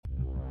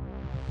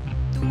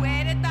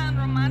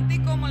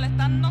estoy como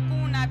molestando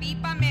con una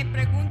vipa, me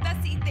pregunta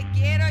si te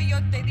quiero, yo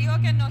te digo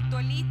que no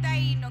estoy lista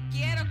y no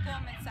quiero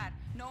comenzar.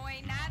 No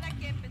hay nada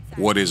que pensar.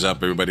 What is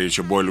up, everybody? It's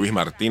your boy Luis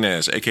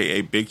Martinez,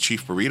 aka Big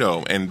Chief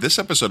Burrito, and this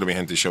episode of Mi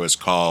Gente Show is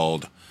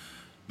called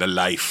The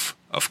Life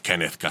of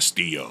Kenneth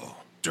Castillo,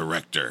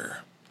 Director.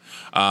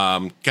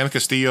 Kenneth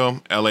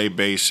Castillo,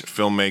 LA-based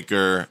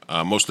filmmaker,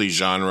 mostly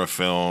genre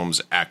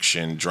films,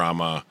 action,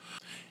 drama.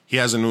 He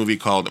has a movie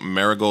called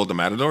Marigold the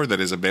Matador that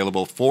is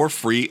available for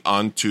free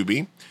on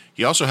Tubi.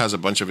 He also has a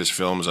bunch of his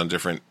films on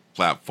different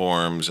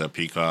platforms,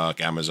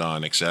 Peacock,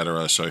 Amazon,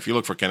 etc. So if you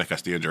look for Kenneth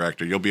Castillo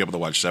Director, you'll be able to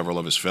watch several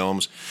of his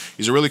films.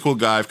 He's a really cool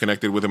guy. I've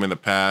connected with him in the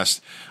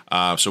past.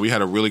 So we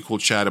had a really cool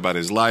chat about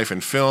his life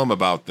and film,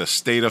 about the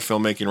state of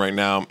filmmaking right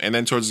now. And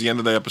then towards the end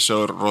of the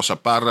episode, Rosa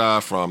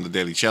Parra from the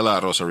Daily Chela,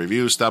 Rosa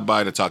Review, stopped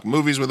by to talk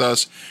movies with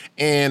us.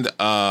 And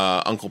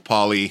Uncle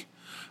Paulie,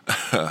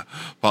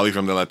 Paulie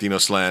from the Latino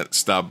Slant,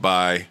 stopped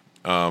by.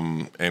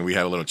 And we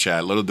had a little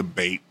chat, a little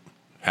debate,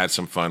 had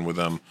some fun with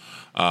them.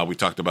 We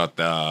talked about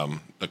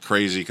the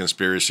crazy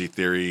conspiracy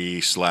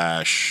theory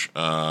 /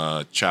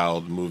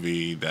 child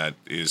movie that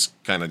is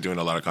kind of doing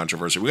a lot of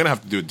controversy. We're going to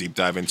have to do a deep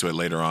dive into it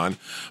later on,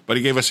 but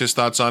he gave us his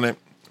thoughts on it.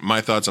 My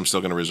thoughts I'm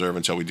still going to reserve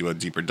until we do a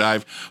deeper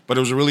dive, but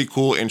it was a really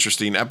cool,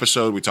 interesting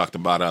episode. We talked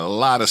about a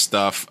lot of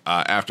stuff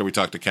after we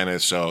talked to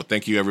Kenneth, so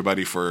thank you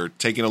everybody for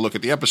taking a look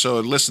at the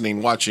episode,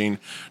 listening, watching.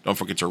 Don't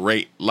forget to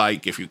rate,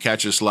 like, if you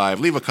catch us live,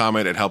 leave a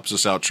comment. It helps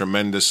us out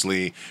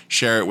tremendously.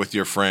 Share it with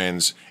your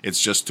friends.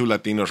 It's just two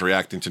Latinos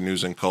reacting to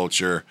news and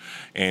culture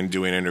and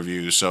doing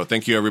interviews. So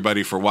thank you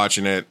everybody for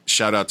watching it.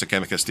 Shout out to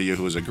Kenneth Castillo,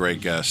 who is a great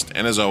guest.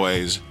 And as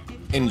always,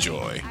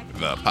 enjoy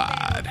the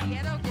pod.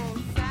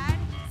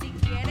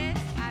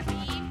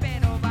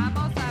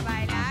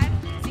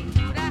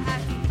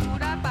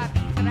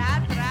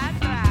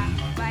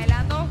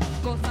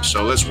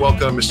 So let's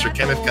welcome Mr.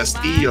 Kenneth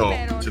Castillo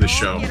to the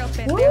show.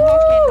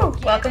 Woo!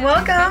 Welcome,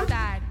 welcome.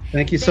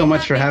 Thank you so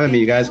much for having me,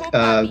 you guys.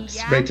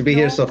 It's great to be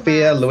here.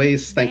 Sophia,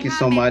 Luis, thank you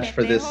so much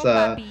for this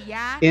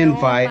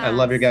invite. I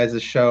love your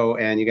guys' show,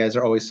 and you guys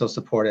are always so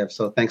supportive.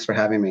 So thanks for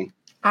having me.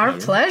 Our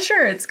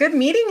pleasure. It's good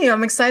meeting you.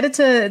 I'm excited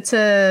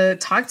to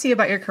talk to you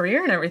about your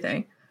career and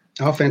everything.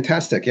 Oh,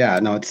 fantastic. Yeah,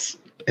 no, it's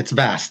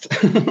vast.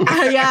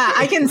 Yeah,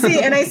 I can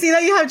see. And I see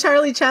that you have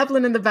Charlie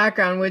Chaplin in the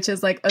background, which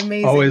is like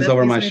amazing. Always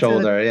over my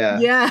shoulder. Yeah.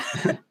 Yeah.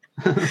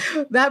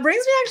 That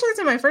brings me actually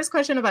to my first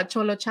question about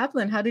Cholo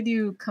Chaplin. How did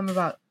you come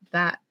about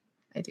that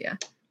idea?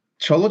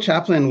 Cholo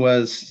Chaplin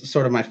was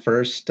sort of my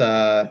first,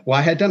 I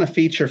had done a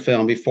feature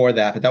film before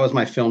that, but that was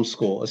my film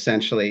school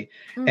essentially.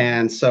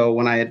 And so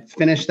when I had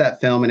finished that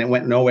film and it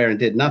went nowhere and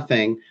did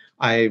nothing,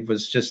 I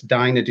was just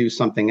dying to do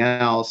something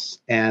else.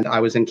 And I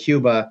was in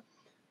Cuba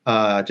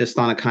just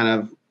on a kind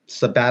of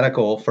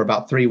sabbatical for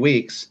about 3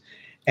 weeks.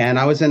 And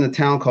I was in a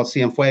town called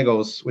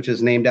Cienfuegos, which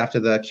is named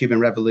after the Cuban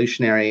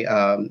revolutionary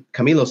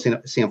Camilo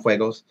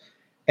Cienfuegos.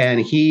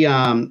 And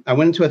I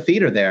went into a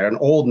theater there, an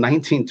old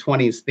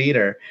 1920s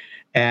theater.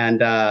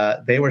 And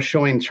they were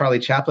showing Charlie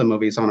Chaplin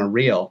movies on a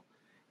reel.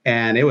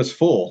 And it was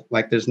full.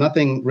 Like there's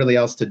nothing really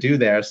else to do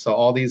there. So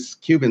all these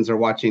Cubans are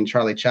watching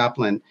Charlie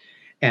Chaplin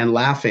and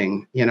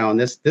laughing, and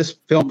this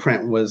film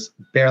print was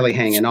barely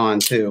hanging on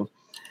too.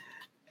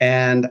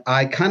 And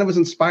I kind of was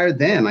inspired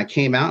then. I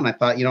came out and I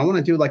thought, I want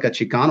to do like a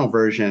Chicano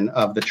version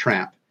of The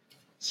Tramp.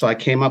 So I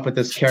came up with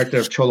this character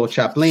of Cholo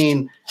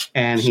Chaplin,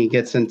 and he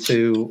gets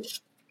into,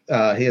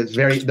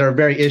 there are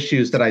very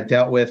issues that I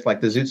dealt with,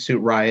 like the Zoot Suit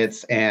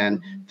riots,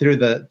 and through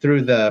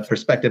the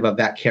perspective of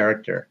that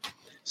character.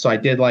 So I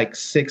did like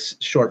 6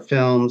 short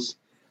films.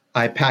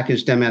 I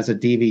packaged them as a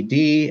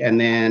DVD,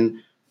 and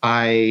then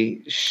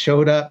I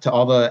showed up to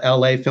all the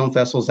LA film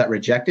festivals that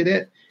rejected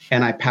it,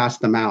 and I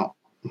passed them out.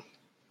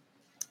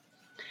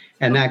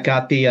 And that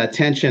got the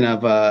attention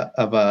of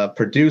a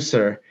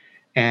producer,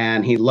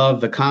 and he loved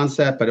the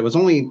concept, but it was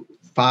only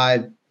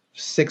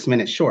 5-6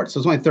 minutes short. So it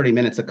was only 30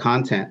 minutes of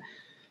content.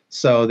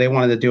 So they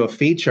wanted to do a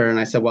feature.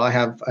 And I said, well, I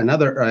have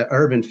another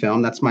urban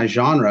film. That's my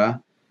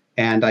genre.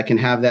 And I can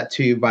have that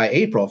to you by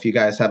April if you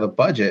guys have a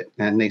budget.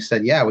 And they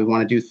said, yeah, we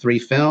want to do 3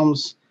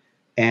 films.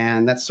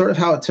 And that's sort of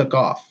how it took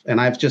off. And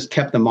I've just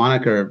kept the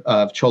moniker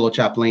of Cholo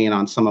Chaplin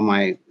on some of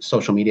my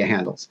social media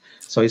handles.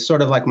 So he's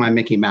sort of like my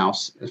Mickey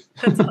Mouse.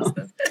 That's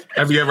awesome.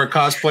 Have you ever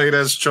cosplayed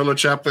as Cholo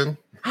Chaplin?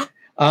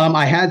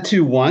 I had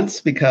to once,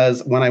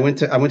 because when I went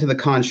to the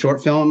Cannes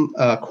Short Film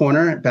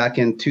Corner back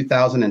in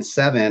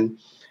 2007,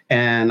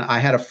 and I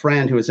had a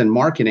friend who was in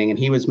marketing, and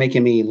he was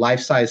making me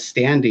life-size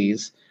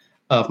standees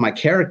of my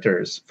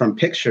characters from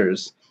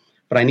pictures.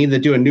 But I needed to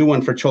do a new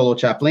one for Cholo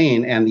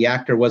Chaplin, and the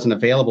actor wasn't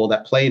available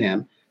that played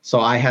him.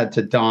 So I had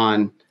to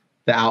don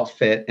the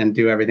outfit and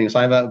do everything. So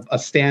I have a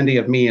standee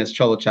of me as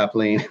Cholo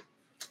Chaplin.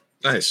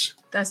 Nice.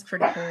 That's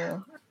pretty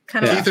cool.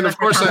 Keith, of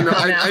course I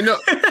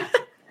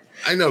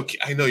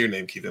know your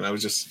name, Keith. I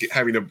was just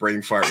having a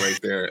brain fart right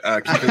there.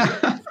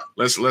 Keith,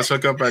 let's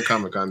hook up at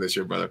Comic-Con this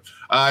year, brother.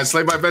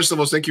 Slay by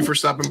Vegetables, thank you for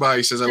stopping by.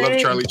 He says, I love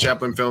Charlie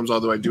Chaplin films,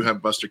 although I do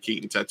have Buster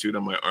Keaton tattooed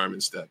on my arm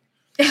instead.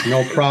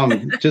 No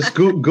problem. Just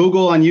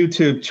Google on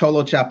YouTube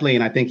Cholo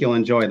Chaplin. I think you'll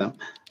enjoy them.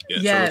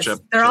 Yeah, Yes,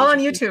 they're all on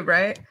YouTube,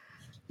 right?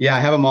 Yeah, I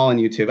have them all on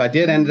YouTube. I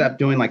did end up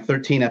doing like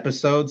 13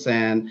 episodes,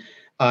 and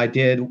I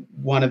did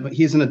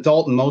he's an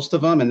adult in most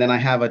of them, and then I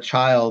have a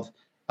child,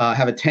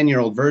 have a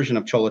 10-year-old version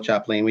of Cholo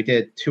Chaplin. We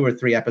did 2 or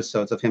 3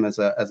 episodes of him as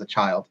a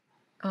child.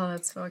 Oh,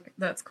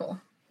 that's cool.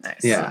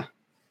 Nice. Yeah.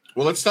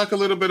 Well, let's talk a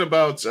little bit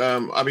about,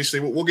 obviously,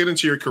 we'll get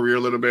into your career a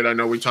little bit. I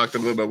know we talked a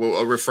little bit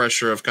about a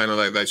refresher of kind of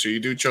like that. So you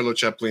do Cholo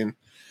Chaplin,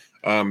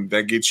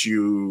 that gets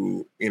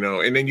you,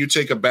 and then you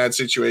take a bad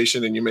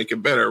situation and you make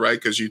it better, right?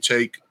 Because you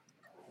take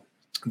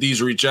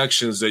these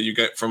rejections that you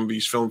get from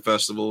these film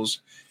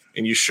festivals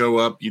and you show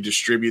up, you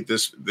distribute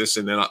this,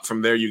 and then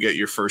from there you get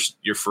your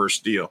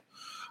first deal.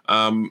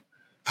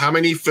 How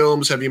many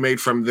films have you made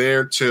from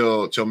there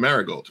till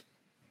Marigold?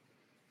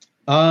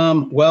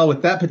 Well,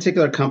 with that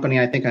particular company,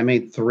 I think I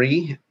made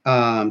 3,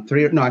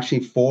 actually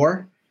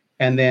 4.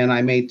 And then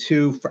I made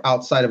 2 for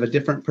outside of a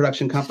different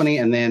production company.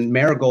 And then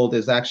Marigold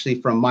is actually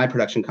from my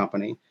production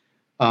company,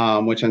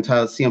 which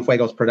entitled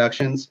Cienfuegos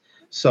Productions.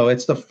 So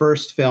it's the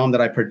first film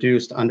that I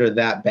produced under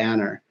that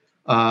banner.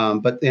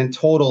 But in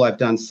total, I've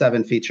done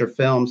 7 feature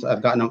films.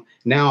 I've gotten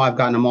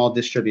them all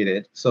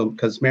distributed. So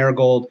because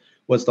Marigold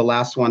was the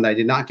last one that I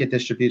did not get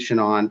distribution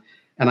on,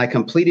 and I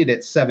completed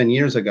it 7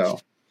 years ago.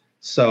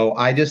 So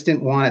I just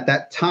didn't want at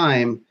that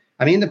time.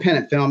 I mean,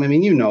 independent film. I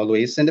mean,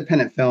 Luis,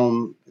 independent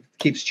film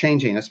keeps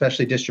changing,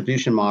 especially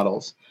distribution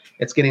models.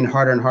 It's getting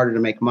harder and harder to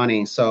make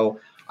money. So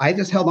I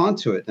just held on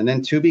to it. And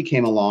then Tubi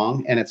came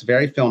along, and it's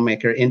very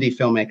indie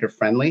filmmaker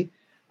friendly.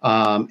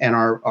 And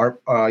our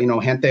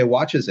gente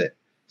watches it.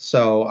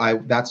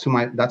 So that's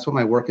what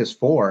my work is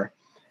for.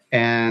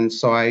 And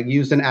so I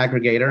used an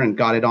aggregator and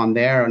got it on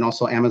there, and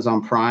also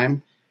Amazon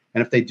Prime.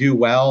 And if they do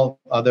well,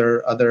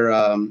 other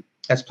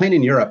it's playing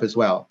in Europe as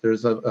well.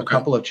 There's a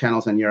couple of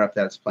channels in Europe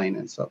that it's playing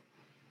in. So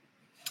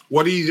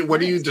what do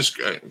you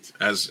describe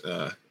as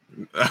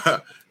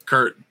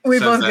Kurt? We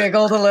both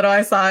giggled a little.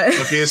 I saw it.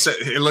 Sophia said,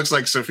 it looks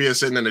like Sophia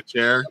sitting in a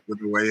chair with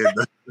the way it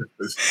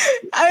does.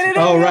 I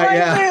didn't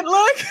realize it.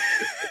 Look.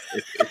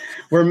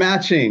 We're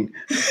matching.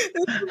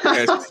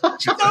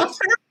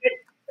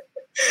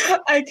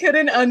 I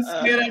couldn't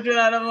unsee it after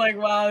that. I'm like,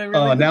 wow.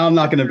 Really now I'm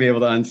not going to be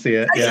able to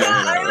unsee it. Yeah.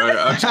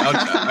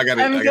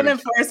 I'm going to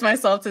force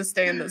myself to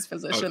stay in this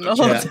position the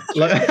whole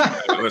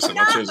time.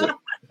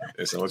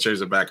 Listen, let's change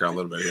the background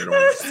a little bit here. All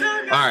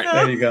right.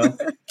 There you go.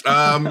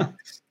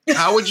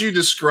 How would you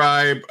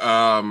describe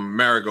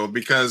Marigold?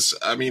 Because,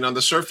 I mean, on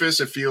the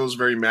surface, it feels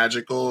very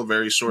magical,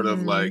 very sort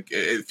of like,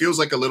 it feels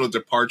like a little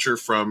departure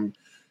from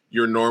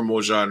your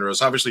normal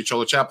genres. Obviously,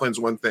 Cholo Chaplin's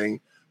one thing,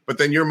 but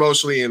then you're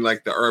mostly in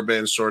like the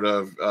urban sort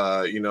of,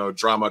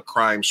 drama,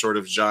 crime sort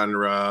of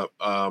genre.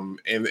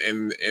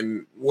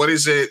 And what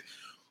is it?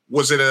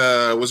 Was it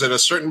a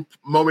certain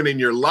moment in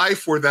your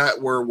life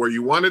where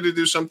you wanted to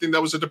do something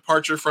that was a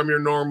departure from your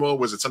normal?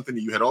 Was it something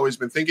that you had always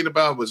been thinking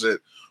about? Was it,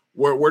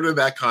 where did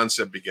that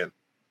concept begin?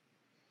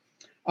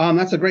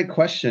 That's a great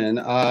question.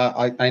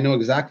 I know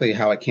exactly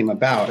how it came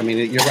about. I mean,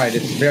 you're right.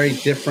 It's very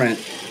different.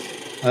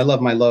 I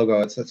love my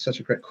logo. It's such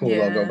a great, cool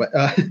logo. But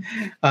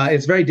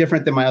it's very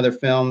different than my other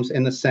films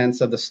in the sense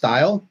of the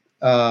style.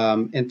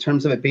 In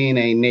terms of it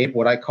being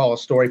what I call a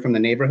story from the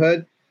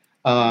neighborhood,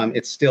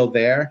 it's still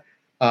there.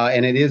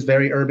 And it is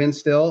very urban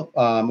still.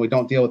 We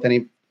don't deal with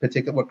any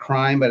particular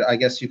crime, but I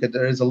guess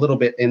there is a little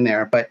bit in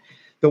there. But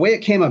the way it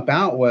came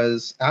about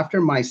was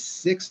after my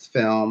 6th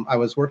film, I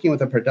was working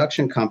with a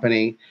production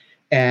company,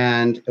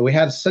 and we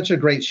had such a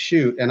great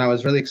shoot, and I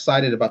was really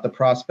excited about the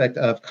prospect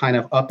of kind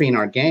of upping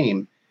our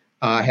game.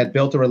 I had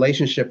built a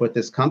relationship with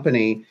this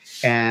company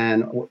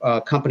and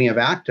a company of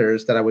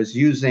actors that I was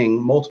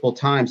using multiple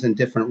times in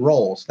different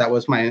roles. That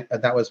was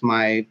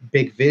my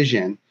big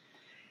vision.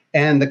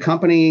 And the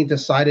company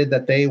decided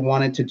that they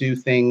wanted to do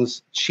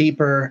things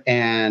cheaper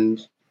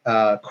and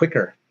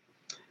quicker.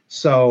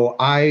 So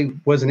I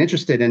wasn't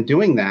interested in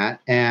doing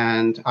that.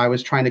 And I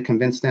was trying to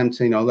convince them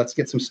to, let's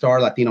get some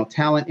star Latino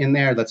talent in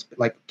there.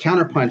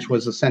 Counterpunch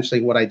was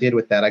essentially what I did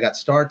with that. I got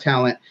star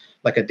talent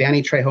like a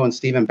Danny Trejo and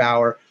Stephen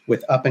Bauer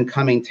with up and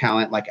coming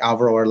talent like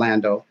Alvaro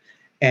Orlando.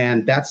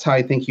 And that's how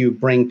I think you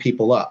bring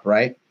people up,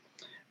 right?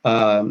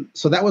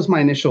 So that was my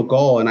initial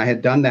goal. And I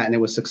had done that and it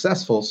was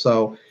successful.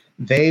 So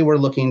they were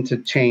looking to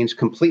change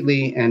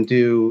completely and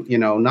do,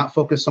 not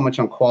focus so much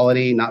on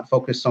quality, not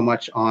focus so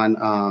much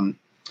on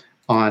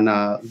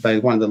they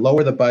wanted to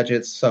lower the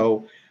budgets.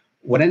 So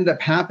what ended up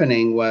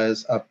happening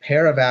was a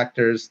pair of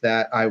actors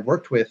that I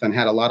worked with and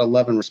had a lot of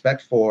love and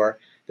respect for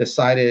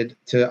decided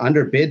to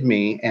underbid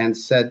me and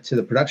said to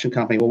the production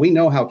company, well, we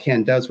know how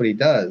Ken does what he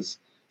does,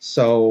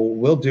 so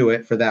we'll do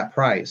it for that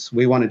price.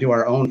 We want to do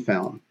our own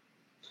film.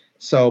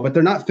 So, but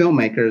they're not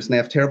filmmakers and they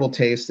have terrible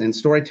taste in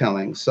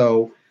storytelling.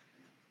 So,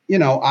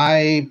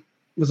 I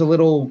was a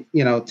little,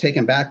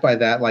 taken back by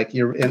that.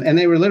 And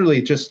they were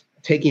literally just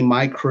taking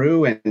my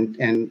crew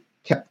and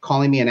kept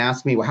calling me and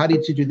asking me, well, how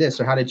did you do this?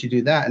 Or how did you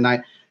do that?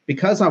 And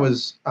because I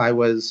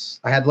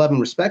had love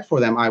and respect for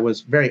them, I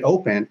was very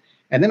open.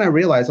 And then I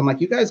realized, I'm like,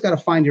 you guys got to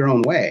find your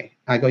own way.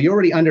 I go, you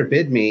already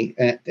underbid me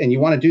and you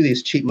want to do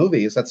these cheap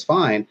movies. That's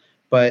fine.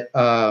 but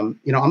I'm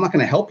not going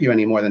to help you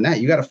any more than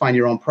that. You got to find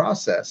your own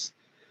process.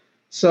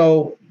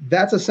 So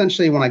that's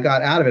essentially when I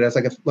got out of it. I was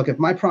like, if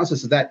my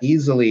process is that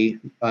easily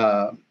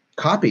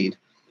copied,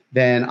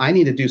 then I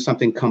need to do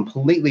something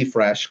completely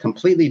fresh,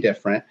 completely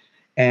different.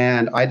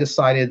 And I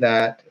decided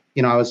that,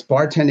 I was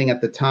bartending at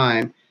the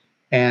time,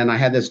 and I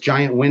had this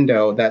giant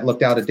window that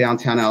looked out at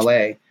downtown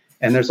LA.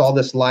 And there's all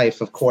this life,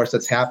 of course,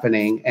 that's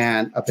happening.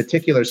 And a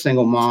particular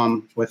single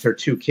mom with her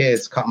 2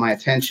 kids caught my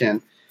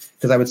attention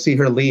because I would see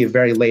her leave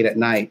very late at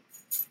night.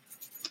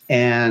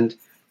 And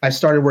I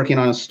started working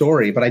on a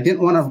story, but I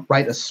didn't want to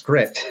write a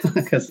script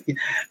because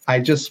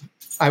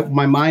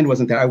my mind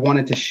wasn't there. I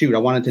wanted to shoot. I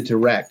wanted to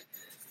direct.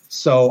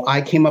 So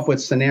I came up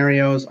with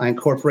scenarios. I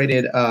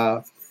incorporated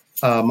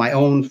my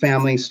own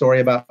family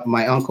story about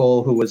my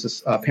uncle, who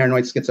was a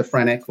paranoid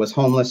schizophrenic, was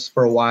homeless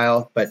for a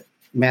while, but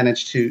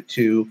managed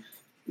to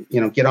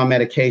get on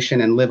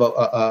medication and live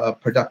a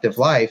productive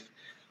life.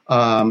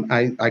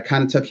 I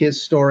kind of took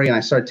his story and I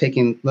started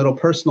taking little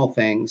personal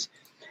things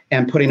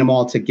and putting them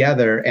all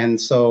together.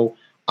 And so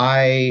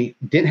I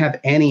didn't have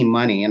any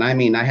money. And I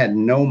mean, I had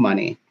no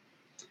money.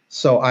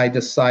 So I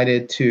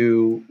decided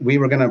we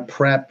were going to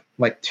prep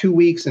like 2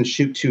 weeks and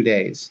shoot 2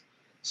 days.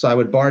 So I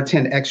would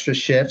bartend extra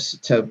shifts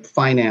to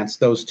finance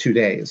those 2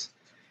 days.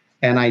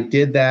 And I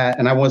did that.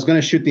 And I was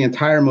going to shoot the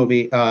entire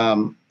movie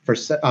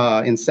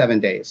in 7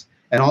 days.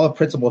 And all the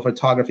principal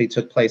photography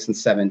took place in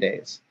 7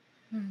 days.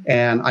 Mm-hmm.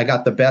 And I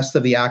got the best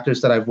of the actors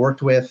that I've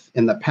worked with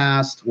in the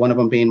past. One of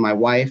them being my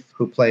wife,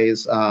 who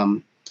plays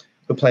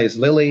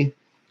Lily,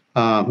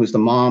 who's the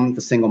mom,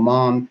 the single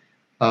mom.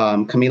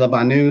 Camila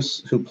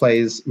Banus, who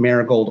plays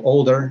Marigold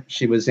older.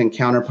 She was in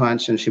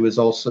Counterpunch, and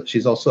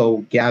she's also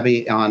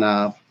Gabby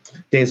on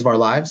Days of Our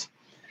Lives.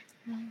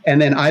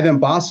 And then Ivan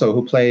Basso,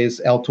 who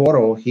plays El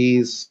Toro.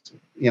 He's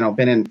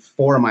been in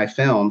 4 of my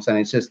films, and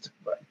he's just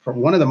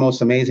one of the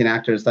most amazing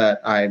actors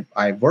that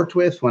I've worked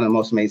with. One of the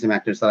most amazing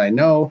actors that I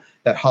know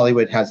that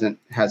Hollywood hasn't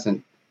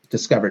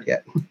discovered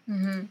yet.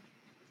 Mm-hmm.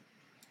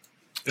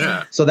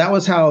 Yeah. So that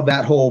was how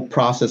that whole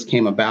process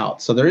came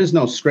about. So there is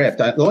no script.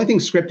 The only thing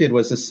scripted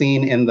was the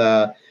scene in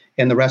the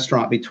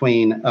restaurant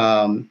between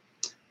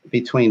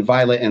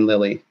Violet and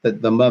Lily,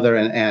 the mother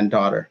and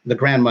daughter, the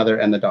grandmother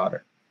and the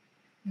daughter.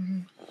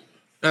 Mm-hmm.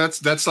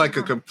 That's like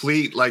a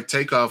complete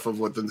takeoff of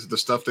what the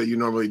stuff that you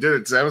normally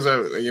did. That was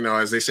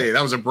as they say,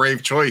 that was a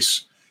brave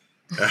choice.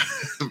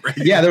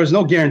 Yeah, there was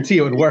no guarantee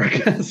it would work.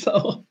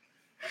 So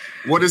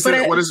what has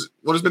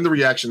been the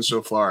reaction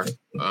so far?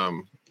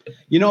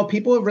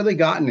 People have really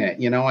gotten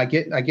it. I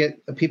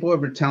get people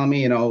have been telling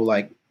me,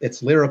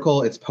 it's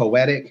lyrical, it's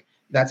poetic.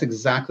 That's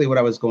exactly what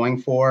I was going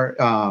for.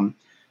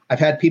 I've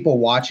had people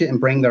watch it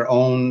and bring their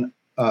own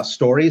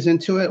stories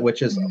into it,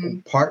 which is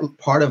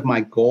part of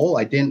my goal.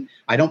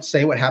 I don't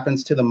say what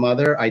happens to the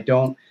mother. I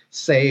don't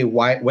say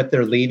what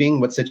they're leaving,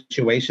 what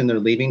situation they're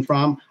leaving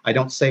from. I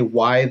don't say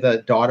why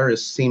the daughter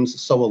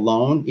seems so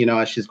alone,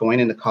 as she's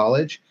going into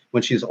college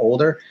when she's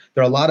older.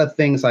 There are a lot of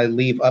things I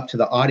leave up to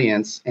the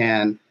audience,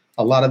 and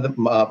a lot of the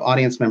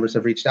audience members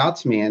have reached out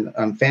to me,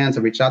 and fans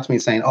have reached out to me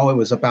saying, "Oh,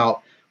 was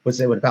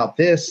it about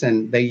this?"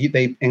 And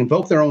they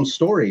invoke their own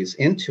stories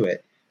into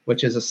it,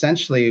 which is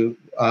essentially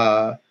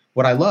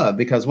what I love,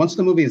 because once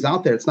the movie is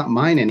out there, it's not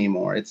mine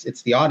anymore.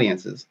 It's the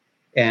audience's,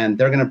 and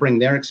they're going to bring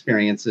their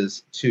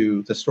experiences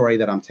to the story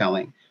that I'm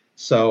telling.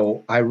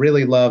 So I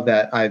really love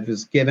that I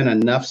was given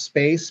enough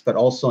space, but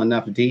also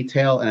enough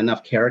detail and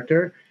enough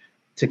character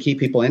to keep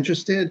people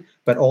interested,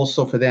 but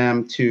also for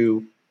them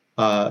to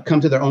come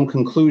to their own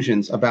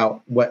conclusions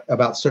about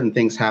certain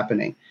things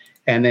happening,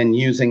 and then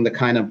using the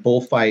kind of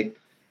bullfight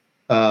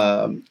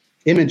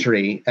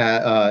imagery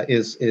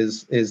is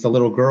the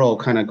little girl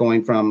kind of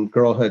going from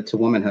girlhood to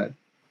womanhood.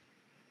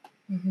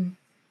 Mm-hmm.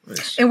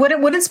 Nice. And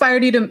what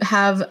inspired you to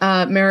have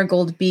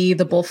Marigold be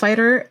the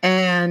bullfighter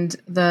and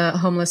the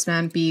homeless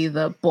man be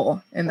the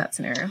bull in that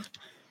scenario?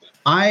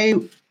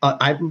 One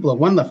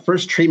of the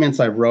first treatments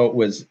I wrote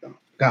was,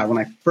 God, when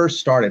I first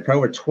started, probably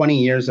over 20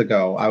 years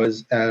ago, I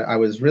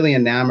was really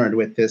enamored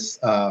with this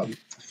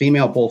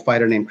female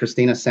bullfighter named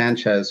Cristina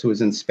Sanchez, who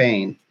was in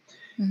Spain.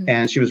 Mm-hmm.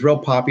 And she was real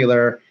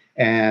popular.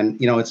 And,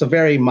 it's a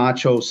very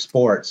macho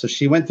sport. So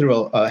she went through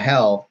a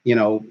hell,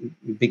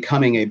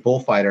 becoming a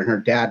bullfighter, and her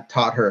dad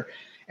taught her.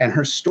 And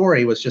her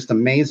story was just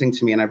amazing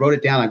to me. And I wrote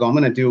it down. I go, I'm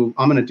going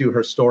to do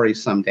her story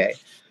someday.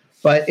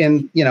 But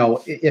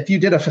if you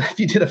did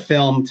a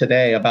film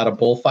today about a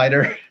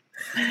bullfighter,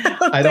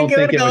 I don't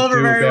think it would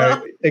do very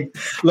well.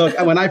 Look,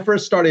 when I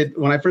first started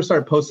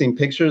posting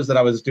pictures that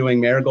I was doing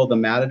Marigold the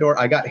Matador,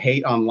 I got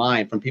hate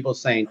online from people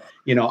saying,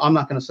 I'm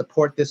not going to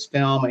support this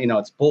film.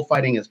 It's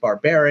bullfighting is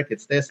barbaric.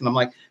 It's this. And I'm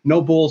like,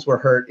 no bulls were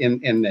hurt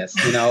in this.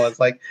 It's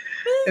like,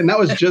 and that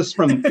was just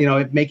from,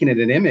 making it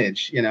an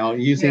image,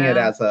 using it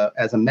as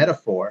a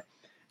metaphor.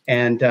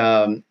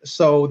 And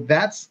so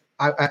that's,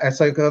 I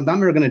said, I'm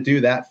never going to do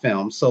that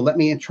film. So let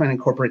me try and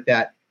incorporate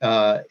that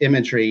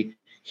imagery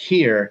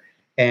here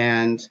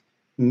and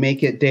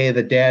make it Day of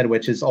the Dead,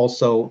 which is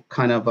also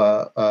kind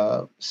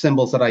of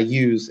symbols that I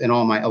use in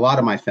a lot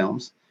of my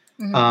films.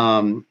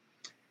 Mm-hmm.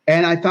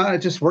 And I thought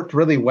it just worked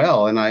really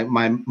well. And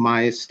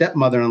my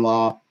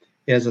stepmother-in-law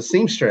is a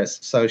seamstress,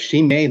 so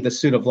she made the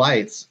suit of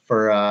lights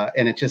for,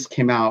 and it just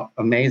came out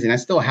amazing. I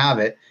still have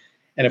it,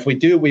 and if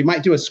we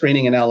might do a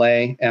screening in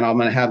LA, and I'm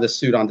going to have the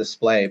suit on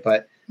display.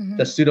 But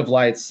the suit of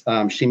lights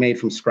she made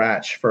from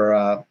scratch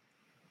for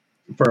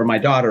my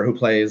daughter who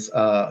plays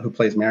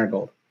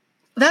Marigold.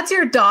 That's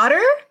your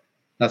daughter?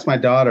 That's my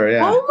daughter.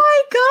 Yeah. Oh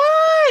my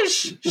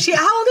gosh!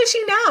 How old is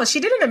she now? She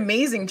did an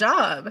amazing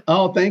job.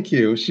 Oh, thank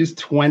you. She's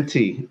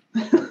 20.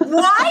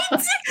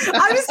 What?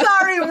 I'm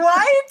sorry.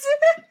 What?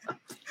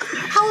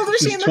 How old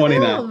is she in the 20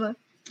 film? now.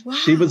 Wow.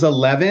 She was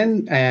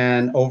 11,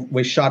 and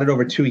we shot it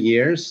over 2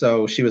 years.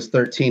 So she was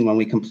 13 when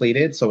we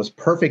completed. So it was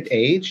perfect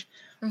age.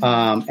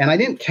 And I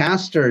didn't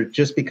cast her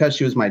just because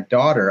she was my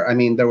daughter. I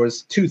mean, there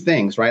was two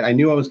things, right? I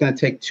knew I was going to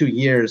take 2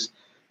 years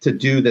to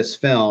do this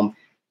film,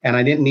 and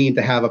I didn't need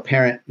to have a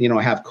parent,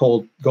 have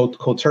go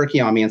cold turkey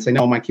on me and say,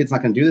 no, my kid's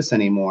not going to do this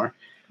anymore.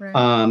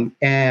 Right.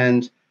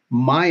 And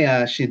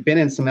Maya, she'd been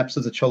in some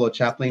episodes of Cholo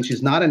Chaplin.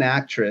 She's not an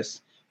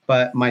actress,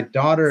 but my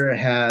daughter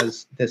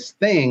has this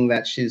thing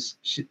that she's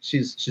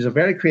a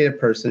very creative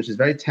person. She's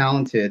very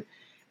talented.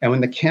 And when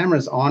the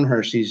camera's on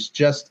her, she's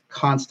just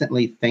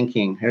constantly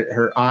thinking.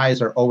 Her eyes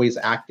are always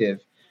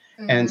active.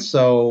 And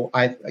so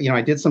I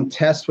did some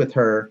tests with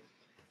her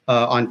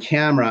on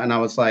camera, and I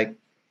was like,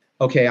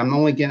 okay, I'm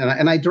only getting,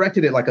 and I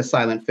directed it like a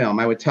silent film.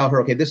 I would tell her,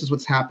 okay, this is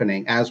what's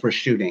happening as we're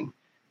shooting,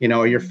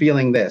 or you're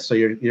feeling this, or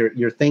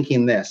you're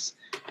thinking this.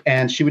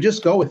 And she would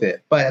just go with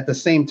it. But at the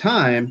same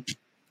time,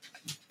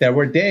 there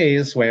were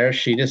days where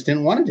she just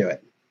didn't want to do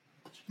it.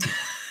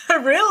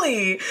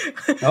 Really?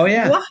 Oh,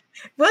 yeah.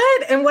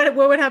 What? And what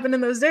would happen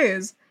in those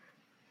days?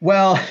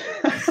 Well,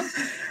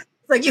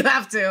 like you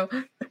have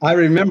to. I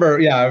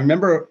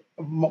remember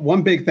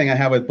one big thing I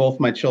have with both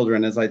my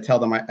children is I tell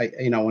them,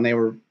 when they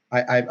were,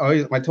 I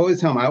always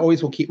tell them, I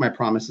always will keep my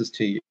promises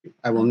to you.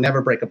 I will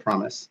never break a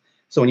promise.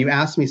 So when you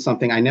ask me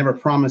something, I never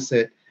promise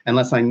it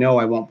unless I know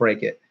I won't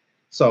break it.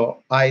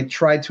 So I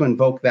tried to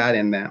invoke that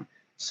in them.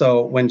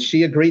 So when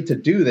she agreed to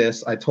do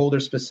this, I told her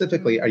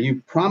specifically, are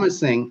you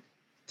promising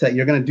that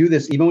you're going to do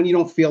this even when you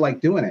don't feel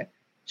like doing it?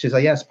 She's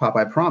like, yes, Pop,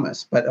 I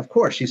promise. But of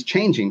course, she's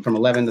changing from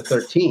 11 to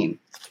 13.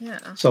 Yeah.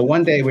 So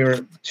one day we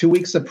were 2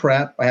 weeks of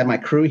prep. I had my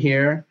crew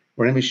here.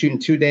 We're going to be shooting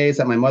 2 days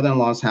at my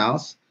mother-in-law's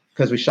house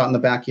because we shot in the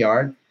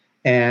backyard.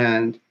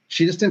 And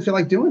she just didn't feel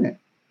like doing it.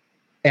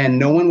 And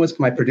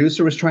my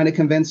producer was trying to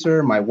convince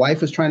her. My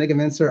wife was trying to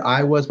convince her.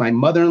 My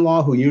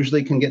mother-in-law, who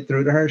usually can get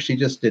through to her, she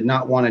just did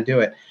not want to do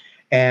it.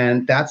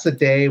 And that's a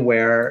day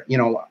where,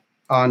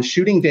 on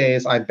shooting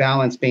days, I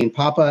balance being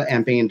Papa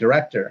and being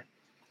director.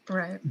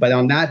 Right. But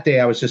on that day,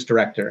 I was just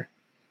director.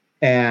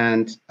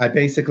 And I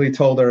basically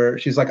told her,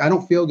 she's like, I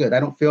don't feel good.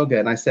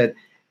 And I said,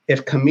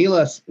 if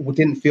Camila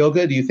didn't feel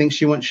good, do you think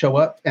she wouldn't show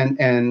up and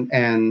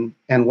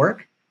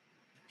work?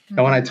 Mm-hmm.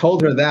 And when I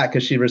told her that,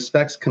 because she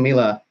respects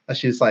Camila,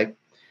 she's like,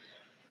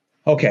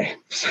 okay.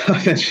 So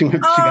then she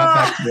got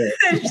back to it.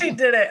 And she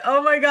did it.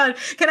 Oh my God.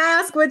 Can I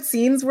ask what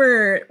scenes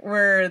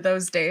were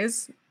those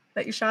days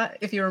that you shot,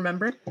 if you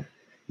remember?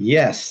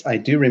 Yes, I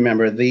do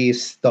remember the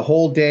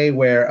whole day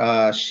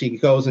where she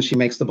goes and she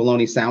makes the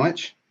bologna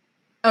sandwich.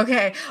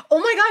 Okay. Oh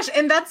my gosh.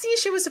 And that scene,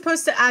 she was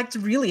supposed to act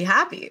really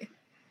happy.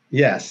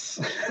 Yes.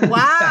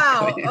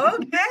 Wow.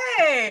 Exactly.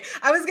 Okay.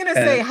 I was going to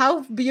say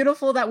how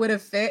beautiful that would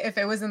have fit if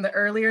it was in the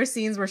earlier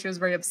scenes where she was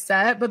very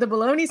upset. But the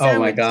bologna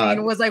sandwich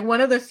scene was like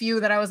one of the few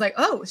that I was like,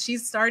 oh,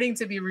 she's starting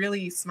to be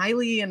really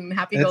smiley and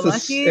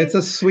happy-go-lucky. It's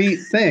a sweet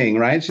thing,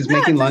 right? She's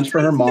making lunch for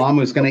her mom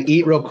who's going to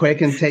eat real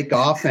quick and take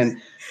off. And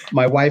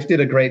my wife did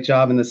a great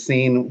job in the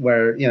scene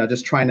where,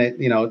 just trying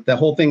to, the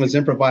whole thing was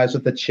improvised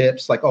with the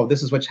chips. Like, oh,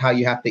 this is how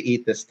you have to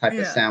eat this type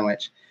of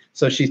sandwich.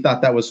 So she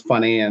thought that was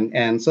funny.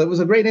 And so it was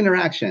a great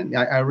interaction.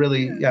 I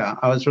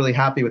was really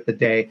happy with the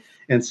day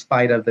in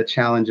spite of the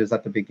challenges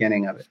at the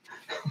beginning of it.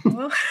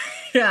 Well,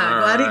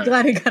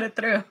 glad he got it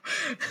through.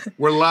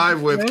 We're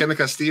live with Kenneth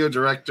Castillo,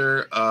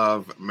 director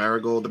of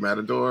Marigold, The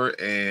Matador,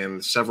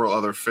 and several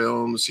other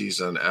films. He's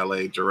an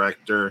LA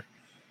director.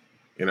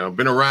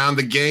 Been around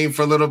the game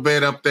for a little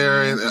bit up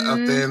there in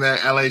the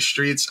LA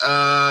streets.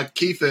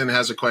 Keithan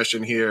has a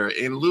question here.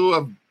 In lieu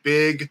of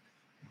big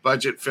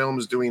budget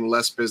films doing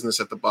less business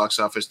at the box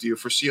office, do you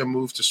foresee a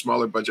move to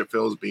smaller budget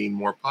films being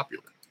more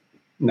popular?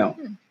 No,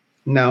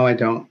 I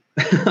don't.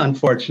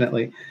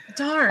 Unfortunately.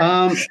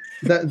 Darn.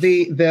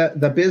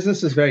 The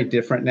business is very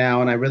different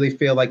now, and I really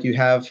feel like you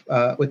have,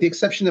 with the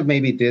exception of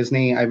maybe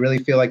Disney, I really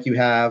feel like you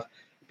have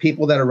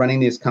people that are running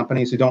these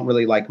companies who don't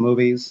really like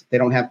movies. They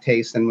don't have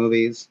taste in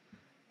movies.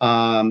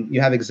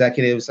 You have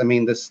executives. I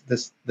mean, this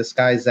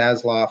guy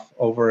Zaslav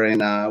over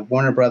in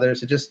Warner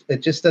Brothers. It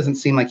just doesn't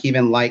seem like he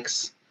even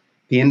likes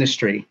the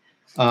industry.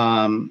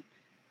 And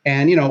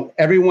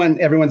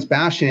everyone's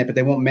bashing it, but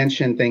they won't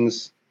mention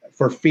things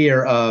for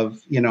fear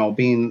of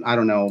being, I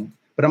don't know.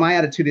 But my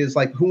attitude is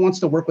like, who wants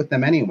to work with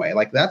them anyway?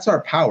 Like, that's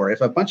our power.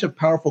 If a bunch of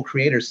powerful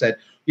creators said,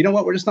 you know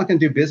what, we're just not going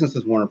to do business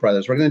with Warner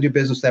Brothers. We're going to do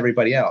business with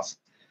everybody else.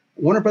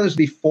 Warner Brothers would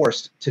be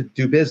forced to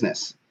do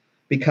business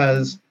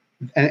because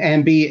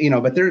and be, you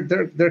know, but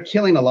they're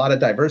killing a lot of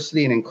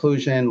diversity and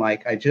inclusion.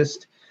 Like I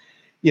just,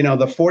 you know,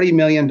 the $40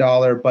 million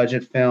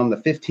budget film, the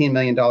 $15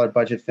 million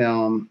budget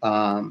film,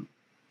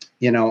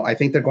 you know, I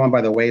think they're going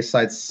by the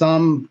wayside.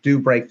 Some do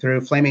break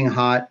through. Flaming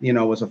Hot, you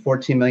know, was a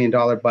 $14 million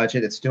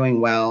budget. It's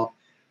doing well,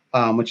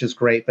 which is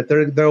great. But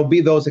there'll be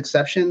those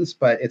exceptions,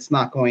 but it's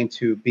not going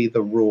to be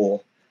the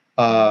rule.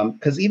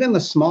 Because even the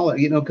smaller,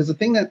 you know, because the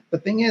thing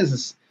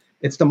is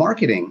it's the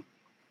marketing.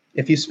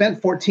 If you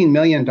spent $14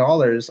 million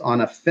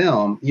on a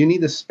film, you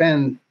need to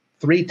spend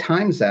 3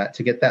 times that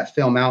to get that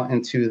film out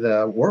into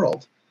the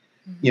world.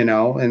 You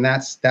know, and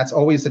that's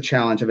always the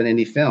challenge of an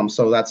indie film.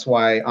 So that's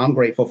why I'm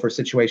grateful for a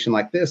situation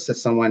like this, that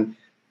someone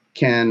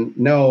can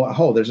know,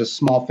 oh, there's a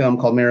small film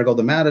called Marigold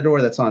the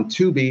Matador that's on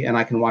Tubi, and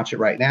I can watch it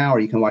right now,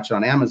 or you can watch it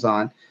on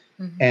Amazon.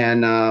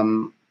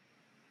 And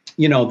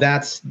you know,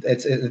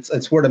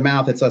 it's word of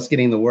mouth. It's us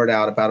getting the word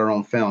out about our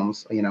own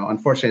films. You know,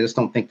 unfortunately, I just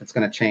don't think that's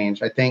going to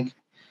change. I think,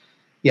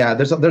 yeah,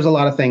 there's a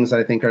lot of things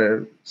that I think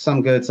are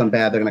some good, some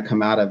bad. They're going to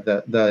come out of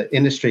the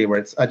industry where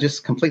it's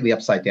just completely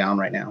upside down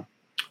right now.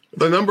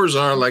 The numbers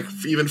are like,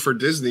 even for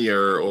Disney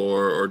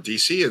or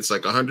DC, it's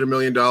like $100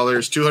 million,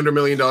 $200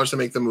 million to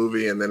make the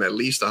movie, and then at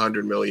least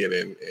 $100 million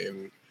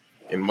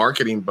in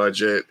marketing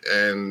budget,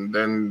 and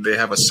then they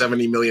have a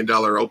 $70 million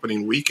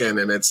opening weekend,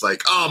 and it's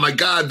like, oh my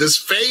God, this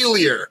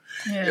failure,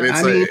 and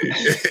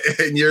it's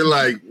and you're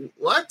like,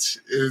 what?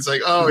 And it's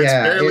like, oh,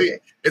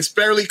 it's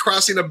barely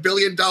crossing $1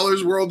 billion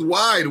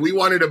worldwide. We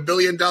wanted $1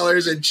 billion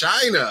in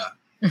China.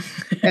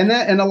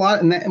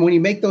 And when you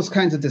make those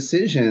kinds of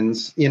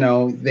decisions, you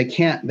know, they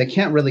can't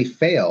really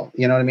fail.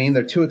 You know what I mean?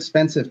 They're too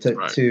expensive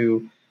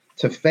to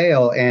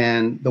fail.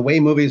 And the way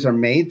movies are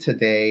made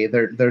today,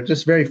 they're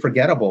just very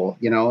forgettable.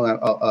 You know,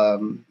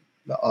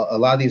 a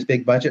lot of these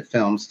big budget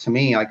films, to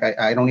me, like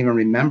I don't even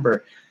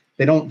remember.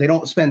 They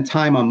don't spend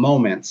time on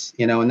moments.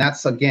 You know, and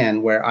that's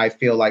again where I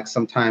feel like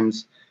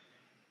sometimes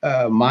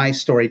my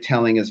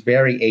storytelling is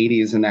very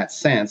 80s in that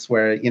sense,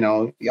 where, you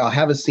know, I'll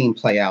have a scene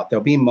play out.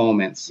 There'll be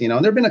moments, you know,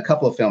 there've been a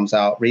couple of films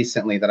out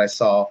recently that I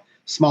saw,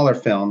 smaller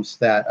films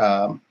that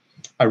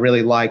I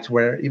really liked,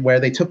 where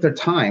they took their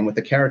time with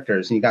the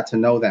characters and you got to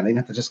know them. They didn't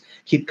have to just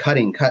keep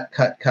cutting,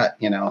 cut,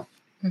 you know.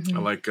 I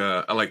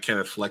like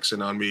Kenneth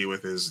flexing on me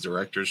with his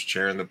director's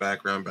chair in the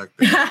background back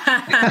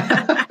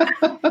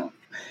there.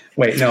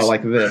 Wait, no,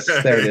 like this.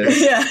 There it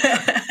is. Yeah.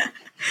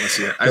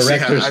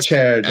 Director's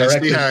chair.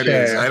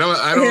 I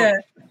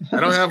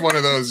don't have one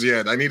of those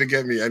yet. I need to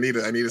step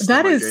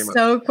That my game is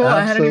so cool. Absolutely.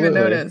 I hadn't even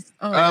noticed.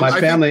 Oh,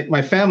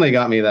 my family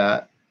got me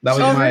that. That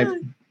was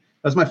really?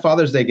 That was my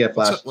Father's Day gift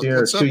last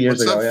year, 2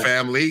 years ago. What's up,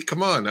 family?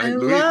 Come on,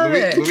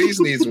 Louise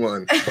needs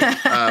one.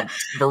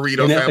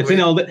 Burrito family. It's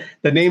in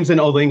the name's in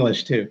Old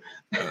English too.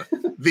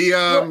 You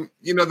know,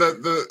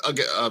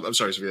 I'm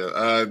sorry,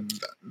 Sophia.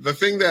 The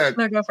thing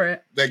go for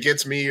it. That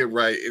gets me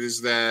right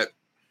is that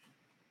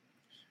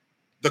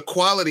the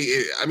quality.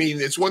 I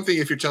mean, it's one thing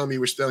if you're telling me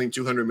we're selling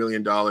 $200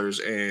 million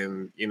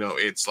and, you know,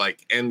 it's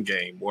like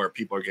Endgame where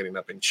people are getting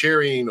up and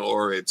cheering,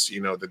 or it's,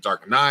 you know, The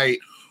Dark Knight,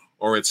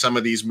 or it's some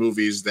of these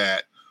movies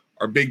that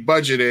are big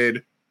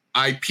budgeted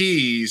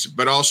IPs,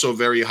 but also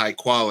very high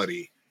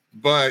quality.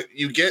 But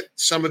you get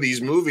some of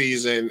these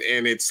movies and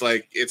it's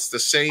like, it's the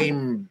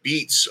same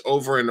beats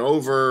over and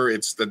over.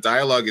 It's the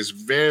dialogue is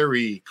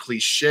very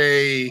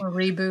cliche. Or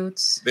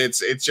reboots.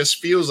 It just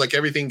feels like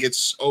everything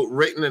gets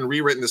written and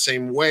rewritten the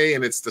same way.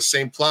 And it's the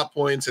same plot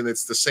points and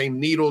it's the same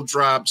needle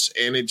drops.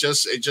 And it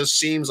just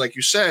seems like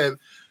you said,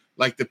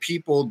 like the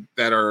people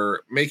that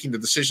are making the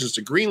decisions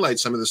to greenlight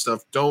some of this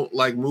stuff don't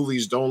like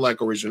movies, don't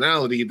like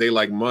originality. They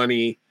like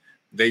money.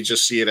 They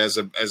just see it as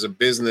a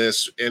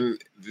business.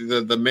 And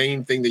the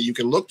main thing that you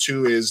can look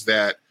to is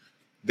that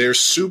they're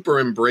super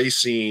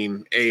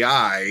embracing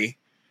AI.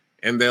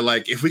 And they're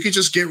like, if we could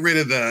just get rid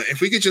of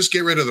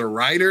the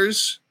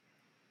writers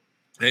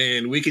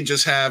and we could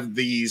just have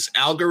these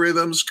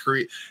algorithms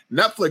create.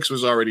 Netflix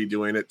was already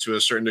doing it to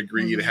a certain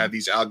degree. It had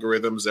these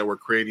algorithms that were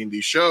creating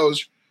these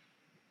shows.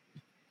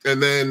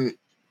 And then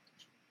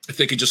if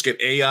they could just get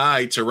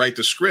AI to write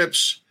the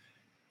scripts,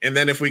 and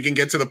then if we can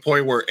get to the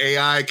point where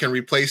AI can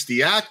replace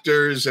the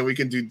actors and we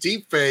can do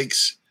deep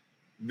fakes,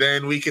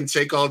 then we can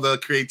take all the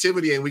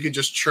creativity and we can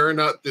just churn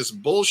out this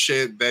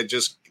bullshit that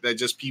just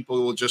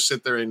people will just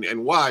sit there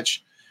and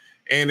watch.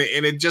 And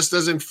it just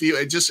doesn't feel,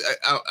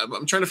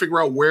 I'm trying to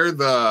figure out where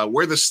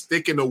the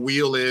stick in the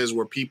wheel is,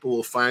 where people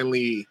will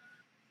finally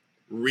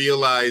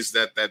realize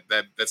that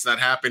that's not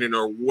happening,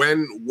 or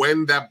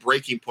when that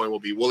breaking point will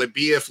be. Will it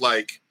be if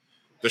like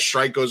the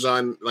strike goes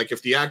on, like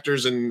if the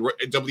actors and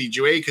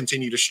WGA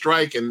continue to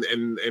strike and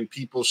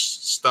people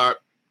start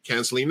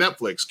canceling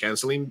Netflix,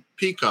 canceling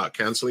Peacock,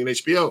 canceling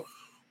HBO,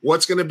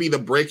 what's going to be the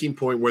breaking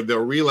point where they'll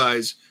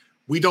realize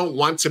we don't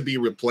want to be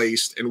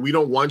replaced and we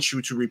don't want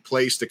you to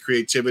replace the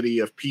creativity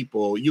of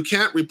people. You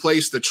can't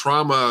replace the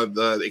trauma,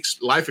 the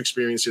life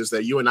experiences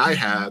that you and I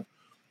have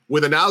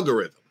with an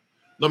algorithm.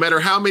 No matter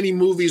how many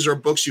movies or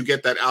books you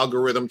get that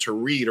algorithm to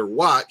read or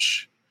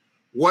watch,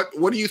 what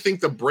do you think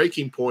the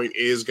breaking point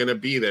is going to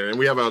be there? And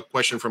we have a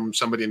question from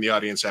somebody in the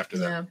audience after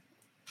that.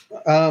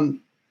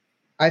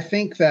 I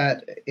think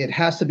that it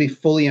has to be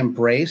fully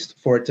embraced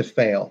for it to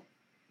fail,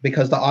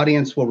 because the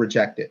audience will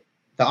reject it.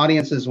 The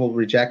audiences will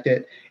reject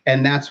it,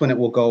 and that's when it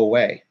will go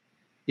away.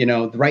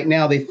 Right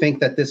now they think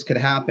that this could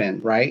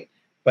happen, right?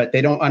 But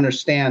they don't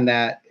understand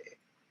that.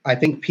 I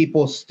think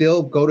people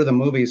still go to the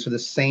movies for the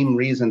same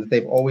reason that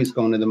they've always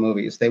gone to the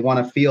movies. They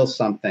want to feel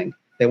something.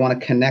 They want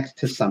to connect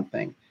to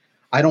something.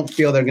 I don't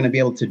feel they're going to be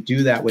able to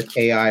do that with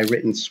AI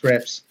written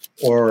scripts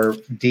or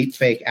deep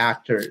fake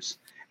actors.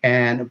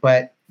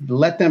 But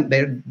let them,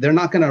 they're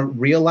not going to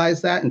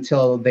realize that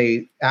until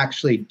they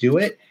actually do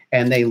it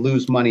and they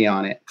lose money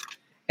on it.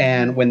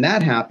 And when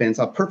that happens,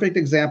 a perfect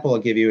example I'll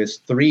give you is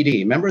 3D.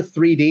 Remember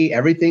 3D?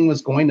 Everything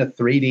was going to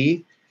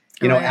 3D.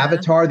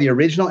 Avatar, the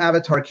original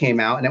Avatar came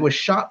out and it was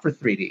shot for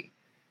 3D,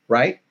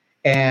 right?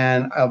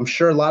 And I'm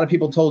sure a lot of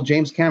people told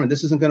James Cameron,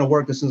 this isn't going to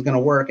work, this isn't going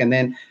to work. And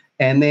then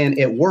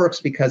it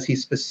works because he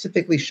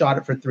specifically shot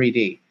it for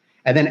 3D.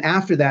 And then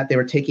after that, they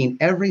were taking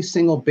every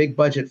single big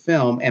budget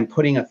film and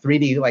putting a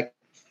 3D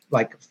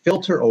like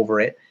filter over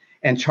it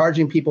and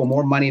charging people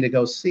more money to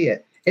go see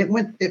it.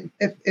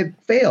 It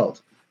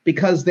failed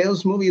because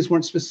those movies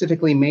weren't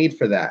specifically made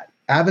for that.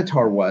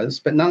 Avatar was,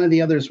 but none of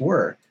the others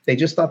were. They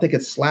just thought they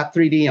could slap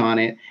 3D on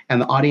it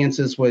and the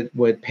audiences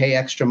would pay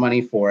extra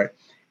money for it.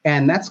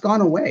 And that's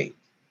gone away.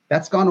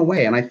 That's gone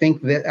away. And I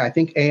think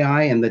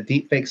AI and the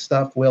deepfake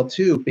stuff will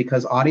too,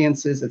 because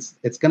audiences,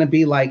 it's going to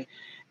be like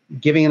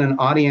giving an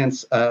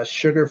audience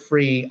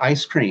sugar-free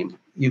ice cream.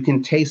 You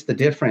can taste the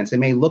difference. It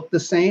may look the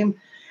same,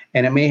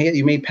 and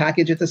you may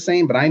package it the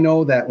same. But I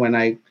know that when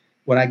I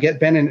get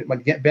Ben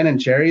and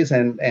Jerry's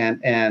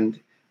and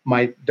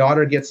my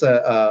daughter gets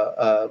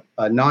a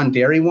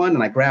non-dairy one,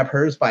 and I grab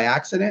hers by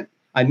accident,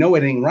 I know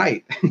it ain't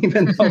right,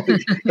 even though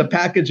the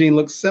packaging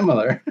looks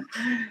similar.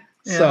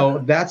 Yeah.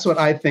 So that's what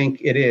I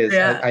think it is.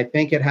 Yeah. I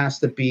think it has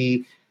to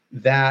be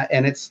that,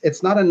 and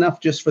it's not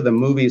enough just for the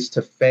movies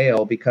to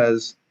fail,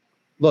 because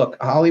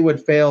look, Hollywood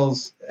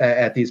fails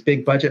at these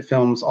big budget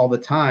films all the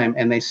time,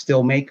 and they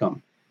still make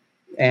them.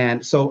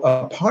 And so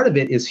a part of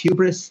it is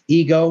hubris,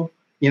 ego.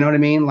 You know what I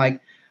mean?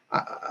 Like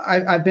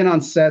I've been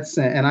on sets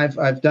and I've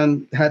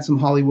had some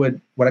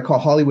Hollywood, what I call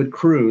Hollywood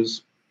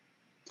crews,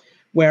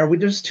 where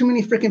there's too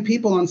many freaking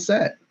people on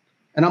set.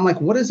 And I'm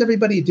like, what is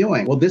everybody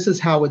doing? Well, this is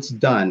how it's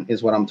done,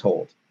 is what I'm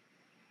told.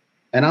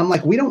 And I'm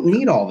like, we don't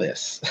need all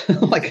this.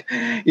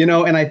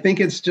 And I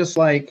think it's just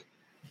like,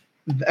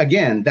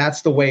 again,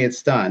 that's the way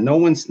it's done. No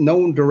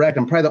director,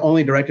 I'm probably the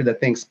only director that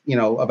thinks,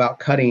 about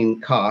cutting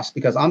costs,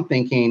 because I'm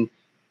thinking,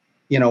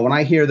 when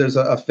I hear there's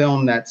a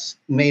film that's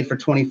made for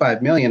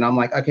 25 million, I'm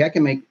like, okay, I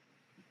can make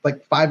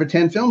like 5 or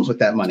 10 films with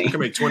that money. I can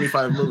make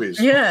 25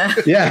 movies. Yeah.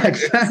 Yeah,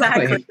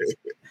 exactly.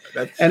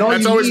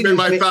 That's always been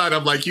my thought.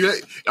 I'm like,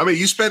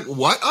 you spent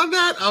what on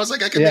that? I was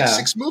like, I can make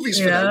 6 movies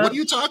for that. What are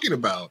you talking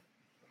about?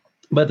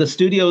 But the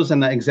studios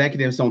and the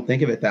executives don't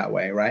think of it that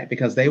way, right?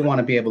 Because they want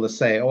to be able to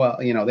say,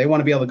 they want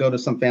to be able to go to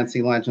some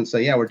fancy lunch and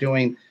say, yeah, we're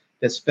doing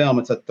this film.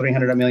 It's a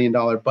 $300 million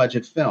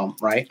budget film,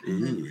 right?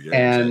 Ooh, yeah,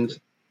 and,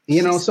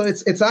 exactly. So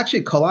it's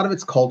actually a lot of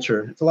it's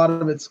culture. It's a lot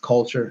of it's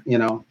culture,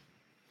 And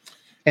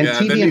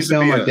TV and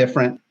film are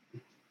different.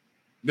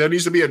 There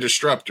needs to be a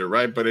disruptor,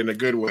 right? But in a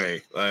good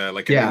way,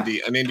 like an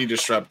indie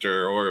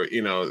disruptor, or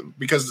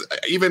because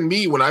even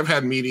me, when I've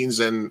had meetings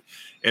and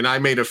I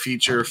made a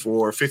feature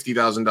for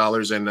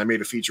 $50,000, and I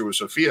made a feature with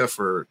Sophia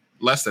for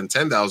less than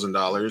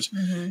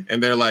 $10,000,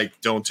 and they're like,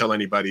 "Don't tell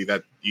anybody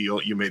that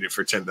you made it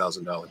for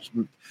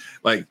 $10,000."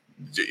 Like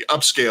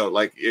upscale,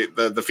 like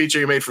the feature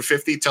you made for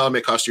 50, tell them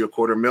it cost you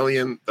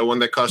 $250,000. The one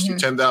that cost you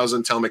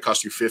 10,000, tell them it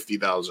cost you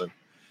 50,000.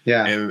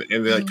 Yeah, and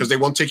because they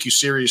won't take you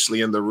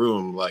seriously in the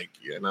room,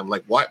 and I'm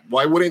like, why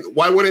wouldn't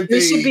they?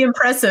 It should be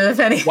impressive, if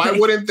anything. Why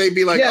wouldn't they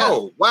be like,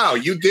 oh wow,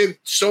 you did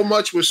so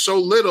much with so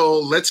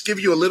little, let's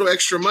give you a little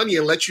extra money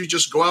and let you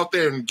just go out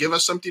there and give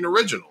us something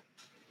original.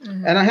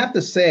 And I have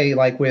to say,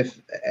 like with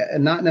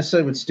not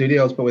necessarily with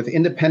studios, but with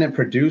independent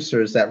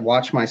producers that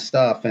watch my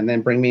stuff and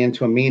then bring me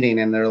into a meeting,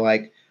 and they're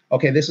like,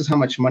 okay, this is how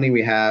much money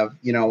we have.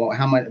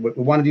 How much we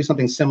want to do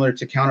something similar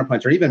to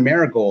Counterpunch or even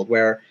Marigold,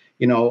 where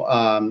they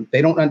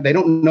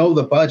don't know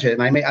the budget,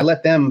 and I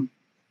let them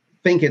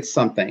think it's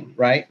something,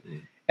 right?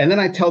 And then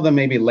I tell them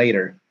maybe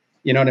later,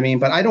 you know what I mean?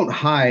 But I don't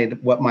hide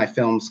what my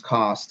films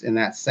cost in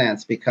that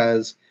sense,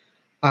 because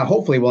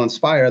hopefully will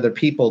inspire other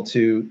people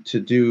to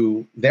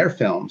do their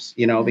films,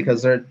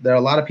 because there are a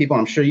lot of people,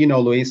 I'm sure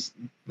Luis,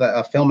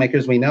 the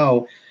filmmakers we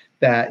know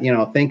that,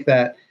 think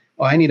that,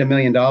 oh, I need $1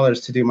 million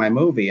to do my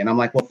movie. And I'm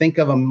like, well, think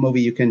of a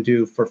movie you can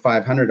do for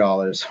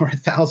 $500 or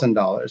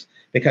 $1,000,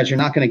 because you're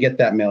not going to get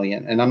that $1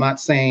 million. And I'm not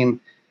saying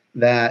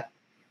that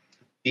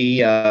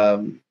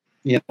I'm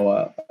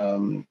not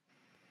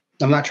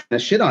trying to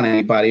shit on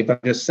anybody, but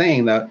I'm just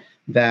saying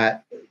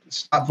that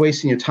stop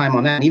wasting your time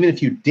on that. And even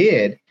if you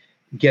did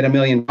get $1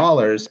 million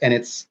and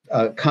it's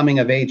a coming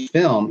of age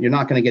film, you're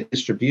not going to get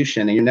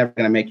distribution, and you're never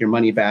going to make your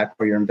money back,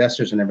 or your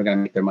investors are never going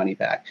to make their money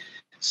back.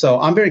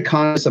 So I'm very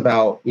conscious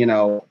about,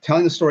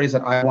 telling the stories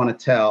that I want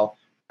to tell.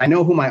 I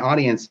know who my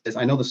audience is.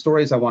 I know the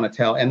stories I want to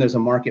tell, and there's a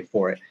market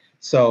for it.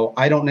 So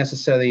I don't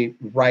necessarily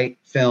write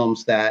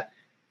films that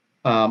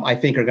I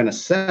think are going to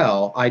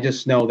sell. I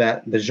just know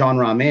that the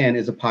genre I'm in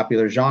is a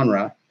popular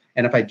genre.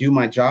 And if I do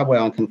my job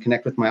well and can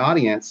connect with my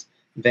audience,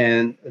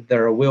 then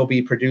there will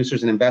be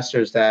producers and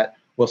investors that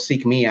will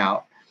seek me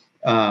out.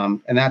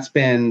 And that's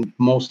been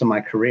most of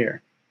my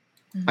career.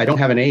 I don't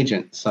have an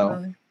agent,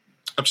 so.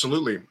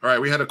 Absolutely. All right.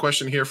 We had a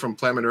question here from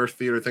Planet Earth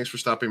Theater. Thanks for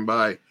stopping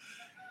by.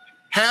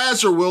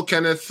 Has or will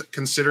Kenneth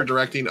consider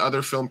directing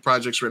other film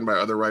projects written by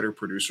other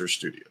writer-producer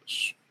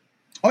studios?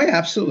 Oh, yeah,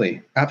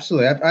 absolutely.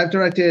 Absolutely. I've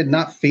directed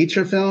not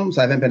feature films.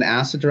 I haven't been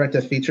asked to direct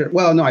a feature.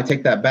 Well, no, I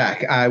take that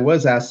back. I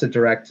was asked to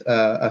direct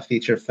a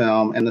feature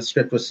film, and the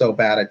script was so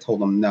bad, I told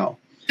them no.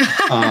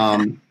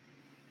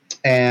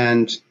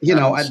 And, you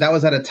know, that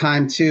was at a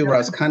time, too, where I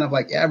was kind of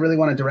like, yeah, I really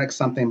want to direct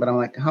something. But I'm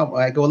like, how?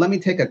 I go, let me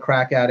take a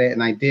crack at it.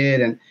 And I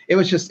did. And it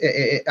was just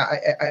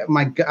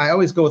I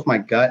always go with my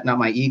gut, not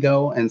my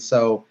ego. And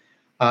so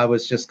I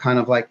was just kind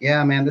of like,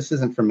 yeah, man, this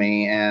isn't for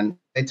me. And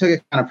they took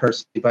it kind of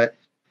personally. But,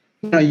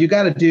 you know, you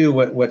got to do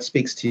what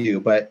speaks to you.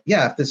 But,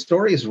 yeah, if the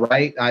story is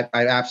right, I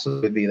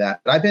absolutely would be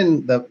that. But I've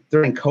been,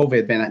 during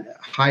COVID, been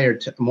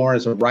hired more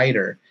as a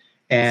writer.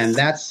 And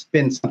that's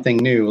been something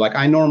new. Like,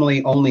 I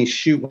normally only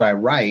shoot what I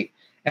write,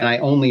 and I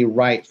only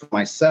write for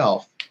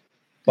myself.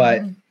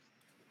 But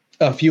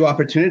a few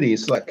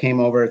opportunities that came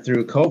over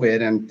through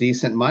COVID and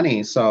decent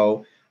money.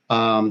 So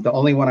the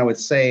only one I would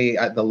say,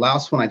 the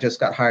last one I just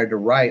got hired to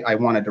write, I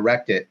want to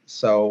direct it.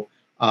 So,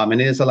 and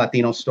it is a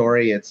Latino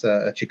story. It's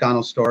a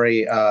Chicano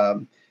story.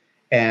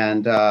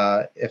 And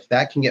if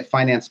that can get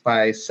financed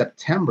by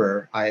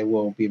September, I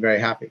will be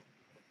very happy.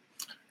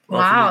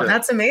 Wow,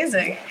 that's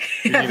amazing.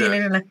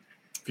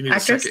 If you need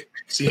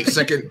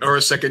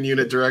a second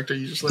unit director,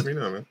 you just let me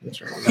know, man. That's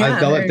right.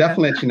 I'll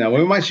definitely let you know.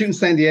 We might shoot in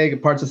San Diego,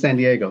 parts of San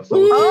Diego. So.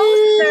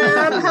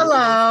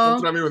 Hello.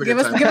 Give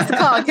us a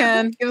call,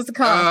 Ken. Give us a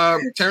call.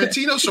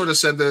 Tarantino sort of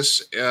said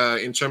this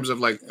in terms of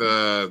like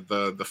the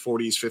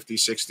 40s, 50s,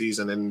 60s,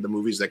 and then the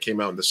movies that came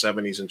out in the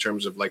 70s in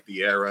terms of like the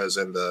eras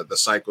and the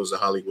cycles that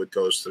Hollywood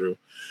goes through.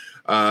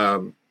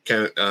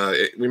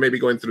 We may be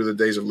going through the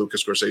days of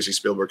Lucas, Scorsese,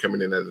 Spielberg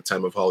coming in at the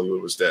time of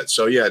Hollywood was dead.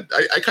 So yeah,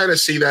 I kind of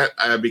see that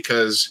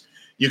because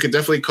you could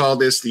definitely call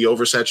this the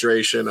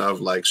oversaturation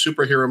of like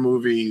superhero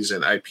movies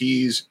and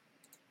IPs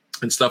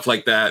and stuff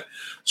like that.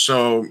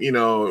 So, you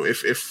know,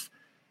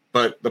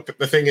 but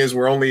the thing is,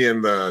 we're only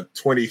in the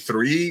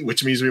 23,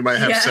 which means we might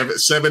have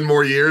seven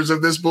more years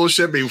of this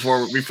bullshit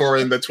before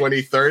in the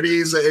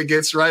 2030s it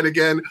gets right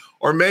again,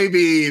 or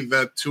maybe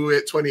the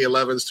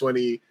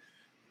 2011s,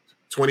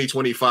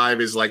 2025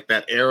 is like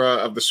that era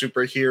of the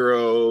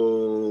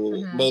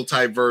superhero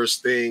multiverse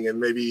thing, and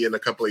maybe in a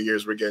couple of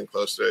years we're getting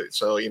close to it.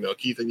 So, you know,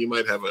 Keith, and you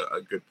might have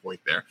a good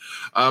point there.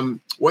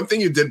 One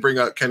thing you did bring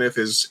up, Kenneth,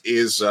 is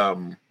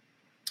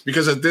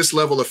because at this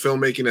level of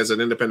filmmaking, as an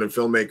independent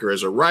filmmaker,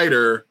 as a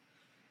writer,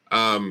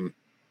 one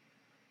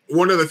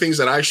of the things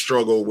that I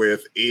struggle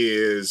with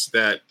is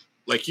that,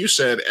 like you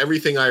said,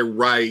 everything I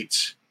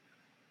write,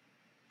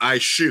 I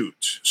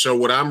shoot. So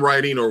what I'm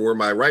writing, or where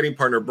my writing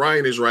partner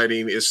Brian is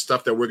writing, is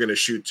stuff that we're going to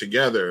shoot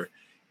together.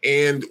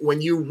 And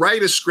when you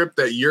write a script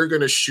that you're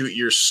going to shoot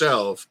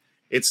yourself,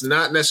 it's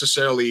not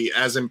necessarily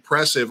as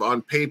impressive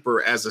on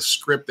paper as a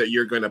script that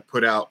you're going to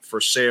put out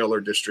for sale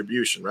or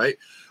distribution, right?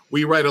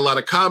 We write a lot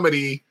of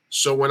comedy.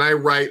 So when I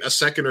write a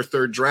second or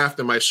third draft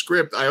of my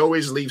script, I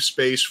always leave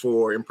space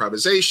for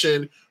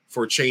improvisation,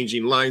 for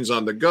changing lines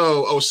on the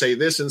go. Oh, say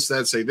this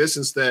instead, say this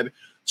instead.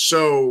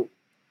 So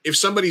if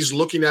somebody's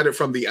looking at it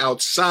from the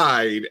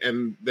outside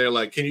and they're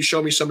like, can you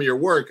show me some of your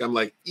work? I'm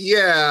like,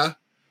 yeah,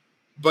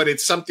 but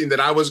it's something that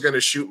I was going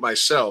to shoot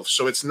myself.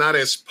 So it's not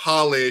as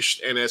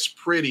polished and as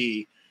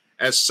pretty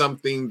as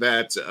something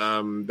that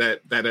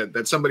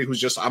that somebody who's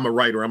just, I'm a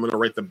writer, I'm going to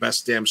write the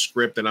best damn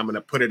script and I'm going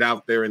to put it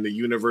out there in the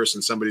universe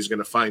and somebody's going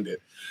to find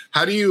it.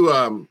 How do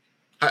you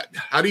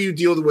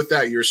deal with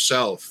that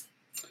yourself?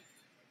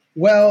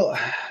 Well,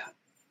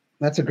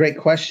 that's a great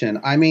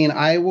question. I mean,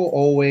 I will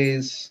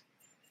always,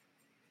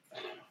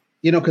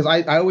 you know, because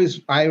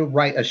I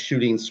write a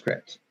shooting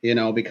script, you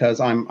know, because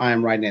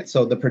I'm writing it.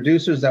 So the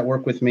producers that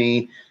work with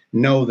me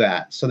know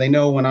that. So they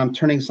know when I'm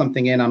turning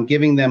something in, I'm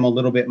giving them a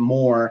little bit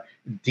more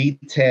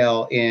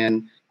detail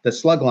in the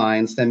slug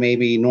lines than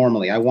maybe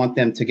normally. I want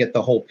them to get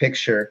the whole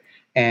picture.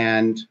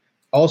 And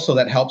also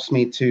that helps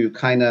me to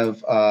kind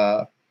of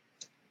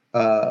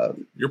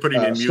you're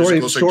putting in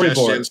musical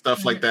suggestions,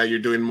 stuff like that. You're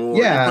doing more,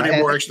 you're putting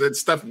more extra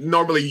stuff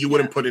normally you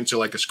wouldn't put into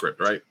like a script,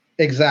 right?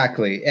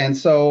 Exactly. And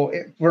so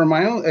for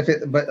my own,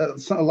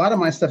 a lot of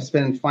my stuff has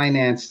been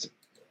financed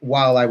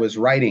while I was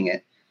writing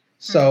it.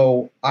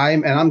 So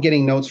I'm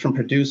getting notes from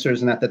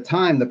producers. And at the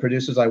time, the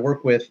producers I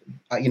work with,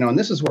 you know, and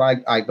this is what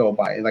I go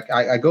by. Like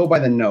I go by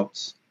the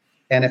notes.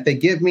 And if they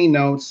give me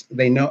notes,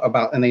 they know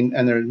about, and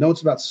they're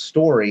notes about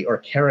story or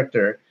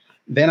character,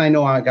 then I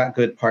know I got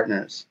good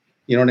partners.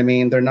 You know what I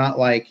mean? They're not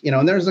like, you know,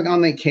 and there's like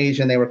on the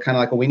occasion, they were kind of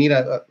like, well, we need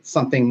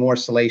something more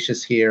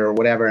salacious here or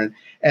whatever.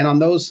 And on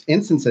those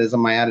instances,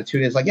 my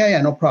attitude is like,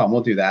 yeah, no problem.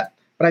 We'll do that.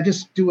 but I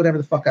just do whatever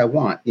the fuck I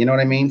want. You know what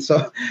I mean?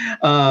 So,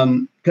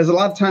 because a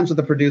lot of times with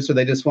the producer,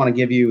 they just want to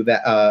give you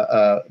that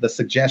the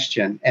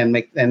suggestion and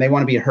they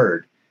want to be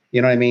heard.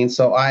 You know what I mean?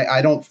 So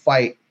I don't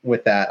fight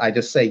with that. I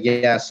just say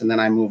yes, and then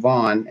I move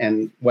on.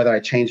 And whether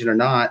I change it or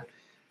not,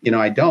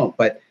 I don't.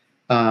 But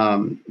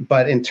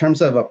in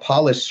terms of a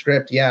polished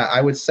script, yeah,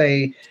 I would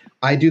say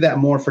I do that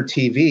more for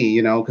TV,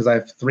 because I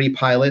have 3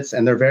 pilots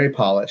and they're very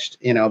polished,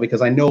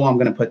 because I know I'm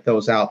going to put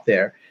those out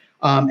there.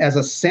 As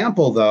a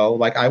sample, though,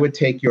 like I would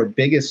take your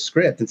biggest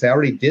script and say, I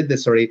already did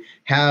this already.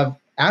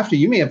 After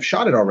you may have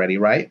shot it already,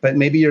 right? But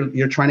maybe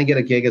you're trying to get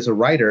a gig as a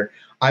writer.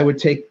 I would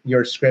take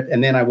your script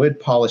and then I would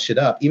polish it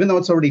up, even though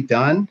it's already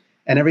done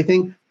and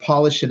everything.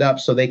 Polish it up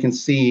so they can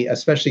see,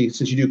 especially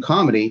since you do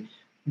comedy,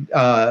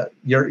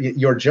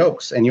 your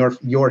jokes and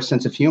your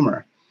sense of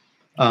humor.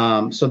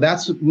 So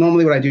that's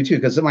normally what I do too,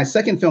 because my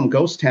second film,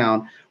 Ghost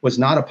Town, was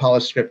not a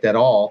polished script at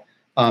all.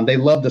 They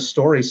loved the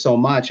story so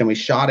much, and we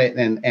shot it,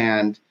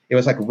 and it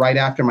was like right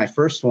after my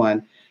first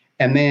one.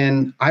 And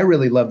then I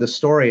really loved the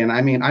story. And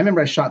I mean, I remember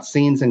I shot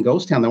scenes in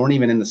Ghost Town that weren't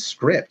even in the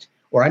script,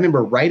 or I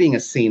remember writing a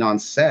scene on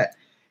set.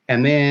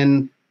 And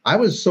then I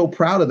was so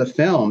proud of the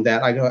film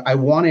that I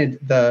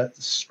wanted the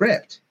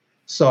script.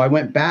 So I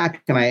went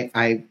back and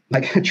I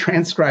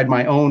transcribed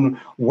my own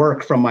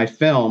work from my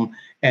film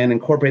and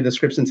incorporated the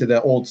scripts into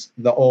the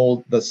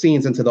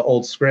scenes into the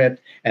old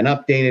script and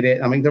updated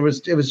it. I mean, it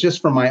was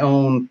just from my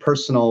own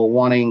personal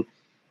wanting.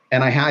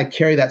 And I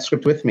carry that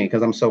script with me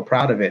because I'm so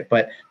proud of it.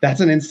 But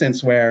that's an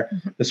instance where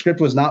the script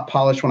was not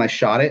polished when I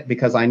shot it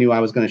because I knew I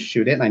was going to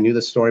shoot it and I knew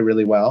the story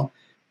really well.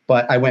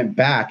 But I went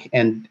back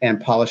and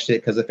polished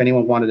it because if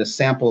anyone wanted a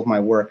sample of my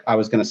work, I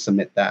was going to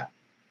submit that.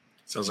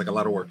 Sounds like a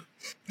lot of work.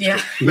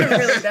 Yeah, it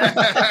really does.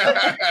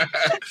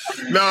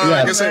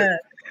 Like I said,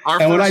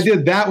 when I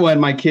did that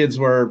one, my kids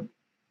were,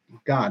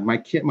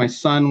 my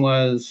son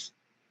was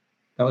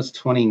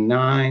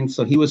 29.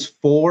 So he was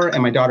 4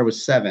 and my daughter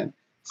was 7.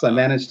 So I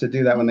managed to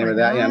do that when they were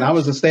that young. And I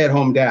was a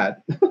stay-at-home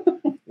dad.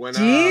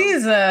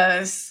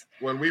 Jesus.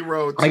 When we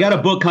wrote... I got a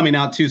book coming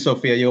out too,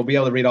 Sophia. You'll be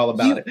able to read all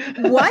about it.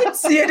 What?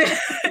 Do you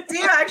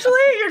actually?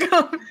 You're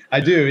going... I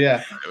do,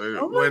 yeah.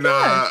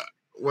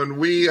 When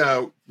we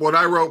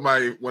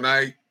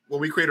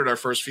created our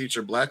first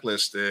feature,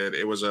 Blacklisted,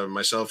 it was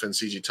myself and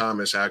C.G.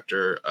 Thomas,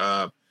 actor.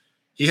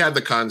 He had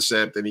the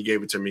concept and he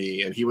gave it to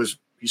me, and he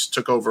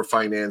took over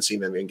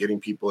financing and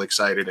getting people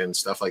excited and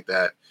stuff like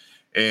that.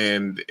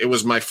 And it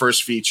was my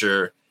first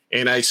feature,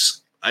 and I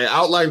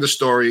outlined the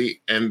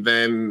story, and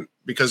then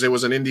because it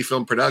was an indie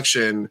film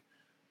production,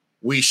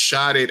 we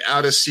shot it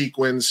out of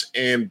sequence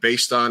and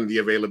based on the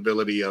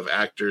availability of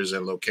actors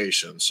and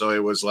locations. So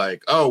it was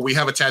like, oh, we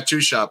have a tattoo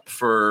shop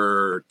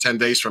for 10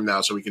 days from now,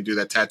 so we can do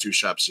that tattoo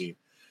shop scene.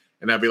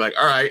 And I'd be like,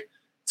 all right,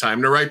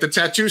 time to write the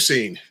tattoo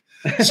scene.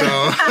 So,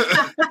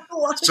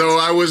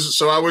 I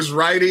was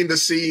writing the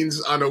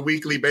scenes on a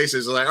weekly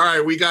basis. Like, all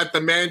right, we got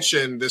the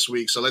mansion this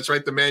week, so let's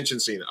write the mansion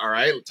scene. All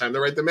right, time to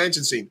write the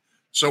mansion scene.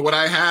 So what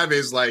I have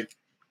is like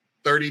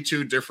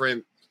 32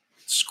 different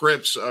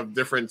scripts of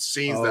different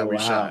scenes that we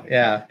shot.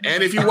 Yeah.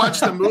 And if you watch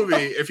the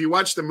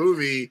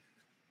movie,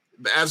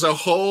 as a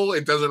whole,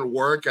 it doesn't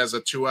work as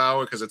a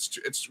 2-hour because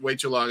it's way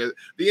too long.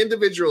 The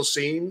individual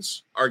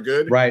scenes are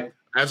good. Right.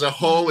 As a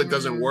whole, it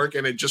doesn't work,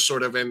 and it just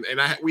sort of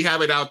we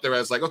have it out there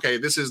as like, okay,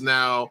 this is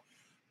now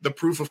the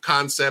proof of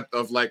concept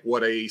of like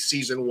what a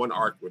season 1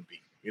 arc would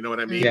be. You know what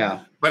I mean?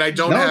 Yeah. But I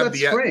don't have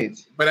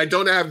great. But I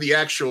don't have the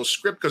actual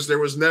script because there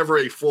was never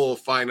a full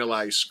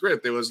finalized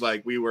script. It was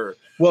like we were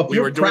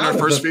doing our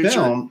first feature.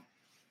 Film,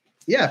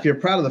 yeah, if you're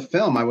proud of the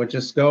film, I would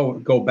just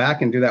go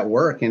back and do that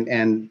work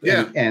and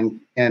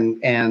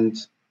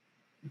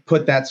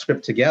put that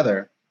script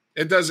together.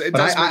 It does. It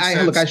but does.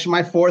 Make sense.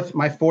 My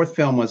fourth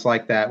film was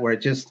like that, where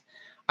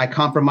I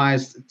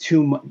compromised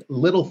too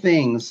little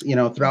things,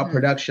 throughout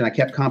production. I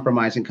kept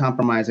compromising.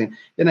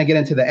 Then I get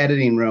into the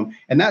editing room,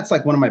 and that's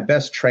like one of my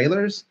best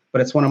trailers,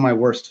 but it's one of my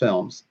worst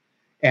films.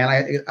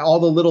 And all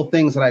the little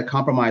things that I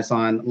compromised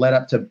on led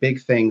up to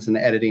big things in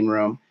the editing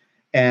room.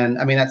 And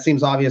I mean, that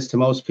seems obvious to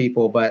most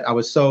people, but there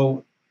was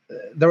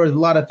a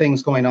lot of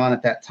things going on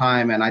at that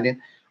time, and I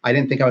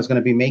didn't think I was going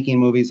to be making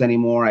movies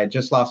anymore. I had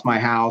just lost my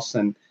house,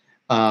 and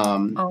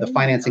the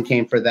financing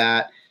came for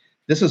that.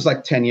 This was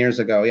like 10 years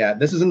ago. Yeah.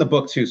 This is in the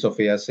book too,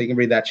 Sophia. So you can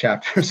read that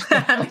chapter.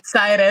 I'm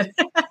excited.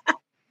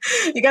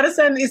 You got to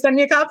send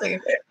me a copy.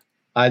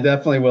 I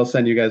definitely will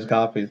send you guys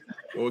copies.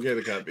 We'll get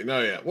a copy.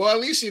 No, yeah. Well, at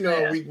least, we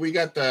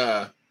got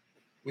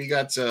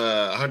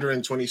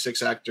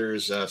 126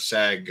 actors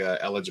SAG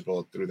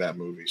eligible through that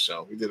movie.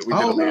 So we did.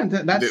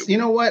 That's, you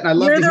know what? I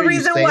love to hear you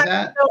say that. You're the reason why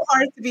it's so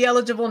hard to be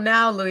eligible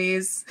now,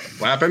 Luis.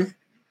 What happened?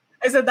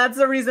 I said, that's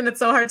the reason it's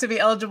so hard to be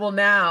eligible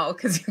now,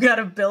 because you got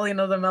 1 billion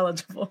of them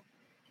eligible.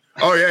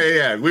 Oh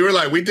yeah. We were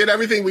like, we did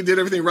everything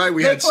right.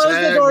 They closed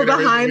the door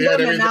behind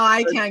them, and now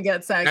I can't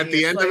get SAG. At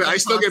the end of it, I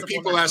still get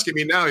people asking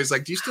me now. He's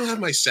like, "Do you still have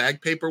my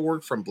SAG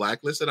paperwork from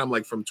Blacklisted?" I'm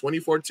like, "From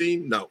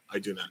 2014? No, I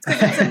do not."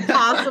 It's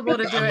impossible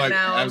to do it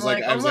now. I'm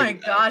like, oh my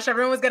gosh,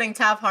 everyone was getting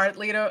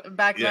Taft-Hartley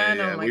back then.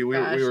 Yeah. Oh my we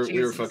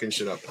were fucking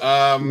shit up.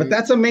 But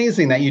that's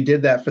amazing that you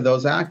did that for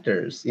those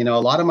actors. You know, a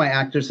lot of my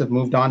actors have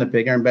moved on to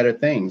bigger and better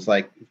things.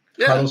 Like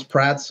Carlos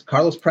Pratt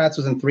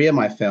was in 3 of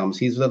my films.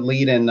 He's the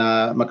lead in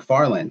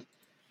McFarland.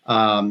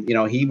 You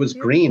know, he was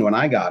green when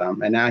I got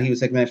him, and now he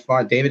was like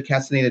McFarland. David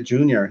Castaneda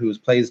Jr., who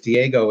plays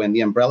Diego in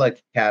The Umbrella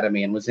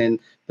Academy and was in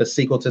the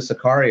sequel to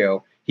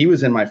Sicario. He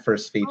was in my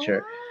first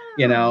feature.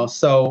 You know,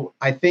 so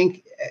I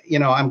think, you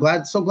know,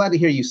 I'm so glad to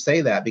hear you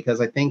say that, because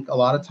I think a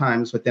lot of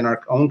times within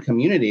our own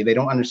community, they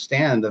don't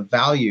understand the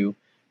value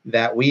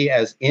that we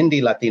as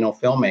indie Latino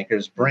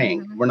filmmakers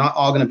bring. We're not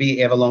all going to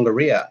be Eva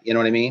Longoria, you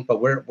know what I mean?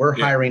 But we're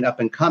hiring up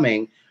and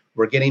coming.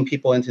 We're getting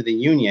people into the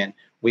union.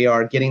 We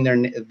are getting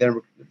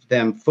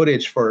them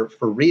footage for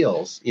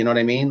reels, you know what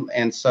I mean?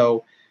 And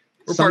so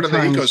we're part of the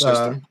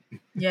ecosystem.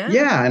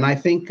 Yeah, and I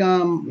think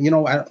you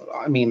know,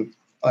 I mean,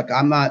 like,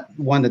 I'm not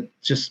one to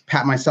just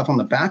pat myself on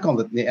the back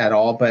at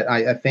all, but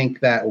I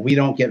think that we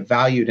don't get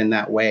valued in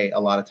that way a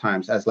lot of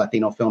times as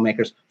Latino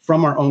filmmakers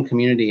from our own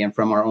community and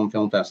from our own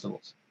film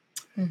festivals.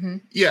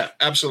 Yeah,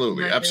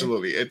 absolutely.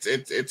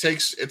 It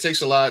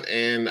takes a lot,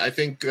 and I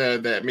think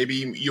that maybe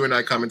you and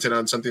I commented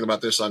on something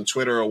about this on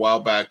Twitter a while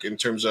back in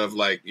terms of,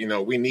 like, you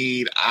know, we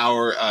need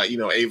our you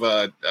know,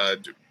 Ava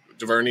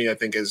DuVernay, I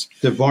think is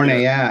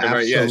DuVernay,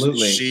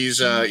 absolutely. Yeah, she's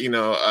you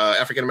know,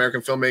 African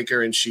American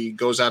filmmaker, and she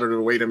goes out of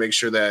her way to make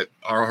sure that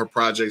her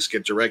projects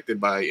get directed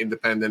by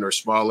independent or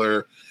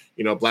smaller,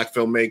 you know, Black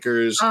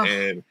filmmakers,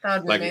 and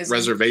like amazing.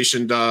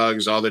 Reservation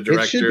Dogs, all the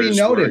directors it should be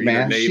noted,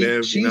 man.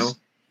 Native, you know.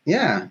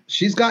 Yeah,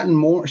 she's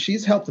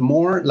helped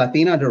more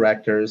Latina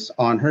directors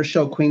on her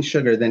show Queen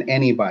Sugar than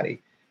anybody.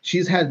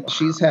 She's had,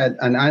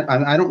 and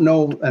I don't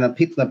know, and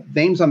people, the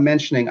names I'm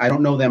mentioning, I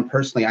don't know them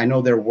personally. I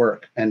know their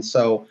work, and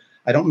so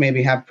I don't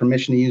maybe have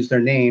permission to use their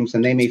names,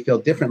 and they may feel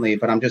differently.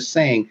 But I'm just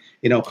saying,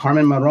 you know,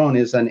 Carmen Maron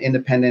is an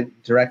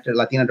independent director,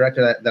 Latina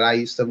director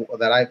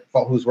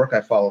whose work I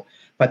follow.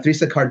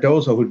 Patricia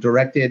Cardozo, who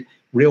directed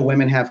Real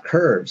Women Have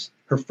Curves,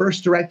 her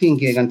first directing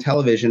gig on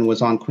television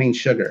was on Queen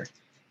Sugar.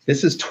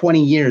 This is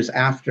 20 years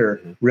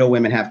after Real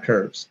Women Have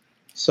Curves.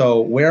 So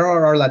where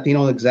are our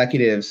Latino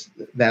executives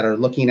that are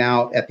looking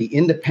out at the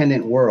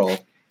independent world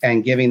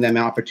and giving them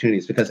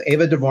opportunities? Because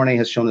Ava DuVernay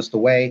has shown us the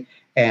way,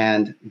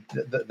 and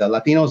the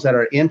Latinos that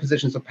are in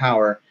positions of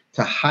power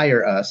to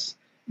hire us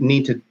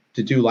need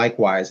to do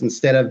likewise,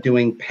 instead of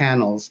doing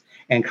panels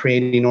and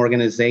creating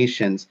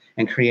organizations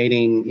and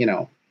creating, you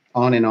know,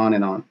 on and on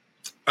and on.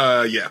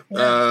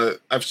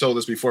 I've told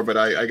this before, but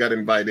I got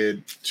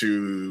invited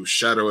to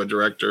shadow a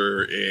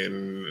director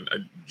in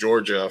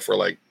Georgia for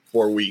like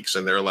 4 weeks,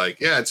 and they're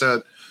like, "Yeah, it's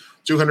a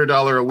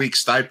 $200 a week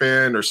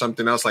stipend or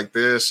something else like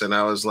this." And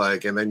I was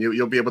like, "And then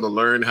you'll be able to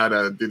learn how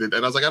to do it."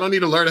 And I was like, "I don't need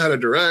to learn how to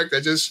direct.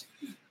 I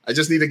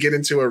just need to get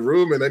into a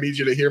room, and I need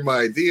you to hear my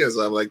ideas."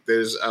 I'm like,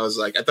 I was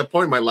like, at the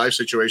point, my life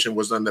situation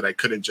was done that I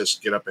couldn't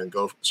just get up and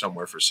go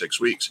somewhere for 6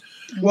 weeks.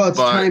 Well, it's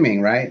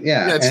timing, right?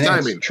 Yeah, it's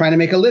timing. It's trying to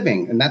make a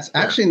living, and that's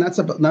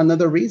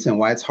another reason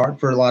why it's hard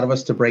for a lot of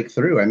us to break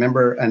through. I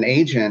remember an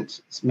agent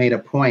made a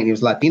point. He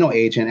was a Latino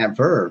agent at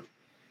Verve,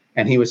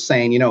 and he was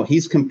saying, you know,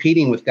 he's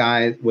competing with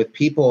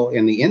people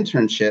in the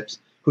internships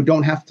who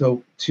don't have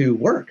to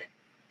work.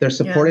 They're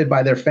supported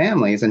by their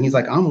families, and he's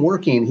like, I'm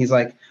working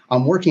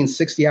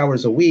 60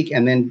 hours a week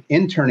and then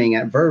interning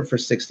at Verve for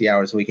 60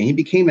 hours a week. And he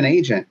became an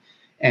agent.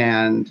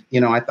 And,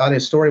 you know, I thought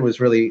his story was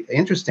really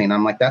interesting.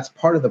 I'm like, that's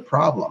part of the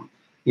problem.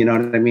 You know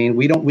what I mean?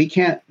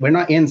 We're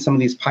not in some of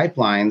these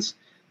pipelines,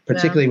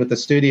 particularly with the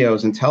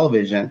studios and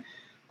television.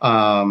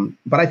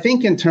 But I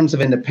think in terms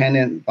of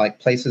independent, like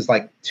places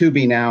like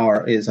Tubi now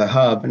is a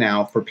hub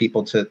now for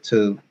people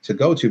to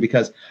go to,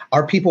 because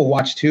our people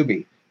watch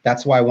Tubi.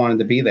 That's why I wanted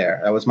to be there.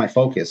 That was my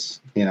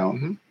focus, you know.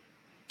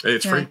 Hey,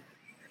 it's free.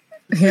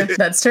 Yeah,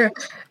 that's true.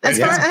 And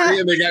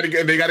they got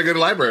a good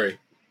library.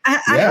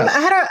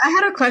 I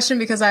had a question,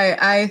 because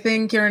I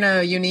think you're in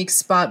a unique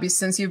spot,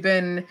 since you've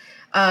been,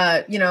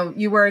 you know,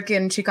 you work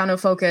in Chicano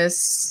focus,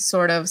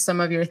 sort of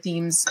some of your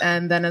themes,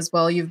 and then as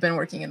well you've been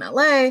working in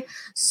LA.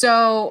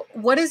 So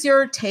what is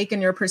your take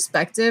and your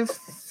perspective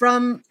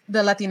from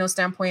the Latino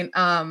standpoint?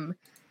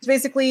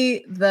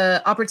 Basically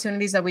the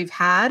opportunities that we've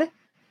had,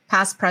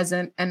 past,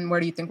 present, and where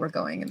do you think we're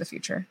going in the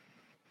future?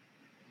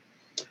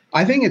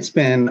 I think it's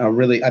been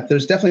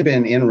there's definitely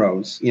been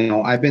inroads. You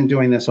know, I've been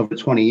doing this over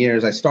 20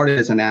 years. I started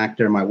as an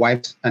actor. My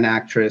wife's an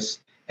actress.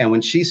 And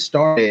when we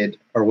started,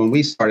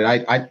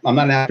 I'm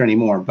not an actor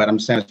anymore, but I'm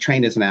saying I was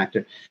trained as an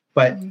actor.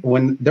 But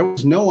when there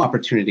was no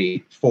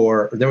opportunity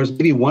there was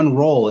maybe one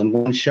role in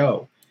one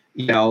show,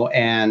 you know,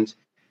 and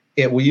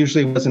it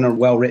usually wasn't a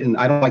well-written,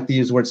 I don't like to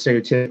use the word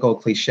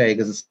stereotypical cliche,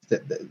 because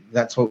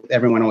that's what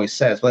everyone always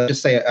says. But let's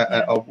just say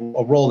a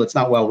role that's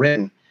not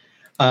well-written.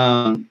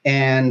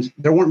 And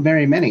there weren't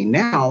very many.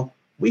 Now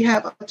we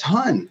have a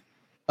ton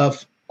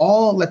of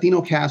all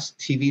Latino cast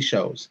TV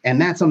shows, and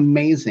that's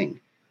amazing.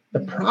 The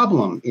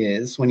problem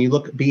is when you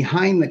look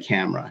behind the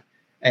camera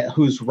at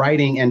who's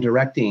writing and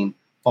directing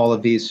all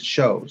of these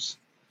shows.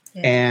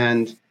 Yeah.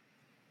 And,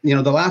 you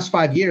know, the last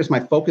 5 years, my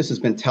focus has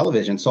been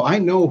television. So I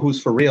know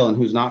who's for real and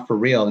who's not for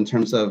real in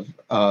terms of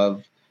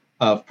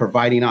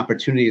providing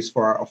opportunities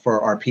for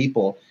our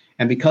people.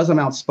 And because I'm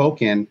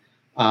outspoken,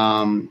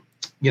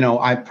 you know,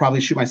 I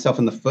probably shoot myself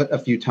in the foot a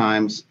few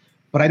times,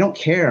 but I don't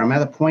care. I'm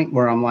at a point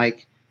where I'm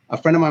like, a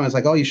friend of mine was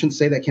like, "Oh, you shouldn't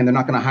say that, Ken. They're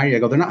not going to hire you." I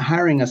go, "They're not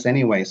hiring us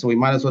anyway, so we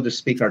might as well just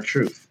speak our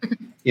truth."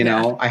 You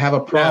know, I have a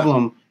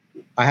problem.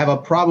 Yeah. I have a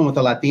problem with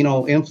a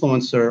Latino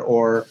influencer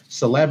or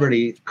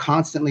celebrity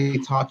constantly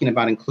talking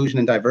about inclusion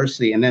and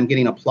diversity and them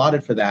getting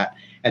applauded for that.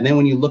 And then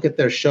when you look at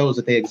their shows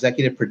that they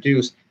executive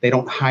produce, they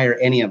don't hire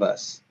any of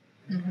us.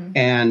 Mm-hmm.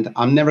 And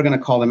I'm never going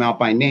to call them out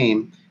by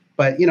name.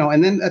 But, you know,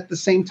 and then at the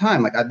same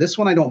time, like this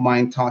one, I don't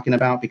mind talking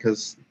about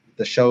because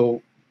the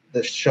show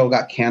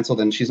got canceled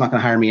and she's not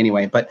going to hire me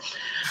anyway. But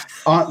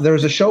there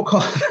was a show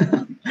called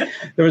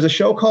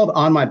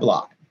On My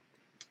Block,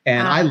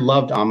 and I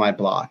loved On My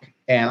Block.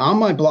 And On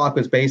My Block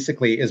is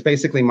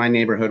basically my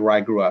neighborhood where I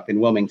grew up in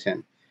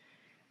Wilmington.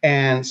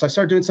 And so I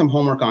started doing some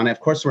homework on it. Of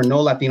course, there were no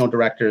Latino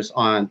directors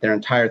on their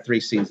entire 3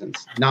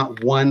 seasons.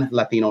 Not one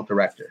Latino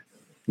director,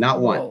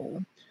 not one.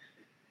 Whoa.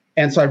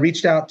 And so I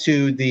reached out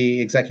to the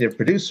executive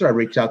producer. I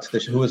reached out to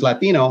who was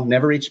Latino,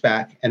 never reached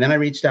back. And then I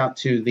reached out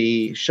to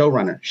the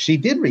showrunner. She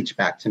did reach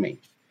back to me.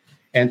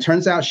 And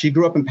turns out she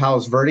grew up in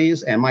Palos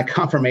Verdes, and my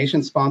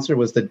confirmation sponsor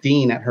was the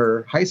dean at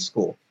her high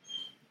school.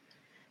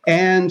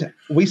 And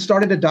we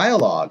started a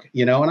dialogue,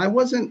 you know, and I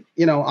wasn't,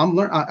 you know,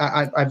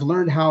 I've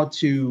learned how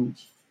to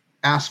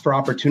ask for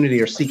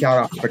opportunity or seek out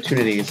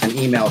opportunities and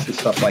emails and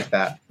stuff like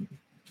that.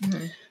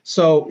 Mm-hmm.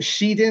 So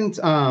she didn't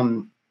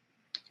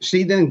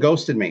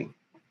ghosted me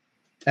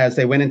as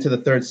they went into the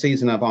 3rd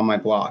season of On My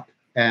Block.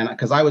 And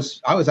because I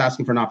was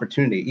asking for an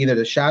opportunity, either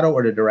to shadow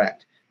or to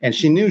direct. And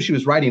she knew she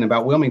was writing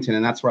about Wilmington,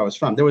 and that's where I was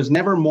from. There was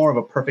never more of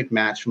a perfect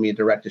match for me to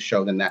direct a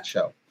show than that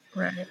show.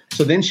 Right.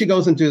 So then she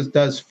goes and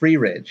does Free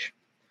Ridge.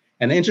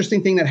 And the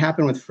interesting thing that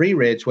happened with Free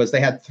Ridge was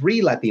they had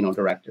 3 Latino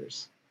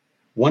directors.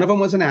 One of them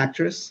was an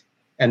actress,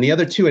 and the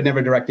other 2 had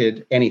never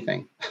directed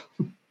anything.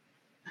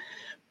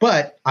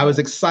 But I was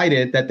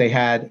excited that they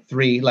had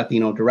 3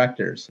 Latino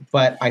directors.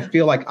 But I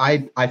feel like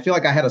I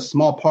had a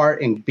small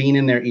part in being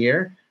in their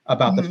ear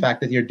about the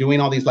fact that you're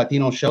doing all these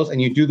Latino shows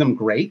and you do them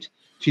great.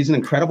 She's an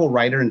incredible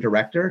writer and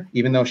director,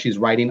 even though she's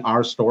writing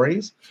our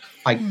stories.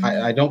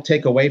 I don't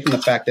take away from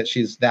the fact that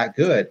she's that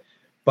good,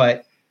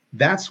 but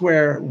that's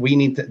where we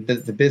need to,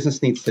 the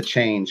business needs to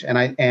change.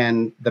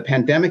 And the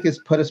pandemic has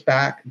put us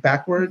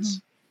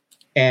backwards,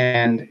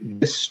 and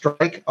this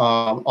strike,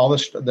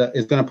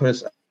 is going to put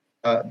us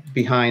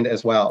behind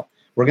as well.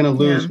 We're going to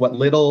lose what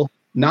little,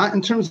 not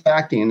in terms of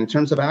acting, in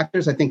terms of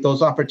actors. I think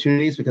those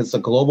opportunities, because it's a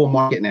global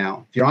market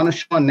now. If you're on a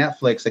show on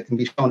Netflix, it can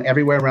be shown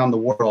everywhere around the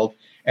world.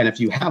 And if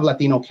you have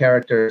Latino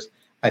characters,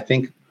 I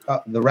think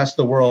the rest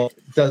of the world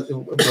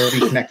will be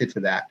connected to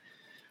that.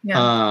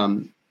 Yeah.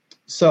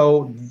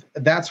 So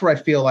that's where I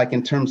feel like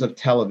in terms of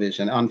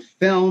television. On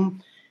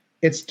film,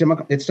 it's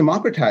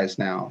democratized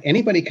now.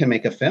 Anybody can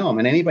make a film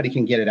and anybody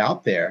can get it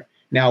out there.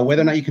 Now,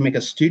 whether or not you can make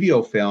a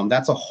studio film,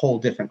 that's a whole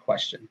different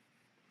question.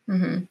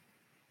 Mm-hmm.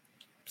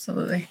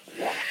 Absolutely.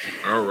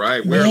 All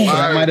right.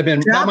 That might have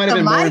been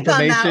more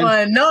information. That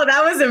one. No,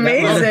 that was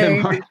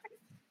amazing.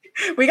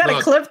 We got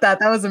to clip that.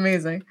 That was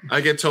amazing. I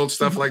get told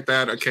stuff like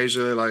that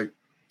occasionally, like,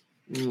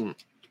 you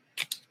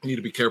need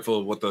to be careful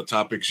of what the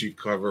topics you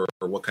cover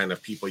or what kind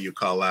of people you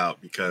call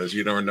out, because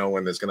you never know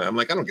when there's I'm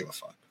like, I don't give a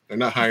fuck. They're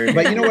not hiring me.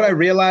 But you know what I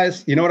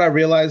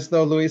realized?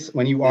 Though, Luis,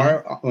 when you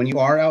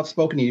are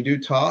outspoken and you do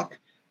talk,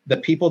 the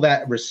people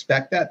that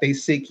respect that, they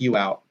seek you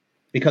out.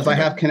 Because I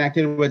have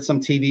connected with some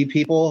TV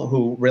people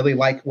who really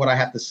like what I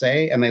have to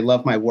say and they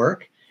love my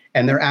work.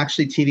 And they're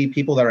actually TV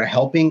people that are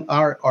helping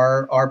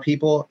our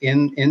people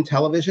in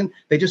television.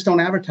 They just don't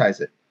advertise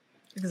it.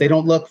 Exactly. They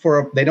don't look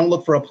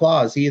for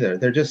applause either.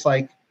 They're just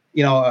like,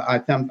 you know, I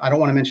don't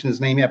want to mention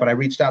his name yet, but I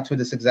reached out to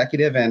this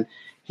executive and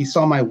he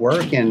saw my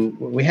work and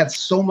we had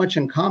so much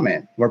in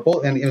common.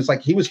 And it was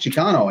like he was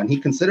Chicano and he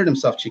considered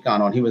himself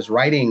Chicano and he was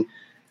writing.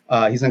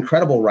 He's an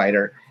incredible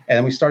writer. And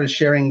then we started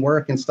sharing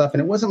work and stuff.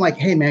 And it wasn't like,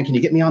 hey, man, can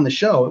you get me on the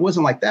show? It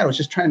wasn't like that. I was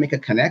just trying to make a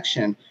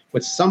connection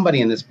with somebody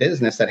in this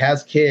business that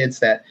has kids,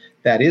 that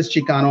is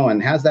Chicano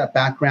and has that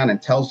background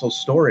and tells those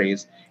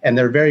stories. And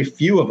there are very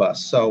few of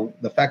us. So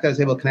the fact that I was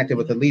able to connect it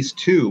with at least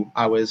 2,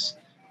 I was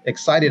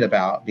excited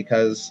about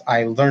because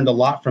I learned a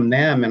lot from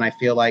them. And I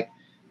feel like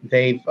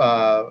they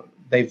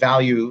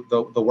value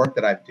the work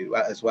that I do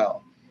as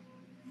well.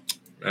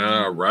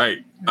 All right.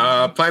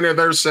 Planet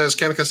Earth says,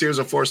 Kenneth Castillo is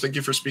a force. Thank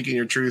you for speaking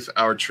your truth,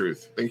 our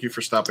truth. Thank you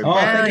for stopping by.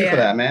 Thank you for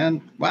that,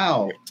 man.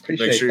 Wow.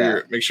 Appreciate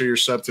that. Make sure you're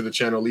sub to the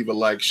channel. Leave a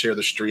like, share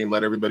the stream.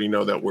 Let everybody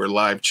know that we're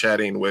live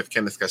chatting with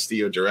Kenneth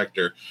Castillo,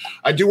 director.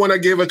 I do want to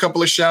give a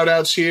couple of shout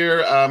outs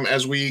here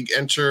as we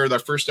enter the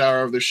first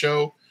hour of the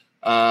show.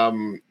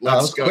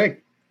 Let's go.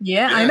 Quick.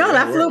 Yeah, I know.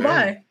 That flew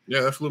by.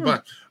 Yeah, that flew by.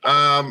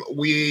 All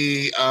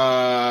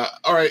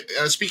right.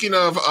 Speaking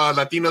of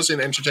Latinos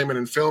in entertainment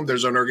and film,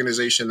 there's an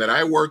organization that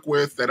I work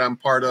with that I'm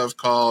part of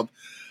called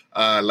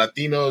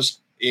Latinos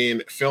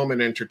in Film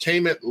and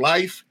Entertainment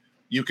Life.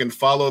 You can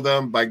follow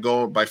them by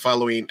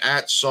following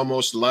at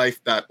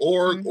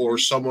somoslife.org or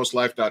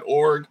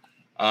somoslife.org.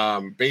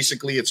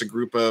 Basically, it's a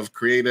group of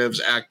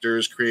creatives,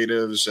 actors,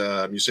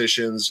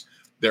 musicians.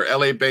 They're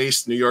LA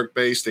based, New York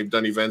based. They've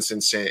done events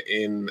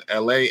in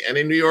LA and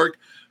in New York.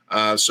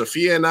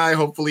 Sophia and I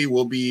hopefully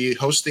will be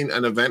hosting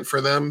an event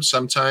for them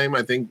sometime.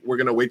 I think we're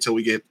gonna wait till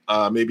we get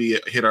maybe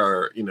hit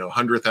our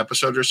 100th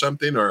episode or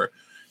something, or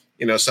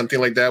something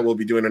like that. We'll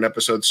be doing an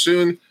episode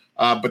soon.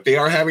 But they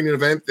are having an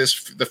event the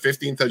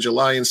 15th of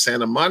July in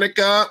Santa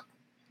Monica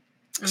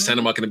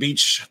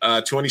Beach,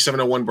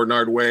 2701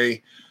 Bernard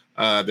Way.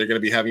 They're going to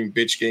be having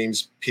pitch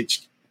games.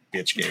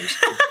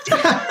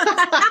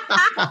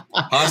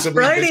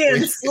 Possibly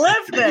Freudian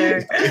slip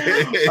there.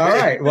 All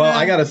right. Well,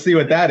 I got to see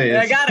what that is.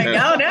 I got to go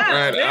now.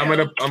 All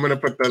right. I'm gonna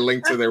put the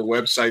link to their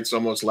website,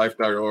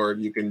 somoslife.org.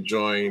 You can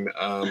join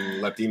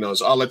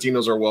Latinos. All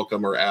Latinos are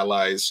welcome or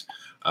allies.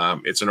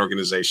 It's an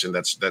organization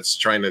that's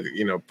trying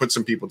to put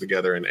some people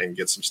together and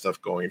get some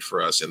stuff going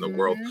for us in the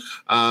world.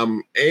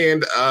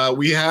 And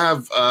we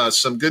have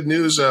some good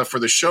news for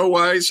the show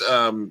wise.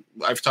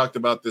 I've talked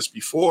about this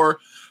before.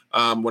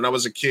 When I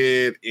was a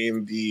kid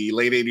in the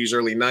late 80s,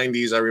 early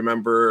 90s, I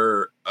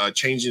remember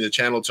changing the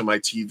channel to my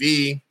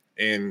TV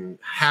and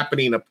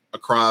happening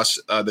across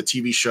the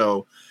TV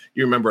show.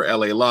 You remember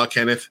LA Law,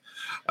 Kenneth?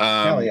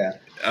 Hell yeah.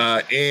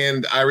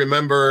 And I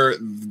remember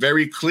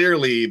very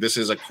clearly, this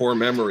is a core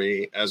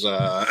memory as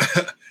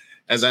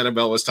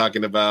Annabelle was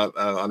talking about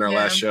on our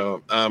last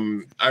show.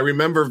 I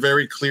remember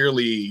very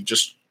clearly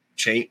just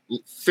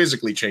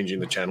physically changing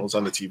the channels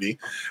on the TV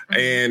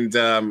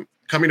and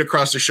coming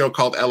across a show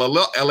called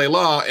LA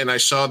Law. And I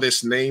saw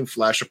this name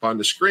flash up on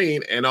the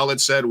screen, and all it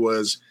said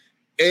was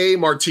A.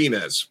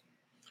 Martinez,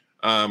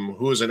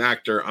 who is an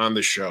actor on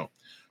the show.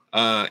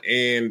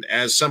 And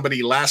as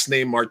somebody last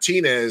name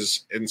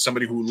Martinez and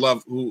somebody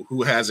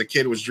who has a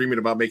kid was dreaming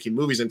about making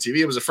movies and TV,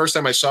 it was the first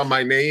time I saw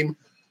my name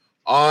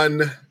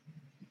on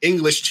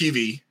English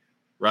TV,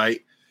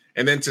 right?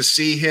 And then to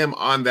see him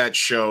on that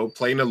show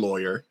playing a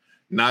lawyer,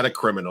 not a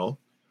criminal,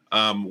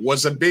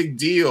 was a big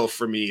deal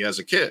for me as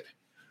a kid.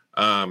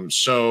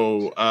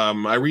 So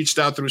I reached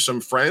out through some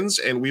friends,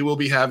 and we will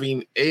be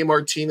having A.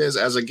 Martinez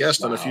as a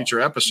guest on a future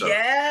episode.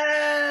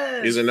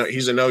 He's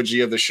an OG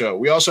of the show.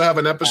 We also have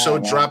an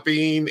episode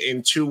dropping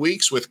in 2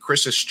 weeks with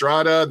Chris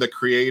Estrada, the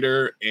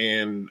creator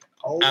and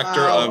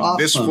actor of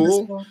This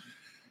Fool.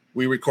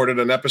 We recorded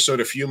an episode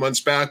a few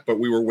months back, but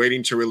we were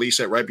waiting to release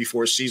it right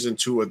before season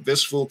 2 of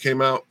This Fool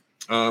came out.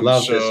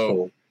 Love This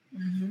Fool.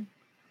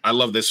 I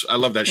love this. I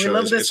love that show.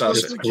 It's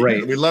awesome. It's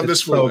great. We love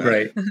This Fool. So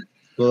great.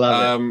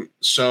 Love it.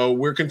 So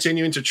we're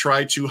continuing to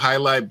try to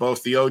highlight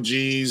both the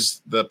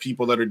OGs, the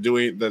people that are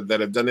doing that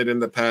have done it in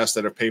the past,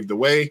 that have paved the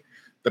way,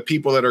 the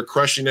people that are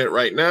crushing it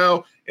right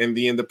now, and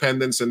the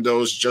independents and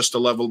those just a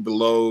level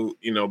below,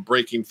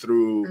 breaking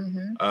through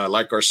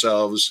like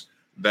ourselves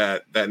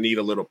that need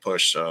a little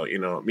push. So,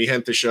 Mi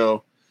Gente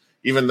show,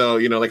 even though,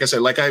 like I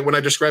said, when I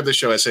describe the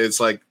show, I say it's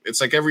like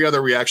every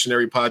other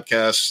reactionary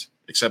podcast,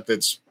 except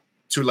it's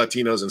 2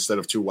 Latinos instead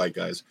of 2 white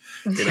guys,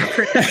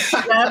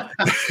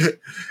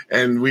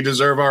 and we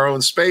deserve our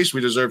own space. We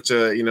deserve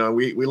to,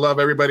 we love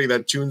everybody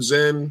that tunes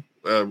in,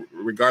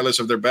 regardless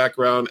of their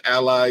background,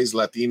 allies,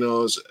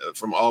 Latinos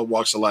from all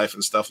walks of life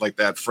and stuff like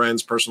that.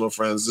 Friends, personal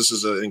friends. This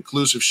is an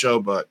inclusive show,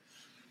 but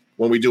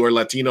when we do our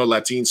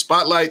Latin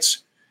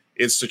spotlights,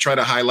 it's to try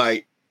to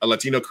highlight a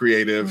Latino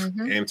creative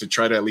and to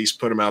try to at least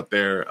put them out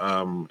there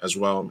as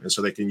well. And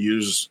so they can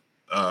use,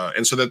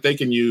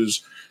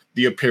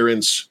 the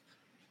appearance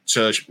to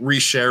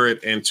reshare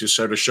it and to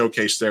sort of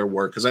showcase their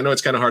work. Because I know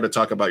it's kind of hard to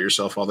talk about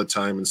yourself all the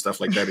time and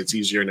stuff like that. It's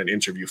easier in an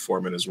interview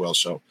format as well.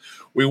 So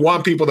we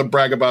want people to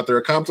brag about their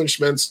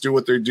accomplishments, do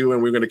what they're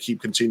doing. We're going to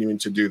keep continuing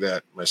to do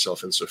that,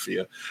 myself and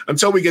Sophia,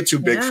 until we get too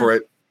big for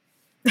it.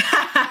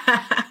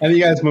 And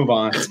you guys move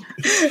on.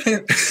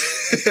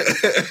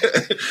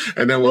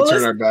 And then we'll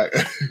turn our back.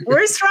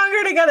 We're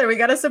stronger together. We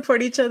got to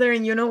support each other.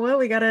 And you know what?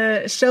 We got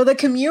to show the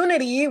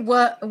community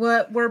what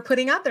we're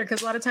putting out there.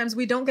 Because a lot of times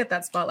we don't get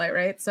that spotlight,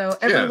 right? So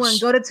everyone,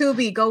 go to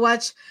Tubi. Go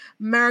watch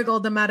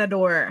Marigold the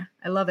Matador.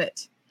 I love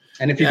it.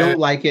 And if you don't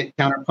like it,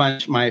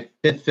 Counterpunch, my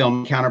 5th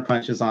film,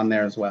 Counterpunch, is on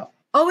there as well.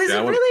 Oh, is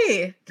it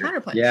really?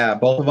 Counterpunch. Yeah,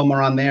 both of them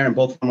are on there and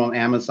both of them on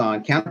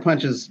Amazon.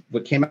 Counterpunch is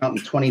what came out in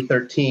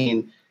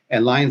 2013.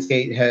 And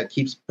Lionsgate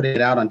keeps putting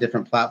it out on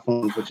different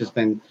platforms, which has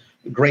been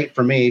great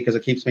for me because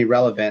it keeps me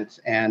relevant.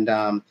 And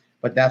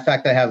but that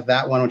fact that I have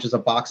that one, which is a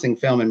boxing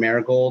film, and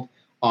Marigold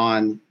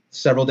on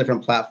several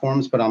different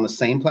platforms, but on the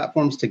same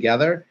platforms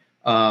together,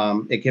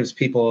 it gives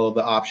people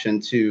the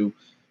option to,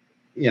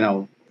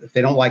 if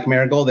they don't like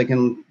Marigold, they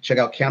can check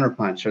out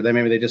Counterpunch, or then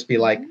maybe they just be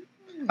like,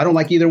 I don't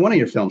like either one of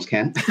your films,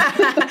 Ken.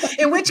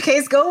 In which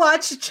case, go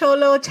watch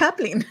Cholo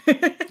Chaplin.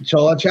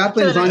 Cholo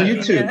Chaplin is on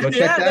YouTube. Go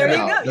check that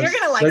out. You're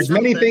gonna like. There's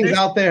many things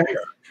out there.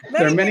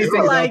 There are many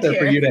things out there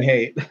for you to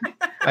hate.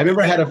 I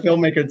remember I had a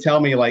filmmaker tell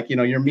me, like,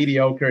 you're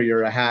mediocre,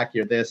 you're a hack,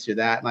 you're this, you're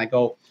that. And I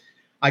go,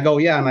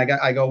 yeah. And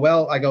I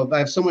go, I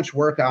have so much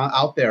work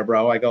out there,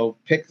 bro. I go,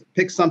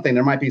 pick something.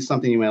 There might be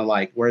something you may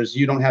like, whereas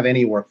you don't have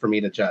any work for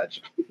me to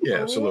judge. Yeah,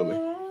 absolutely.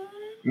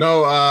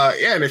 No,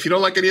 and if you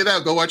don't like any of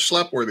that, go watch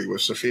Slapworthy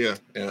with Sophia.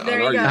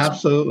 There you go.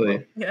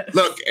 Absolutely. Yes.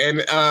 Look,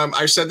 and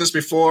I said this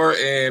before,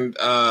 and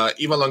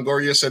Eva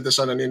Longoria said this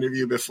on an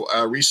interview before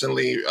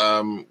recently,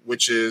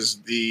 which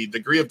is the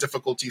degree of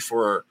difficulty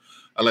for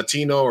a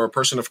Latino or a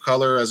person of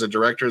color as a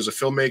director, as a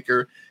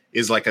filmmaker,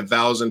 is like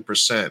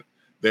 1,000%.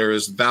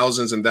 There's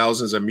thousands and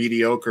thousands of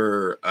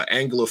mediocre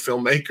Anglo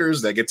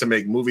filmmakers that get to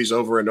make movies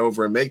over and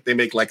over and they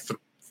make like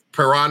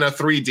Piranha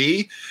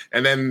 3D,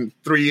 and then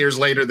 3 years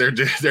later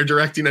they're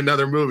directing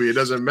another movie. It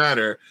doesn't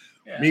matter.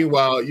 Yeah.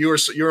 Meanwhile, you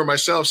or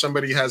myself,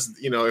 somebody has,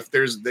 if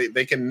there's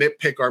they can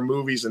nitpick our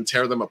movies and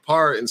tear them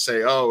apart and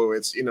say, oh,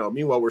 it's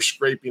meanwhile we're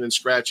scraping and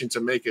scratching to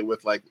make it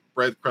with like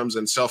breadcrumbs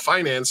and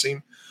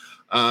self-financing,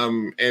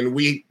 and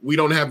we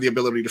don't have the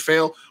ability to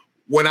fail.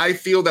 When I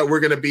feel that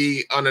we're going to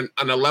be on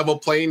a level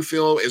playing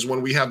field is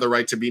when we have the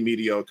right to be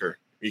mediocre,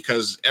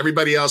 because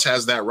everybody else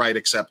has that right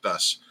except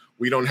us.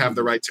 We don't have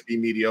the right to be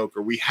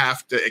mediocre. We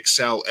have to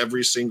excel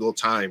every single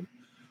time,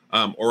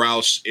 or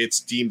else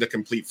it's deemed a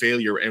complete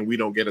failure and we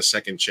don't get a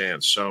second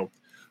chance. So,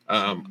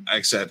 like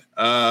I said,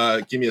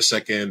 give me a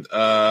second.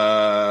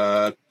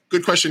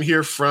 Good question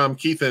here from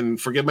Keith, and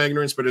forgive my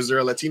ignorance, but is there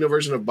a Latino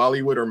version of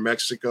Bollywood or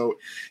Mexico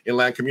in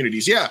Latin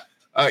communities? Yeah.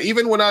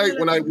 Even when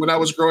I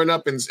was growing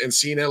up and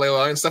seeing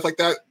LAI and stuff like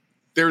that,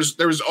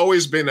 there's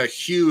always been a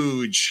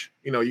huge,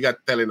 you got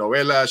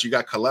telenovelas, you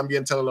got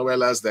Colombian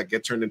telenovelas that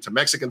get turned into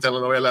Mexican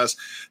telenovelas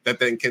that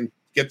then can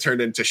get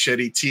turned into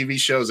shitty TV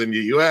shows in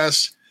the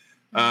US.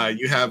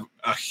 You have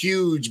a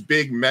huge,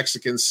 big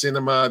Mexican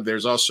cinema.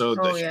 There's also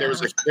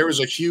there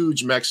was a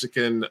huge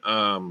Mexican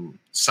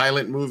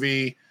silent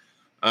movie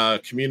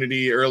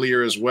community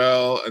earlier as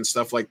well and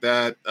stuff like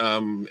that.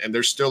 And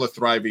there's still a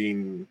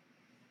thriving,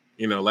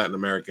 Latin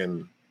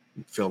American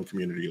film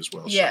community as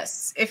well.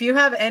 Yes. If you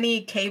have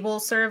any cable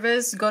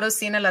service, go to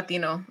Cine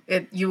Latino.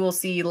 You will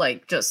see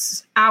like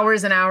just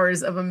hours and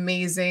hours of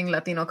amazing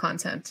Latino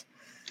content.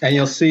 And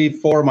you'll see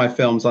 4 of my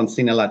films on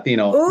Cine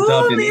Latino,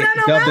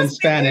 dubbed in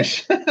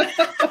Spanish.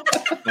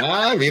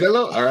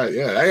 Míralo. All right.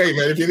 Yeah. Hey,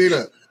 man, if you need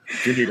a...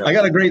 I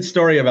got a great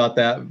story about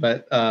that,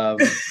 but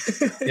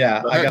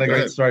yeah, I got a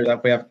great story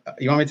that we have.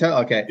 You want me to tell?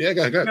 Okay. Yeah,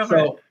 go ahead.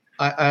 So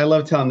I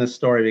love telling this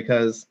story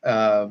because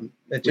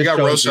we got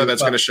Rosa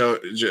that's going to show.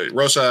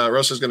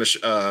 Rosa's going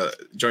to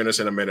join us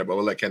in a minute, but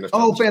we'll let Kenneth.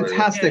 Oh,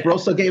 fantastic! Yeah.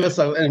 Rosa gave us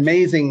an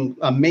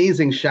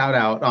amazing shout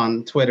out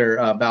on Twitter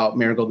about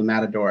Marigold the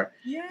Matador.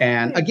 Yay.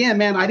 And again,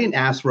 man, I didn't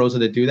ask Rosa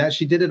to do that.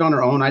 She did it on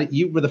her own.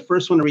 You were the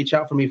first one to reach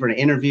out for me for an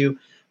interview.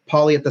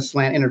 Polly at the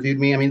Slant interviewed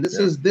me. I mean, this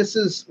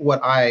is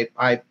what I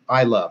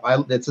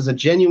love. This is a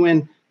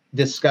genuine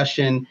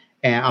discussion.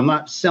 And I'm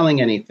not selling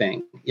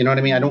anything. You know what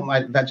I mean?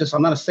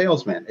 I'm not a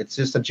salesman. It's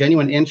just a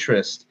genuine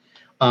interest.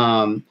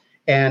 And,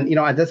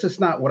 that's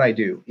just not what I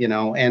do,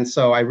 and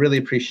so I really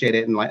appreciate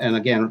it. And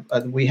again,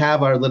 we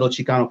have our little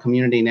Chicano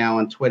community now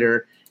on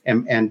Twitter,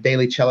 and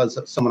Daily Chela is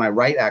someone I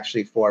write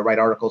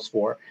articles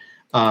for,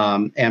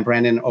 and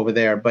Brandon over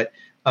there. But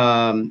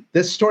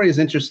this story is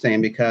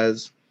interesting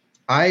because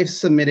I've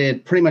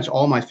submitted pretty much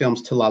all my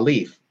films to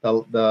LALIF,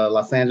 the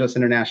Los Angeles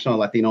International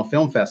Latino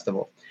Film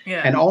Festival.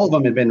 Yeah. And all of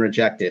them had been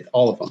rejected,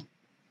 all of them.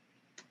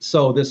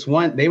 So this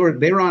one, they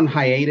were on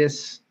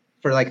hiatus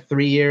for like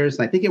 3 years,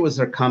 and I think it was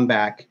their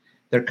comeback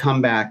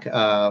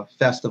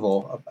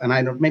festival.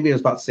 And maybe it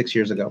was about 6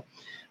 years ago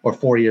or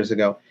 4 years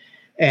ago.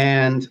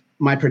 And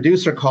my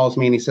producer calls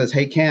me and he says,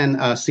 "Hey Ken,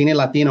 Cine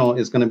Latino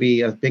is going to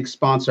be a big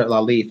sponsor at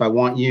LALIF. I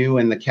want you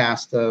and the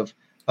cast of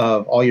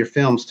all your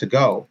films to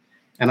go."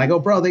 And I go,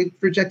 "Bro, they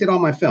rejected all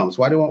my films.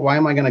 Why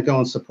am I going to go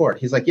and support?"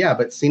 He's like, "Yeah,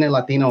 but Cine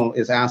Latino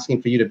is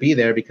asking for you to be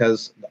there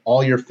because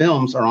all your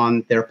films are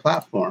on their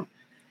platform."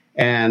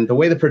 And the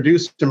way the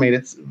producer told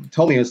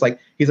me, it was like,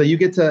 he's like, "You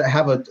get to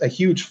have a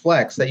huge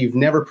flex that you've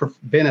never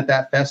been at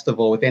that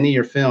festival with any of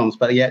your films,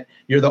 but yet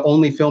you're the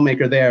only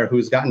filmmaker there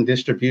who's gotten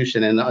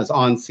distribution and is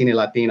on Cine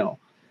Latino."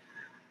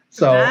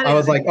 So I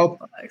was like, "Oh,"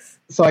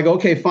 so I go,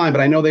 "Okay, fine." But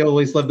I know they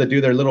always love to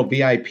do their little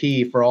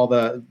VIP for all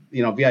the,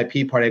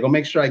 VIP party. I go,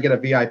 "Make sure I get a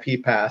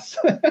VIP pass."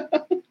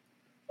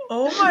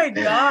 Oh my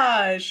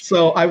gosh.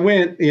 So I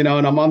went, and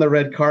I'm on the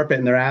red carpet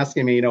and they're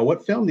asking me,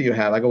 "What film do you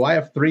have?" I go, "I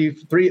have three.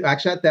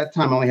 Actually, at that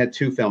time, I only had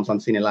 2 films on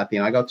Cine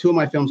Latino." I go, 2 of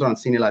my films are on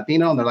Cine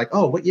Latino. And they're like,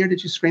 "Oh, what year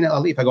did you screen at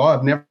LALIF?" I go, "Oh,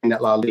 I've never seen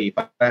at LALIF.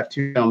 I have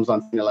 2 films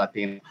on Cine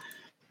Latino."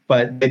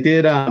 But they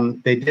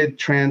did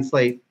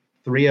translate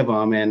 3 of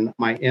them, and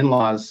my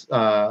in-laws,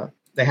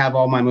 they have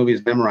all my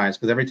movies memorized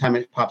because every time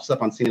it pops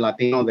up on Cine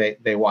Latino,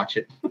 they watch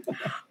it.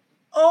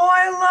 Oh,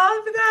 I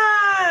love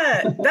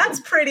that. That's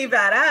pretty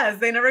badass.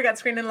 They never got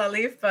screened in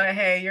LALIF, but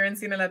hey, you're in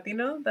Cine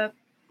Latino. That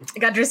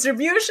got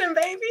distribution,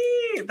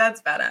 baby.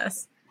 That's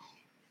badass.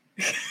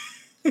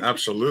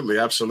 Absolutely.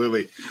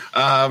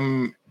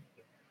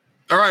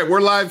 All right,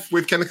 we're live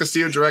with Kenneth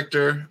Castillo,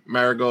 director,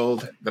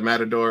 Marigold, The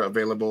Matador,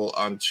 available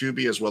on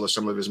Tubi, as well as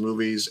some of his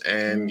movies.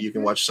 And you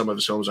can watch some of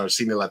his films on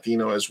Cine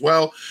Latino as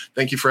well.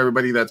 Thank you for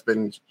everybody that's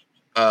been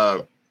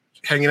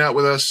hanging out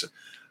with us.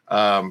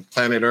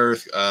 Planet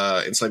Earth,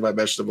 Enslaved by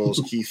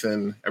Vegetables,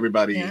 Keithan,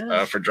 everybody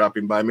for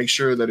dropping by. Make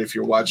sure that if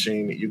you're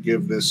watching, you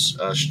give this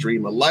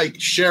stream a like,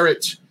 share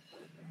it,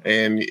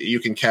 and you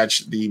can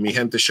catch the Mi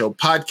Gente Show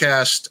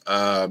podcast,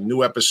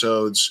 new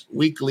episodes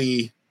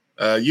weekly.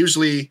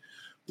 Usually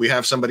we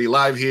have somebody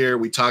live here,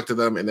 we talk to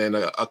them, and then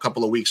a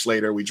couple of weeks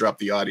later, we drop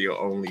the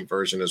audio-only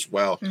version as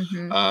well.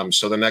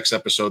 So the next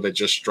episode that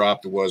just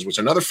dropped was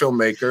another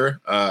filmmaker,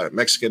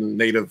 Mexican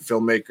native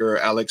filmmaker,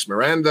 Alex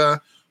Miranda,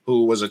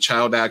 who was a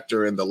child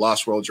actor in the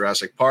Lost World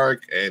Jurassic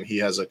Park, and he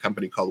has a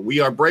company called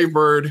We Are Brave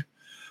Bird.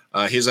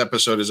 His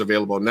episode is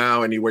available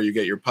now anywhere you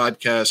get your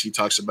podcast. He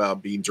talks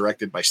about being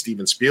directed by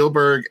Steven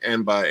Spielberg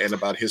and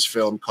about his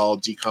film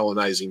called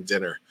Decolonizing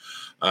Dinner,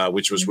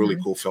 which was really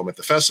cool film at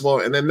the festival.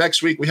 And then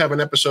next week we have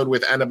an episode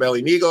with Annabelle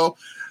Inigo,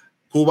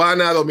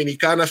 Cubana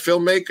Dominicana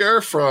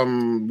filmmaker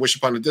from Wish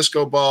Upon a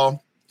Disco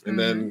Ball. And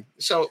then,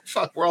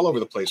 we're all over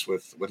the place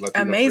with Latino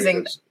amazing.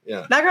 Creators.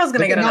 Yeah, that girl's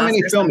gonna get an How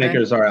many Oscar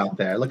filmmakers someday. are out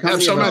there? Look how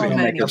many so many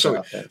filmmakers are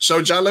out there.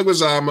 So John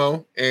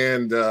Leguizamo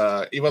and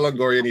Eva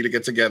Longoria need to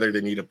get together.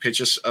 They need to pitch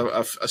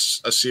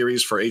a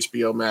series for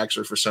HBO Max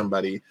or for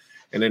somebody.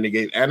 And then they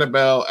get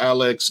Annabelle,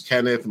 Alex,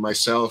 Kenneth,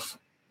 myself,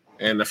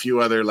 and a few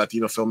other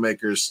Latino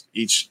filmmakers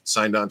each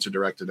signed on to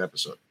direct an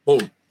episode.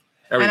 Boom.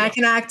 And I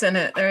can act in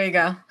it. There you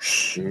go.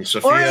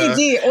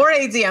 Sophia, or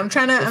AD. I'm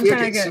trying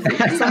to get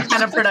some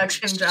kind of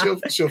production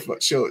job.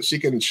 She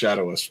can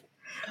shadow us.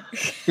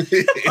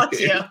 Fuck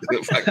you. All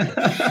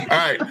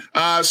right.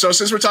 So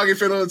since we're talking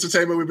film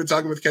entertainment, we've been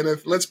talking with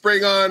Kenneth. Let's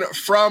bring on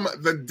from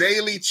the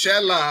Daily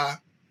Chela,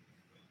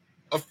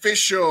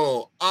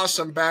 official,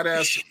 awesome,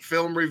 badass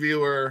film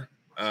reviewer,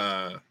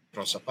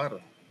 Rosa Parra.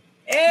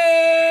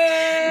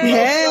 Hey!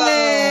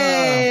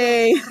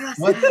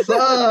 What's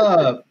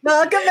up?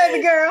 Welcome,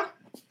 baby girl.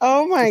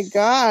 Oh my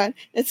God.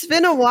 It's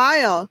been a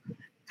while.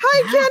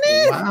 Hi,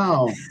 Kenneth.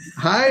 Wow.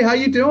 Hi, how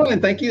you doing?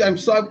 And thank you. I'm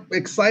so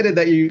excited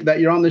that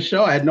you're on the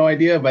show. I had no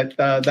idea, but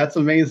that's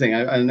amazing.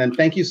 And then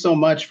thank you so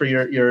much for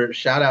your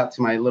shout out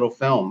to my little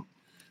film.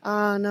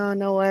 Oh,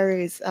 no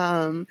worries.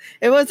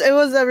 It was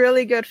a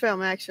really good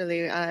film,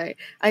 actually. I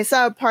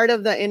saw a part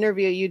of the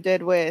interview you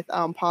did with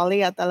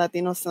Polly at the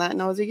Latino Slant,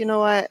 and I was like, you know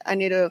what? I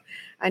need to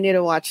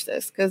watch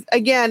this, because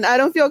again, I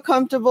don't feel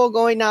comfortable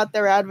going out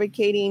there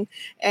advocating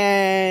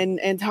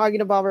and talking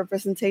about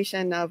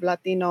representation of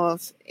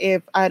Latinos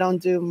if I don't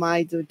do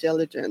my due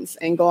diligence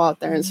and go out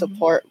there and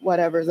support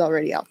whatever's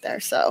already out there.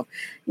 So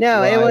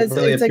no, it's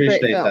a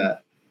great film.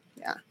 That.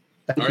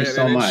 Thank you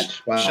so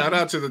much. Wow. Shout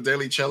out to the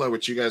Daily Chela,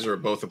 which you guys are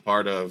both a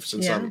part of.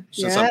 Since I'm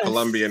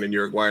Colombian and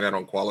Uruguayan, I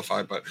don't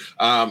qualify, but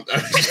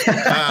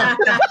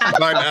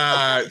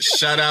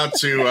shout out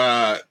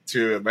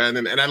to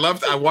Brandon. And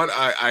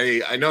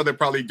I know they're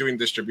probably doing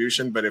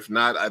distribution, but if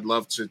not, I'd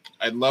love to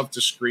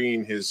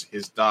screen his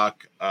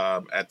doc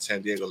at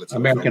San Diego Latino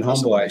American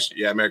Homeboy.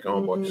 Yeah, American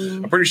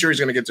Homeboy. I'm pretty sure he's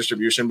going to get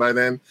distribution by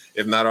then,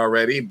 if not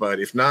already. But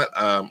if not,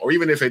 or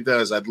even if it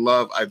does, I'd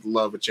love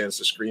a chance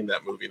to screen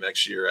that movie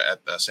next year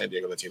at the San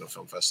Diego Latino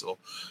Film Festival.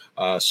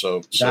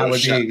 So that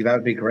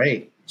would be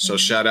great. So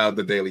shout out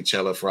the Daily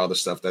Chela for all the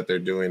stuff that they're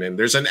doing. And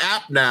there's an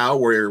app now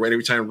where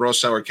every time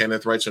Rosa or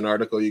Kenneth writes an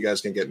article, you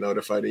guys can get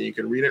notified and you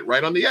can read it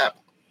right on the app.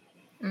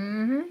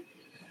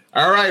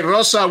 All right,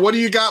 Rosa, what do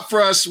you got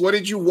for us? What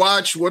did you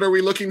watch? What are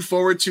we looking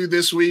forward to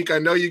this week? I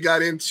know you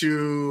got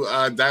into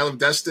Dial of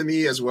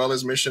Destiny as well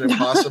as Mission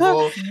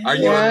Impossible. Are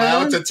you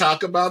allowed to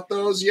talk about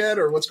those yet,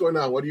 or what's going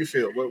on? What do you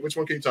feel? Which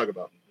one can you talk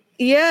about?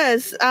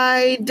 Yes,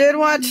 I did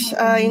watch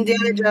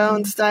Indiana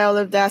Jones, Dial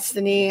of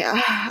Destiny.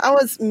 I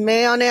was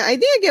meh on it. I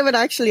think I gave it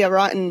actually a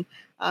rotten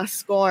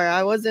score.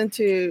 I wasn't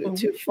too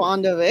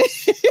fond of it.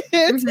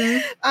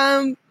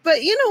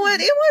 But you know what?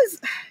 It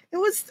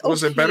was okay.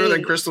 Was it better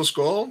than Crystal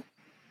Skull?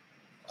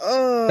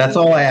 That's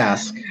all I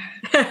ask.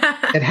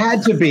 It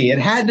had to be. It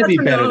had to be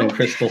better than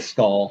Crystal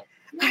Skull.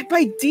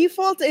 By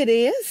default, it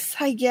is,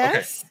 I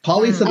guess. Okay.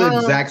 Paulie said the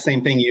exact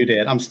same thing you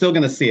did. I'm still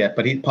going to see it,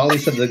 but Paulie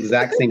said the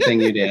exact same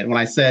thing you did. When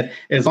I said,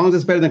 as long as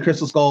it's better than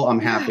Crystal Skull, I'm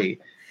happy.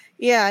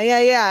 Yeah.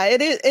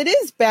 It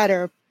is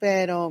better,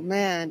 but oh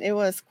man, it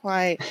was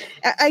quite.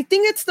 I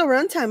think it's the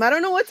runtime. I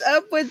don't know what's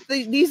up with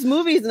these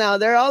movies now.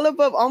 They're all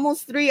above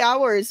almost 3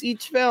 hours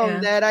each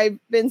film that I've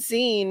been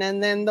seeing,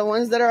 and then the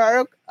ones that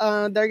are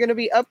they're going to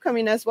be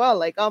upcoming as well,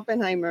 like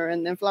Oppenheimer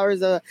and then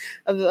Flowers of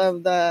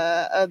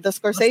the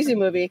Scorsese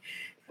movie.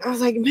 I was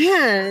like,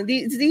 man,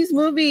 these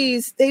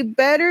movies, they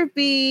better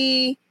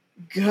be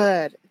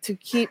good to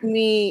keep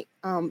me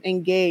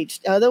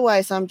engaged.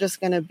 Otherwise, I'm just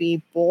going to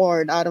be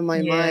bored out of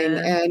my mind.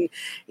 And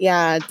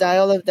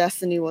Dial of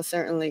Destiny was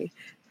certainly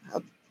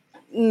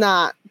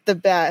not the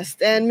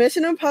best. And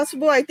Mission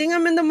Impossible, I think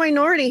I'm in the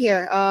minority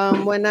here.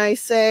 When I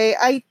say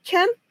I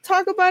can't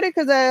talk about it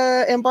because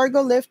the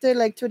embargo lifted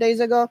like 2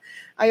 days ago.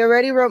 I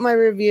already wrote my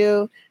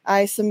review.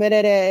 I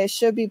submitted it. It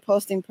should be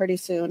posting pretty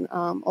soon.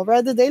 Over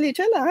at the Daily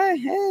Chilla.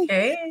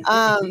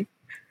 Hey.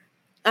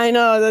 I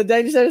know the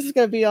Daily Chilla is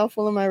going to be all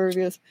full of my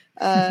reviews.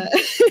 But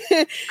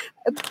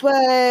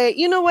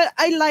you know what?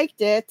 I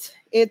liked it.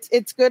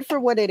 It's good for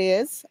what it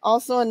is.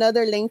 Also,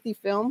 another lengthy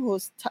film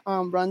whose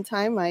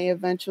runtime I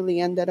eventually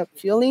ended up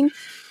feeling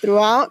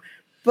throughout.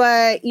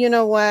 But you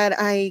know what?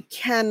 I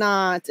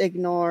cannot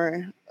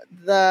ignore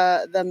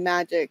the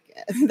magic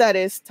that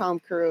is Tom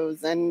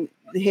Cruise and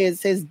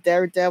his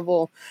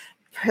daredevil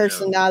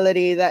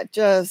personality that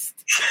just.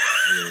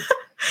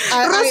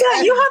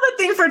 Rosa, you have a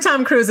thing for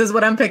Tom Cruise, is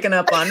what I'm picking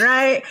up on,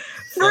 right?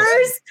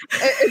 First,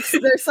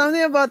 there's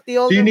something about the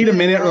old. Do you need a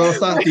minute,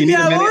 Rosa? Do you need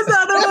a minute? What was the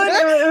other one?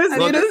 I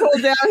need to pull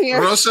down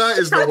here. Rosa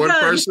is the one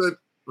person.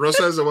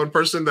 Rosa is the one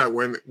person that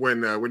when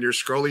you're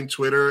scrolling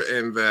Twitter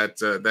and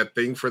that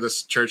thing for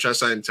the Church of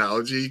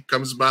Scientology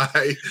comes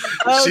by,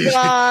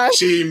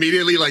 she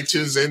immediately like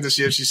tunes in to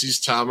see if she sees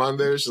Tom on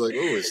there. She's like,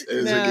 "Oh,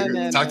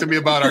 talk to me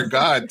about our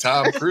God,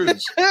 Tom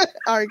Cruise."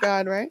 Our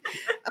God, right?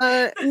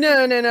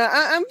 No.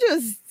 I'm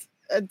just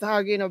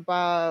talking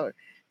about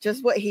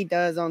just what he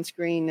does on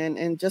screen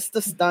and just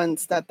the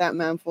stunts that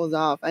man pulls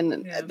off,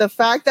 and the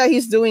fact that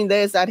he's doing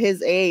this at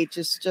his age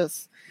is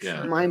just.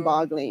 Yeah.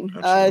 Mind-boggling,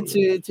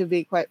 to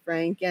be quite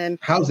frank. And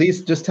how's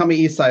East? Just tell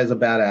me Eastside is a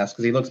badass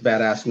because he looks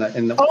badass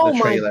in the oh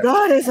trailer. My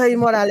God, Eastside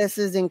Morales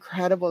is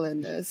incredible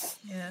in this.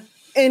 Yeah,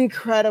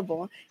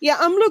 incredible. Yeah,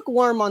 I'm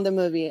lukewarm on the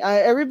movie.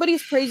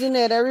 Everybody's praising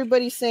it.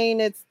 Everybody's saying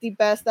it's the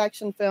best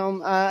action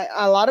film.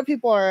 A lot of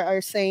people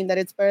are saying that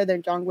it's better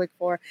than John Wick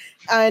 4.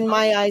 In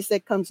my eyes,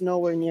 it comes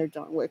nowhere near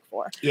John Wick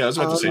 4. Yeah, I was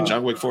about to say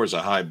John Wick 4 is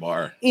a high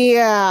bar.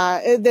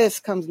 Yeah, this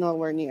comes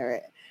nowhere near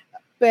it.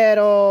 But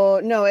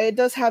no, it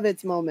does have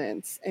its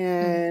moments,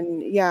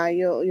 and yeah,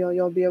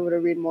 you'll be able to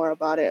read more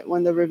about it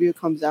when the review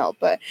comes out.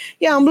 But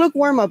yeah, I'm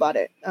lukewarm about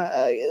it.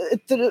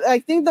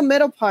 I think the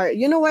middle part.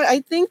 You know what? I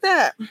think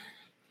that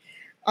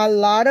a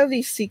lot of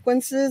these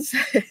sequences,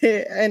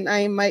 and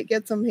I might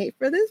get some hate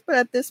for this, but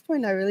at this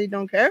point, I really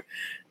don't care.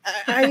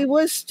 I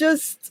was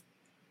just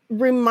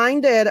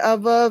reminded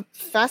of a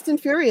Fast and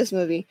Furious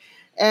movie.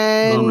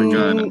 And oh my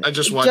God, I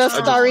just watched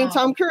starring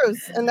Tom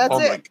Cruise, and that's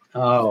it.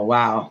 Oh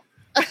wow.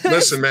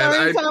 Listen,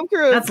 man, Tom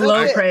Cruise. That's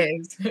low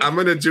praise. I'm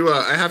gonna do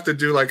I have to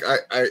do like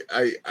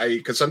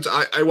because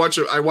sometimes I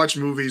watch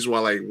movies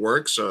while I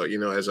work, so you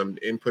know, as I'm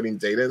inputting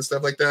data and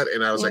stuff like that.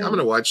 And I was like, I'm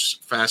gonna watch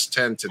Fast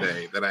 10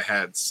 today that I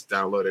had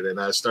downloaded,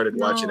 and I started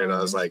watching it. I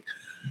was like,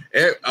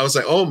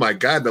 oh my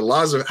God, the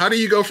laws of how do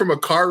you go from a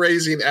car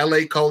raising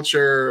LA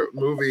culture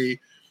movie.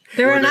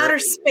 They're in outer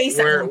space.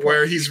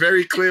 Where he's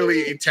very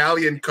clearly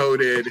Italian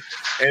coded,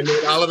 and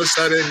then all of a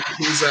sudden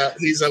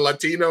he's a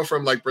Latino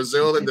from like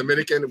Brazil and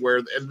Dominican,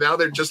 and now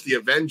they're just the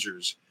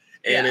Avengers,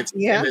 and it's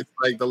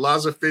like the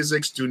laws of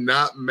physics do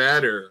not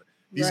matter.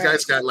 These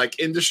guys got like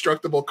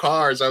indestructible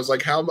cars. I was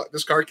like, how much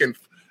this car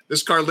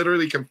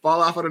literally can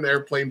fall off on an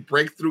airplane,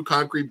 break through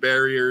concrete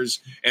barriers,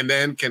 and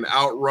then can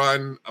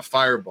outrun a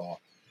fireball.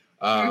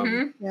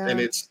 And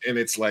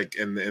it's like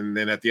and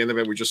then at the end of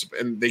it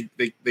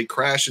they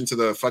crash into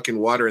the fucking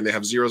water and they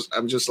have zeros.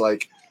 I'm just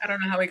like, I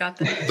don't know how we got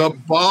there. The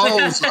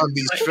balls on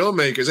these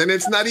filmmakers, and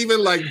it's not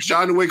even like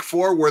John Wick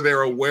 4 where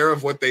they're aware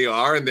of what they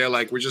are and they're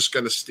like, we're just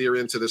gonna steer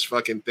into this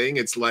fucking thing.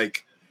 It's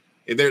like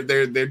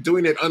they're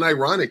doing it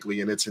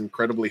unironically, and it's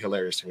incredibly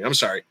hilarious to me. I'm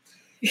sorry.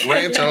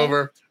 Rant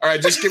over. All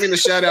right, just giving a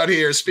shout out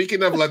here.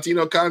 Speaking of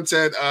Latino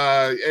content,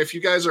 if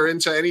you guys are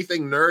into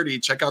anything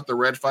nerdy, check out the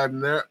Red 5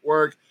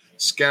 Network.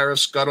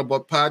 Scarif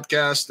Scuttlebutt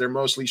podcast. They're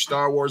mostly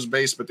Star Wars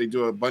based, but they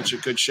do a bunch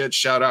of good shit.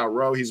 Shout out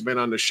Ro. He's been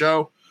on the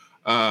show.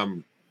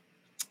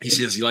 He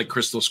says he liked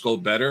Crystal Skull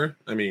better.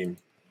 I mean,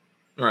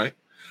 all right.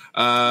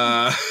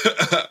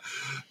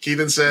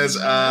 Keaton says,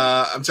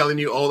 I'm telling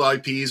you, old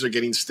IPs are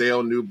getting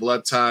stale, new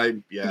blood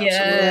type. Yeah, absolutely.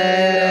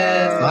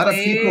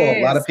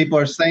 A lot of people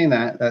are saying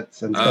that.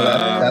 That's the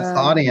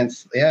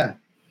audience. Yeah.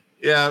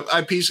 Yeah,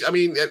 IPs. I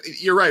mean,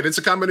 you're right. It's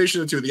a combination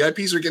of the two. The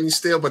IPs are getting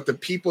stale, but the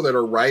people that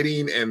are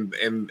writing and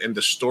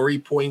the story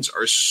points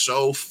are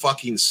so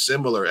fucking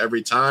similar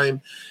every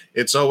time.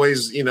 It's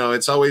always,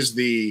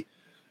 the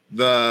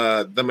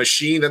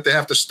machine that they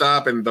have to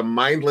stop and the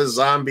mindless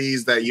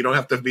zombies that you don't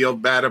have to feel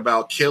bad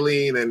about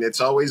killing, and it's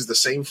always the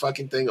same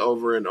fucking thing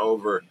over and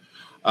over.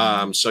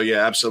 So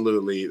yeah,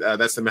 absolutely.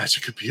 That's the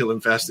magic appeal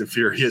in Fast and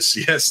Furious.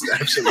 Yes,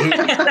 absolutely.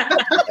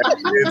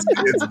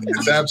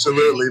 it's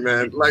absolutely,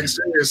 man. Like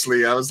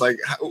seriously, I was like,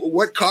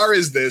 what car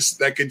is this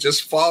that could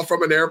just fall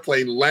from an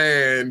airplane,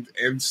 land,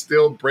 and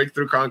still break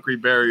through concrete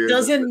barriers?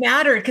 Doesn't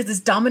matter because it's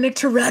Dominic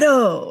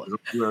Toretto.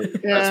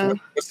 Yeah.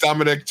 What's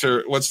Dominic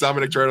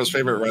Toretto's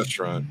favorite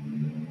restaurant?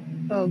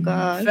 Oh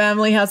God,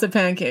 Family House of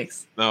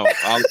Pancakes. No.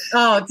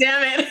 Oh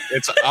damn it!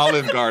 It's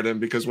Olive Garden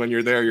because when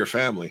you're there, you're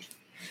family.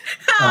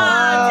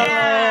 Oh,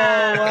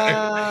 yeah.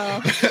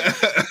 Wow.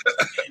 I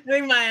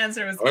think my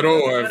answer was. I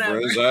don't have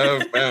friends. I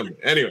have family.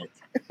 Anyway,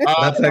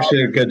 That's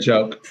actually a good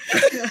joke.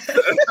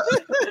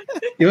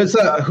 It was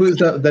who's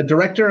the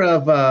director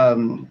of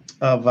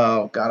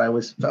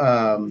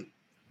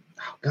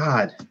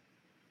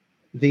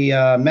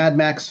the Mad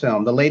Max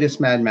film, the latest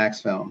Mad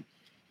Max film.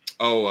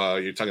 Oh,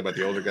 you're talking about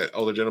the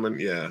older gentleman?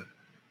 Yeah.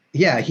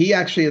 Yeah, he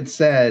actually had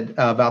said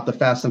about the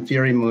Fast and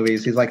Fury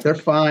movies, he's like, they're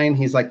fine.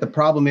 He's like, the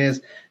problem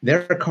is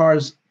their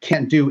cars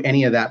can't do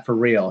any of that for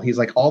real. He's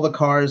like, all the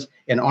cars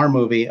in our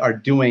movie are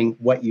doing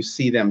what you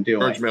see them doing.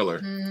 George Miller.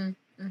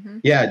 Mm-hmm.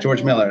 Yeah,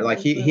 George Miller. Like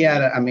he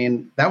had,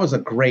 that was a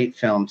great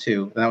film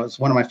too. That was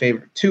one of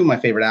two of my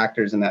favorite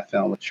actors in that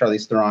film with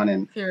Charlize Theron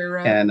and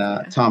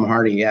Tom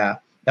Hardy. Yeah,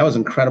 that was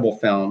an incredible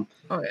film.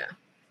 Oh yeah.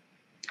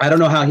 I don't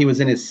know how he was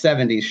in his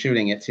 70s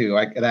shooting it too.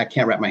 I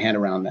can't wrap my head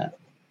around that.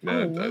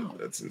 No,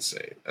 that's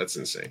insane. That's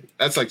insane.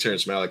 That's like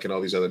Terrence Malick and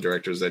all these other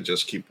directors that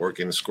just keep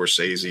working.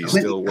 Scorsese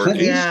still working.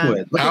 Clint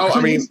Eastwood.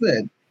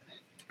 Eastwood.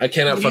 I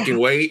cannot fucking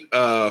wait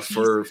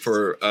for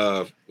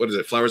what is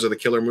it? Flowers of the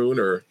Killer Moon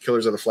or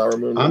Killers of the Flower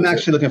Moon? I'm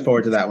actually looking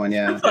forward to that one.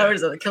 Yeah,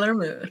 Flowers of the Killer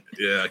Moon.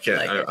 Yeah, I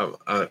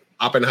can't.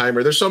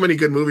 Oppenheimer. There's so many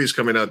good movies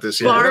coming out this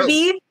year.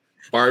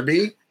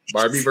 Barbie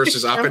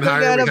versus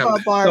Oppenheimer.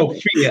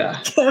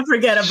 Sophia. Can't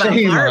forget about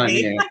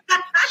Barbie.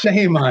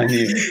 Shame on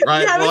you.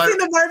 Right, you haven't seen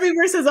the Barbie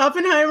versus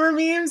Oppenheimer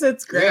memes?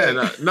 It's great.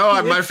 Yeah,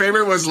 no, my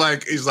favorite was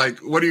like, he's like,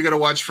 what are you going to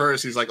watch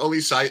first? He's like, only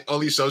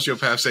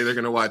sociopaths say they're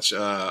going to watch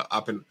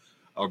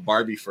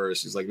Barbie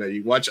first. He's like, no,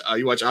 you watch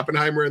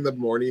Oppenheimer in the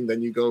morning,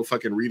 then you go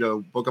fucking read a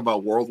book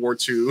about World War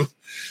II,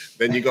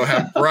 then you go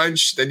have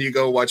brunch, then you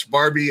go watch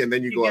Barbie, and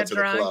then you go out to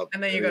the club.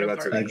 And then you go to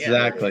party.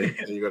 Exactly.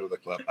 And you go to the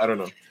club. I don't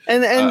know.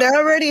 And they're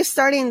already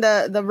starting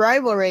the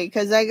rivalry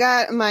because I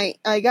got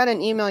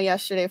an email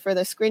yesterday for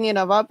the screening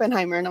of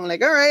Oppenheimer, and I'm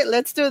like, all right,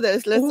 let's do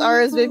this. Let's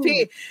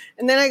RSVP.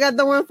 And then I got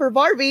the one for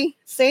Barbie,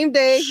 same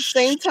day,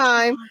 same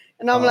time,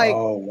 and I'm like,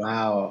 oh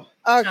wow.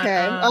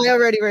 Okay, I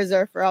already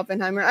reserved for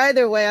Oppenheimer.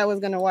 Either way, I was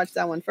going to watch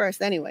that one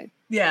first anyway.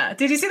 Yeah.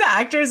 Did you see the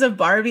actors of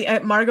Barbie,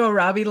 Margot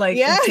Robbie,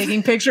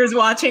 taking pictures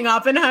watching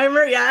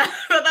Oppenheimer? Yeah.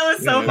 That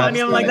was so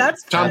funny. I'm like,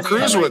 that's Tom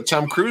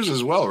Cruise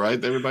as well,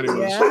 right? Everybody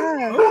was.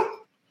 Yeah.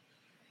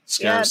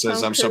 Scarab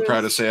says, I'm so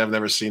proud to say I've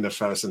never seen a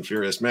Fast and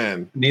Furious.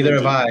 Man. Neither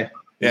have I.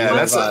 Yeah,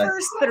 that's the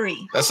first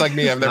three. That's like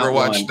me. I've never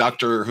watched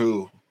Doctor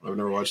Who. I've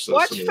never watched those.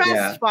 Watch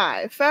Fast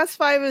 5. Fast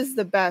 5 is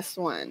the best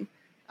one.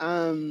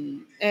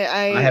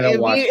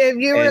 If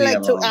you were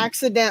like to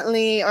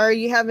accidentally, or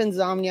you have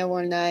insomnia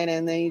one night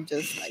and then you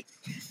just like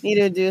need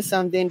to do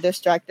something,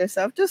 distract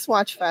yourself, just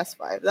watch Fast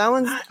 5. That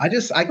one's I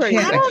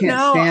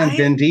can't stand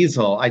Vin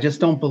Diesel. I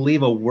just don't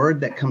believe a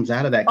word that comes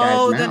out of that guy's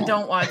mouth. Then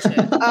don't watch it.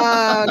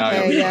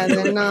 Okay,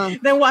 then no.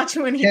 Then watch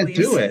him when he leaves.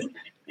 Can't do it.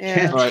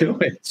 Yeah. Do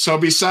it. So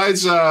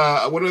besides,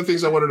 one of the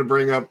things I wanted to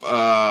bring up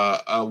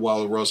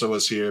while Rosa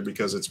was here,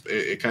 because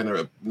it kind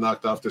of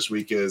knocked off this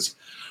week, is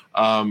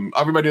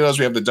everybody knows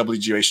we have the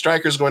WGA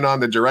strikers going on.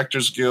 The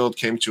Directors Guild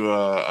came to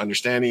a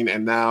understanding,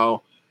 and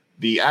now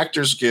the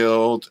Actors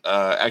Guild.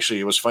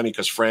 Actually, it was funny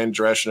because Fran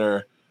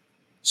Drescher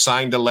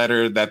signed a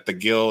letter that the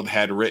Guild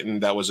had written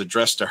that was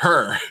addressed to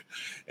her.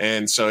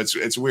 And so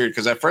it's weird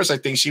because at first I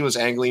think she was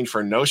angling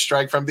for no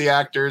strike from the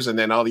actors, and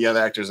then all the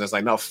other actors was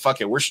like, no, fuck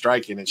it, we're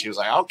striking. And she was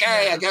like,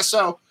 okay, I guess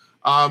so.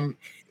 A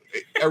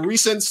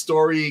recent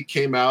story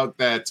came out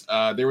that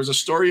there was a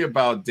story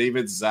about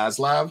David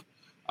Zaslav,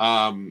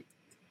 and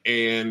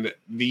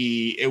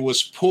it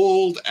was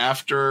pulled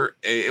after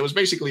it was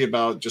basically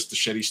about just the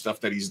shitty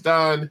stuff that he's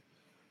done.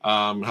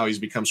 How he's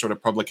become sort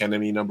of public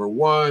enemy number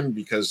one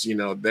because, you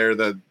know,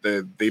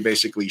 they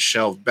basically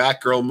shelved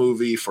Batgirl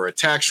movie for a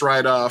tax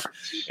write-off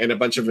and a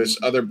bunch of this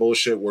other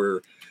bullshit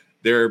where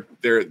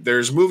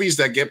there's movies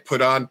that get put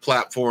on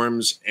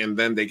platforms and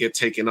then they get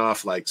taken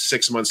off like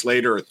 6 months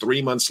later or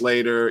 3 months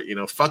later, you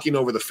know, fucking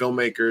over the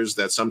filmmakers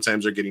that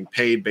sometimes are getting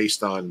paid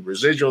based on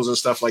residuals and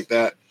stuff like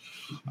that.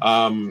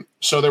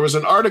 So there was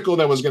an article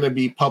that was going to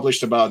be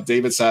published about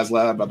David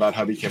Zaslav about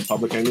how he became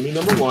public enemy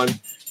number one.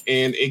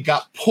 And it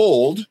got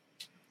pulled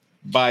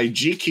by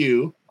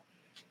GQ.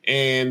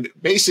 And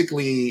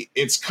basically,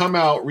 it's come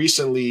out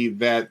recently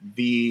that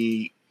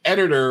the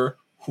editor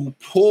who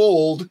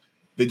pulled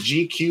the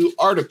GQ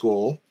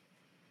article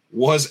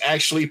was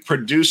actually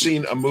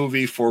producing a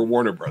movie for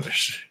Warner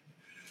Brothers.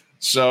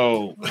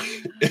 So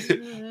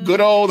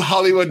good old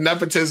Hollywood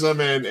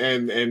nepotism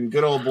and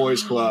good old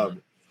boys club.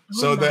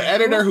 So the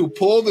editor who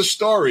pulled the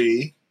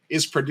story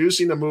is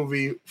producing a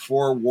movie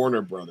for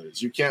Warner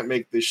Brothers. You can't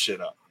make this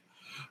shit up.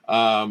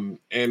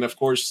 And of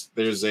course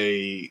there's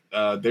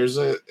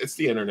it's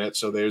the internet.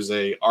 So there's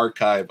a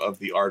archive of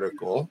the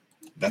article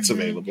that's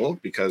available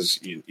because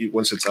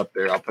once it's up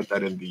there, I'll put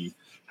that in the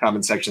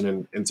comment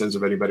section in terms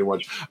of anybody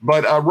watching.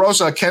 But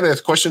Rosa,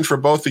 Kenneth, question for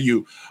both of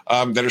you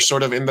that are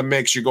sort of in the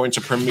mix. You're going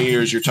to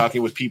premieres, you're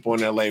talking with people in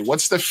LA.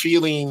 What's the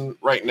feeling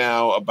right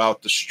now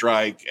about the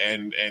strike?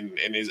 And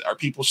are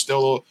people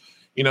still,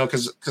 you know,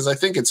 because I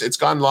think it's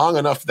gone long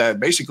enough that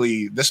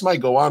basically this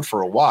might go on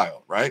for a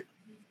while, right?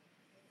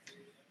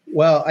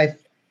 Well,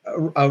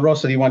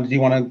 Rosa, do you want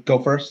to go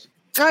first?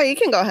 Oh, you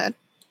can go ahead.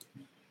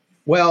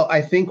 Well,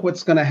 I think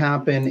what's going to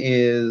happen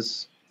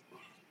is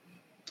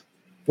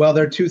Well,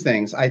 there are two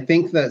things. I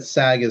think that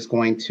SAG is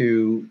going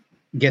to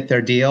get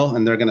their deal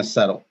and they're going to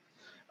settle.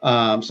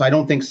 So I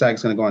don't think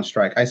SAG's going to go on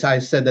strike. I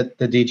said that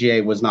the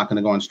DGA was not going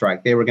to go on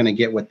strike. They were going to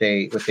get what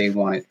they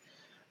wanted.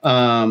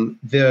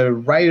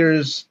 The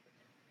writers,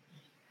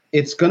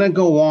 it's going to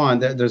go on.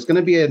 There's going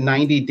to be a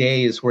 90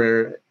 days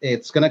where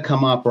it's going to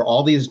come up where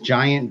all these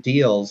giant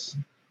deals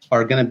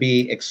are going to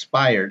be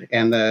expired,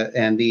 and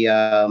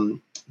the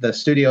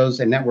studios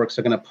and networks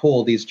are going to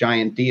pull these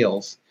giant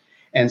deals.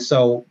 And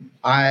so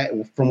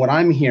from what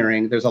I'm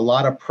hearing, there's a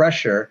lot of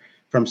pressure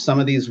from some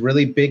of these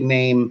really big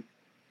name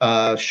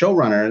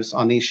showrunners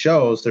on these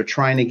shows. They're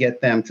trying to get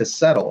them to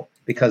settle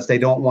because they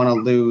don't want to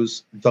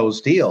lose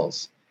those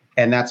deals.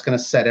 And that's going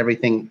to set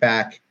everything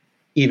back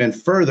even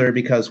further,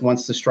 because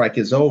once the strike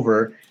is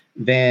over,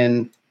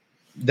 then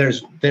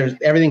there's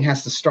everything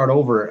has to start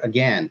over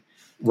again.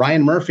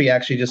 Ryan Murphy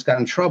actually just got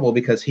in trouble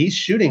because he's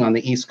shooting on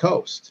the East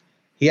Coast.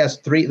 He has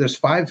there's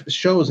 5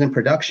 shows in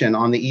production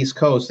on the East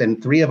Coast,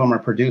 and 3 of them are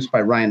produced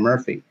by Ryan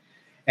Murphy.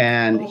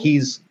 And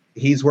he's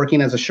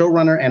working as a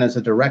showrunner and as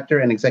a director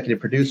and executive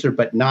producer,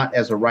 but not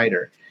as a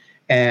writer.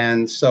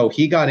 And so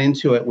he got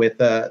into it with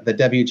the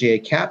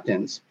WGA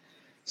captains.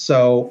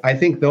 So I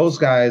think those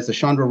guys, the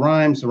Shonda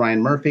Rhimes, the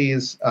Ryan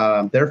Murphys,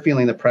 they're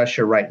feeling the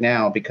pressure right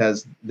now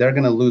because they're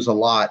going to lose a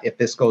lot if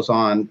this goes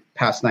on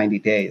past 90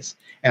 days.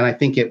 And I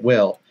think it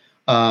will.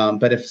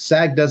 But if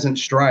SAG doesn't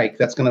strike,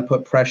 that's going to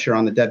put pressure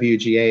on the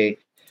WGA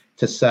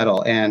to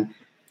settle. And,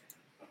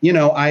 you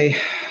know, I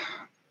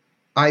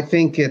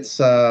think it's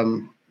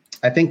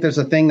I think there's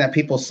a thing that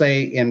people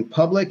say in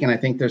public, and I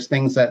think there's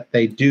things that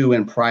they do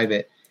in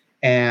private.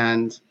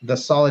 And the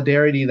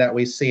solidarity that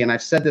we see, and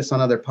I've said this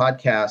on other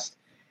podcasts,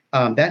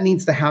 that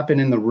needs to happen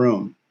in the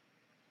room.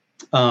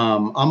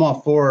 I'm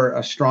all for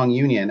a strong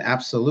union,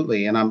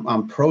 absolutely, and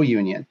I'm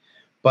pro-union.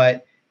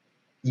 But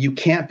you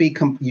can't be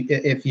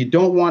if you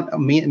don't want a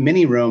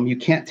mini room, you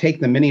can't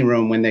take the mini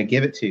room when they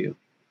give it to you.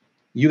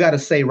 You got to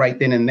say right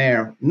then and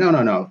there,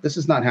 no, this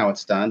is not how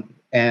it's done.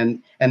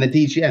 And the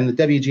DG and the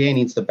WGA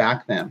needs to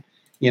back them,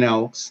 you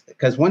know,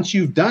 because once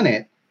you've done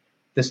it,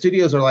 the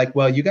studios are like,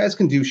 well, you guys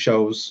can do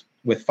shows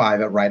with 5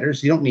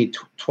 writers. You don't need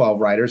 12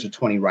 writers or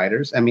 20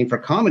 writers. I mean, for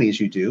comedies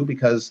you do,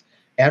 because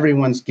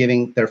everyone's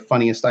giving their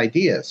funniest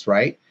ideas,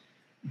 right?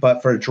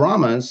 But for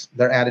dramas,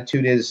 their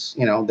attitude is,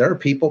 you know, there are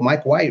people,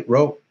 Mike White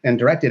wrote and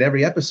directed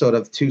every episode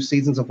of 2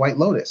 seasons of White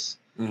Lotus.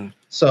 Mm.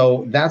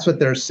 So that's what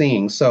they're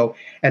seeing. So,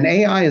 and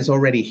AI is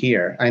already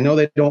here. I know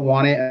they don't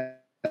want it,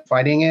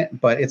 fighting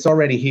it, but it's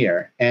already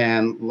here.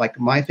 And like,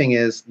 my thing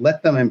is,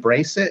 let them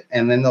embrace it,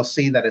 and then they'll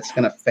see that it's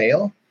going to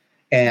fail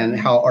and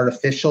how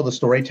artificial the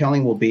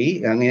storytelling will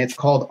be. I mean, it's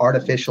called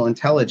artificial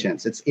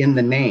intelligence. It's in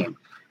the name.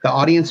 The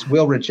audience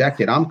will reject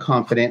it. I'm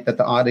confident that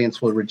the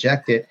audience will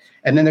reject it.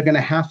 And then they're going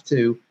to have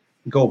to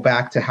go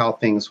back to how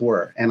things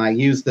were. And I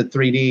use the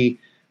 3D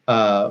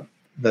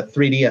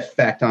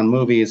effect on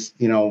movies,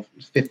 you know,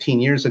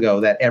 15 years ago,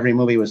 that every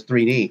movie was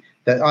 3D.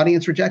 The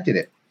audience rejected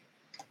it.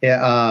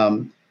 Yeah,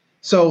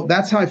 so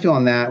that's how I feel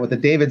on that. With the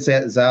David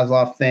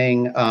Zaslav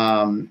thing,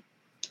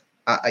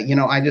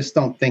 I just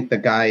don't think the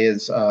guy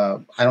is, I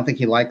don't think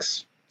he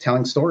likes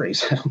telling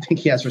stories. I don't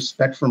think he has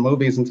respect for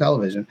movies and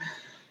television.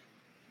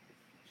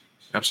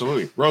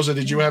 Absolutely. Rosa,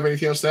 did you have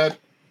anything else to add?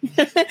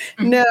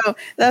 No,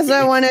 that's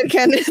why I wanted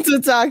Kenneth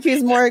to talk.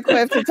 He's more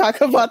equipped to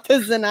talk about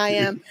this than I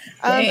am.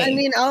 I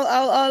mean,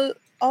 all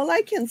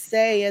I can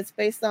say is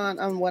based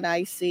on what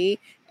I see.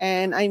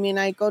 And I mean,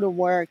 I go to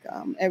work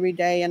every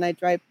day, and I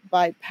drive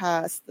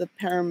past the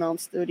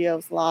Paramount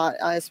Studios lot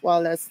as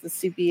well as the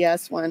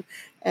CBS one.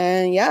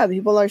 And yeah,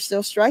 people are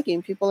still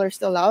striking. People are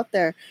still out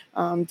there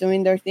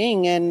doing their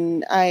thing.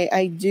 And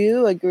I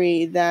do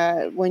agree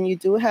that when you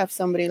do have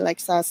somebody like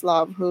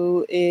Zaslav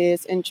who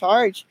is in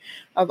charge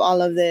of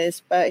all of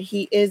this, but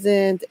he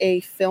isn't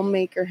a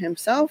filmmaker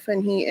himself,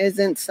 and he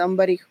isn't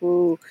somebody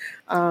who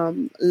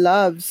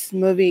loves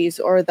movies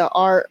or the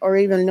art or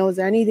even knows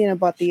anything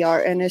about the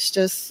art, and it's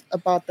just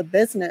about the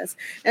business.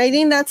 And I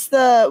think that's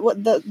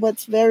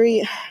what's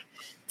very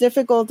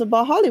difficult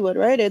about Hollywood,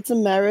 right? It's a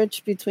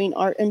marriage between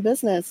art and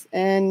business,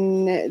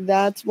 and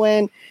that's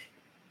when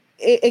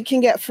it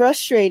can get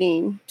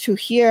frustrating to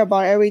hear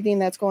about everything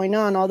that's going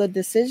on, all the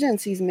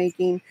decisions he's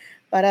making.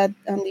 But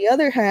on the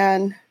other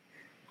hand,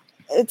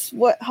 it's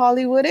what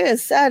Hollywood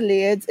is.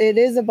 Sadly, it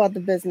is about the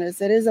business.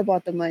 It is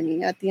about the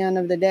money at the end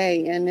of the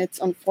day, and it's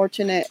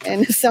unfortunate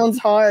and it sounds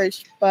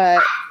harsh,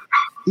 but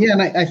yeah.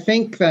 And I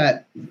think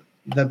that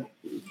the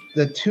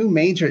 2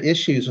 major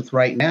issues with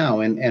right now,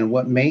 and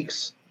what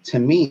makes, to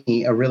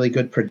me, a really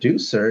good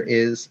producer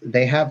is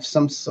they have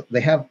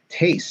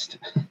taste.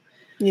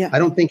 Yeah. I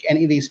don't think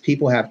any of these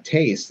people have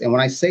taste. And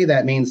when I say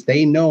that, means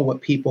they know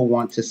what people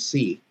want to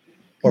see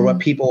or what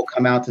people will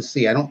come out to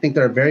see. I don't think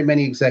there are very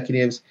many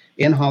executives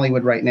in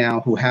Hollywood right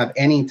now who have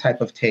any type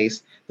of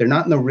taste. They're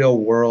not in the real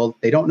world.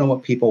 They don't know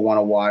what people want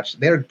to watch.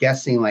 They're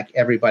guessing like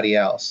everybody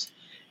else.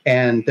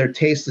 And their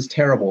taste is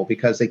terrible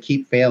because they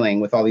keep failing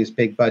with all these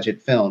big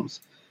budget films.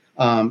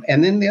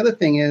 And then the other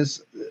thing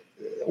is,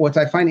 what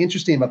I find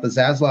interesting about the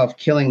Zaslav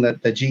killing the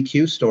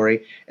GQ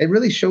story, it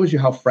really shows you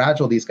how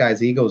fragile these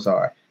guys' egos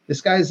are.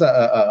 This guy's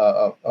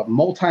a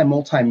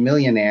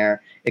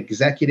multi-millionaire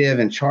executive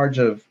in charge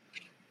of,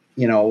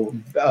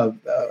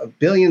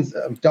 billions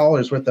of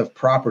dollars worth of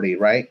property,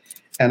 right?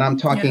 And I'm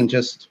talking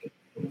just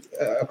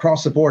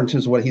across the board in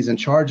terms of what he's in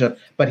charge of.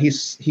 But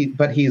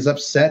he's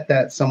upset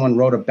that someone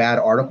wrote a bad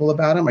article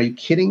about him. Are you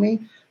kidding me?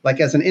 Like,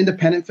 as an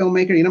independent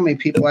filmmaker, you know how many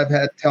people I've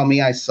had tell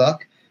me I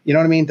suck? You know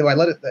what I mean? Do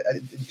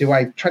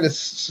I try to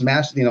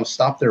smash,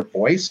 stop their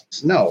voice?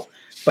 No.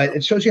 But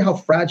it shows you how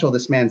fragile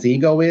this man's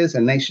ego is,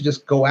 and they should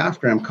just go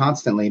after him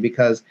constantly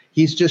because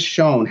he's just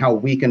shown how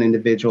weak an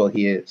individual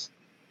he is.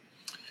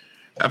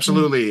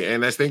 Absolutely.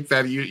 And I think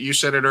that you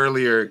said it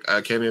earlier,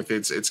 Kenneth,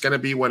 it's going to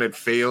be when it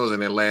fails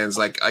and it lands.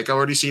 Like, I've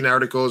already seen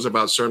articles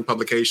about certain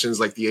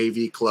publications like the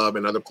AV Club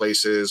and other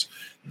places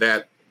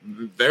that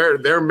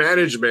their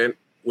management,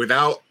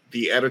 without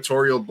the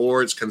editorial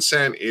board's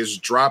consent, is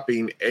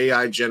dropping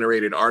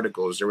AI-generated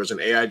articles. There was an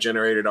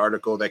AI-generated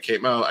article that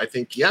came out, I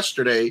think,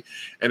 yesterday,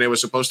 and it was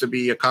supposed to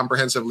be a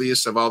comprehensive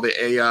list of all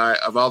the AI,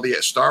 of all the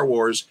Star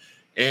Wars,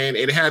 and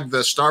it had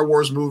the Star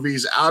Wars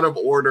movies out of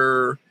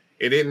order.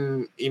 It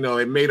didn't,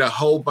 it made a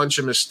whole bunch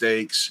of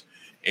mistakes.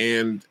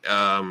 And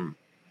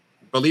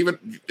believe it,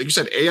 like you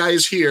said, AI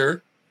is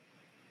here.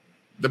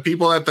 The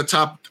people at the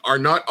top are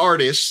not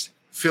artists.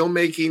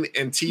 Filmmaking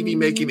and TV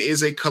making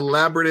is a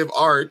collaborative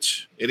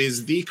art. It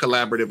is the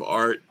collaborative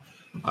art.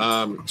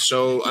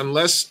 So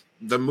unless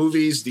the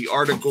movies, the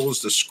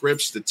articles, the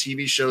scripts, the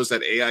TV shows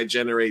that AI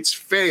generates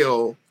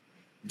fail,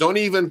 don't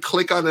even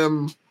click on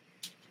them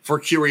for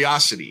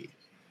curiosity.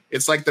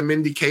 It's like the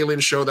Mindy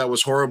Kaling show that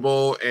was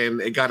horrible and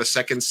it got a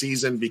second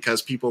season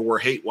because people were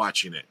hate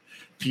watching it.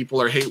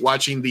 People are hate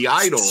watching The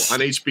Idol on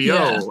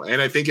HBO,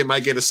 and I think it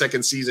might get a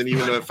second season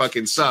even though it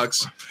fucking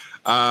sucks.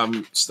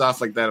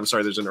 Stuff like that. I'm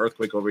sorry, there's an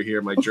earthquake over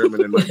here. My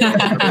German and my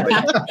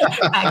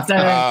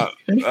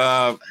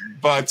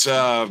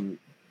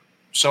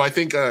so I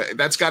think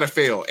that's got to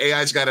fail.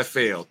 AI's got to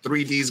fail.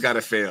 3D's got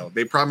to fail.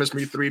 They promised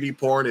me 3D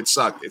porn. It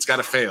sucked. It's got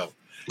to fail.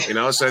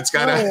 So it's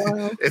gotta have.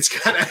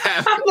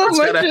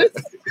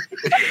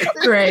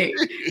 Great.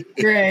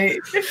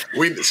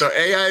 So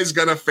AI is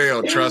gonna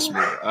fail. Trust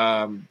me.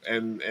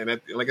 And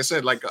like I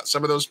said, like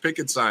some of those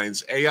picket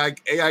signs, AI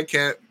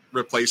can't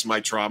replace my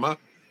trauma.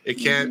 It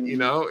can't,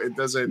 it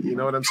doesn't, you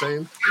know what I'm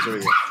saying?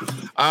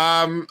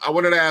 I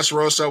wanted to ask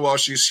Rosa while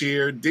she's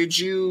here, did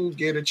you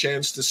get a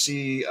chance to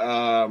see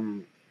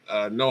No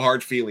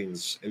Hard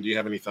Feelings? And do you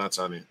have any thoughts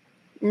on it?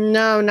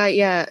 No, not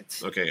yet.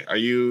 Okay. Are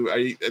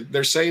you,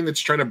 they're saying it's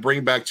trying to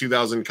bring back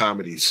 2000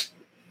 comedies.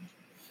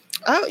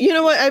 Oh, you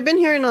know what? I've been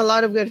hearing a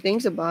lot of good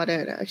things about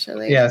it,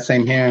 actually. Yeah,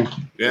 same here.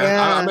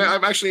 Yeah.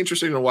 I'm actually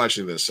interested in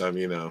watching this.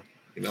 Obviously.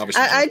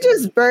 I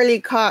just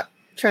barely caught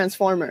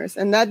Transformers,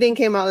 and that thing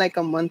came out like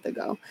a month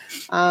ago.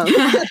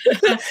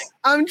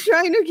 I'm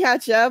trying to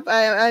catch up.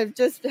 I've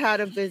just had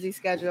a busy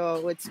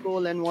schedule with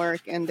school and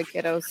work and the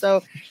kiddos,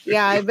 so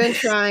yeah, I've been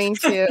trying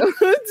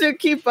to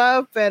keep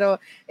up, but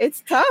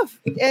it's tough.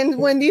 And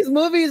when these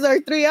movies are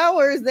 3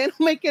 hours, they don't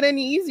make it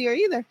any easier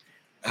either.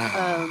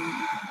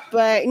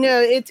 But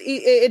no,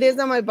 it is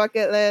on my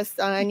bucket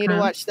list. I need to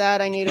watch that.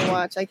 I need to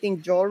watch, I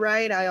think,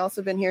 Joyride. I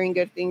also been hearing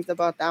good things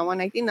about that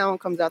one. I think that one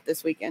comes out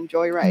this weekend,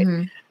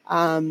 Joyride.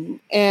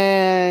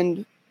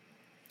 And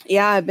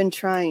yeah, I've been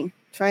trying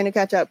to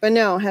catch up, but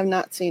no, have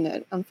not seen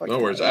it,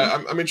 unfortunately. No worries.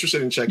 I'm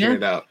interested in checking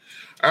it out.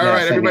 All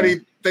right, everybody.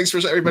 Here. Thanks for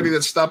everybody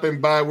that's stopping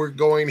by. We're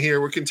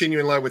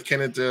continuing live with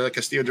Kenneth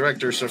Castillo,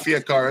 director,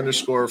 Sophia Carr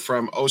 _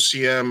 from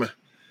OCM.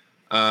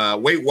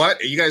 Wait,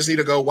 what? You guys need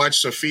to go watch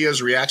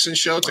Sophia's reaction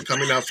show to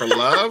Coming Out for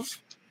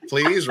Love,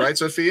 please. Right,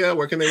 Sophia?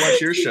 Where can they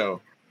watch your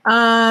show?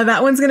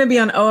 That one's going to be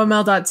on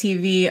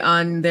oml.tv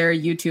on their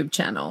YouTube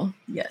channel.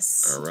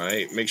 Yes. All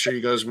right. Make sure you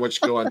guys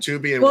go on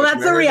Tubi and well,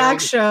 that's a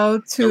react show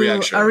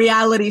to a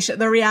reality show.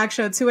 The react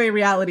show to a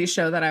reality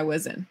show that I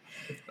was in.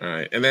 All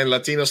right. And then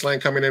Latino Slang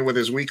coming in with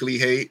his weekly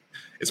hate.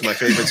 It's my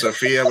favorite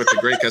Sophia with the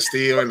great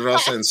Castillo and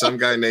Rosa and some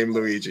guy named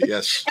Luigi.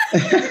 Yes. We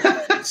love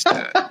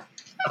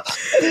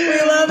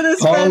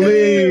this.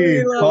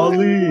 Paulie.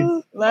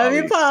 Love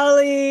you,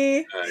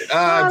 Paulie.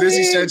 All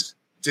right.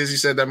 Dizzy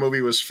said that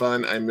movie was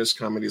fun. I miss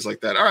comedies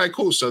like that. All right,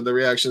 cool. So the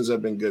reactions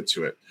have been good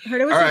to it. I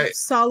heard it was a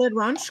solid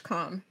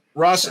rom-com.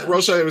 Rosa,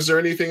 was there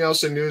anything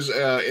else in news,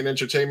 in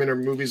entertainment or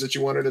movies that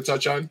you wanted to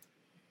touch on?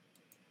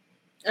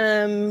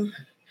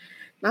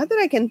 Not that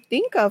I can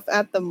think of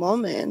at the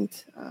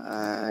moment.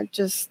 I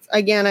just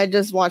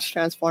watched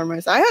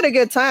Transformers. I had a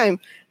good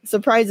time,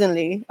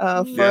 surprisingly,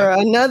 for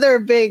another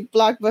big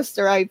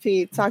blockbuster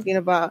IP talking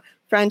about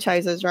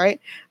franchises,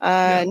 right?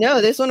 No,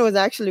 this one was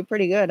actually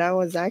pretty good. I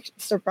was actually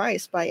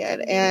surprised by it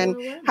and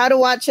how to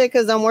watch it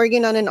because I'm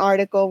working on an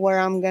article where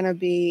I'm going to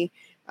be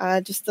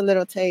just a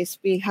little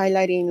taste, be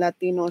highlighting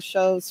Latino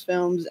shows,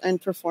 films,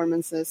 and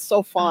performances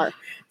so far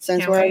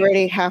since we're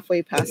already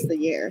halfway past the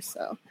year.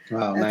 So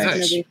that's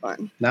going to be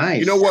fun. Nice.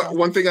 You know what?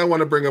 One thing I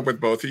want to bring up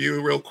with both of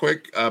you real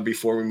quick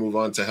before we move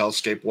on to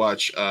Hellscape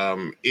Watch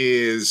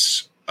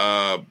is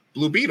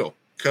Blue Beetle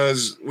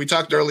because we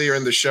talked earlier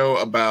in the show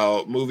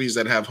about movies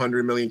that have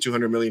 100 million,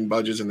 200 million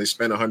budgets and they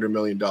spend $100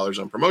 million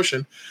on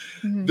promotion.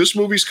 Mm-hmm. This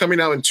movie's coming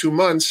out in 2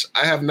 months.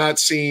 I have not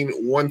seen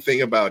one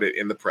thing about it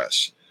in the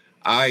press.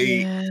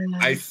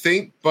 I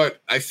think that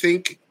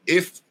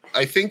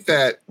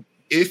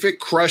if it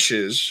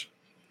crushes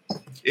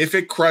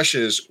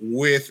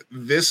with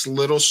this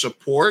little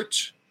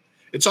support,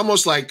 it's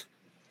almost like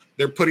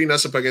they're putting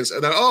us up against.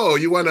 Oh,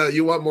 you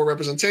want more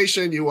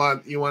representation? You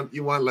want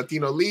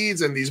Latino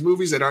leads in these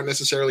movies that aren't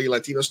necessarily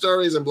Latino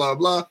stories and blah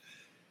blah.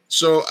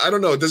 So I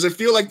don't know. Does it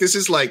feel like this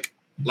is like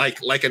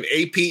an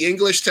AP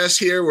English test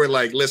here? Where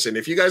like, listen,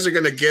 if you guys are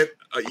gonna get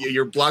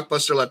your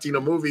blockbuster Latino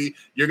movie,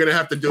 you're gonna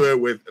have to do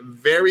it with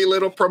very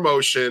little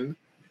promotion.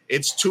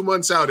 It's 2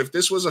 months out. If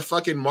this was a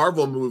fucking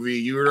Marvel movie,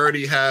 you would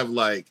already have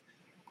like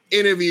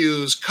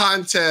interviews,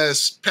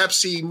 contests,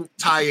 Pepsi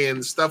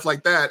tie-ins, stuff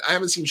like that. I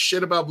haven't seen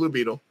shit about Blue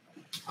Beetle.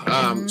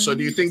 So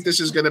do you think this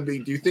is going to be,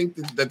 do you think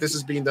that this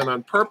is being done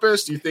on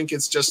purpose? Do you think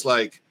it's just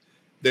like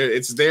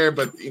it's there,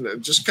 but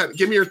just kind of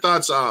give me your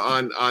thoughts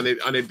on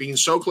it being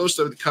so close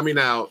to coming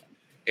out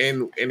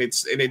and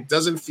it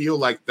doesn't feel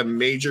like the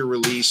major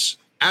release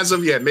as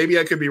of yet. Maybe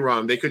I could be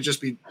wrong. They could just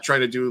be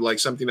trying to do like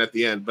something at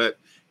the end, but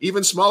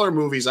even smaller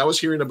movies, I was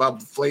hearing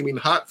about Flaming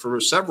Hot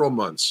for several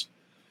months.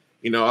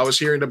 I was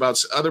hearing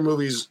about other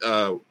movies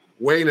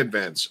way in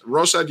advance.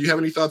 Rosa, do you have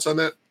any thoughts on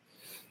that?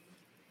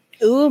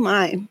 Ooh,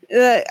 mine.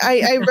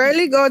 I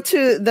rarely go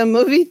to the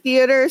movie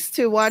theaters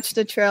to watch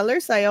the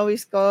trailers. I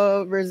always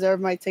go reserve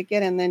my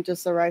ticket and then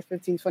just arrive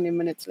 15, 20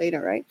 minutes later,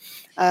 right?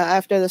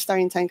 After the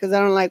starting time, because I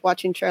don't like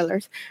watching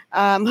trailers.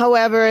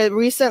 However,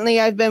 recently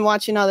I've been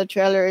watching all the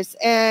trailers,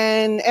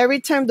 and every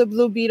time the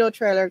Blue Beetle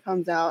trailer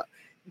comes out,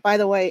 by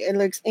the way, it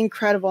looks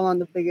incredible on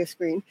the biggest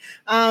screen.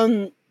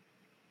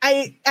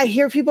 I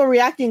hear people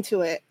reacting to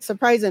it,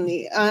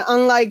 surprisingly,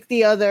 unlike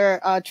the other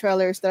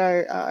trailers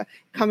that are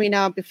coming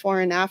out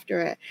before and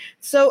after it.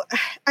 So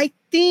I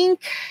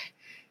think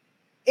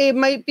it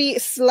might be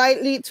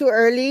slightly too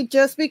early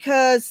just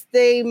because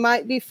they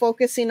might be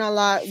focusing a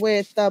lot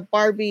with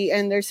Barbie,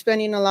 and they're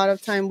spending a lot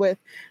of time with,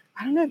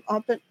 I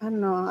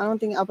don't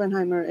think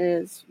Oppenheimer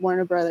is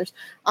Warner Brothers.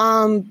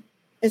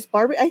 Is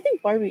Barbie? I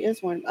think Barbie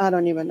is one. I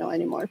don't even know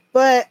anymore.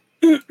 But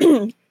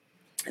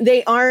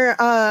they are,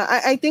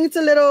 I think it's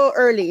a little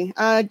early.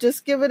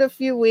 Just give it a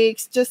few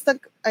weeks.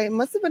 It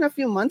must have been a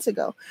few months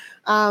ago.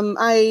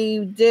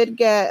 I did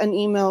get an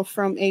email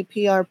from a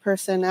PR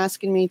person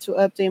asking me to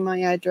update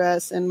my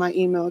address and my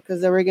email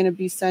because they were going to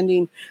be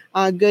sending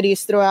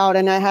goodies throughout.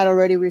 And I had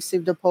already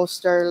received a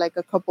poster like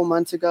a couple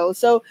months ago.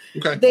 So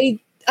I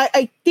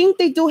think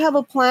they do have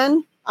a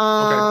plan.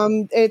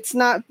 It's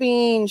not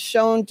being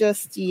shown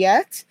just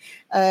yet,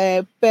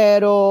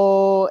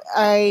 pero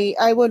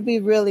I would be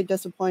really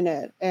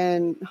disappointed,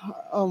 and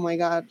oh my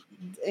god,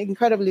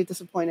 incredibly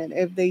disappointed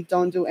if they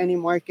don't do any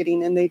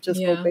marketing and they just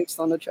go based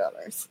on the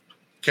trailers.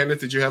 Kenneth,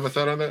 did you have a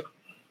thought on that?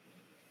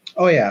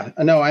 Oh yeah,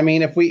 no. I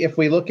mean, if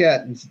we look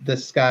at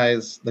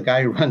the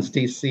guy who runs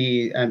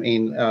DC,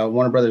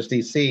 Warner Brothers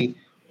DC,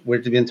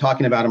 we've been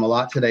talking about him a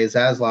lot today,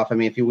 Zaslav. I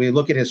mean, if we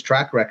look at his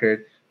track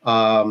record.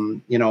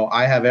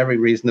 I have every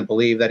reason to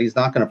believe that he's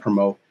not going to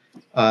promote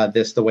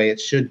this the way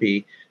it should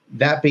be.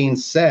 That being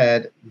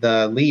said,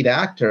 the lead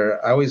actor,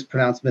 I always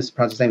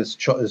mispronounce his name, is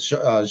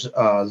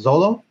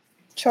Zolo.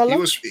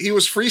 Cholo? He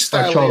was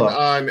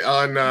freestyling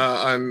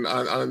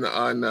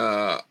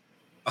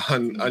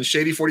on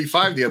Shady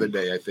 45 the other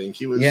day. I think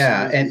he was.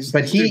 Yeah,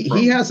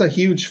 he has a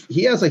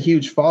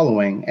huge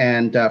following,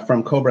 and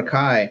from Cobra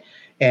Kai.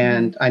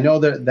 And I know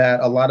that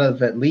a lot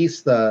of at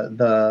least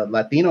the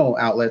Latino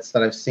outlets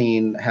that I've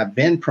seen have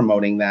been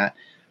promoting that.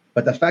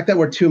 But the fact that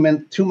we're 2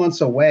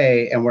 months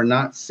away and we're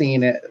not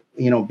seeing it,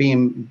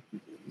 being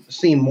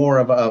seen more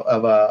of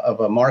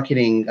a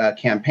marketing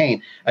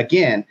campaign.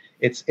 Again,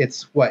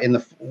 it's what in the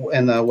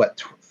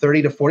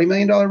 $30 to $40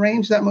 million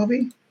range, that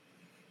movie?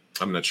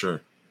 I'm not sure.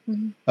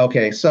 Mm-hmm.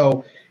 Okay,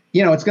 so.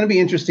 It's going to be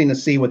interesting to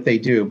see what they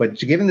do. But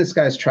given this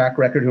guy's track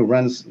record, who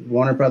runs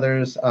Warner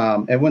Brothers,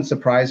 it wouldn't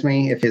surprise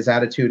me if his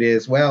attitude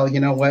is, well, you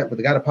know what?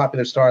 We got a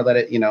popular star. Let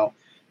it,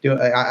 do.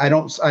 I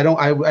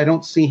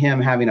don't see him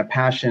having a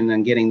passion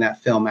and getting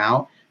that film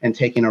out and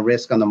taking a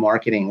risk on the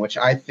marketing. Which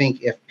I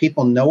think, if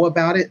people know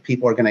about it,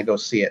 people are going to go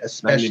see it.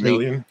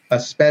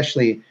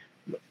 Especially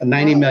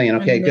 90 million.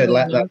 Okay, good.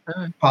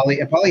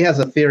 Polly has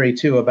a theory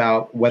too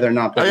about whether or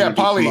not.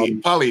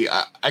 Polly,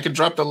 I can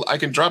drop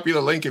you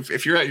the link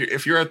if you're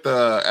at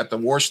the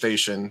War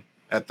Station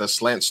at the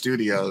Slant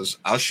Studios.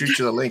 I'll shoot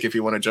you the link if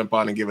you want to jump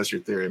on and give us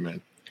your theory,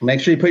 man.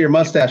 Make sure you put your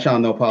mustache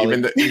on though,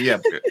 Polly.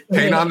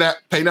 Paint on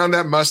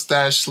that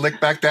mustache,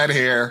 slick back that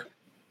hair,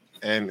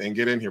 and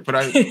get in here.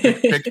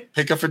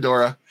 Pick a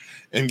fedora,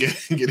 and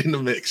get in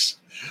the mix.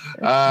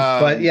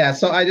 But yeah,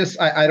 so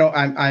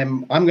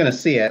I'm going to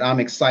see it. I'm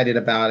excited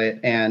about it,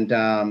 and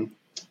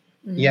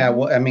Yeah,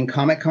 well, I mean,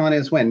 Comic-Con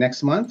is when?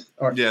 Next month?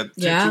 Or 2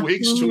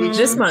 weeks. 2 weeks.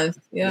 This month.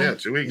 Yeah,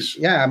 2 weeks.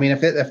 Yeah, I mean,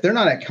 if they're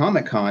not at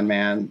Comic-Con,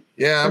 man.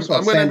 Yeah,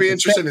 I'm going to be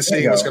interested in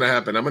seeing what's going to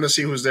happen. I'm going to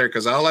see who's there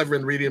because all I've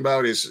been reading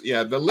about is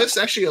the list.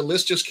 Actually, a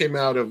list just came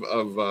out of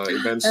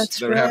events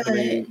that are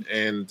happening,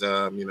 and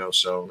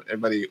so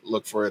everybody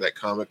look for it at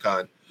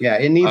Comic-Con. Yeah,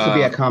 it needs to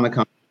be at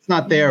Comic-Con. If it's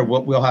not there,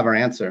 we'll have our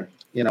answer.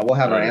 We'll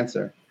have our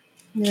answer.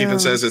 Yeah.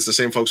 Keithan says it's the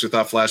same folks who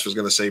thought Flash was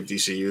going to save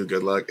DCU.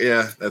 Good luck.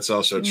 Yeah, that's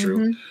also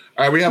true.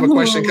 All right, we have a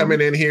question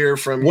coming in here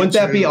from. Wouldn't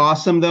that be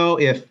awesome though?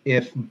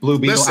 If Blue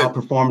Beetle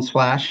outperforms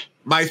Flash?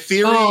 My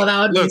theory. Oh, that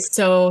would be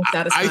so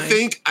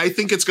satisfying. I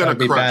think it's going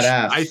to crush.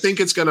 I think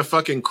it's going to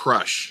fucking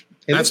crush.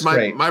 That's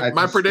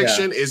my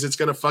prediction. Is it's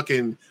going to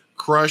fucking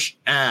crush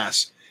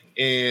ass.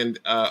 And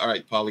all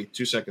right, Polly,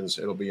 2 seconds.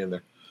 It'll be in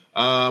there.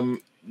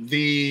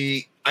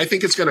 I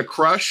think it's going to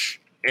crush,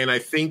 and I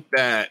think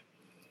that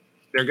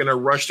they're going to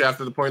rush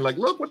after the point, like,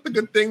 look what the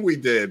good thing we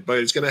did. But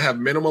it's going to have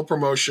minimal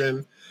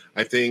promotion.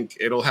 I think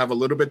it'll have a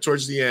little bit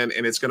towards the end,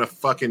 and it's going to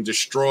fucking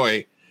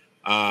destroy.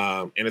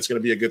 And it's going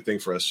to be a good thing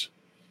for us.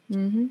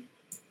 Mm-hmm.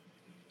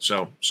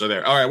 So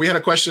there. All right, we had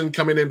a question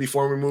coming in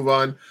before we move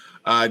on.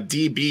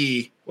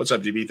 DB, what's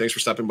up, DB? Thanks for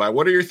stopping by.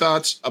 What are your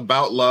thoughts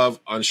about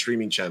love on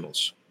streaming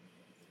channels?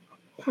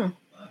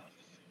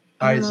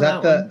 I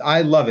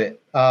love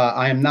it.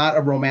 I am not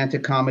a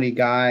romantic comedy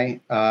guy.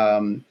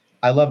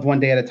 I loved One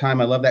Day at a Time.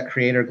 I love that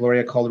creator,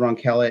 Gloria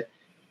Calderon-Kellett.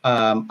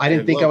 I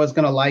didn't think I was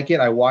going to like it.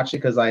 I watched it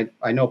because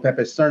I know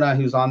Pepe Serna,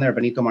 who's on there,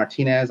 Benito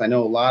Martinez. I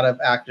know a lot of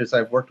actors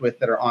I've worked with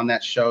that are on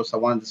that show, so I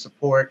wanted to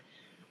support.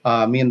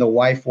 Me and the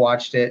wife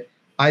watched it.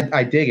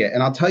 I dig it,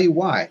 and I'll tell you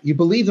why. You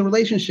believe the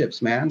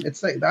relationships, man.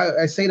 It's like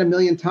I say it a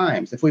million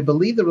times. If we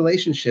believe the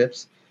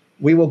relationships,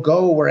 we will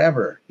go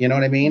wherever. You know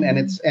what I mean?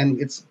 Mm-hmm.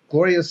 And it's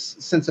Gloria's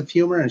sense of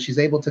humor, and she's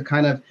able to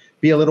kind of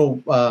be a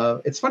little.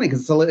 It's funny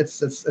because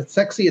it's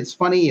sexy, it's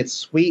funny, it's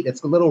sweet,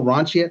 it's a little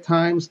raunchy at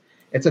times.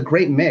 It's a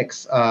great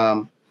mix.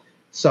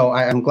 So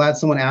I'm glad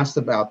someone asked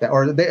about that.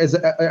 Or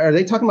are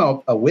they talking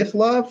about With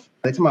Love? Are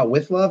they talking about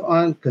With Love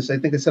on? Because I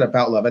think they said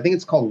About Love. I think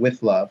it's called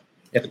With Love.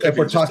 If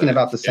we're talking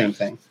about the same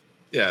thing.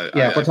 Yeah.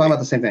 If we're talking about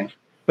the same thing.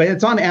 But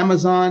it's on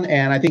Amazon,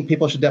 and I think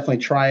people should definitely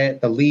try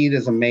it. The lead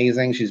is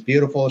amazing. She's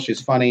beautiful.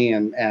 She's funny,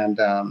 and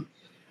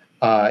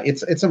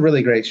it's a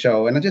really great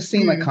show. And I just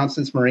seen like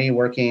Constance Marie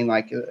working.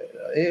 Like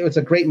it was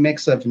a great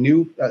mix of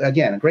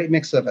a great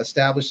mix of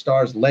established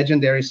stars,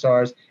 legendary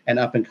stars, and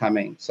up and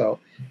coming. So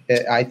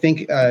I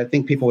think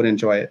people would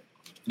enjoy it.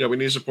 Yeah, we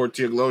need to support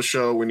Tia Glow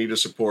Show. We need to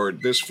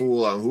support This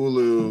Fool on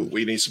Hulu.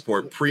 We need to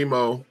support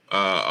Primo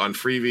on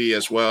Freevee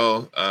as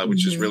well,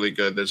 which is really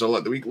good. There's a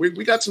lot. We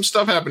got some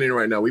stuff happening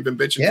right now. We've been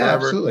bitching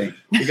forever. Absolutely.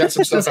 We got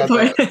some stuff out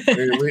there.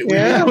 We've been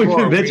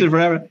bitching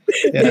forever.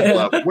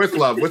 Yeah. With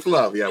love. Yeah, with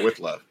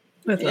love.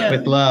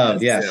 With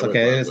love. Yes. Yeah,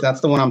 okay. That's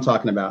the one I'm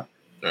talking about.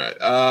 All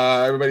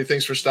right. Everybody,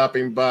 thanks for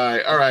stopping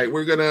by. All right.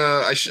 We're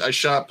gonna. I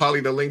shot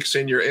Polly the links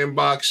in your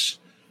inbox.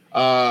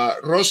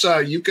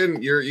 Rosa,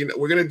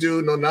 we're gonna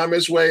do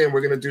Noname's way, and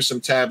we're gonna do some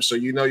tabs. So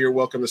you're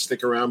welcome to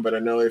stick around. But I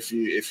know if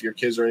your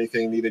kids or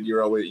anything needed,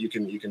 you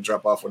can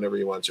drop off whenever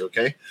you want to.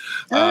 Okay.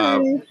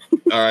 All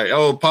right.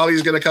 Oh,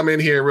 Polly's gonna come in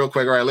here real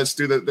quick. All right. Let's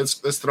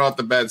throw out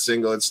the bad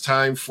single. It's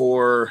time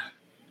for,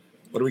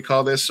 what do we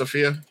call this,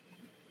 Sophia?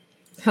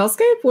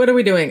 Hellscape? What are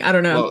we doing? I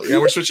don't know. Well, yeah,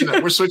 we're switching.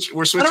 We're switching.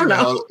 We're switching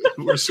to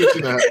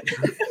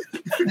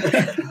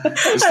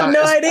I have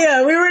no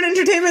idea. We were in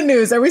entertainment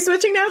news. Are we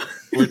switching now?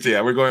 We're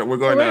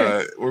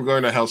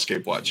going to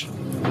Hellscape watch.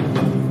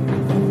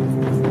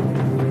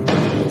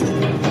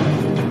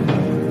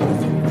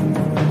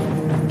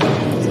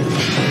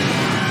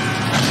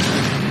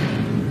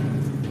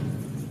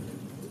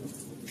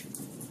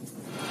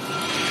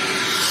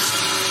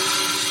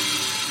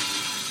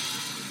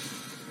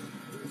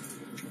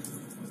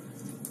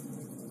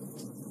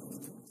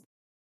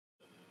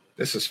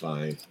 This is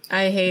fine.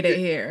 I hate it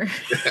here.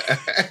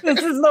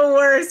 This is the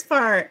worst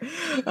part.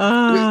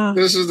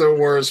 This is the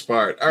worst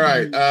part. All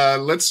right.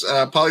 Let's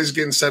Polly's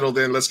getting settled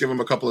in. Let's give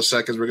him a couple of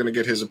seconds. We're going to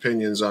get his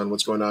opinions on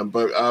what's going on.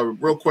 But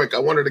real quick, I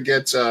wanted to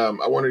get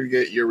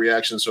your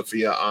reaction,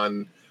 Sophia,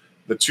 on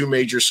the two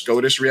major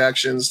SCOTUS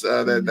reactions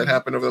that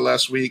happened over the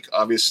last week.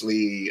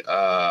 Obviously,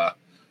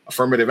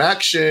 affirmative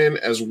action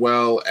as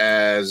well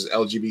as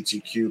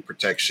LGBTQ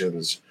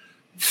protections.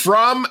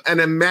 From an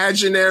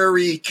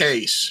imaginary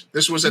case.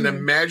 This was an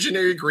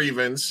imaginary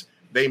grievance.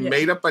 They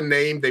made up a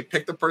name. They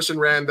picked a person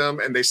random,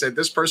 and they said,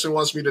 this person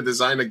wants me to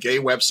design a gay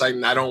website,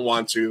 and I don't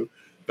want to.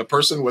 The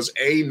person was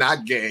A,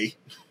 not gay,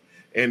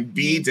 and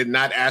B, did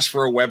not ask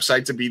for a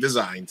website to be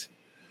designed.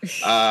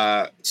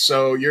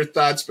 So your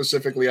thoughts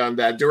specifically on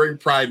that during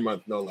Pride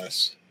Month, no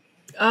less.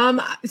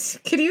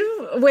 Could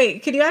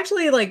you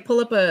actually like pull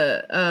up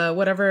a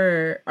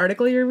whatever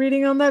article you're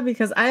reading on that?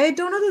 Because I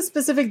don't know the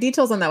specific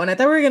details on that one. I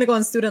thought we were gonna go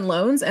on student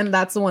loans, and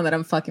that's the one that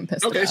I'm fucking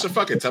pissed about. Okay, so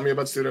fuck it. Tell me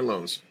about student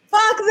loans.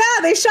 Fuck that.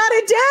 They shot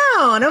it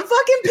down. I'm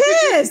fucking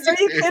pissed. Are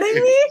you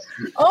kidding me?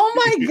 Oh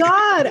my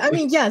God. I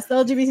mean, yes, the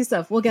LGBT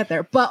stuff, we'll get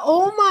there. But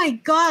oh my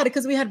God,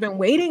 because we had been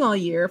waiting all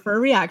year for a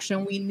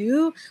reaction. We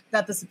knew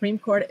that the Supreme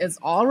Court is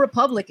all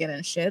Republican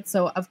and shit.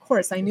 So of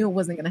course I knew it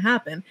wasn't going to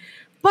happen.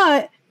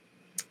 But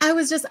I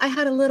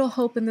had a little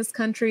hope in this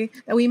country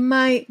that we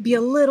might be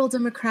a little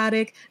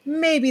democratic.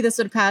 Maybe this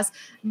would pass.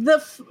 The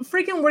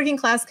freaking working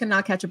class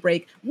cannot catch a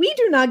break. We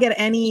do not get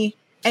any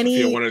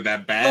wanted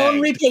that bag. loan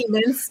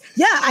repayments.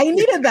 Yeah, I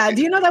needed that.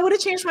 Do you know that would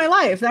have changed my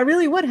life? That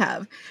really would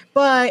have.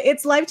 But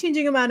it's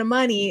life-changing amount of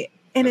money,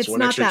 and That's it's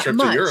not that trip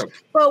much. To Europe.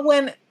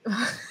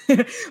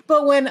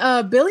 But when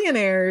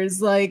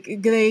billionaires like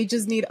they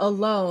just need a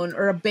loan,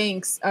 or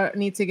banks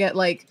need to get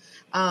like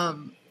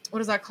what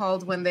is that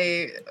called when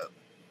they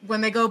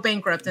go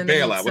bankrupt and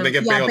bailout. When they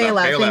get bailed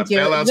out.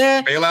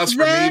 Bailouts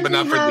for me, but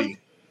not for thee.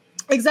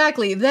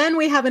 Exactly. Then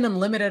we have an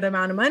unlimited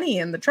amount of money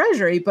in the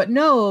treasury, but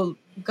no,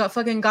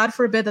 God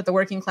forbid that the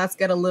working class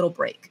get a little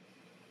break.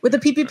 With the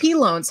PPP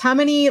loans, how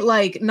many,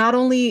 like, not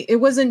only,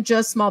 it wasn't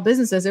just small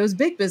businesses, it was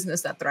big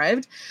business that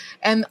thrived.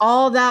 And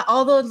all the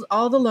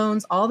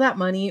loans, all that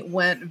money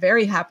went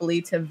very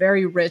happily to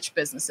very rich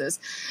businesses.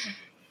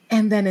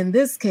 And then in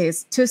this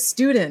case, to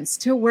students,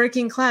 to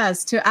working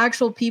class, to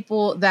actual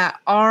people that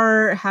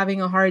are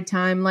having a hard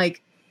time,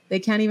 like they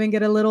can't even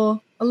get a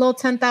little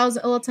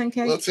 10,000, a little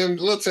 10K.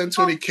 Little 10,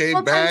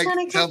 20K bag.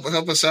 10K.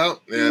 Help us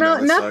out. Yeah,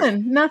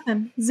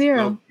 nothing.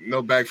 Zero.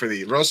 No bag for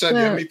thee. Rosa, do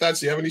you have any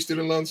thoughts? Do you have any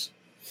student loans?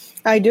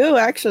 I do,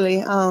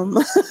 actually. I'm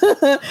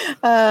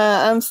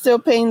still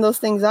paying those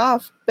things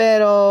off.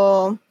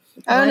 Pero,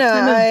 I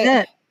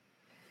don't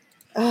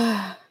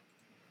know.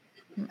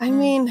 I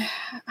mean,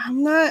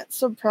 I'm not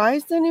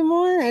surprised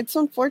anymore. It's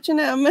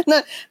unfortunate. I'm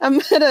at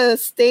a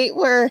state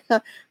where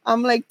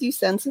I'm like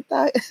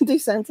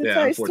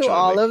desensitized to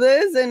all of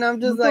this, and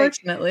I'm just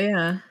unfortunately,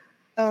 yeah.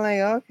 I'm like,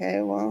 okay,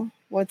 well,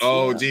 what's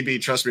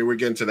DB, trust me, we're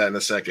getting to that in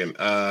a second.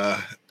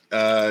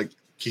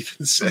 Keith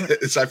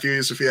says, I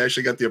feel Sophia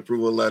actually got the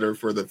approval letter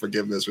for the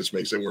forgiveness, which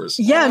makes it worse.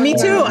 Yeah, me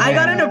too. I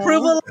got an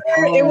approval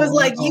letter. It was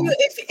like,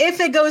 if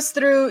it goes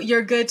through,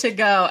 you're good to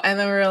go. And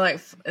then we were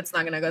like, it's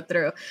not going to go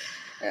through.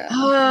 Yeah.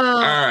 All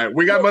right,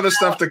 we got other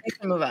stuff to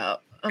move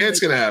out. It's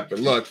going to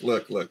happen. Look.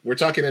 We're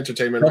talking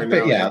entertainment right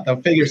now. Yeah,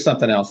 they'll figure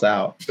something else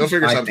out. They'll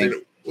figure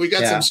something. We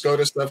got some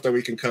SCOTUS stuff that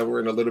we can cover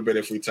in a little bit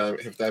if I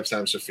have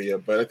time, Sophia.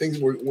 But I think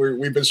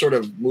we've been sort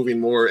of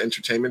moving more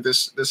entertainment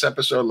this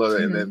episode.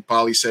 Mm-hmm. And then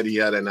Polly said he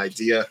had an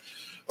idea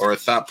or a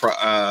thought,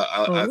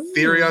 a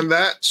theory on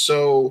that.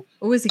 So,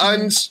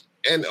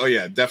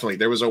 definitely.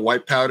 There was a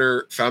white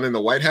powder found in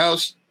the White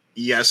House.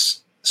 Yes.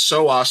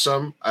 So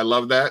awesome. I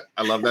love that.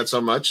 I love that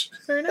so much.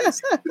 Very nice.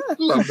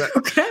 Love that.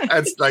 Okay.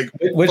 That's like,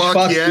 which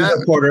Fox News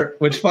reporter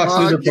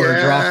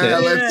dropped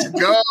it? Let's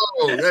go.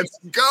 Let's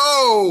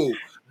go.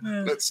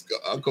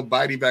 Uncle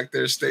Bitey back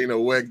there staying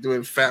awake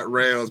doing fat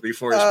rails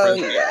before his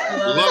president.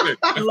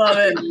 Yeah. Love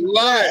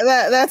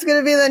it. That's going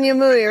to be the new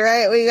movie,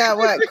 right? We got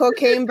what?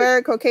 Cocaine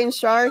Bear, Cocaine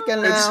Shark,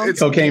 and now it's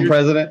Cocaine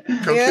President.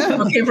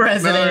 Cocaine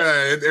President.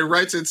 No, it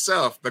writes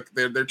itself.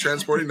 They're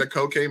transporting the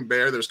Cocaine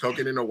Bear. There's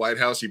cocaine in the White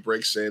House. He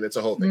breaks in. It's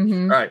a whole thing.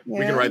 Mm-hmm. All right,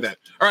 we can write that.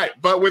 All right,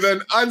 but with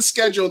an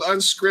unscheduled,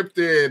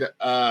 unscripted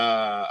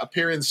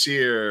appearance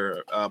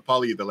here,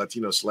 Polly, the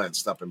Latino sled,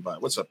 stopping by.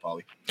 What's up,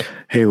 Polly?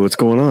 Hey, what's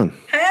going on?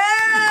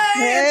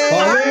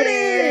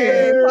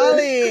 Hey,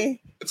 Polly.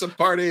 It's a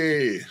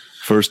party.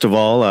 First of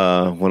all,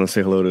 I want to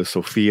say hello to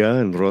Sophia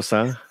and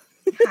Rosa.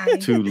 Hi.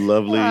 Two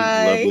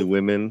lovely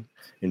women,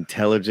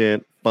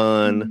 intelligent,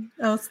 fun.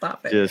 Oh,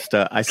 stop it. Just,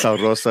 I saw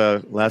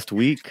Rosa last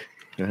week.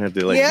 I had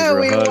to we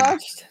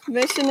watched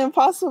Mission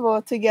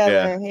Impossible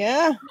together.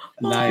 Yeah.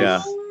 Nice.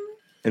 Yeah.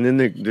 And then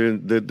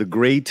the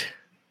great,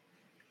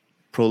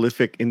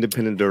 prolific,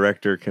 independent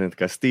director, Kenneth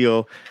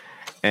Castillo.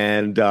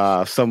 And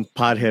some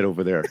pothead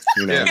over there,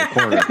 in the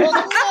corner.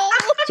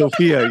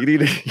 Sophia, you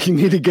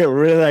need to get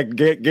rid of that.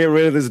 Get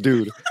rid of this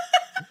dude.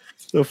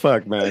 The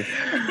fuck, man.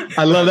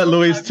 I love that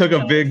Luis took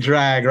a big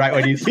drag right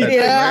when you said that.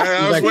 Yeah,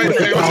 I was waiting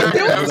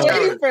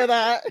for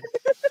that.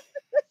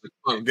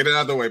 Get it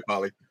out of the way,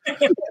 Polly. All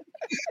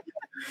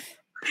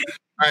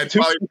right,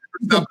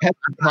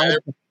 Polly.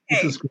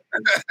 This is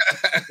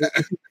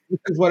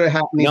what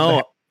happening.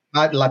 No.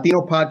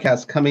 Latino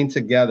podcasts coming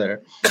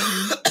together.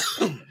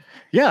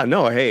 Yeah,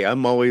 no, hey,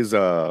 I'm always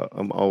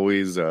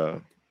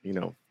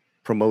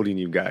promoting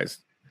you guys.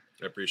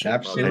 I appreciate it. I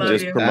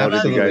just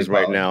promoted you guys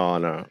right now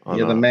on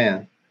You're the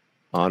man.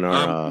 On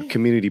our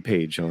community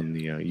page on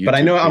the YouTube. But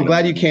I know I'm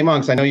glad you came on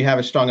because I know you have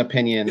a strong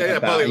opinion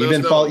about Polly,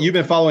 you've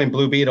been following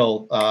Blue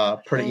Beetle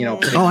pretty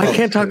I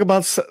can't talk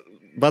about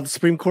the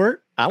Supreme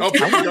Court? Or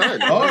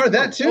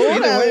that too.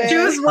 Either way.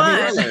 Choose one.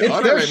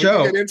 It's their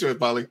show. Get into it,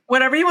 Polly.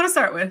 Whatever you want to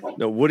start with.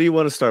 No, what do you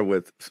want to start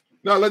with?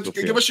 No,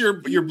 give us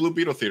your Blue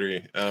Beetle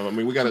theory.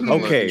 We got a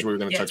couple of things we're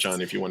going to touch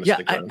on if you want to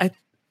stick around.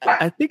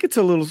 I think it's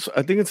a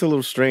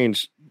little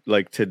strange.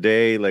 Like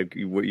today, like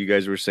what you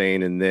guys were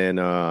saying, and then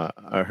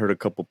I heard a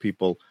couple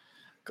people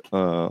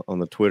on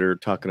the Twitter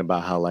talking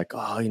about how like,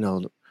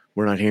 oh,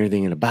 we're not hearing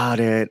anything about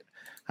it.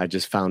 I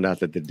just found out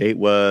that the date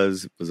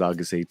was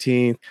August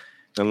 18th. And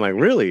I'm like,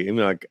 really?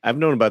 Like I've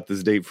known about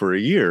this date for a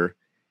year,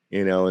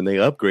 and they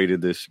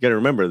upgraded this. You got to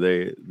remember,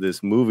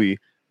 this movie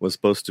was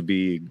supposed to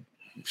be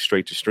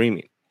straight to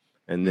streaming,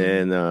 and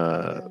then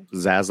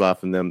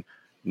Zaslav and them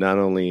not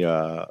only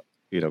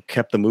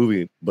kept the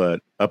movie,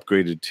 but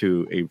upgraded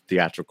to a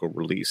theatrical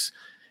release.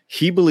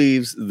 He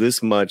believes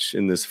this much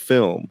in this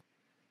film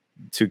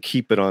to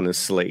keep it on his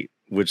slate,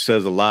 which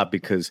says a lot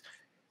because,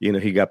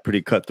 he got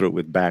pretty cutthroat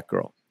with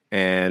Batgirl.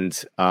 And,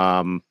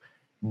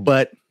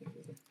 but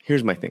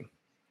here's my thing.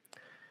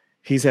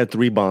 He's had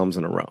 3 bombs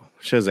in a row.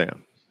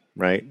 Shazam,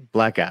 right?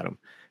 Black Adam.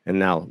 And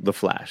now The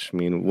Flash. I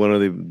mean, one of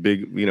the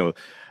big,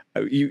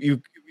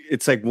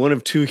 it's like one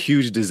of 2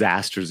 huge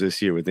disasters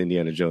this year with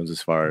Indiana Jones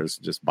as far as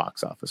just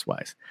box office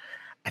wise.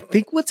 I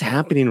think what's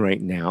happening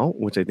right now,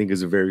 which I think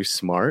is very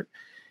smart,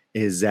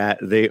 is that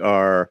they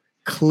are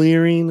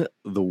clearing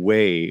the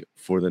way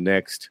for the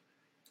next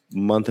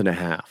month and a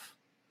half.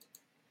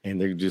 And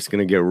they're just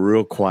going to get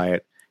real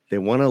quiet. They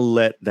want to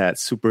let that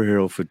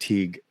superhero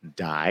fatigue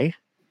die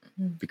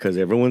because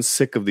everyone's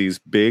sick of these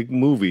big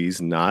movies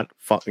not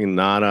coming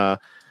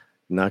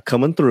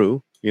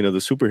through, the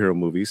superhero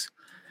movies.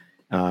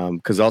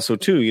 Because also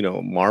too,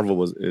 Marvel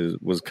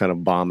was kind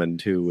of bombing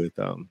too with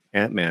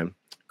Ant-Man.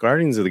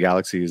 Guardians of the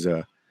Galaxy is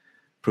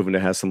proven to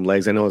have some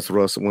legs. I know it's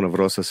one of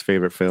Rosa's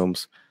favorite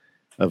films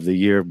of the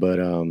year, but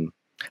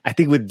I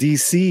think with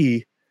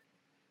DC,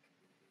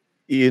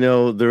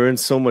 they're in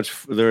so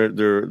much.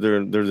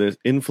 There's this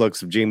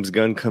influx of James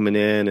Gunn coming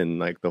in and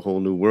like the whole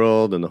new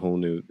world and the whole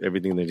new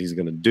everything that he's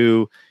going to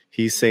do.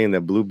 He's saying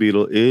that Blue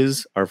Beetle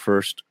is our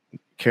first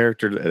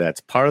character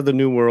that's part of the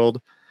new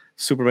world.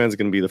 Superman's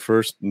going to be the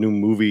first new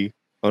movie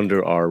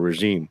under our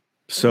regime.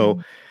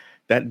 So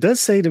that does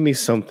say to me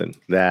something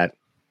that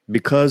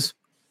because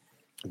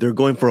they're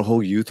going for a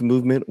whole youth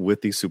movement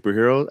with these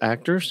superhero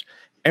actors,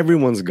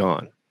 everyone's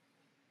gone,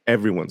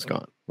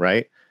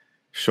 right?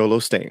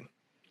 Sholo's staying.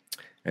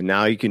 And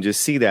now you can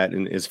just see that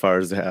in as far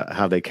as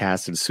how they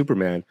casted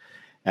Superman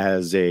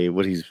as I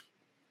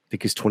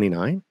think he's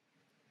 29.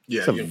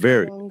 Yeah, he's a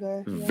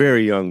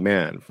very young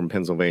man from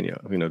Pennsylvania,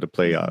 to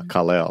play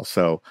Kal-El.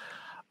 So,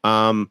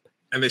 and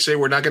they say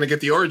we're not going to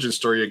get the origin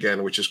story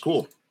again, which is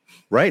cool.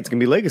 Right. It's going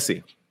to be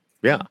legacy.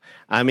 Yeah.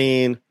 I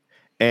mean,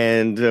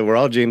 and we're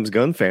all James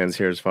Gunn fans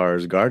here as far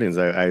as Guardians,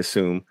 I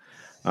assume.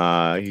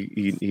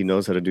 He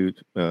knows how to do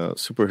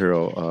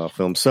superhero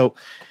films. So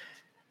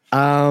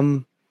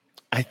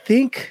I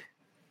think,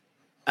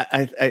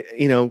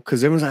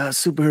 because everyone's like,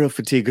 superhero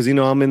fatigue, because,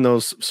 I'm in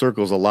those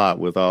circles a lot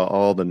with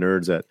all the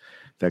nerds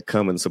that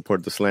come and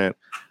support the slant.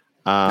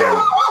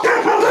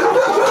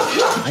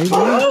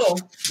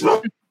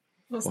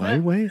 Why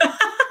wait?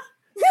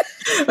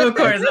 Of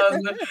course.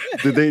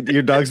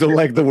 Your dogs don't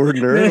like the word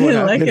nerd? They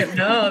didn't like it.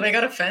 No, they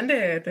got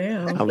offended.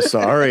 Damn. I'm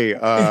sorry.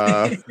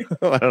 I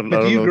don't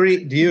know.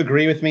 Do you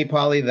agree with me,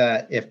 Polly,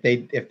 that if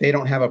they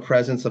don't have a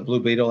presence of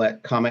Blue Beetle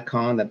at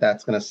Comic-Con,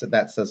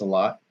 that says a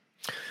lot?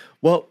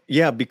 Well,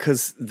 yeah,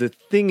 because the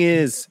thing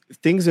is,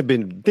 things have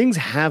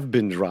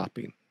been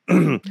dropping,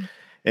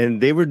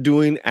 and they were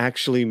doing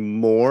actually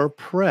more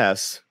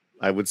press,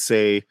 I would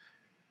say,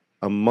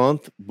 a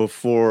month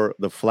before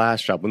the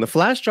Flash drop. When the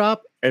Flash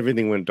dropped,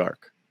 everything went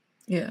dark.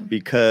 Yeah.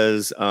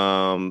 Because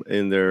when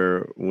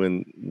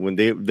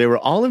they were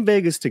all in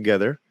Vegas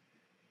together,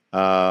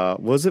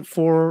 was it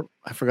for,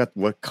 I forgot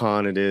what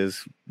con it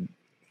is.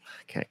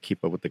 I can't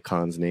keep up with the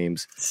cons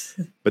names.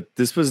 But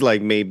this was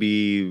like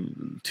maybe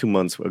 2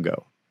 months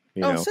ago.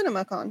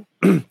 CinemaCon.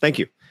 Thank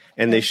you.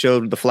 And they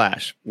showed the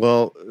Flash.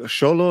 Well,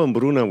 Xolo and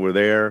Bruna were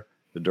there,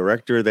 the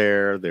director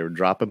there, they were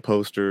dropping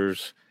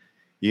posters.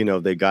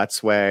 They got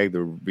swag.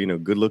 They're,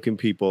 good-looking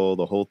people,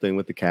 the whole thing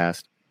with the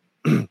cast.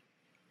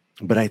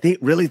 But I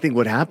really think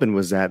what happened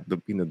was that,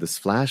 this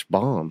Flash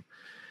bomb.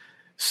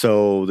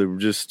 So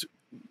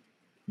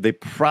they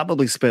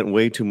probably spent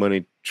way too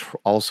money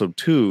also,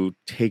 too,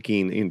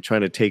 trying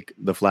to take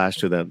the Flash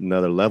to that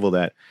another level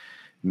that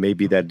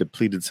maybe that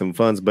depleted some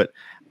funds. But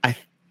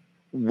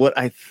what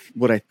I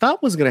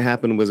thought was going to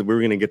happen was we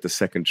were going to get the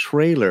second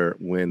trailer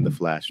when the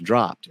Flash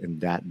dropped,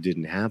 and that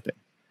didn't happen.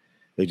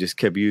 They just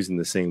kept using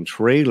the same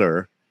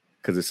trailer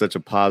because it's such a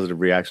positive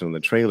reaction on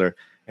the trailer.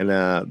 And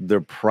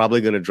they're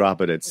probably going to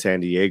drop it at San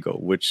Diego,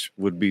 which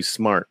would be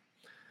smart.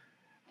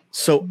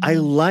 So I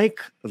like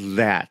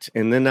that.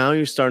 And then now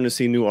you're starting to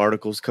see new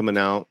articles coming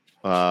out.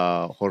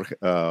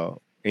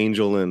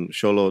 Angel and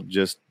Xolo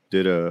just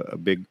did a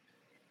big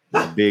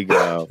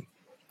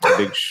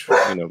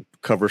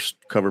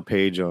cover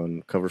page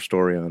on cover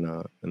story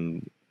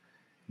on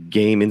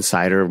Game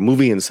Insider,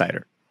 Movie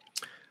Insider.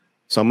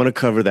 So I'm going to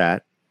cover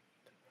that.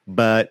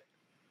 But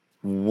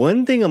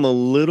one thing I'm a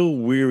little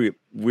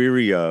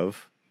weary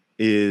of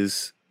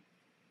is,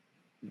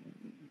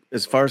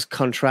 as far as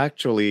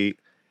contractually,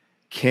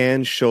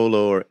 can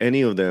Xolo or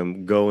any of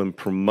them go and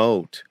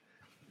promote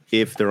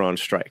if they're on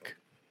strike.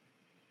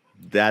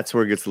 That's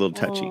where it gets a little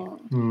touchy.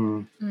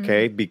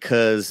 Okay,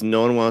 because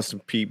no one wants to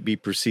be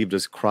perceived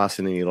as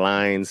crossing any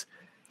lines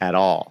at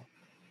all.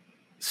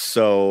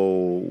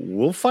 So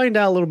we'll find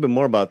out a little bit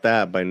more about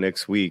that by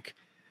next week.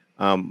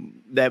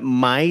 That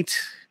might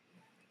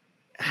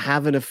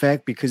have an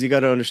effect because you got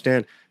to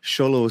understand,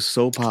 Xolo is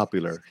so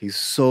popular. He's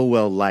so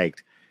well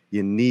liked.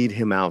 You need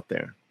him out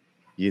there.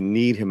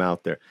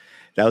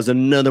 That was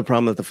another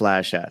problem that The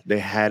Flash had. They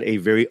had a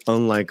very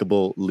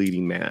unlikable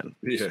leading man.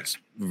 Yes.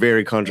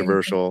 Very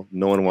controversial.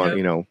 No one wants,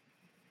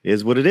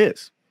 is what it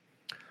is.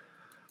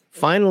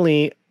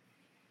 Finally,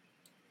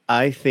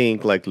 I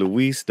think, like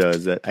Luis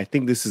does, that I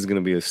think this is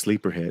going to be a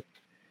sleeper hit.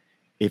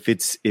 If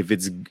it's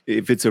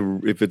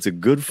a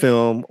good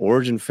film,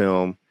 origin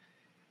film,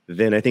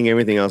 then I think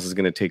everything else is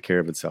going to take care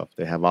of itself.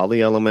 They have all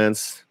the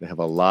elements. They have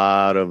a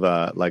lot of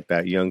like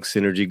that young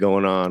synergy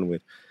going on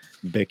with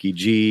Becky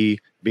G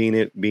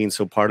being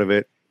so part of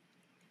it.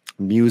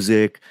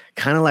 Music,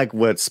 kind of like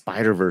what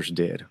Spider-Verse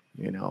did,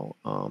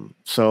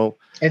 So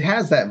it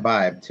has that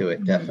vibe to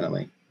it,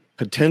 definitely.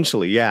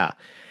 Potentially, yeah.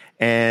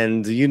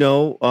 And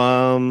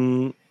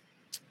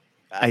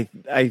I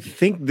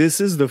think this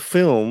is the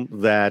film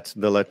that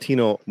the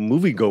Latino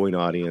movie-going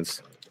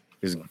audience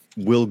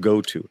will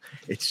go to.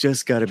 It's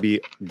just got to be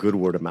good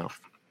word of mouth,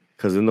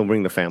 because then they'll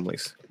bring the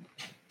families.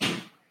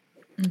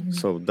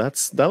 So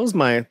that's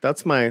my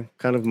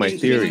kind of my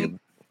theory.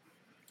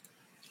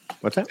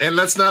 What's that? And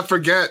let's not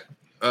forget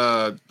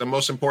the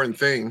most important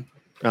thing.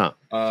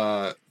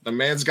 The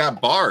man's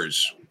got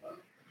bars.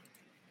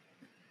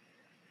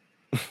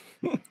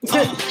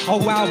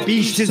 Oh wow,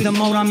 beast is the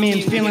mode I'm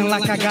in, feeling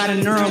like I got a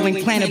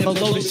Neuralink planted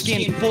below the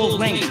skin, full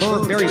length,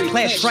 Burberry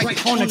flash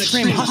strike on the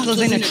trim,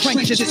 hustlers in the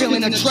trenches,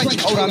 feeling a trench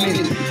coat I'm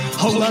in.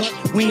 Hold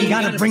up, we ain't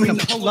gotta bring the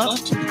pull up.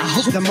 I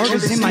hope the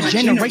murders in my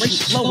generation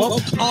slow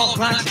up, all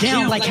locked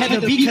down like Heather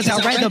B, cause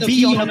I'd rather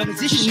be on a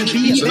position to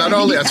be. So not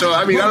only, I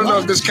don't know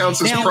if this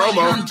counts as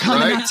promo,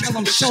 right? Tell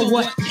them, so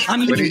what?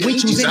 I'm But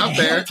he's out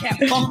there.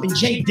 Bumping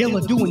Jay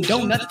Dilla doing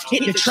donuts,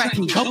 hit the track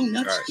and go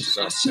nuts.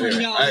 All right, so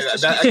anyway,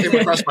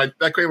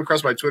 that came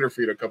across my Twitter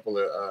feed a couple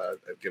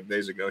of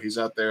days ago. He's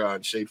out there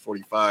on Shade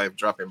 45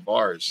 dropping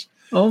bars.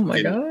 Oh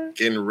my god,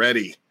 getting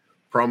ready,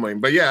 promoing.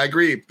 But yeah, I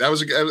agree. That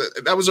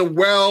was a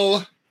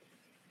well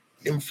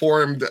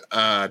informed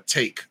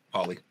take,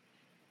 Polly.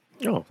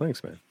 Oh,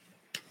 thanks, man.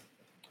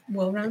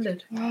 Well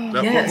rounded.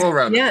 Yes. Well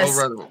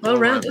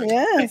rounded.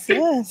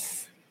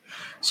 Yes.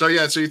 So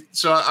yeah,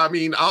 so I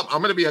mean, I'm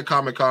going to be at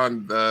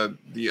Comic-Con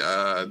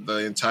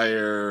the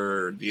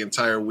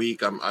entire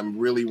week. I'm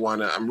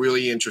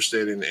really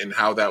interested in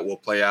how that will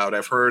play out.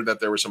 I've heard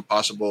that there were some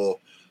possible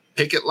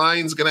picket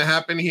lines going to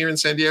happen here in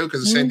San Diego,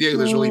 because in San Diego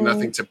there's really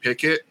nothing to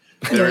picket.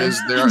 There's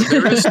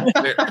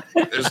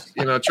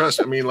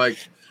trust. I mean, like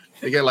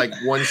they get like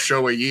one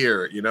show a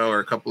year, or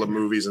a couple of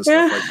movies and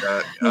stuff like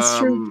that. That's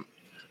true.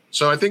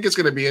 So I think it's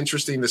going to be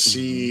interesting to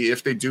see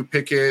if they do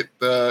picket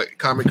the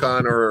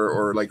Comic-Con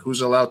or like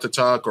who's allowed to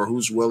talk or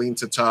who's willing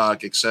to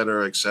talk, et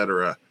cetera, et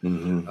cetera.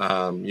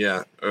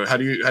 Yeah. How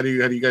do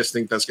you guys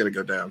think that's going to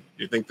go down?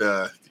 You think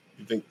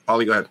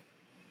Polly, go ahead.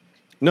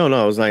 No,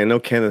 I was like, I know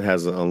Kenneth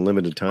has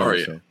unlimited time. Oh,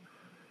 yeah.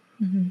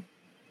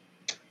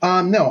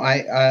 So. No,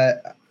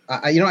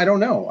 I don't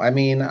know. I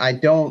mean, I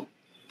don't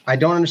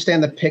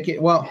understand the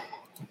picket. Well,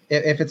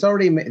 if it's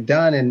already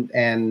done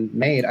and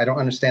made, I don't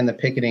understand the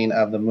picketing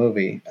of the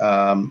movie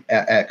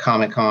at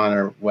Comic-Con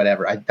or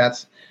whatever.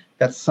 That's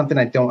something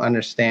I don't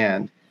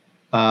understand,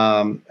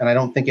 and I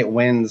don't think it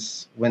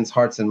wins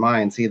hearts and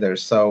minds either.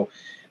 So,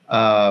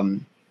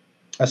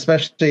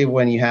 especially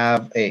when we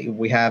have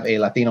a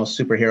Latino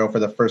superhero for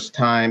the first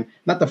time,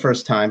 not the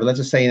first time, but let's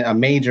just say a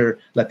major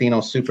Latino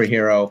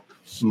superhero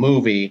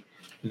movie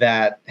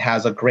that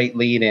has a great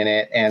lead in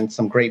it and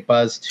some great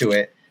buzz to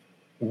it.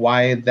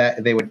 Why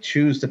that they would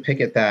choose to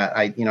picket that,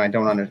 I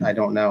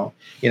don't know.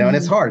 And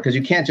it's hard because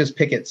you can't just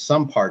picket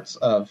some parts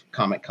of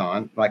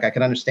Comic-Con. Like I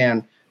can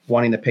understand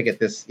wanting to picket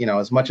this,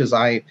 as much as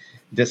I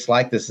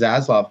dislike this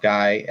Zaslav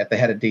guy at the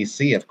head of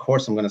DC, of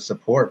course I'm going to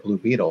support Blue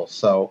Beetle.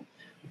 So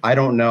I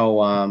don't know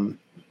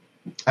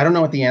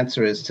what the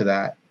answer is to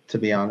that, to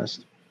be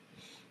honest.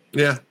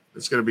 Yeah.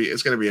 It's gonna be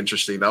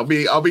interesting. I'll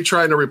be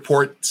trying to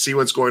report, see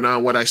what's going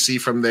on, what I see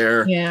from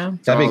there. Yeah,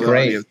 that'd be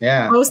great.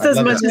 Yeah, post as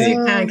much as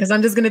you can, because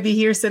I'm just gonna be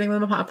here sitting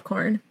with my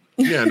popcorn.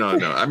 Yeah, no.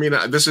 I mean,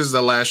 this is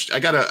the last. I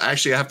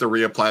have to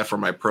reapply for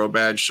my pro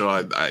badge.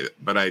 So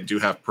but I do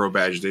have pro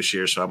badge this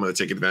year, so I'm gonna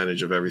take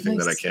advantage of everything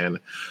that I can.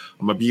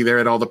 I'm gonna be there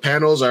at all the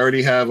panels. I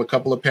already have a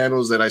couple of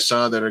panels that I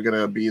saw that I'm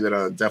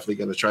definitely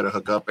gonna try to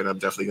hook up, and I'm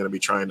definitely gonna be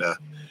trying to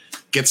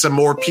get some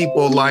more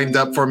people lined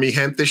up for Mi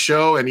Gente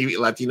show and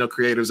Latino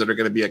creators that are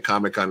going to be at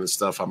Comic-Con and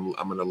stuff. I'm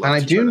going to love. And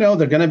I do know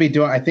they're going to be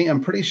doing. I'm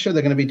pretty sure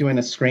they're going to be doing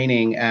a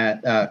screening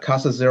at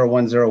Casa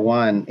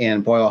 0101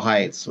 in Boyle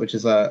Heights, which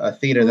is a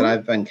theater that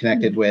I've been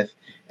connected with.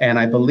 And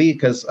I believe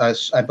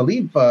Xolo's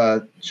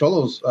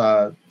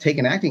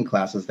taking acting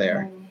classes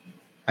there.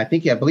 I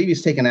believe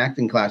he's taking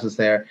acting classes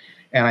there.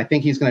 And I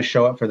think he's going to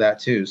show up for that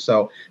too.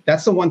 So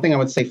that's the one thing I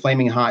would say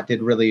Flaming Hot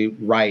did really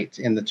right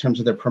in the terms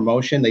of their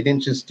promotion. They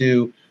didn't just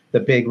do the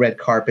big red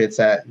carpets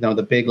at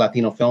the big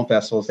Latino film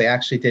festivals. They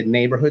actually did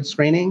neighborhood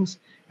screenings.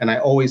 And I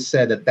always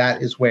said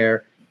that is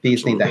where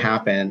these need to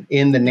happen,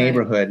 in the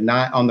neighborhood,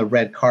 not on the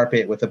red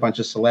carpet with a bunch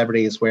of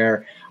celebrities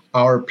where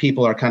our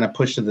people are kind of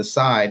pushed to the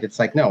side. It's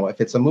like, no, if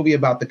it's a movie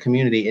about the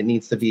community, it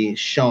needs to be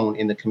shown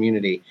in the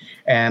community.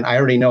 And I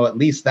already know at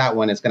least that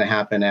one is going to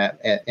happen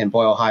in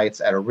Boyle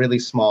Heights at a really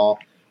small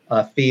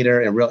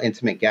theater, a real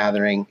intimate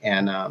gathering.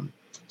 And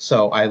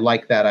so I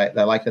like that.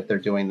 I like that they're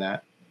doing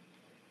that.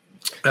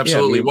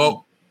 Absolutely. Yeah,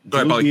 well,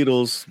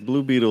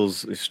 Blue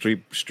Beetle's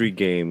street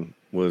game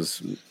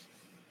was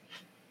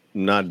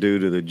not due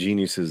to the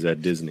geniuses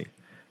at Disney.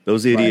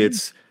 Those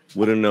idiots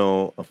wouldn't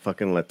know a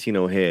fucking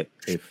Latino hit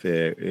if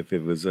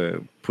it was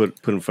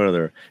put in front of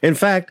their. In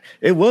fact,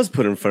 it was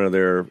put in front of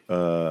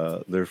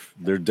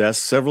their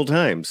desks several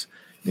times.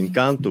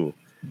 Encanto,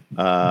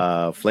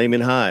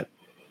 Flamin' Hot,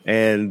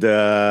 and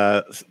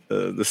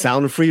the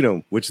Sound of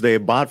Freedom, which they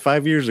bought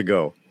 5 years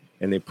ago,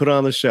 and they put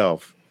on the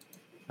shelf.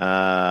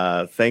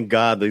 Thank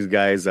God these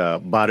guys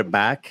bought it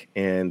back,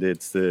 and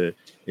it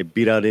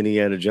beat out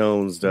Indiana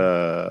Jones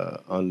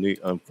on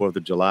 4th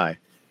of July.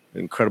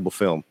 Incredible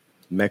film.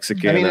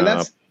 Mexican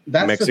that's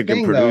Mexican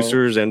thing,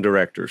 producers and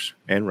directors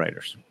and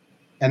writers.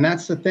 And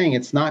that's the thing.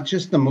 It's not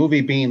just the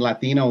movie being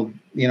Latino,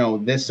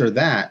 this or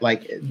that.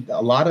 Like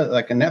a lot of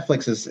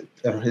Netflix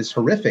is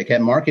horrific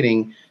at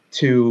marketing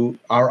to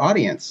our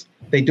audience.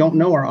 They don't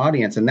know our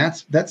audience, and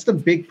that's the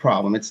big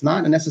problem. It's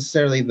not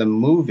necessarily the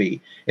movie;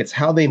 it's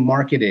how they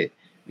market it.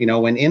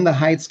 When In the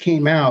Heights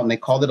came out and they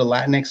called it a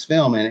Latinx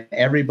film, and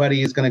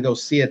everybody is going to go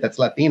see it that's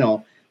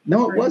Latino.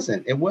 No, it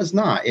wasn't. It was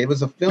not. It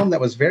was a film that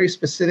was very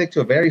specific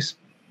to a very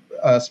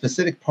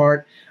specific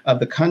part of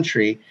the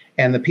country.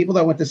 And the people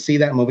that went to see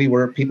that movie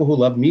were people who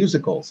love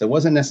musicals. It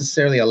wasn't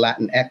necessarily a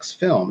Latinx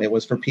film. It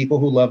was for people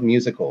who love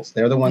musicals.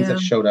 They're the ones that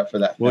showed up for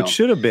that film. Well, it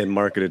should have been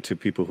marketed to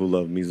people who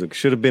love music.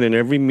 Should have been in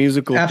every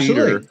musical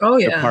theater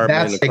That's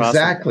department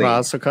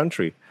across the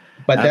country.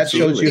 But that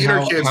shows you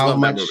how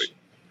much.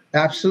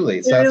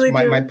 Absolutely. So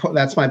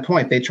that's my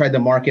point. They tried to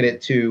market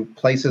it to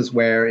places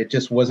where it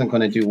just wasn't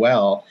going to do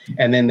well.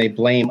 And then they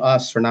blame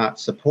us for not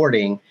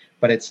supporting,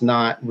 but it's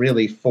not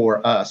really for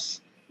us.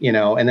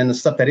 And then the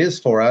stuff that is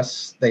for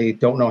us, they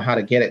don't know how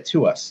to get it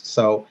to us.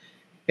 So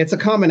it's a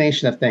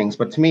combination of things.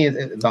 But to me,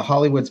 the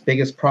Hollywood's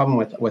biggest problem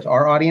with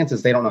our audience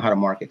is they don't know how to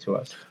market to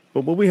us.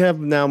 But what we have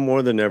now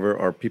more than ever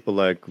are people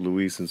like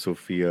Luis and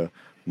Sophia,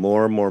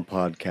 more and more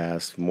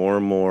podcasts, more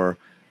and more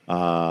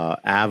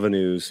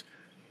avenues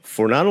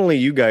for not only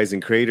you guys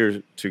and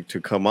creators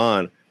to come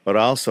on, but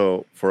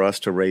also for us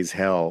to raise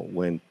hell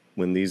when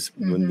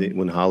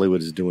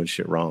Hollywood is doing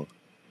shit wrong.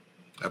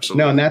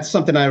 Absolutely. No, and that's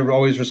something I've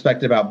always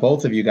respected about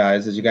both of you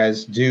guys, is you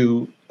guys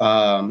do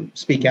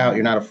speak out.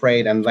 You're not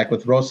afraid. And like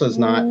with Rosa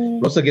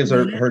gives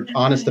her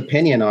honest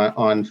opinion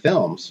on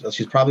films.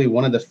 She's probably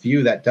one of the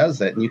few that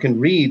does it. And you can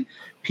read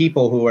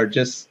people who are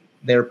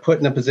they're put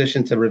in a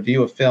position to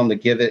review a film to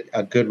give it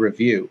a good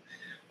review.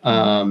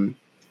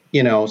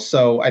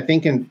 So I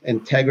think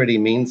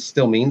integrity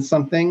still means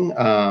something.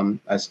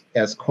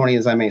 As corny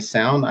as I may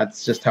sound,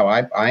 that's just how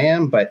I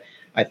am. But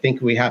I think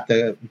we have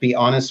to be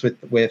honest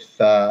with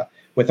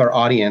our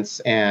audience,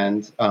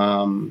 and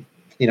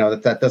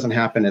that doesn't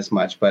happen as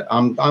much. But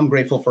I'm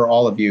grateful for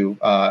all of you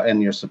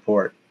and your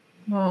support.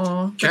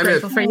 Oh, Kenneth,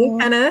 grateful for you,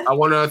 Kenneth. I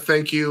want to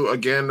thank you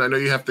again. I know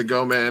you have to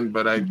go, man,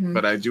 but I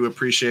do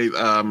appreciate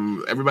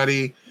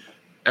everybody.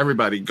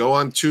 Go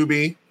on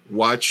Tubi,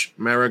 watch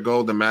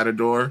Marigold, the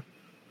Matador.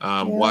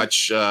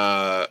 Watch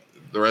the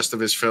rest of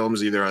his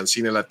films either on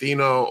Cine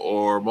Latino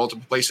or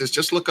multiple places.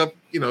 Just look up,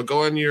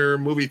 go on your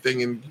movie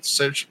thing and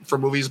search for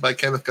movies by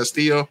Kenneth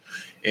Castillo,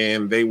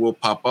 and they will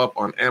pop up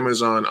on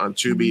Amazon, on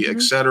Tubi,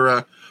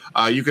 etc.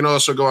 You can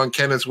also go on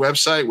Kenneth's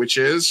website, which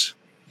is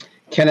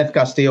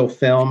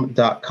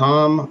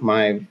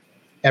KennethCastilloFilm.com.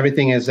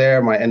 Everything is there.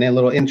 And a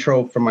little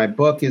intro for my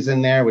book is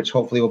in there, which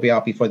hopefully will be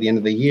out before the end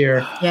of the year.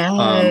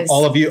 Yes.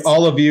 All of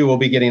you will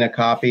be getting a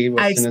copy.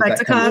 I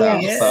expect a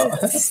copy.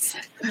 Yes.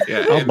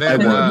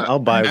 Yeah, I'll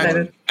buy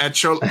one. At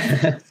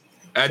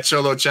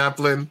Cholo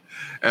Chaplin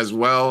as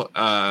well,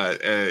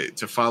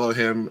 to follow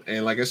him.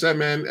 And like I said,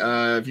 man,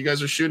 if you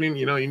guys are shooting,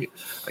 you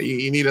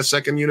need a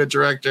second unit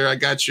director. I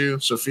got you.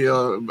 Sophia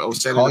will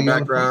stand in the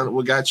background.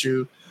 We got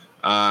you.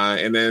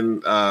 And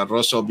then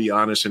Rosa will be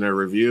honest in her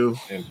review,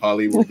 and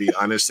Paulie will be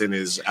honest in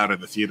his out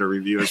of the theater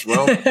review as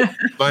well.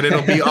 But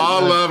it'll be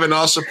all love and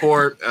all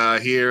support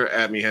here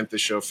at Mi Gente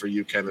Show for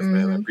you, Kenneth.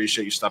 Man, I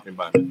appreciate you stopping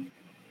by.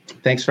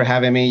 Thanks for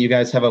having me. You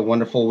guys have a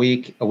wonderful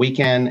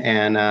weekend,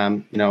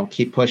 and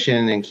keep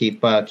pushing and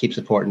keep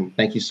supporting.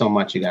 Thank you so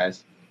much, you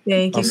guys.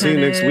 Thank you. I'll see you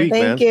next week,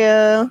 man. Thank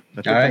you.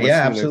 All right.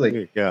 Yeah,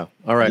 absolutely. Yeah.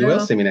 All right. You will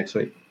see me next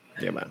week.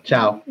 Yeah, man.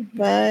 Ciao.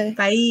 Bye.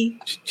 Bye.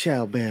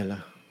 Ciao,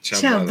 Bella.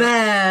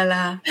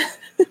 Chabela.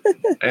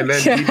 And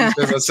then Gigi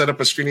says, let's set up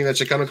a screening at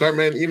Chicano Court.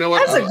 Man, you know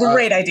what? That's a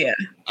great idea.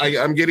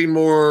 I'm getting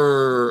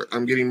more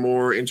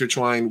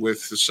intertwined with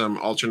some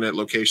alternate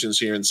locations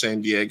here in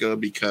San Diego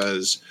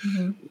because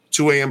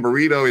 2 a.m.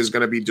 Burrito is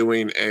going to be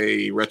doing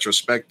a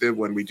retrospective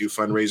when we do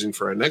fundraising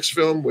for our next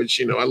film, which,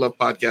 you know, I love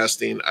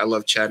podcasting. I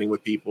love chatting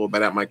with people,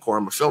 but at my core,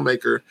 I'm a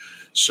filmmaker.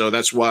 So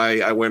that's why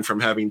I went from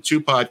having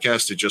 2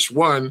 podcasts to just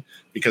 1,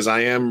 because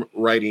I am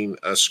writing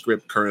a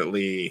script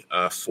currently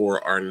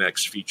for our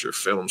next feature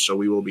film. So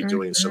we will be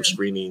doing some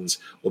screenings.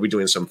 We'll be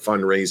doing some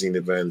fundraising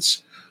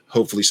events.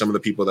 Hopefully some of the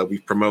people that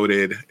we've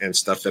promoted and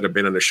stuff that have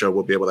been on the show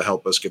will be able to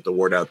help us get the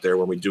word out there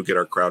when we do get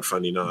our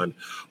crowdfunding on.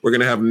 We're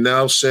going to have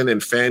Nelson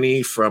and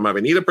Fanny from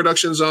Avenida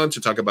Productions on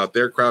to talk about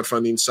their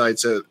crowdfunding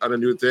sites on a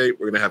new date.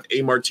 We're going to have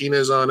A.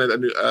 Martinez on at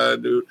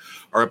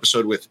our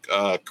episode with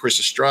Chris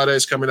Estrada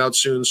is coming out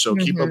soon. So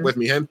keep up with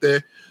mi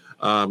gente.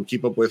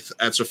 Keep up with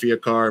at Sophia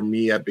Carr,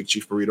 me at Big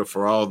Chief Burrito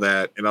for all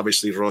that. And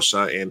obviously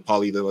Rosa and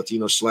Polly, the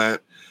Latino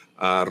slant.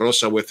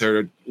 Rosa with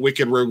her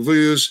wicked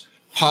reviews.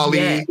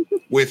 Polly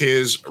with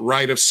his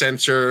right of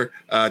center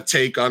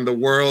take on the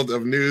world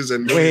of news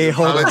and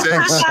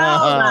politics.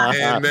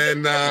 And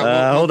then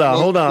hold on,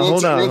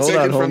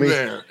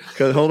 homie.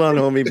 Hold on,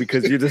 homie,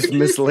 because you just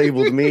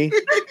mislabeled me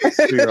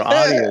to your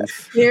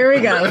audience. Here we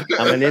go.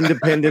 I'm an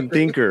independent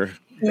thinker.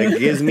 That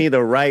gives me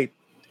the right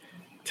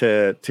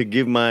to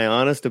give my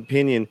honest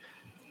opinion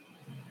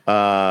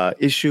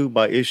issue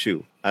by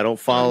issue. I don't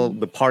follow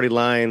the party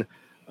line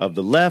of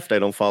the left. I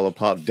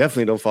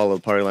definitely don't follow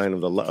the party line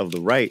of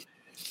the right.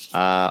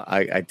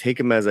 I take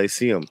them as I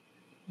see them.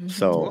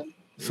 So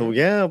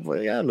yeah,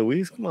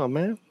 Luis, come on,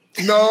 man.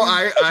 No,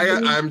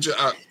 I'm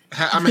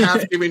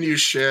half giving you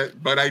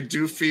shit, but I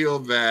do feel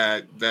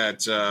that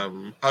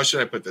how should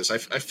I put this? I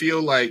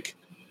feel like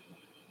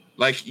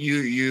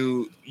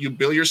you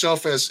bill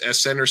yourself as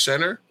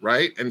center,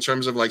 right? In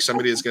terms of like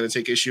somebody that's going to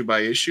take issue by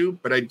issue,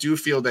 but I do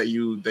feel that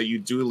you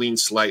do lean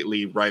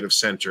slightly right of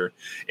center,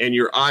 and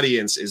your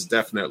audience is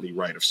definitely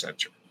right of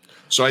center.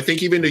 So I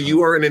think even though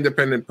you are an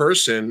independent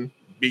person,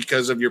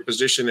 because of your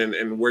position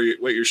and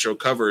what your show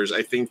covers,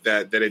 I think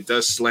that it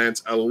does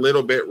slant a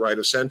little bit right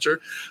of center.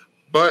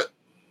 But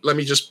let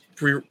me just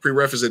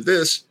prerequisite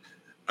this: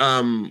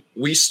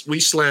 we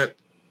slant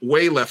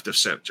way left of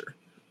center.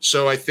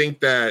 So I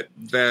think that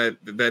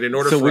in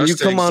order for us to when you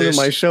come onto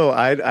my show,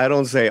 I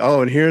don't say,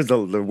 oh, and here's the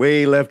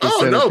way left of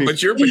center. Oh no,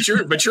 but your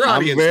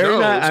audience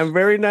knows. I'm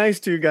very nice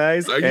to you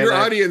guys. Your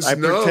audience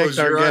knows.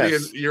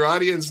 Your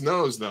audience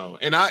knows though.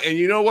 And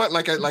you know what?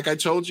 Like I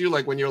told you,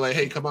 like when you're like,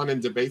 hey, come on and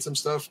debate some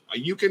stuff.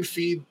 You can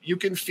feed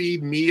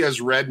me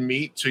as red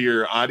meat to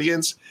your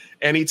audience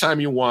anytime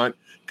you want.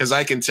 Because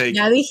I can take.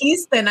 Ya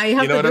dijiste, now you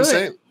have to do it. You know what I'm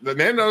saying?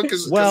 No,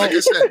 because like I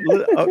said,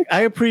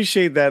 I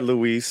appreciate that,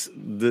 Luis.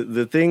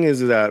 The thing is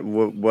that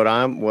what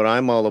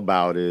I'm all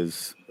about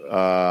is,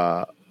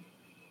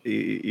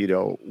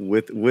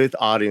 with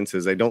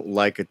audiences, I don't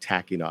like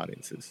attacking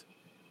audiences.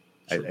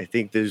 Sure. I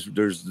think there's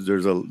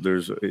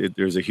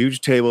a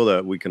huge table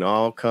that we can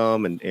all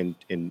come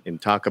and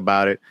talk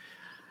about it.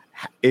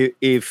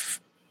 If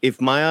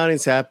my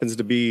audience happens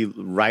to be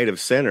right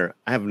of center,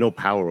 I have no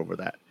power over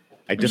that.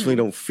 I definitely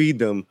don't feed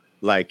them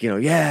like,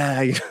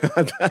 I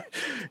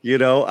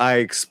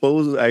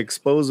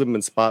expose them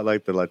and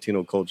spotlight the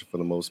Latino culture for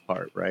the most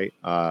part, right?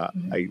 I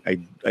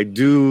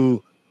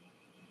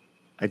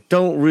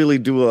don't really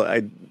do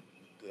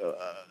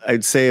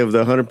I'd say of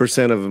the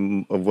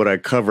 100% of what I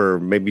cover,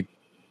 maybe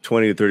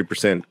 20 to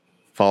 30%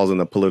 falls in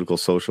the political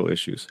social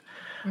issues.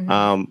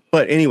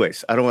 But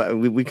anyways,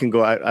 we can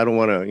go, I don't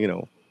want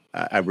to,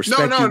 I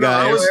respect you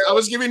guys. I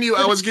was giving you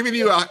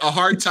a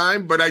hard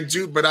time, but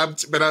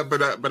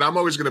I'm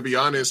always going to be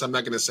honest. I'm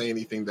not going to say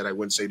anything that I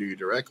wouldn't say to you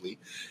directly.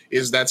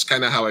 That's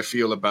kind of how I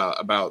feel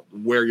about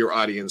where your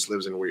audience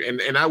lives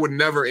and I would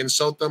never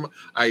insult them.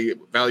 I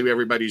value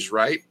everybody's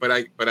right, but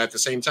at the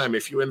same time,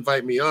 if you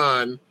invite me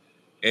on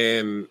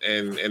and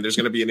there's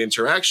going to be an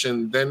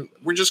interaction, then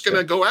we're just going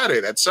to go at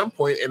it at some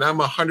point, and I'm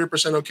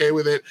 100% okay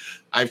with it.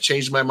 I've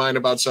changed my mind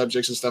about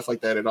subjects and stuff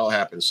like that. It all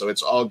happens, so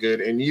it's all good,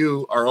 and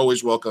you are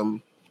always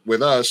welcome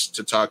with us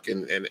to talk,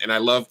 and I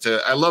love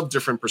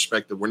different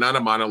perspective. We're not a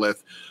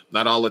monolith.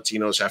 Not all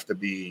Latinos have to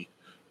be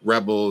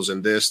rebels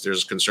and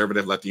there's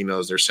conservative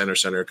Latinos, there's center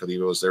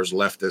Calibos, there's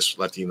leftist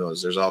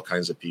Latinos, there's all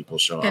kinds of people.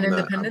 So and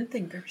independent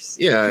thinkers.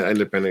 Yeah,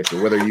 independent,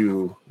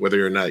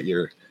 whether or not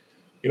you're.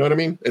 You know what I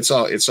mean? It's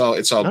all. I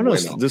don't know.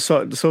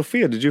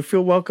 Sophia, did you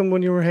feel welcome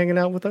when you were hanging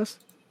out with us?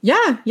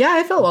 Yeah,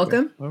 I felt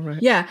welcome. All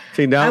right. Yeah.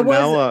 See, now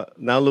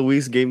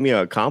Luis gave me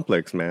a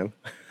complex, man.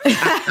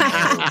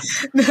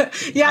 The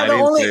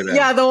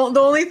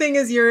only thing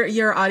is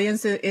your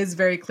audience is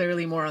very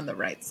clearly more on the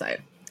right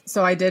side.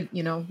 So I did,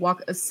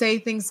 say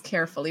things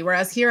carefully.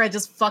 Whereas here, I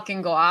just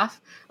fucking go off.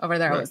 Over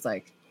there, right. I was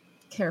like,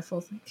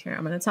 careful.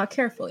 I'm going to talk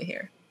carefully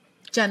here.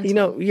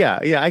 Gentle.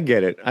 I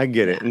get it.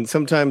 And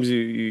sometimes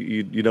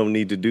you don't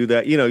need to do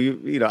that.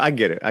 I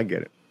get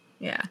it.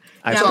 Yeah.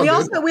 We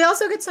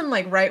also get some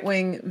like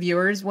right-wing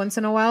viewers once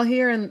in a while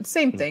here, and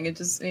same thing. It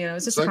just,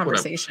 it's just a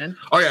conversation.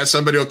 Whatever. Oh yeah,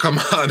 somebody will come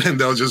on and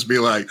they'll just be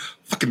like,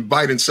 "Fucking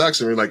Biden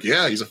sucks," and we're like,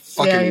 "Yeah, he's a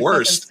fucking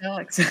worst.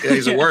 Yeah,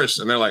 he's the worst."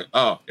 And they're like,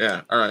 "Oh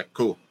yeah, all right,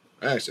 cool,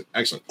 excellent."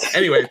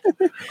 Anyway,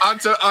 on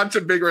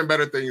to bigger and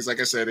better things. Like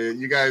I said,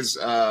 you guys,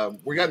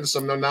 we got into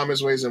some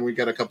no-namas ways, and we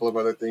got a couple of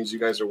other things. You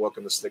guys are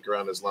welcome to stick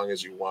around as long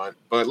as you want.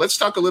 But let's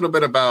talk a little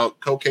bit about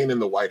cocaine in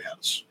the White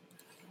House.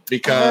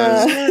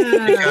 Because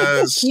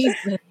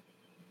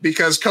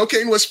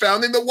cocaine was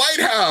found in the White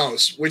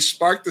House, which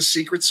sparked the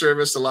Secret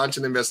Service to launch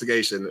an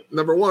investigation.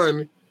 Number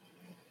one,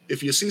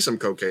 if you see some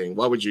cocaine,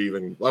 why would you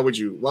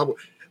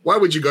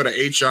go to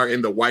HR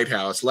in the White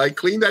House? Like,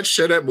 clean that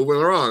shit up, moving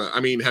along. I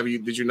mean,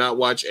 did you not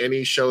watch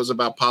any shows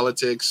about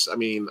politics? I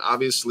mean,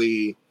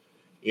 obviously,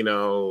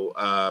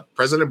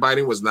 President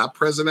Biden was not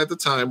president at the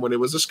time when it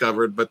was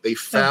discovered, but they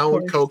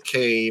found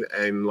cocaine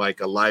in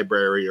like a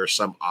library or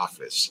some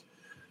office.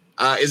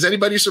 Is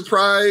anybody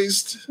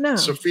surprised? No.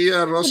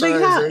 Sophia, Rosa,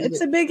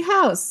 it's a big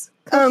house.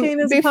 Cocaine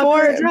is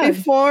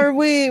before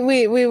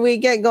we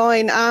get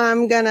going,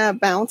 I'm gonna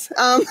bounce.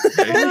 I'm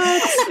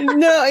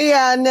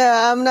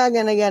not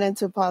gonna get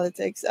into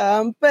politics.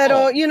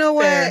 But you know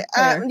what?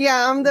 Fair.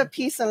 I'm the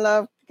peace and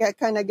love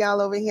kind of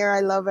gal over here. I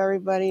love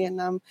everybody,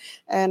 and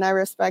I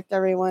respect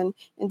everyone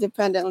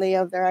independently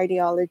of their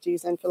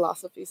ideologies and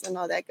philosophies and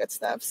all that good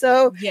stuff.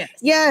 So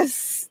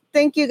yes.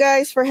 Thank you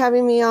guys for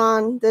having me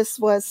on. This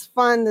was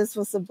fun. This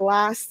was a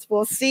blast.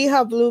 We'll see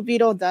how Blue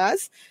Beetle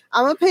does.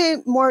 I'm going to pay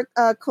more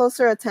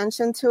closer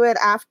attention to it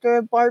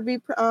after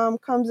Barbie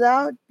comes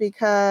out,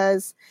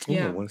 because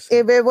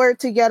if it were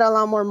to get a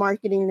lot more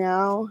marketing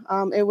now,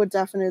 it would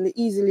definitely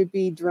easily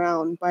be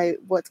drowned by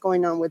what's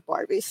going on with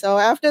Barbie. So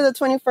after the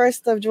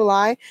 21st of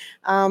July,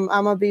 I'm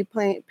going to be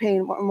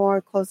paying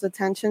more close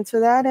attention to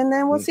that. And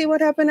then we'll see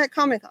what happened at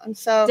Comic-Con.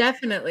 So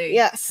definitely.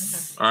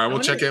 Yes. Okay. All right.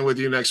 We'll check in with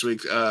you next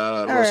week.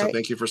 Rosa,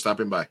 thank you for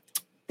stopping by.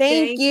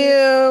 Thank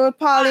you.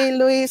 Polly,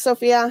 Luis,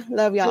 Sophia.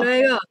 Love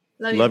y'all.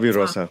 Love you,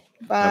 Rosa.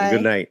 Bye. Have a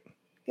good night.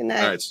 Good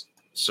night. All right,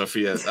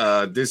 Sophia.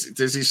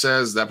 Dizzy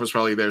says that was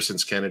probably there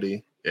since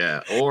Kennedy.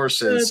 Yeah, or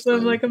since.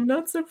 I'm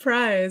not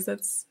surprised.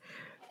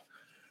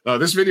 No,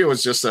 this video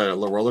was just a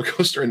roller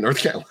coaster in North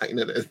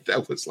Carolina.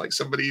 That was like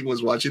somebody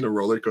was watching a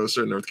roller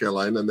coaster in North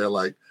Carolina, and they're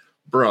like,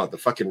 "Bro, the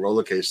fucking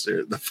roller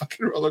coaster,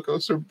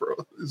 bro,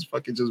 is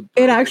fucking just." Broke.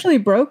 It actually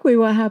broke. Wait,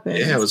 what happened?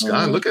 Yeah, it was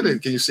gone. Look at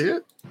it. Can you see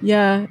it?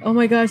 Yeah. Oh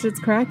my gosh, it's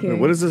cracking.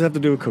 What does this have to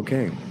do with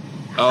cocaine?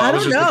 Oh, I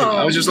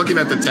was just looking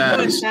at the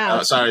tabs.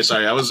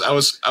 Sorry. I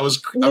was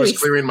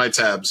clearing my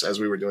tabs as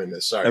we were doing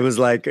this. Sorry. I was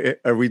like,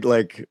 are we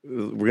like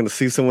we're gonna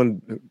see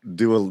someone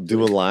do a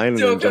line and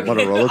then jump on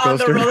a roller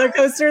coaster? On the roller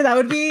coaster, that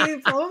would be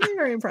probably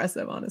very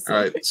impressive, honestly.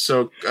 All right.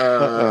 So,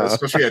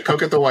 Sophia,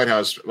 Coke at the White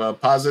House.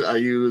 Posit, are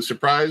you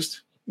surprised?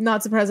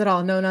 Not surprised at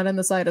all. No, not in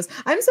the slightest.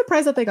 I'm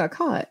surprised that they got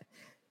caught.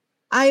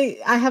 I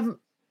have,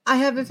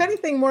 if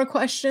anything, more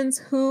questions.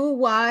 Who,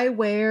 why,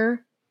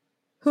 where,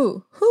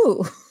 who?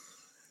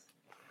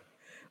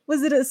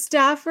 Was it a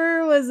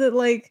staffer? Was it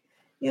like,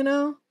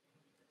 hello,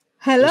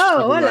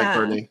 hola.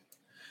 Like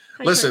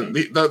listen,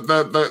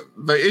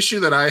 the issue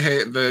that I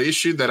hate,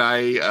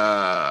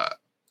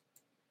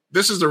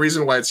 this is the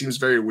reason why it seems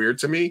very weird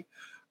to me,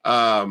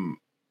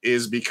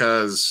 is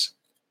because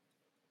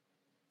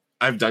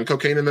I've done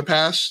cocaine in the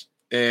past,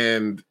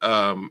 and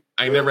I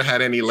never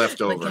had any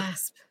leftover.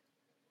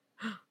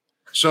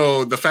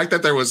 So the fact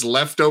that there was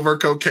leftover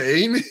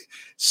cocaine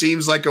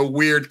seems like a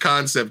weird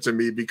concept to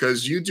me,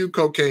 because you do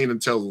cocaine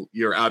until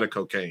you're out of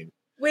cocaine.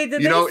 Wait,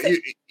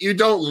 you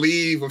don't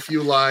leave a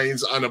few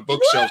lines on a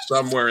bookshelf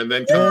somewhere and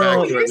then come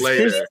back to it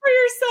later. For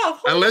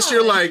yourself. Unless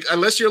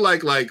you're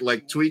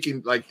like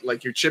tweaking,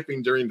 like you're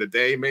chipping during the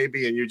day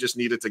maybe, and you just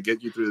need it to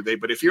get you through the day.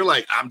 But if you're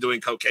like, I'm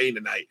doing cocaine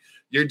tonight,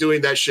 you're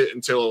doing that shit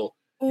until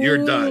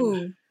you're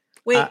done.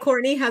 Wait,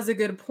 Courtney has a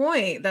good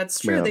point. That's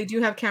true. Yeah. They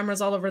do have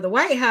cameras all over the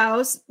White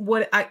House.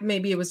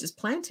 Maybe it was just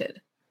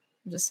planted.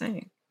 I'm just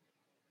saying.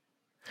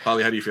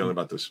 Holly, how do you feel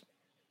about this?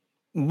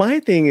 My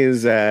thing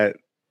is that,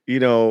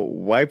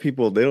 white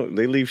people,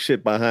 they leave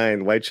shit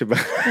behind, white shit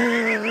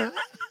behind.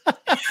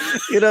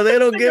 They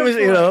don't give a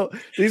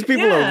shit, These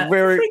people are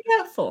very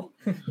forgetful.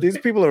 These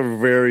people are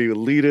very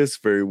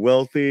elitist, very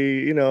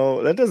wealthy,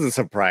 that doesn't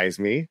surprise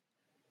me.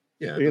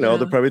 Yeah.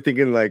 They're probably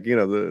thinking like,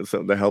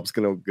 the help's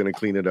gonna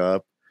clean it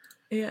up.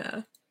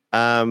 Yeah.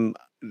 No,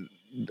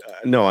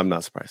 I'm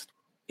not surprised.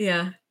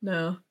 Yeah,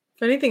 no.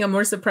 If anything, I'm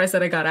more surprised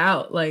that I got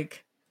out.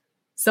 Like,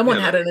 someone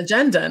had an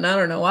agenda, and I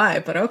don't know why,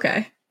 but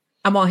okay.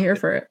 I'm all here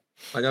for it.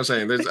 Like I'm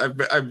saying,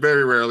 I've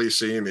very rarely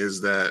seen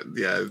is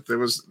that, there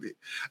was,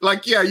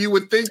 like, you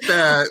would think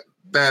that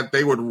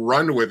they would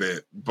run with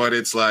it, but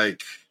it's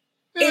like.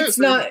 It's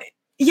not.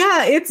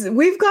 Yeah,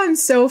 we've gone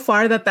so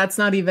far that that's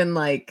not even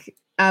like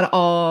at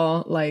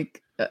all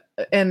like.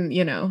 And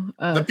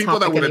the people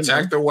that would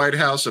attack the White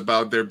House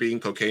about there being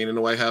cocaine in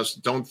the White House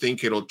don't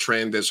think it'll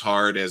trend as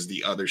hard as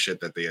the other shit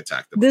that they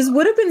attacked them. This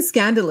would have been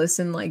scandalous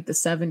in like the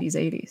 70s,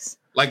 80s.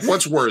 Like,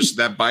 what's worse,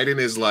 that Biden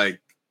is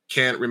like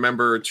can't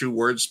remember 2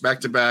 words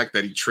back to back,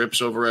 that he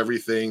trips over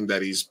everything,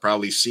 that he's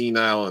probably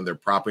senile and they're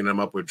propping him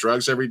up with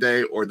drugs every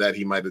day, or that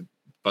he might have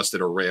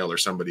busted a rail or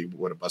somebody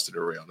would have busted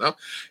a rail. No,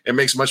 it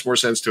makes much more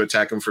sense to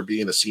attack him for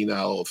being a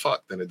senile old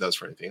fuck than it does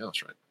for anything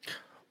else, right?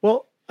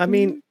 Well, I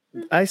mean,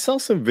 I saw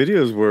some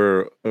videos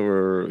where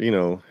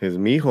his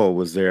mijo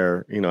was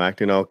there,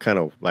 acting all kind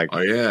of like.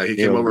 Oh yeah, he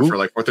came over for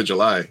like 4th of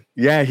July.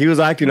 Yeah, he was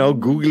acting all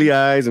googly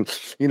eyes and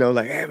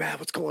like, hey man,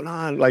 what's going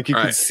on? Like you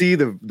could see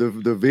the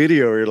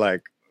video. You're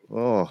like,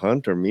 oh,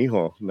 Hunter,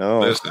 mijo, no.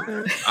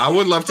 Listen, I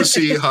would love to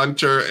see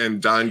Hunter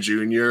and Don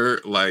Jr.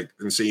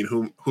 and seeing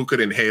who could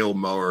inhale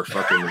more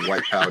fucking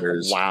white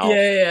powders. Wow.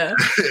 Yeah.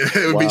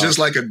 It would be just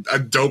like a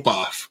dope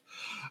off.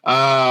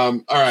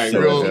 All right,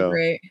 so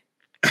great.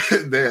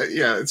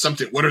 It's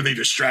something. What are they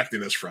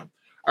distracting us from?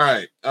 All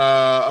right,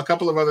 a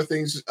couple of other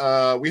things.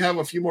 We have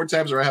a few more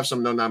tabs, or I have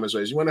some no names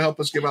ways. You want to help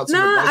us give out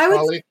some advice,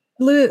 Polly?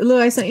 Lou,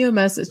 I sent you a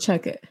message.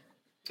 Check it.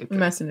 Okay.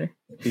 Messenger.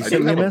 You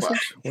sent me a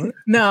message? What?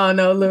 No,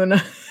 Lou,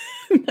 not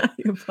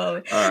you,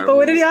 Polly. Right, but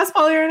what did he ask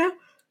Polly right now?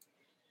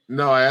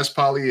 No, I asked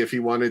Polly if he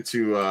wanted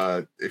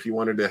to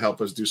help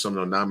us do some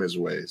no names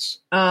ways.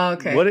 Oh,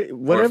 okay.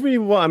 Whatever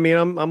you want. I mean,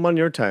 I'm on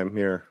your time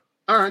here.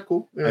 All right,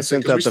 cool. Yeah, I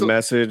sent out the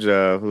message.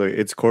 Look,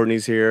 it's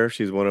Courtney's here.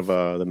 She's one of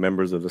the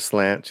members of the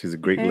Slant. She's a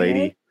great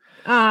lady.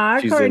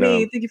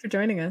 Courtney, thank you for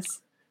joining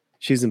us.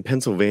 She's in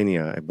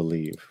Pennsylvania, I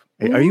believe.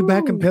 Ooh. Are you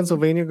back in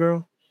Pennsylvania,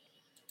 girl?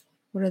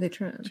 What are they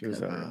trying? She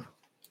was all right,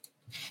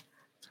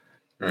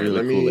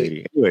 really cool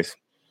lady. Anyways.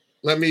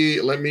 Let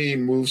me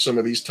move some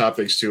of these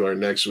topics to our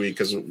next week,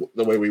 because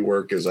the way we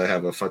work is I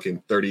have a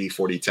fucking 30,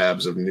 40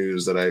 tabs of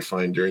news that I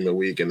find during the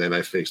week, and then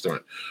I fix on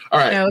it. All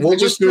right, yeah, we'll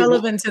just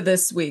relevant to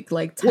this week.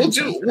 Like we'll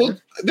do 1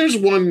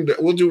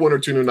 or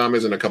 2 new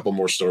names and a couple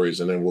more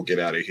stories, and then we'll get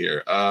out of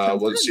here.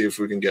 We'll see if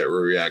we can get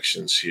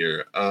reactions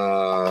here.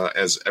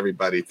 As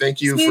everybody,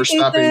 thank you for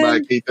stopping by,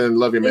 Keithan.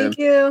 Love you, man. Thank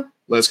you.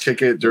 Let's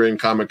kick it during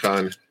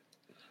Comic-Con.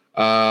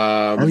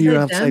 You're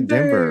outside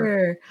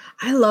Denver.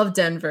 I love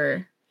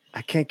Denver.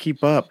 I can't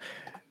keep up.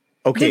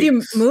 Okay. Did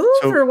you move,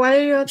 or why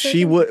are you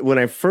outside? When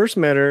I first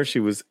met her,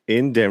 she was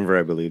in Denver,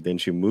 I believe. Then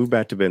she moved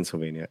back to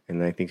Pennsylvania,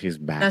 and I think she's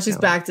back. Now she's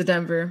back to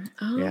Denver.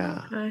 Oh,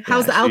 yeah. Okay.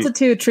 How's the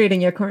altitude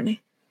treating you,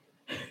 Courtney?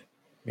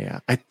 Yeah,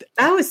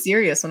 I was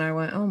serious when I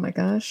went. Oh my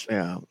gosh.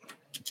 Yeah. All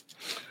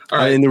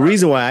right. And the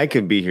reason why I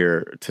could be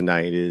here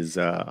tonight is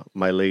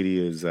my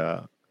lady is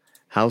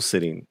house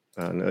sitting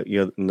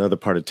another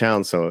part of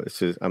town, so it's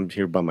just I'm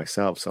here by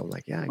myself. So I'm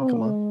like, yeah,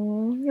 come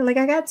on. You're like,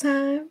 I got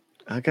time.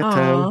 I got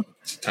time.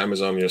 Time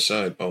is on your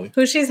side, Polly.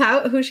 Who's she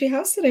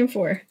house sitting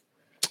for?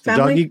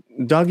 Family?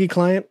 Doggy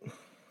client.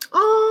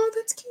 Oh,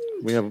 that's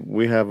cute.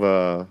 We have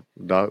a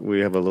dog. We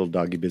have a little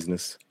doggy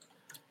business.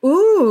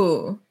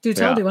 Ooh, do you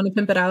want to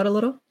pimp it out a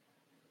little?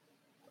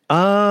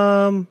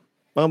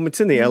 It's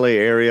in the LA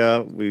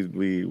area.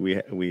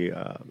 We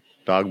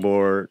dog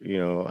board,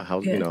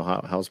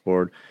 house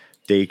board,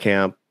 day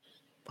camp,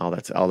 all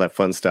that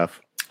fun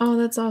stuff. Oh,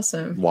 that's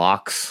awesome.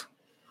 Walks.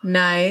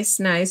 Nice.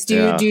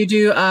 Do you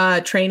do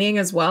training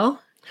as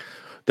well?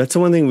 That's the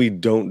one thing we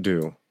don't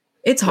do.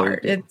 It's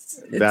hard.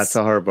 That's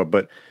a hard part,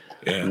 but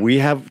we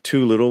have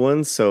 2 little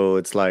ones, so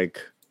it's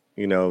like,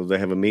 they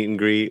have a meet and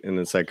greet, and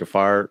it's like if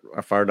our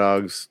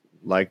dogs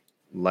like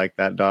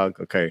that dog,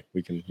 okay,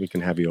 we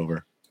can have you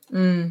over.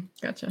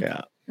 Gotcha.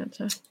 Yeah.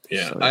 Gotcha.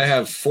 Yeah, so, I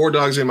have 4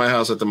 dogs in my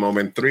house at the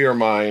moment. 3 are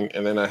mine,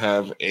 and then I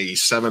have a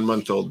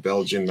 7-month-old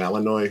Belgian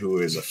Malinois who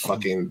is a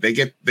fucking.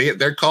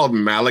 They're called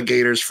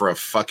Maligators for a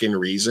fucking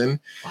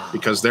reason,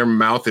 because their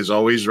mouth is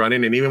always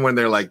running, and even when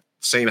they're like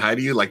saying hi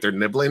to you, like they're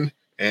nibbling.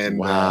 And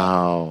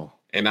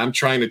and I'm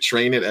trying to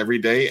train it every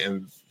day,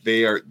 and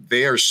they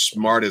are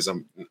smart as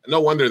them. No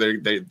wonder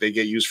they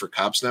get used for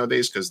cops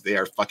nowadays, because they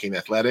are fucking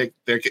athletic.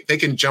 They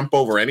can jump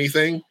over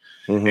anything.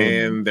 Mm-hmm.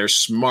 And they're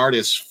smart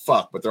as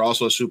fuck, but they're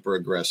also super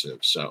aggressive.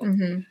 So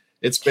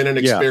it's been an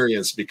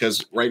experience,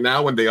 because right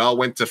now, when they all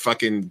went to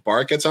fucking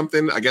bark at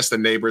something, I guess the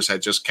neighbors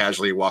had just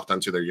casually walked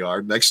onto their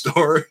yard next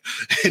door,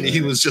 and he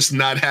was just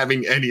not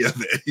having any of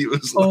it. He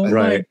was like,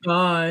 my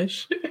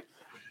gosh.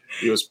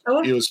 He was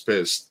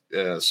pissed.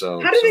 Yeah.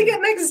 So how did they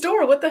get next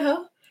door? What the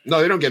hell? No,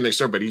 they don't get next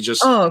door, but he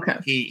just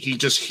he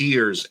just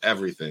hears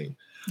everything.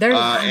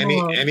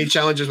 Any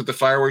challenges with the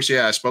fireworks?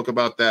 Yeah, I spoke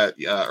about that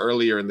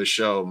earlier in the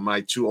show.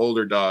 My 2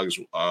 older dogs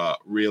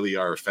really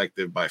are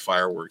affected by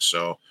fireworks,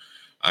 so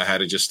I had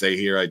to just stay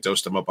here. I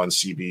dosed them up on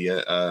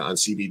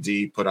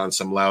CBD, put on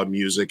some loud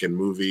music and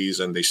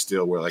movies, and they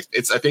still were like,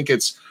 I think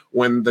it's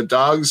when the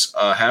dogs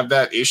have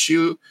that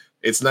issue.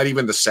 It's not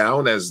even the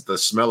sound, as the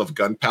smell of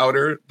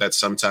gunpowder that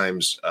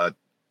sometimes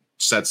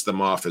sets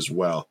them off as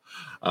well.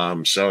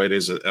 So it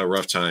is a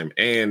rough time.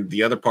 And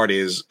the other part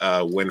is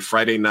when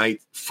Friday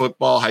night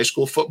football, high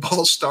school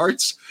football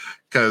starts,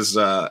 because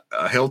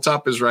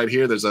Hilltop is right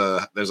here. There's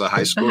a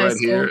high school right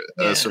here,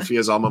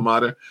 Sophia's alma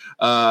mater.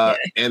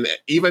 And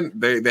even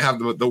they have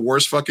the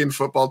worst fucking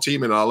football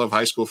team in all of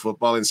high school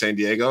football in San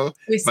Diego.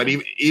 But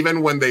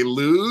even when they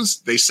lose,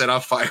 they set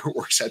off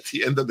fireworks at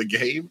the end of the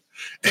game.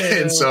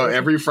 And so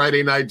every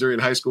Friday night during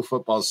high school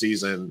football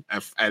season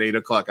at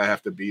 8:00, I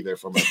have to be there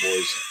for my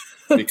boys.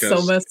 Because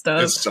so messed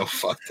up. It's so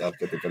fucked up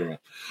that they put them out.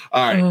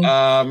 All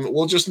right.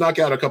 We'll just knock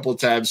out a couple of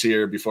tabs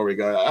here before we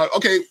go.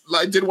 Okay.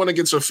 I did want to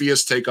get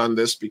Sophia's take on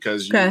this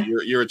because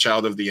you're a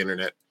child of the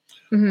internet.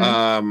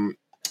 Mm-hmm.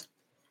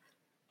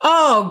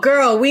 Oh,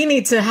 girl, we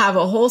need to have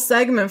a whole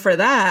segment for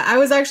that. I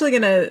was actually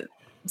going to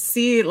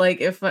see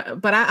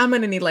but I'm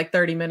going to need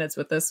 30 minutes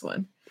with this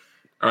one.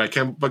 All right,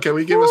 can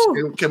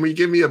we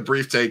give me a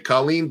brief take?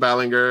 Colleen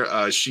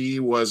Ballinger,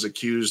 she was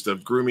accused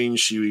of grooming.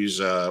 She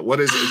was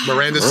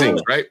Miranda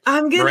Sings, right?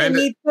 I'm gonna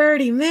need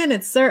 30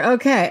 minutes, sir.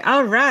 Okay,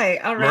 all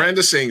right.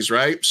 Miranda Sings,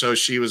 right? So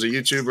she was a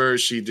YouTuber.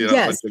 She did a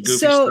bunch of goofy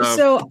stuff.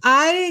 So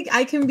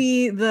I can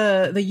be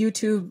the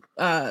YouTube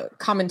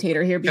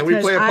commentator here. Because can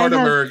we play a part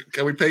of her?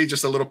 Can we play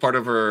just a little part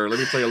of her? Let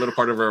me play a little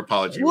part of her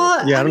apology.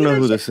 Well, I don't know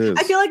who this is.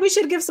 I feel like we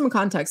should give some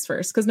context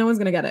first because no one's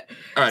gonna get it.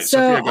 All right,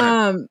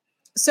 so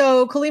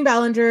So Colleen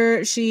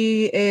Ballinger,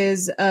 she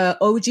is a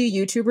OG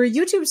YouTuber.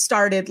 YouTube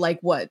started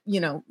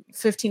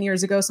 15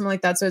 years ago, something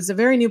like that. So it's a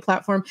very new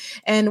platform.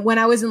 And when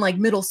I was in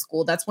middle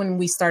school, that's when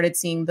we started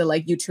seeing the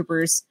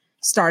YouTubers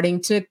starting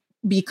to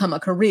become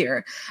a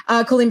career.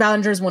 Colleen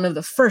Ballinger is one of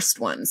the first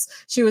ones.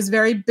 She was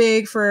very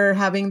big for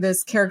having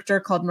this character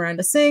called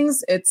Miranda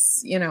Sings.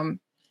 It's,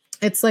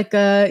 it's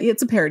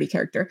a parody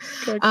character.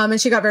 Okay. And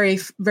she got very,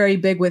 very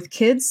big with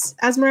kids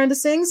as Miranda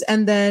Sings.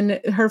 And then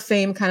her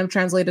fame kind of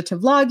translated to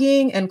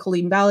vlogging, and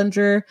Colleen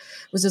Ballinger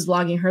was just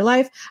vlogging her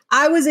life.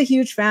 I was a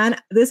huge fan.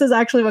 This is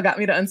actually what got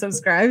me to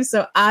unsubscribe.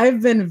 So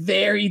I've been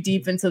very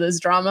deep into this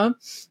drama.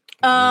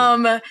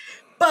 But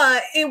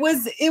it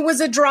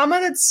was a drama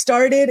that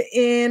started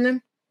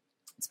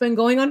it's been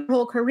going on her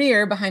whole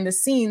career behind the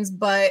scenes,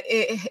 but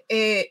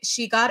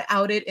she got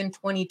outed in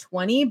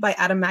 2020 by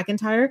Adam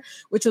McIntyre,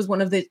 which was one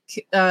of the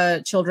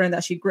children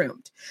that she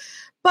groomed.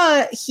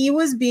 But he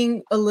was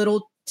being a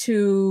little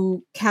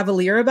too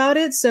cavalier about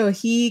it. So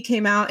he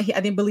came out,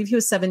 I believe he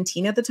was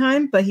 17 at the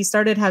time, but he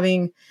started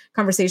having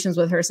conversations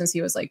with her since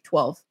he was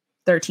 12,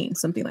 13,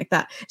 something like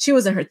that. She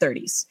was in her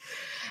 30s.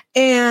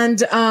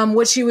 And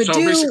what she would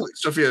do... Basically,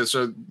 Sophia,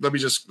 so let me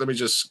just...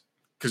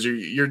 because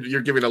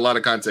you're giving a lot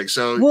of context.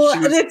 So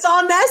it's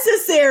all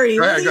necessary.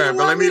 Go ahead.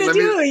 But let me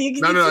do.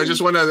 I just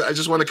want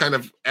to kind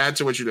of add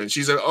to what you're doing.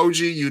 She's an OG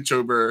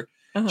YouTuber.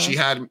 Uh-huh. She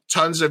had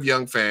tons of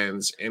young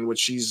fans, and what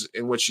she's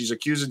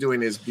accused of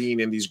doing is being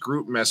in these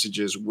group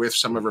messages with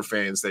some of her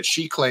fans that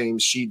she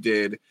claims she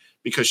did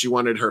because she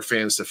wanted her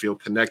fans to feel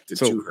connected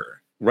to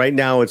her. Right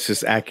now, it's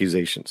just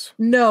accusations.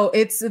 No,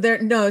 it's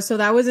there. No, so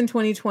that was in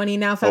 2020.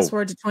 Now, fast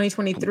forward to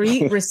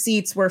 2023,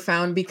 receipts were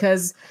found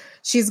because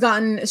she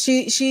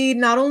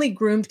not only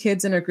groomed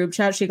kids in a group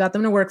chat, she got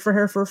them to work for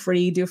her for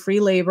free, do free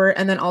labor,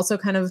 and then also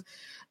kind of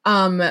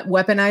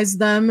weaponize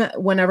them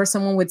whenever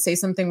someone would say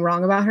something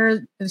wrong about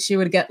her. She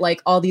would get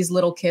all these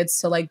little kids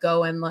to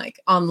go and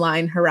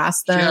online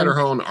harass them. She had her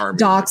own army,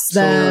 dox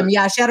them.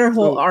 Yeah, she had her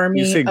whole army.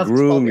 You say of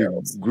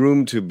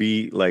groomed to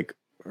be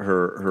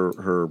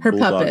her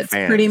puppets,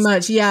 fans. Pretty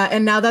much. Yeah.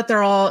 And now that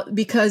they're all in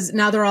their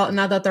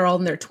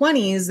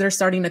 20s, they're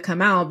starting to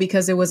come out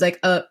because it was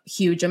a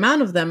huge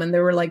amount of them. And they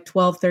were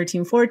 12,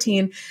 13,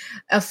 14.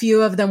 A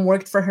few of them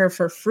worked for her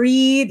for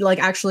free,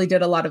 actually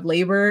did a lot of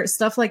labor,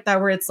 stuff like that,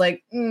 where it's a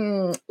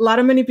lot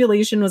of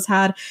manipulation was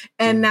had.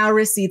 And now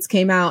receipts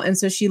came out. And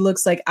so she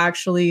looks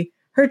actually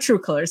her true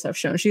colors have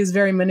shown. She's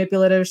very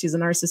manipulative. She's a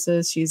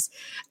narcissist. She's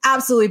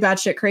absolutely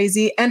batshit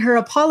crazy. And her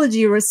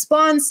apology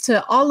responds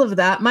to all of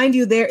that. Mind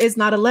you, there is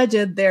not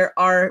alleged. There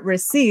are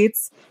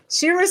receipts.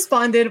 She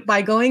responded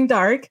by going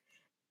dark.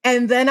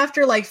 And then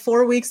after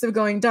 4 weeks of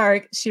going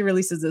dark, she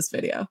releases this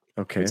video.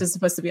 Okay. Which is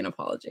supposed to be an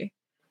apology.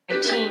 My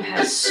team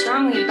has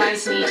strongly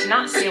advised me to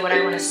not say what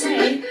I want to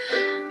say.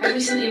 I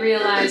recently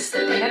realized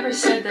that they never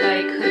said that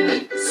I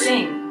couldn't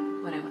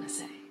sing what I want to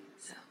say.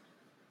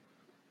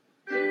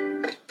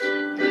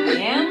 I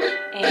am,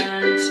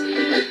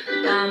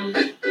 and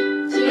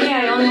today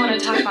I only want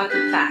to talk about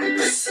the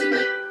facts.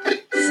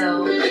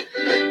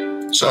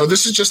 So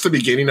this is just the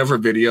beginning of her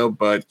video,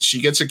 but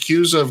she gets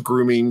accused of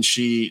grooming.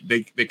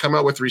 They come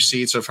out with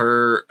receipts of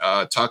her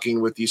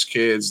talking with these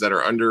kids that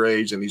are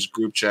underage in these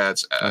group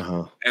chats,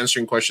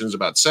 answering questions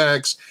about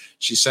sex.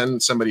 She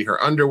sends somebody her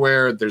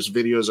underwear. There's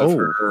videos of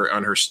her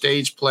on her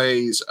stage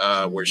plays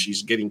where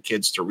she's getting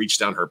kids to reach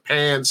down her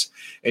pants,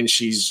 and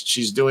she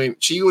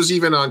was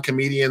even on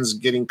Comedians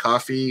Getting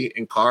Coffee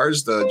in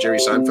Cars, the Jerry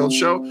Seinfeld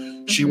show.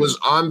 She was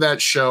on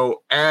that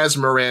show as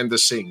Miranda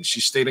Sings.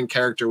 She stayed in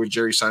character with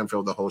Jerry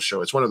Seinfeld the whole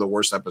show. It's one of the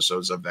worst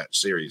episodes of that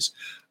series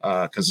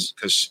because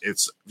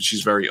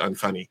she's very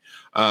unfunny.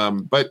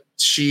 But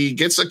she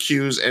gets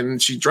accused,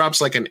 and she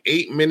drops an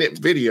 8-minute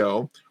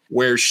video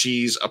where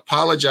she's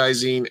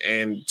apologizing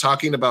and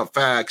talking about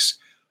facts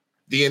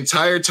the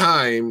entire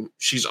time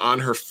she's on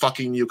her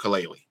fucking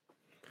ukulele.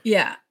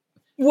 Yeah.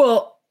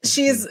 Well,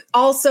 she's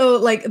also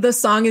like, the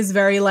song is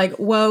very like,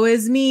 woe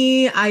is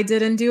me, I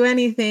didn't do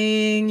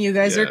anything, you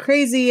guys are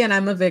crazy and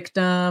I'm a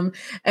victim.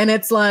 And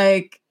it's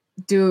like,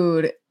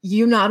 dude,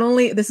 you not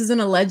only, this isn't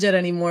alleged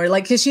anymore,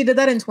 like, because she did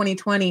that in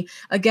 2020.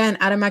 Again,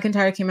 Adam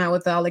McIntyre came out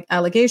with the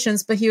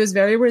allegations, but he was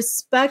very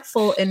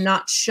respectful in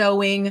not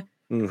showing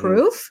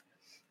proof.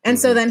 And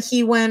so then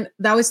he went,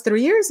 that was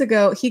 3 years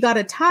ago, he got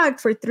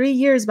attacked for 3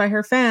 years by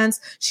her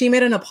fans. She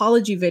made an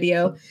apology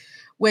video,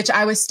 which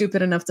I was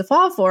stupid enough to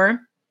fall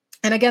for.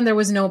 And again, there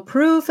was no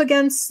proof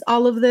against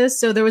all of this.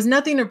 So there was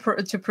nothing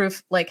to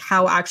prove like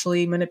how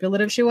actually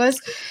manipulative she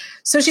was.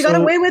 So she got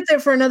away with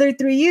it for another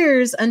 3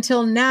 years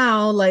until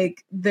now,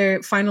 like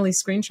they're finally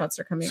screenshots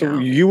are coming out. So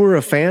you were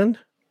a fan?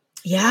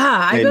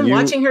 Yeah, I've been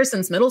watching her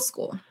since middle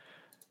school.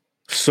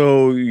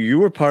 So you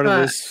were part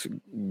of this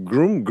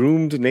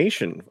groomed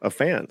nation of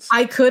fans.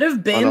 I could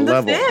have been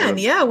the fan.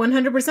 Yeah,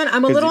 100%.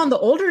 I'm a little on the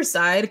older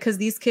side because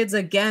these kids,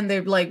 again,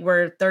 they like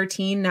were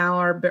 13, now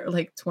are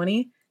like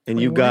 20. And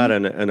 21. You got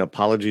an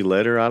apology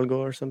letter, algo,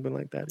 or something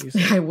like that?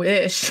 I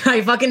wish.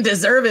 I fucking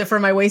deserve it for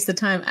my wasted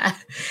time.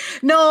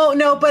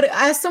 No, but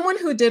as someone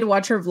who did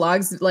watch her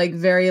vlogs like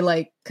very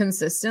like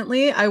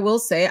consistently, I will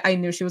say I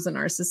knew she was a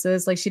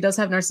narcissist. Like she does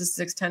have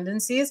narcissistic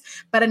tendencies,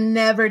 but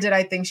never did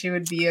I think she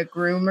would be a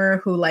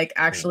groomer who like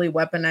actually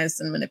weaponized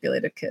and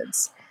manipulated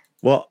kids.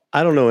 Well,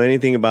 I don't know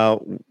anything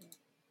about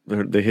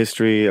the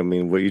history. I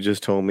mean, what you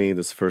just told me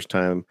this first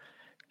time,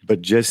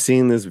 but just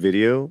seeing this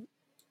video,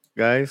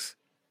 guys,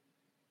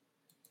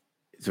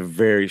 it's a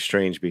very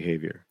strange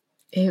behavior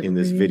in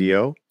this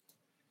video,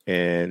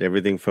 and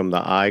everything from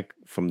the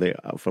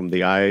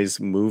eyes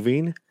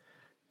moving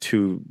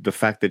to the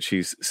fact that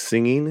she's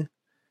singing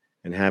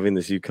and having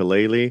this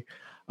ukulele.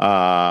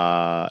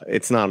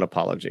 It's not an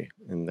apology,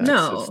 and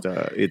that's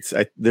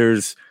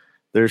just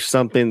there's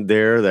something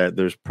there that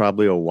there's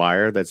probably a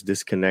wire that's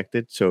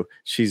disconnected. So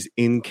she's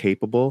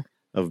incapable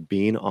of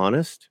being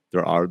honest.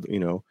 There are,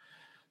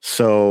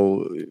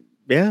 so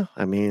yeah,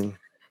 I mean.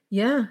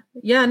 Yeah,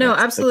 no,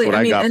 absolutely. That's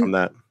what I got from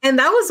that. And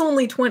that was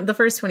only the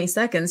first 20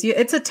 seconds.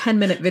 It's a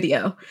 10-minute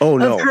video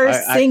of her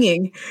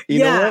singing. You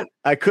know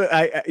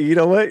what? You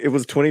know what? It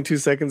was 22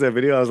 seconds that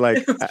video. I was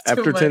like,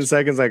 after 10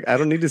 seconds, like, I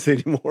don't need to say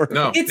anymore.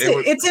 No,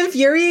 it's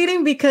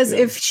infuriating because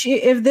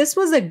if this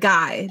was a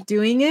guy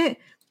doing it,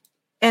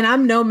 and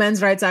I'm no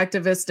men's rights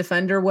activist,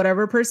 defender,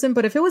 whatever person,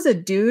 but if it was a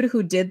dude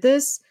who did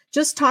this,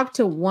 just talk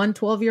to one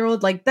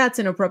 12-year-old, like that's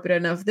inappropriate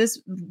enough. This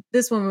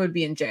woman would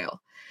be in jail.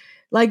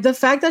 Like the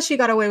fact that she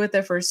got away with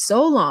it for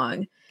so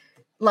long,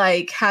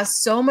 like has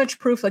so much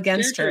proof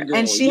against her.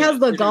 And she has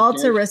the gall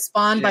to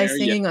respond by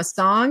singing a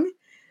song.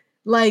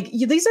 Like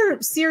these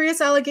are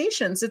serious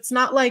allegations. It's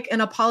not like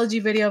an apology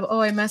video of, oh,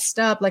 I messed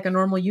up like a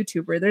normal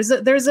YouTuber.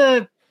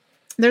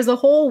 There's a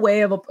whole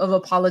way of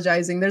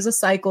apologizing. There's a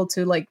cycle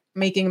to like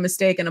making a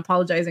mistake and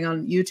apologizing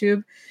on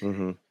YouTube.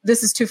 Mm-hmm.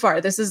 This is too far.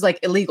 This is like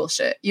illegal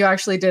shit. You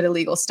actually did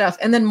illegal stuff.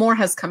 And then more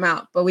has come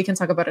out, but we can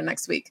talk about it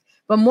next week.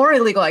 But more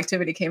illegal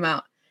activity came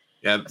out.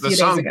 Yeah, the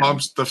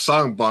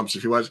song bumps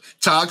if you watch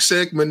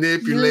Toxic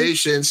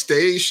Manipulation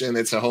Station.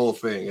 It's a whole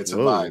thing. It's a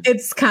vibe.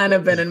 It's kind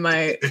of been in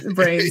my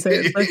brain. So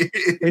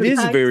it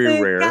is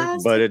very rare,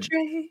 but it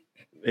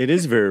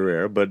is very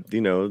rare. But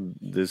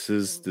this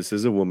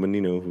is a woman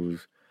who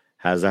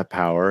has that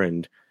power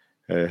and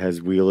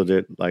has wielded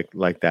it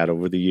like that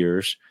over the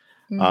years.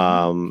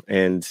 Mm-hmm.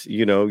 And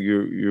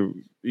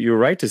you're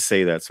right to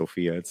say that,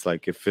 Sophia. It's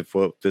like if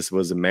this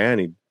was a man,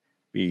 he'd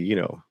be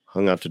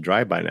hung out to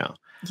dry by now.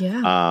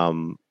 Yeah.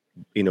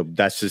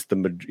 That's just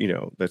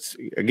that's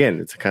again,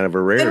 it's kind of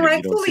a rarity. And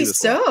rightfully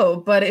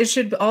so, but it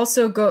should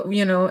also go,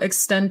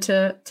 extend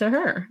to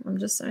her. I'm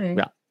just saying.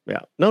 Yeah.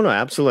 No,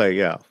 absolutely.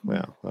 Yeah.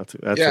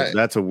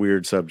 That's a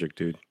weird subject,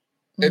 dude.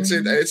 It's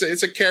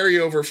a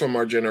carryover from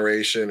our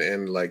generation,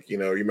 and like you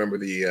remember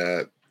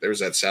there was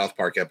that South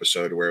Park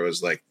episode where it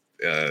was like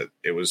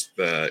it was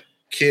the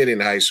kid in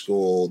high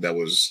school that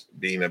was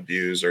being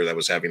abused or that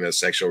was having a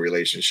sexual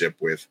relationship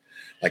with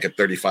like a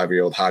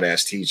 35-year-old hot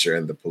ass teacher,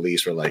 and the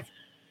police were like,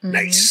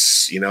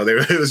 nice.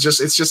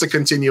 It's just a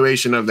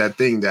continuation of that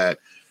thing that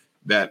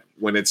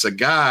when it's a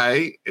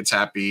guy, it's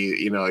happy,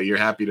 you're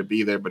happy to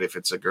be there. But if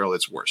it's a girl,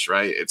 it's worse,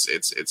 right?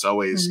 It's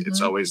always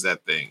that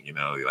thing,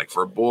 like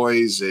for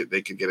boys,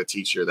 they could get a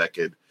teacher that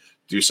could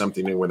do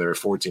something when they were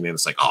 14, and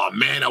it's like, oh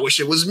man, I wish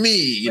it was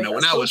me,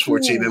 when I was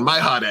 14 and my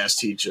hot ass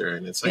teacher.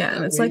 And it's like,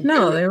 and it's like,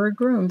 no, they were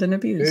groomed and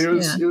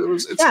abused.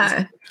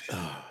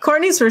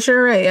 Courtney's for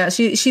sure right. Yeah,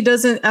 she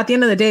doesn't. At the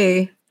end of the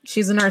day,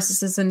 she's a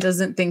narcissist and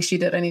doesn't think she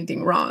did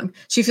anything wrong.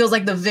 She feels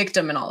like the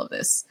victim in all of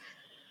this.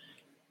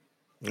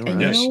 Oh,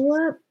 and you know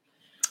what?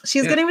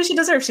 She's getting what she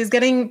deserves. She's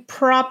getting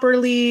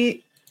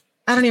properly.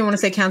 I don't even want to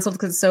say canceled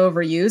because it's so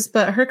overused,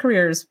 but her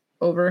career is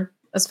over.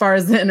 As far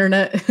as the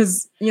internet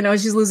is,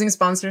 she's losing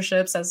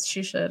sponsorships as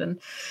she should.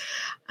 And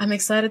I'm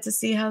excited to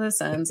see how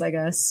this ends, I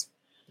guess.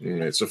 All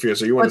right, Sophia,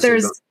 so you want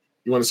to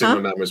say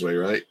no Nama's way,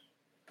 right?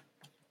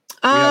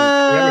 We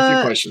have a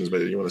few questions,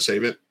 but you want to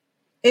save it?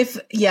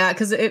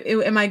 Because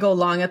it might go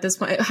long at this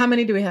point. How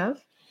many do we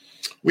have?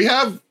 We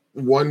have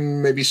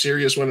one maybe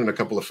serious one and a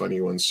couple of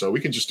funny ones, so we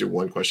can just do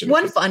one question.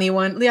 One funny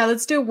one. Yeah,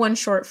 let's do one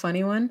short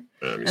funny one,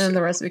 and then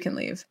the rest we can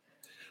leave.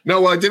 No,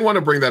 well, I did want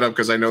to bring that up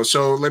because I know.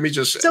 So let me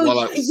just.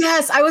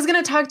 Yes, I was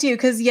going to talk to you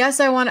because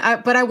I want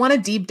to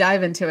deep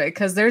dive into it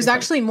because there's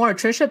actually more.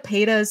 Trisha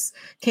Paytas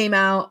came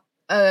out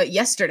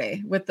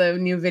yesterday with the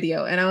new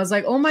video, and I was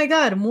like, oh my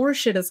god, more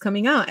shit is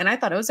coming out, and I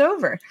thought it was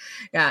over.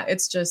 Yeah,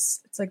 it's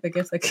like the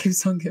gift that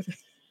keeps on giving.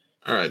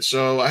 All right,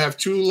 so I have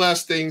two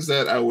last things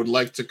that I would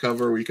like to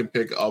cover. We can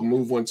pick. I'll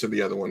move one to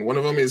the other one. One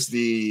of them is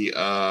the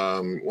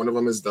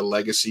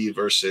legacy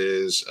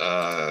versus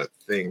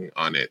thing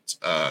on it.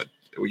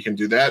 We can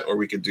do that, or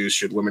we could do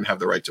should women have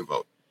the right to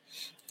vote?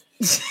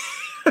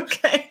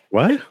 Okay.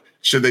 What?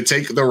 Should they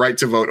take the right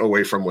to vote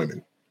away from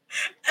women?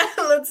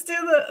 Let's do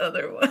the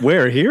other one.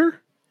 Where?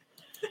 Here?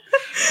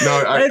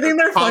 No, I think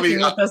they're fucking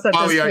with us at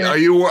Polly, this point.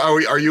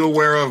 are you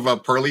aware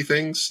of Pearly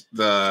Things?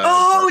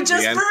 Pearly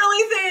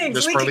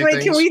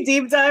Things. Can we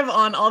deep dive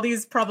on all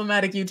these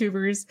problematic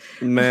YouTubers?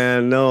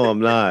 Man, no, I'm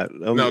not.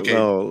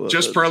 No.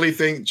 Just Pearly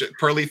Things.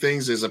 Pearly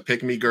Things is a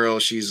pick-me girl.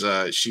 She's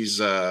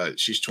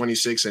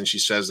 26 and she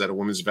says that a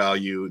woman's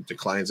value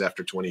declines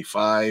after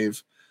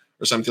 25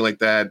 or something like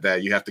that.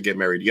 That you have to get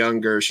married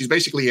younger. She's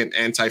basically an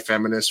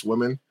anti-feminist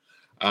woman,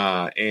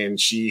 and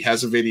she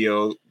has a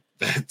video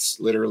that's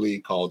literally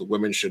called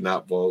 "Women Should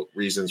Not Vote: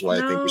 Reasons Why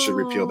I Think We Should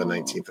Repeal the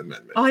 19th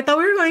Amendment." Oh, I thought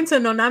we were going to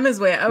Nonama's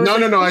way.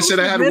 No. I said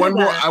I had one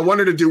more. I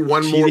wanted to do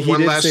one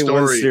last story.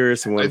 One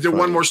serious and one I did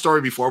one more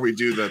story before we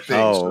do the thing.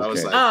 Oh, so okay. I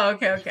was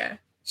like, okay.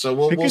 So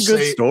we'll pick a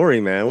good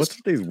story, man. What's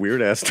with these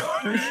weird ass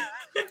stories?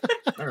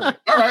 All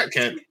right,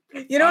 Ken.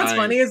 You know what's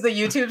funny is the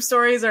YouTube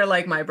stories are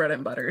like my bread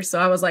and butter. So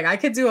I was like, I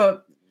could do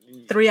a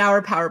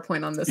 3-hour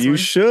PowerPoint on this. You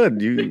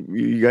should.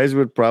 You guys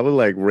would probably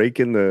like rake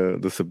in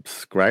the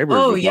subscribers.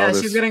 Oh yeah,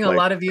 she's getting a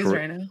lot of views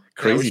right now.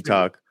 Crazy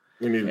talk.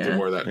 We need to do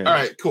more of that. Yeah. All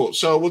right, cool.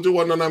 So we'll do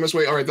one anonymous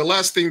way. All right, the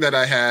last thing that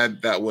I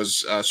had that was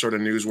sort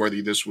of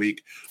newsworthy this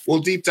week. We'll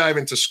deep dive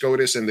into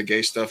SCOTUS and the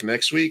gay stuff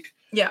next week.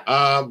 Yeah.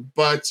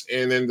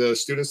 And then the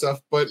student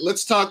stuff. But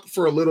let's talk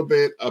for a little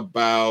bit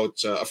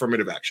about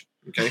affirmative action.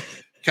 Okay.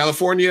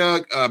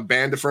 California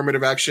banned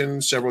affirmative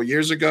action several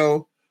years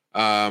ago.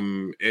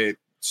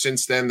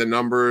 Since then, the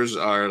numbers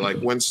are like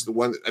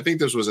I think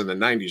this was in the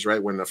 90s,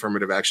 right? When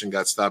affirmative action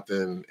got stopped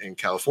in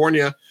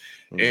California.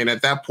 Mm-hmm. And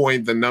at that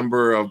point, the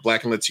number of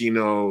Black and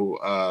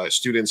Latino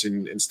students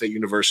in state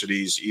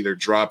universities either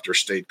dropped or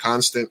stayed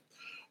constant.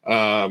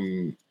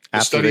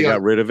 After they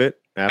got rid of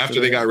it? After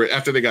they got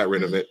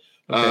rid of it.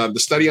 Okay. The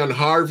study on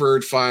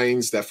Harvard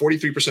finds that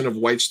 43% of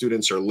white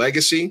students are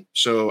legacy.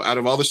 So out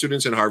of all the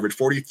students in Harvard,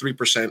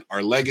 43%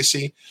 are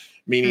legacy,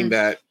 meaning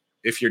that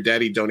if your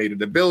daddy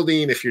donated a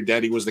building, if your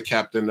daddy was the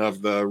captain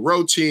of the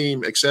row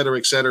team, et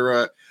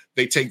cetera,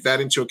 they take that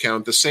into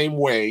account the same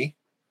way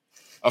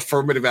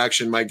affirmative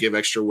action might give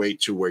extra weight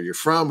to where you're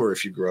from, or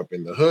if you grew up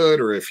in the hood,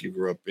 or if you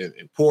grew up in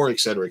poor, et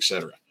cetera, et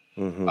cetera.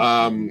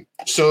 Mm-hmm.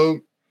 So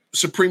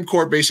Supreme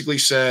Court basically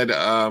said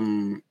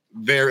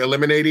they're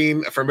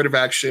eliminating affirmative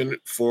action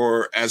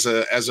as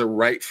a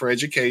right for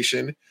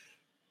education.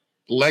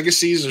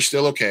 Legacies are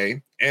still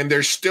okay, and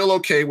they're still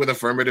okay with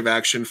affirmative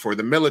action for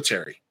the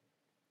military.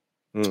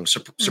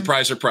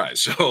 Surprise,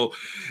 surprise. So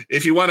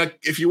if you want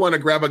to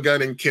grab a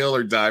gun and kill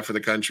or die for the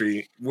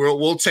country,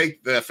 we'll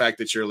take the fact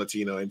that you're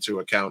Latino into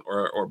account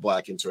or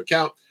Black into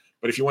account.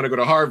 But if you want to go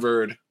to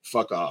Harvard,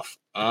 fuck off.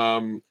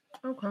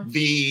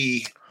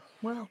 The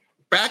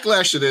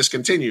backlash to this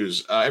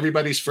continues.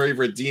 Everybody's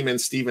favorite demon,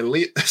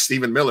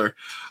 Stephen Miller,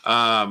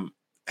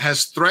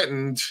 has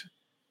threatened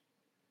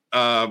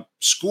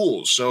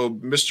schools. So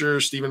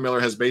Mr. Stephen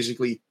Miller has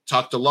basically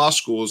talked to law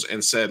schools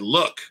and said,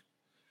 look,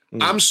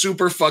 I'm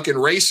super fucking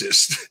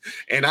racist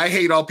and I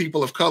hate all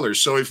people of color.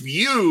 So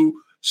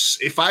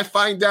if I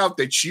find out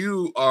that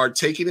you are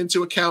taking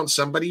into account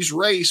somebody's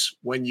race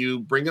when you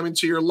bring them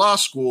into your law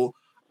school,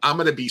 I'm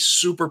going to be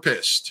super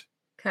pissed.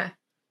 Okay.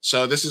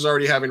 So this is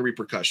already having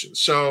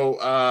repercussions. So,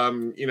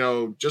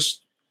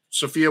 just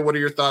Sophia, what are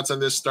your thoughts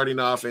on this starting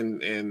off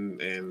and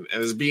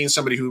as being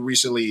somebody who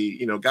recently,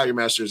 got your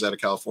master's at a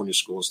California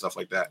school and stuff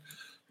like that?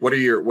 What are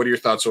your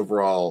thoughts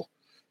overall?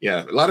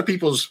 Yeah. A lot of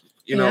people's,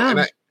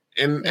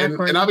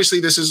 and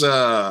obviously this is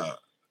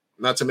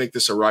not to make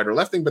this a right or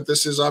left thing, but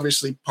this is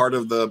obviously part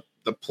of the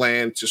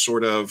plan to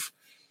sort of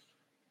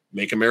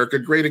make America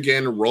great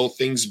again, roll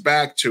things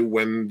back to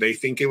when they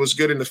think it was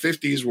good in the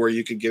 50s where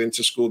you could get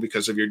into school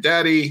because of your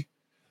daddy.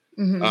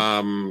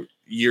 Mm-hmm.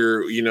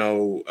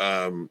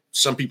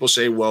 Some people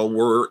say, well,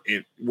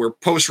 we're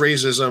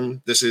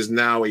post-racism. This is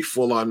now a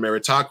full-on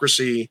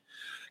meritocracy.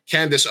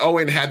 Candace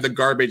Owen had the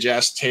garbage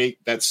ass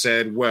take that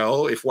said,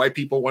 well, if white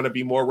people want to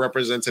be more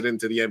represented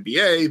into the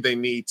NBA, they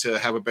need to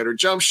have a better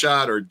jump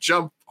shot or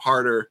jump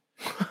harder.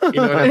 You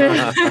know what I mean?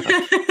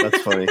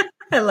 That's funny.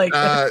 I like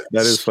that.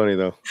 That is funny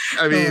though.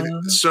 I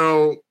mean,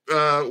 so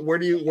where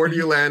do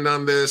you land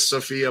on this,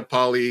 Sophia,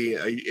 Polly?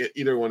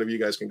 Either one of you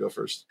guys can go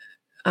first.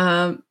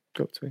 Go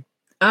to me.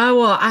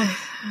 Well,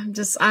 I'm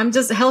just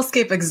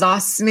Hellscape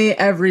exhausts me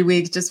every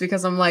week just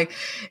because I'm like,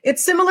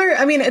 it's similar.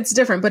 I mean, it's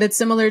different, but it's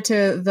similar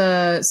to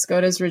the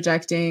SCOTUS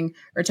rejecting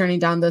or turning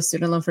down the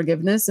student loan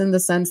forgiveness in the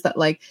sense that,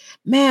 like,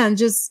 man,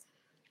 just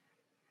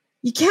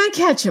you can't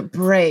catch a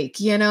break,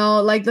 you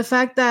know, like the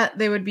fact that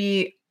they would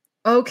be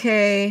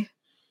okay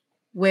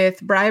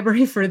with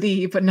bribery for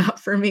thee, but not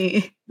for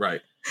me.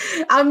 Right.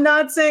 I'm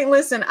not saying,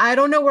 listen, I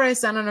don't know where I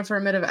stand on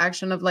affirmative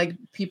action of like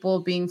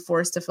people being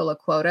forced to fill a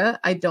quota.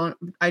 I don't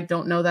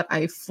know that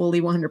I fully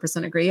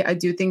 100% agree. I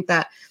do think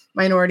that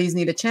minorities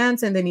need a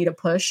chance and they need a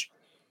push.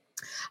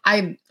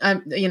 I'm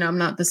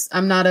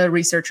not a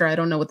researcher. I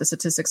don't know what the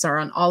statistics are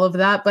on all of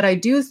that, but I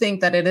do think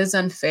that it is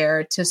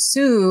unfair to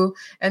sue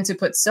and to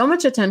put so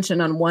much attention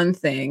on one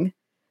thing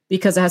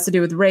because it has to do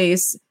with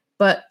race,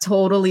 but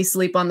totally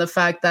sleep on the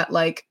fact that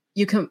like,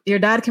 your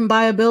dad can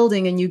buy a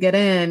building and you get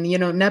in, you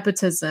know,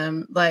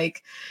 nepotism,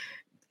 like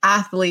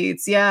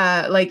athletes.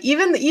 Yeah. Like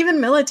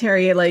even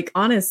military, like,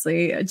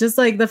 honestly, just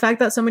like the fact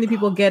that so many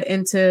people get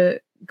into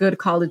good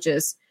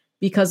colleges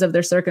because of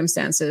their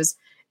circumstances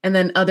and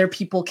then other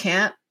people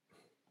can't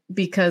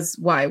because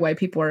why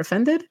people are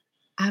offended.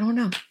 I don't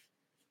know.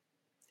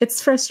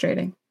 It's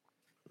frustrating.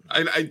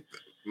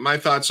 My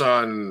thoughts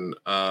on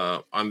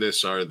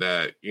this are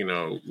that, you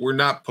know, we're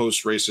not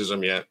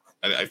post-racism yet.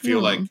 I feel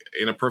like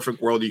in a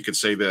perfect world, you could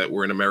say that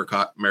we're in a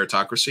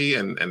meritocracy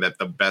and that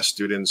the best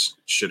students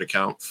should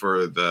account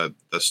for the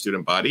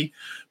student body.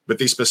 But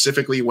they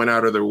specifically went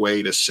out of their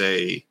way to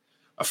say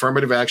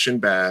affirmative action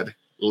bad,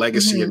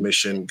 legacy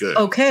admission good.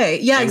 Okay.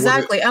 Yeah, and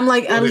exactly. I'm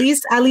like, at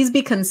least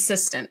be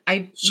consistent.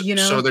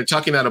 So they're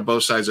talking out of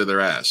both sides of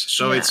their ass.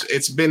 So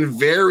it's been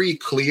very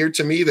clear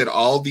to me that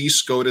all these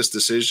SCOTUS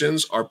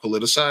decisions are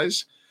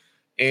politicized.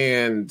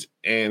 And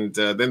then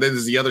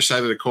there's the other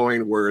side of the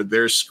coin where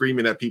they're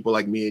screaming at people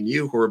like me and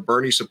you who are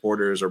Bernie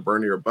supporters or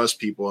Bernie or bust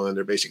people. And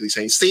they're basically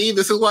saying, see,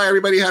 this is why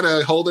everybody had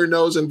to hold their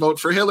nose and vote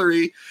for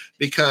Hillary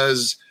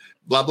because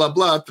blah, blah,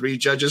 blah. 3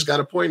 judges got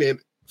appointed.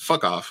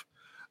 Fuck off.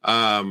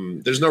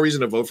 There's no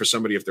reason to vote for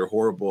somebody if they're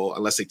horrible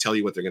unless they tell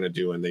you what they're going to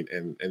do. And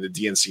the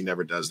DNC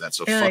never does that.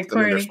 So fuck them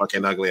and their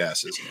fucking ugly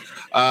asses.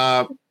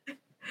 But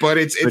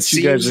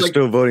you guys are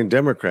still voting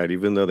Democrat,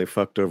 even though they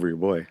fucked over your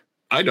boy.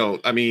 I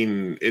don't. I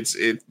mean,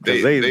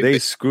 they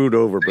screwed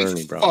over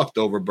Bernie, bro. Fucked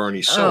over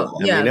Bernie so.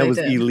 I mean, that was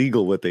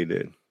illegal what they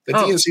did. The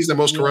DNC is the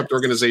most corrupt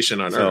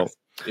organization on earth.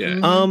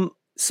 Yeah.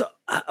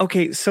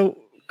 So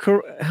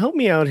help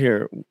me out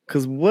here,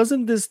 because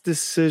wasn't this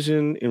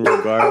decision in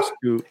regards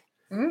to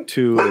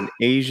an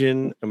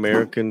Asian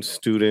American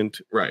student,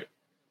 right?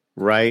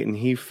 And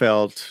he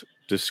felt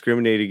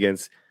discriminated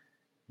against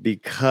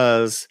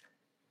because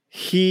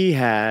he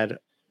had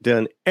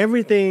done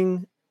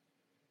everything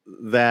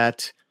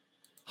that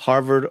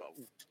Harvard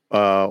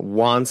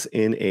wants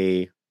in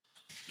a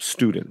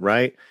student,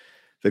 right?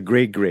 The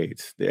great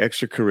grades, the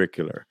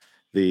extracurricular,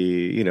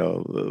 the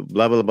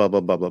blah blah blah blah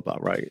blah blah blah,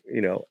 right?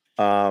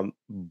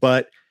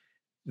 But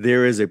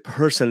there is a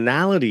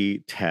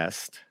personality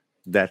test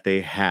that they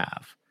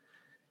have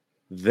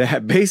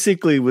that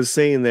basically was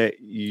saying that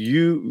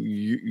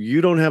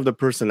you don't have the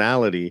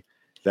personality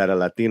that a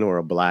Latino or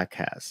a Black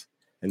has,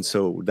 and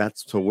so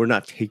we're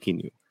not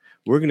taking you.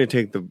 We're going to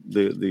take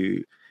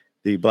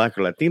the Black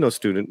or Latino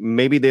student.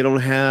 Maybe they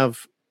didn't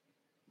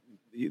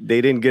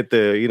get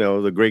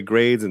the great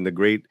grades and the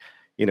great,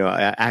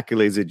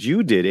 accolades that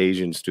you did,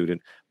 Asian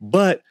student,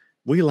 but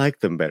we like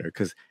them better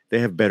because they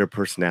have better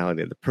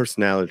personality, the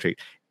personality trait.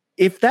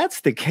 If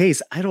that's the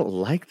case, I don't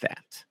like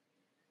that.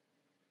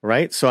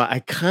 Right. So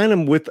I'm kind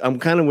of with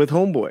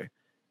homeboy.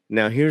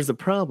 Now, here's the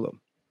problem.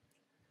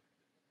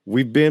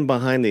 We've been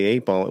behind the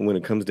 8 ball when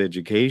it comes to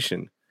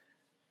education,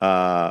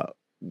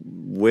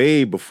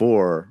 way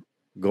before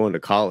going to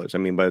college. I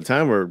mean, by the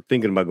time we're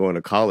thinking about going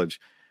to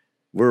college,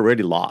 we're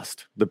already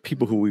lost. The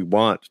people who we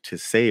want to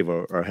save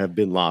or have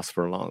been lost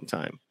for a long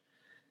time.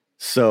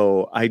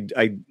 So I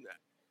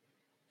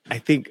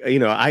think,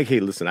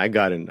 listen, I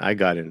got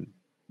in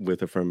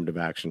with affirmative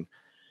action.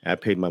 I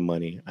paid my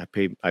money. I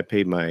paid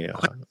my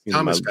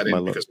Thomas got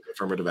in because of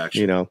affirmative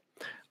action.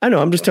 I know.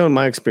 I'm just telling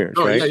my experience.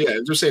 Oh, right? Yeah.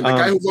 Just saying the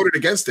guy who voted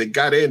against it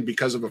got in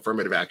because of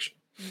affirmative action.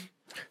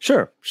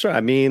 Sure.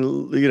 I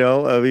mean,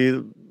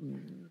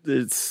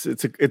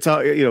 it's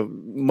all,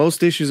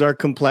 most issues are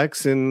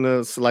complex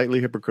and slightly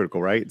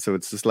hypocritical, right? So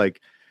it's just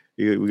like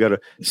we got to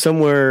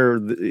somewhere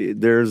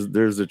there's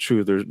the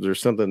truth.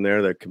 There's something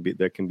there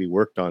that can be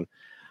worked on.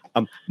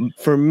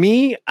 For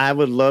me, I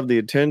would love the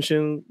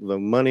attention, the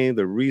money,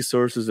 the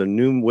resources, a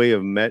new way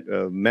of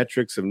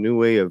metrics, a new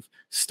way of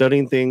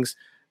studying things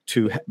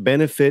to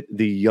benefit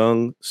the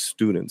young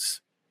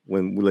students.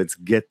 Let's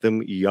get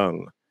them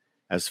young,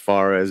 as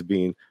far as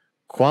being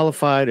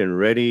qualified and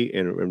ready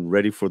and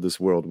ready for this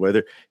world,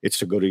 whether it's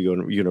to go to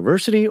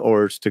university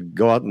or it's to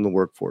go out in the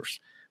workforce.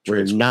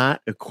 We're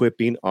not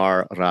equipping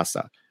our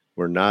raza.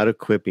 We're not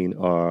equipping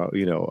our,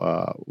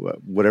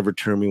 whatever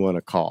term you want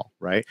to call,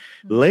 right?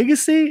 Mm-hmm.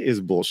 Legacy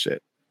is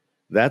bullshit.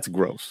 That's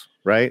gross,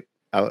 right?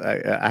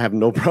 I have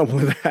no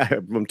problem with that.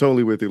 I'm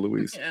totally with you,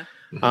 Luis. Yeah.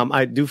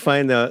 I do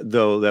find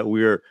though that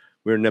we're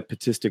we're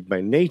nepotistic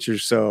by nature.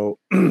 So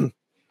that's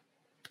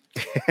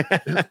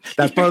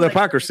part of the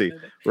hypocrisy,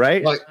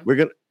 right? Like,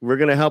 we're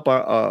gonna help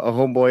our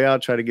homeboy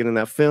out, try to get in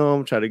that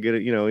film, try to get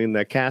it, in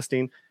that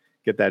casting,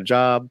 get that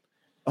job.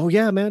 Oh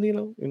yeah, man,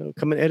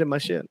 come and edit my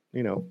shit,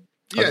 Yeah,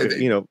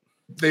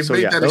 They've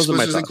made that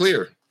explicitly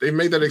clear. They've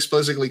made that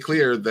explicitly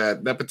clear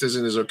that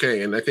nepotism is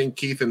okay. And I think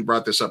Keithan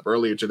brought this up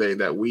earlier today,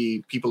 that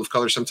we, people of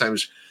color,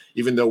 sometimes,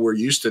 even though we're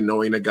used to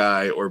knowing a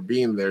guy or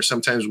being there,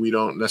 sometimes we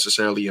don't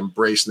necessarily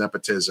embrace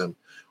nepotism,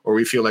 or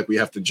we feel like we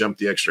have to jump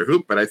the extra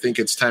hoop. But I think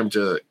it's time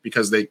to,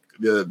 because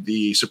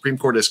the Supreme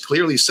Court has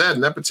clearly said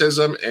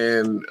nepotism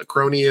and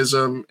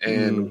cronyism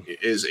and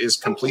is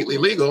completely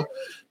legal,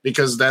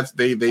 because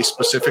they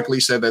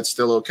specifically said that's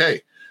still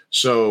okay.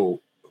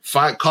 So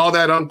call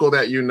that uncle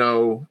that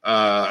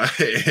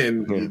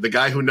and the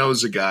guy who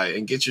knows the guy,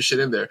 and get your shit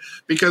in there.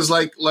 Because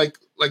like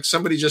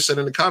somebody just said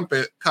in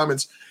the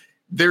comments,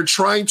 they're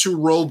trying to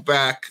roll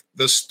back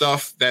the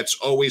stuff that's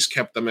always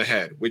kept them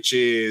ahead, which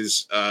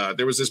is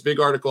there was this big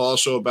article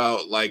also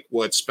about like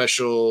what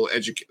special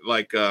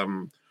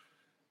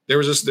there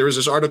was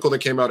this article that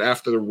came out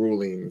after the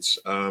rulings,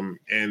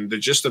 and the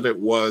gist of it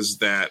was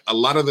that a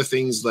lot of the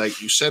things,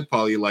 like you said,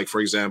 Paulie, like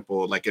for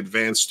example, like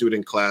advanced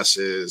student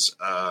classes,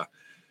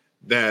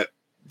 that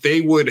they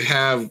would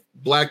have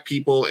Black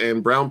people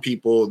and brown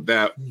people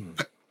that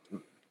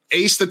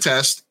aced the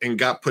test and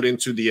got put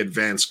into the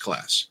advanced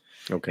class.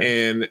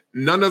 Okay. And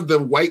none of the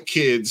white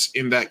kids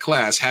in that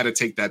class had to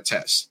take that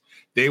test.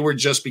 They were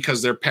just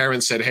because their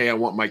parents said, hey, I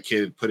want my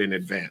kid put in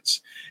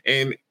advanced.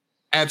 And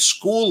at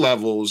school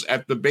levels,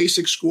 at the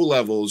basic school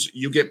levels,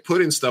 you get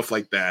put in stuff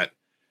like that.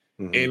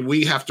 Mm-hmm. And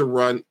we have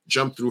to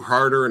jump through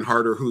harder and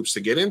harder hoops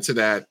to get into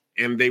that.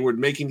 And they were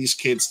making these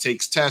kids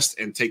take tests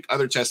and take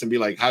other tests and be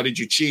like, how did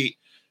you cheat?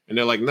 And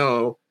they're like,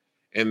 no.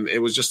 And it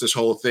was just this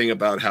whole thing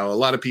about how a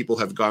lot of people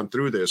have gone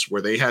through this,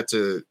 where they had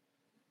to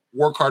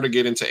work hard to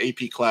get into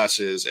AP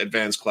classes,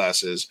 advanced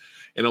classes.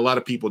 And a lot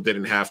of people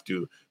didn't have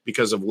to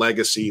because of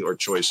legacy or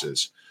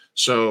choices.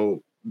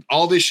 So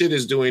all this shit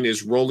is doing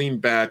is rolling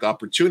back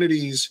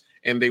opportunities,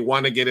 and they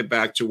want to get it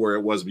back to where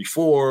it was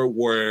before,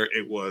 where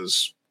it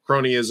was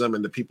cronyism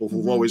and the people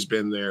who've always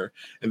been there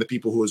and the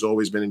people who has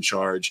always been in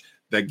charge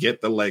that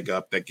get the leg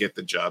up, that get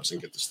the jobs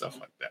and get the stuff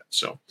like that.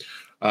 So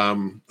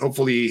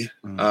hopefully,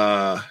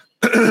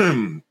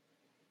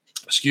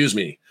 excuse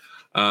me.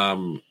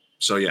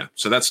 So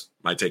that's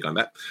my take on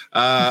that.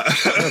 All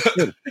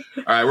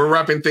right, we're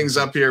wrapping things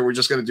up here. We're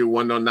just going to do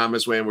one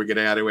anonymous way and we're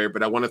getting out of here.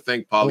 But I want to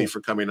thank Paulie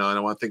for coming on.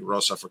 I want to thank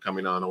Rosa for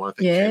coming on. I want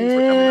to thank Kenny for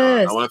coming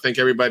on. I want to thank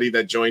everybody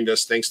that joined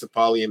us. Thanks to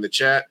Paulie in the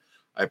chat.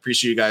 I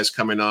appreciate you guys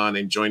coming on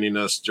and joining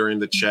us during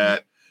the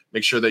chat.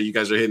 Make sure that you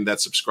guys are hitting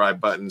that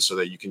subscribe button so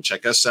that you can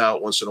check us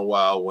out once in a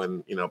while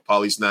when,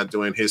 Paulie's not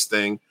doing his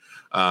thing.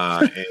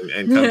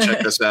 And come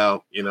check us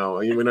out,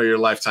 even though you're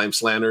lifetime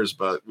slanners,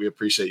 but we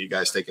appreciate you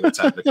guys taking the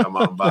time to come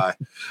on by,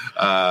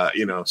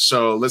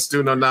 so let's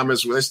do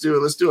anonymous. Let's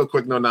do a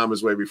quick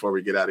anonymous way before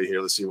we get out of here.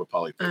 Let's see what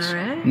Paulie thinks. All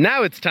right.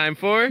 Now it's time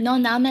for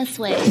anonymous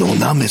way.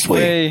 Anonymous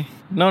way.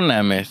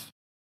 Anonymous.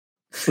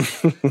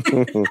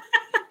 All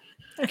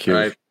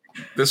right.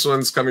 This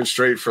one's coming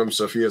straight from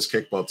Sophia's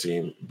kickball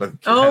team, but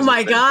oh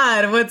my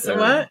God, what?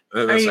 No.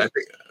 If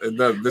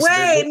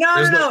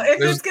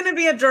it's going to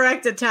be a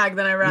direct attack,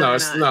 then I rather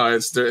it's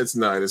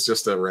not. It's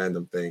just a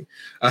random thing.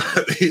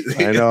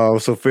 I know.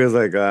 Sophia's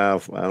like, I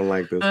don't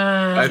like this.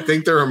 I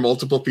think there are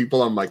multiple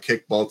people on my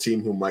kickball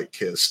team who might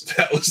kiss.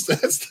 That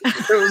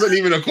wasn't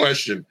even a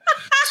question.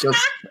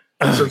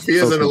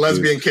 Sophia's in a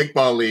lesbian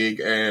kickball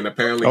league, and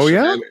apparently,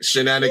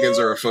 shenanigans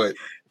are afoot.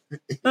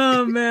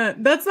 Oh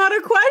man, that's not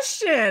a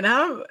question.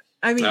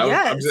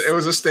 Yes, it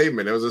was a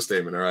statement. All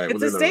right,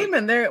 it's a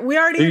statement. We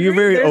already. You're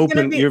very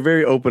open. You're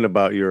very open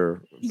about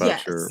your.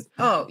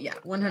 Oh yeah,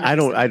 100%. I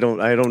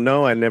don't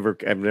know.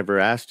 I've never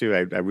asked you. I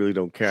really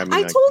don't care.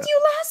 I told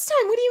you last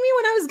time. What do you mean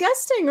when I was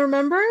guesting?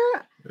 Remember?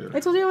 Yeah. I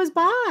told you I was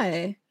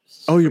bi.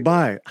 Oh, you're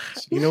bi.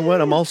 You know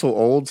what? I'm also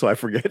old, so I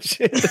forget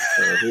shit.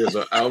 He was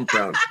I'm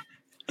proud.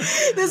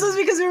 This was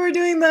because we were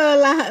doing the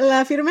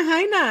La Firme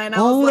Jaina, and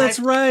I was that's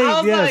right.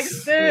 I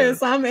was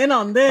like, I'm in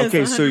on this.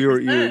 Okay, 100%. So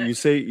you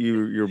say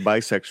you're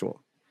bisexual.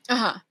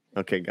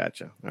 Okay,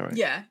 gotcha. All right.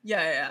 Yeah.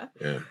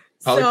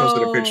 Paulie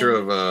posted a picture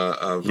of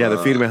the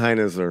Firme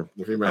Jainas are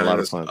a lot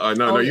of fun.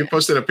 You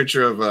posted a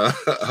picture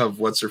of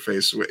what's her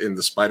face in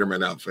the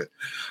Spider-Man outfit.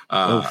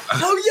 Anonymous,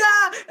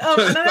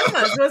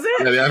 was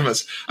it? Yeah,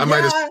 Anonymous. I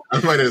might have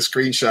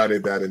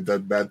screenshotted that and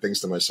done bad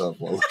things to myself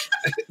while looking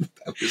at it.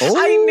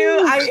 I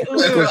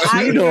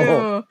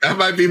knew. That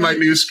might be my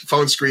new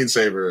phone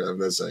screensaver. I'm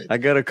not saying. I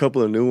got a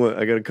couple of new ones.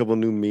 I got a couple of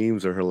new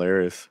memes. Are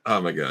hilarious. Oh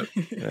my God!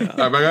 Yeah.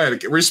 Oh my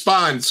God!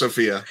 Respond,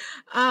 Sophia.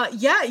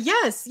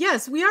 Yes.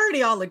 We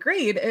already all agreed.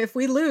 If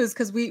we lose,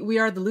 because we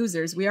are the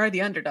losers, we are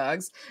the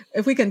underdogs.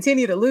 If we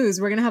continue to lose,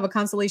 we're gonna have a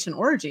consolation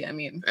orgy. I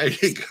mean, there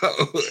you go.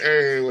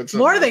 Hey, what's up?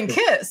 More than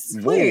kiss,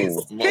 please.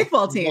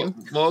 Kickball team.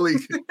 Molly.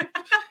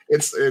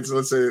 It's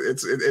let's say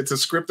it's a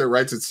script that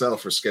writes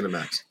itself for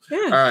Skinemax. Yeah,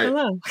 all right.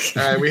 Hello. All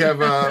right, we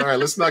have all right,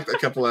 let's knock a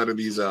couple out of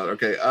these out.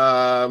 Okay.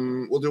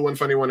 We'll do one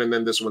funny one and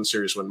then this one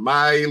serious one.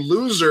 My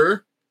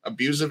loser,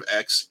 abusive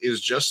ex is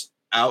just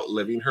out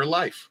living her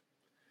life.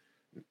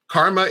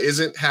 Karma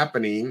isn't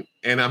happening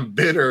and I'm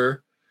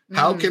bitter.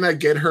 How can I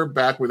get her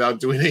back without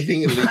doing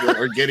anything illegal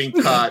or getting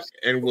caught?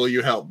 And will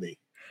you help me?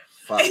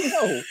 Fuck.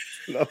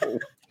 No.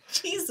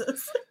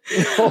 Jesus.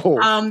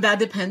 No. That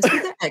depends who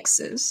the ex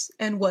is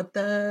and what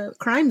the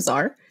crimes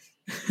are.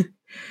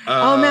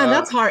 Oh man,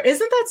 that's hard.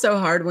 Isn't that so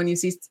hard when you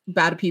see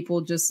bad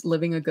people just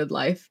living a good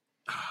life?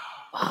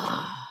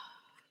 I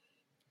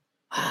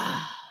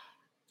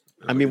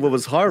mean, what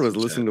was hard was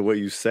listening to what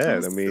you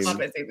said. I mean,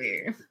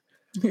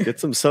 get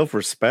some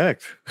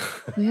self-respect.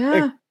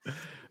 Yeah.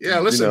 Yeah,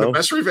 listen, the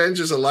best revenge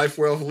is a life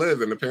well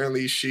lived. And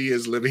apparently she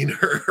is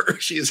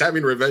she is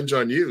having revenge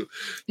on you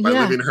by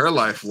living her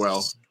life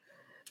well.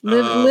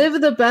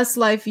 Live the best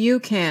life you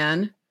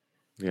can.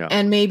 Yeah.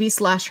 And maybe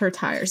slash her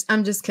tires.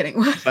 I'm just kidding.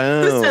 Who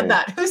said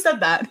that? Who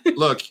said that?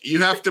 Look,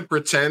 you have to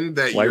pretend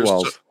that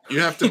you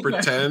have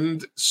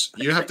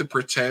to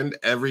pretend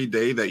every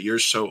day that you're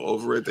so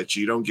over it that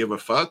you don't give a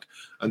fuck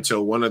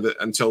until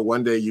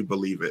one day you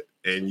believe it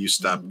and you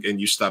stop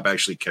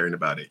actually caring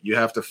about it. You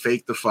have to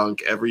fake the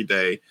funk every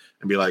day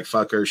and be like,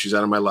 fuck her, she's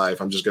out of my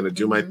life. I'm just gonna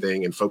do my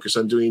thing and focus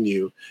on doing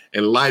you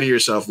and lie to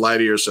yourself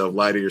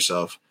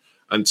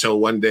until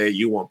one day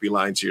you won't be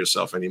lying to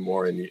yourself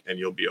anymore and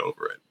you'll be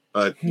over it.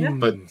 But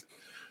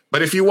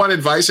if you want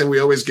advice, and we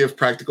always give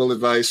practical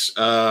advice,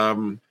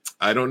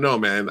 I don't know,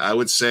 man. I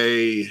would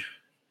say,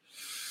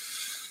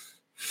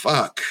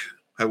 fuck.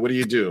 What do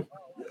you do?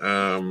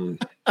 No,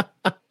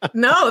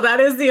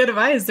 that is the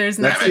advice. There's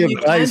nothing you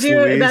can do.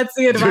 Louise. That's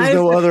the advice.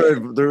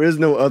 There is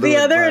no other. The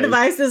other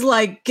advice is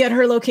like get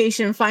her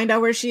location, find out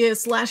where she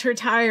is, slash her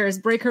tires,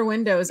 break her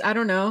windows. I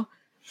don't know.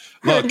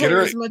 Look, get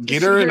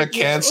her in a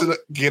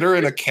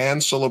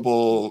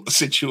cancelable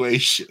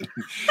situation.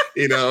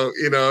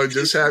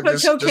 Just have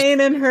put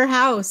cocaine in her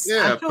house.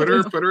 Yeah, put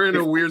her in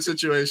a weird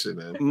situation,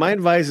 man. My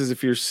advice is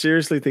if you're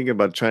seriously thinking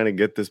about trying to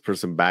get this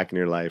person back in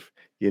your life,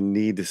 you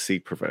need to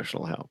seek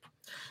professional help.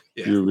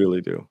 Yeah. You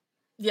really do.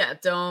 Yeah,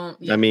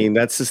 don't. Yeah. I mean,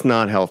 that's just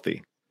not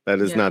healthy. That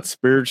is not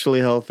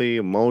spiritually healthy,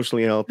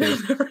 emotionally healthy.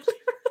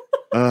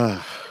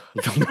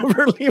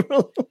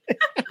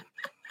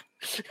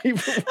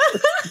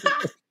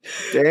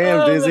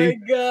 Damn, Dizzy. Oh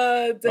my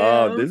God.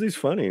 Damn. Oh, Dizzy's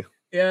funny.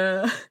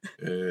 Yeah.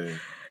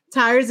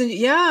 Tires and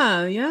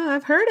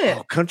I've heard it.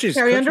 Oh, country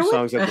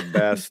songs are the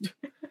best.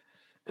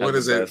 What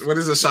is it? What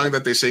is the song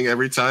that they sing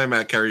every time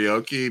at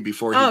karaoke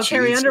before he cheats?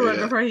 Carrie Underwood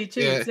before he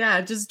cheats.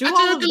 Yeah, just do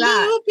all of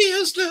that.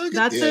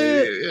 That's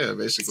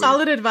basically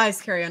solid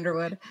advice, Carrie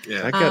Underwood.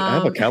 Yeah, I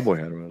have a cowboy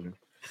hat around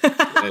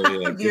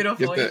here.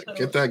 Beautiful.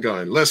 Get that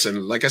going.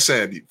 Listen, like I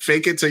said,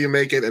 fake it till you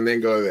make it, and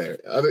then go there.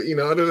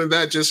 Other than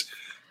that, just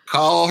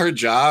call her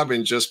job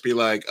and just be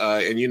like,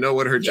 and you know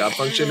what her job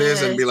function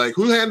is, and be like,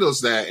 who handles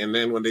that? And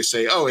then when they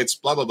say, oh, it's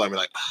blah blah blah, I'm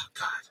like, oh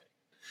God.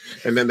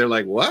 And then they're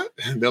like, what?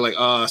 And they're like,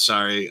 oh,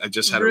 sorry, I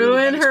just had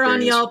ruin her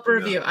on Yelp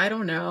review. I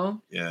don't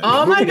know. Yeah.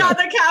 Oh my God,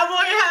 the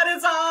cowboy hat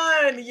is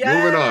on.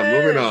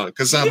 Yes. Moving on,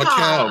 because I'm a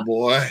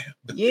cowboy.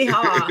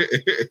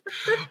 Yeehaw.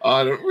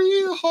 On a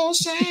real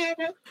horse. All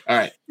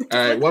right.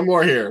 One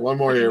more here while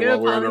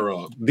we're on the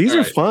roll. These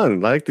are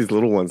fun. I like these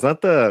little ones,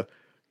 not the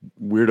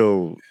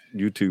weirdo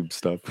YouTube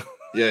stuff.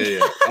 Yeah.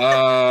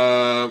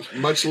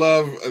 Much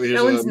love.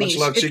 Much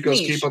love, Chicos.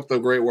 Keep up the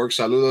great work.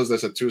 Saludos.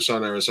 That's at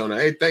Tucson, Arizona.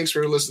 Hey, thanks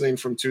for listening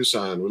from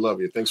Tucson. We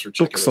love you. Thanks for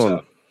checking us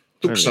out.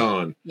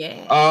 Tucson.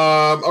 Yeah.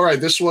 All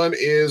right. This one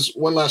is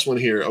one last one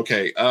here.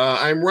 Okay.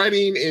 I'm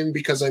writing in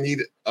because I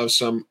need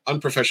some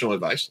unprofessional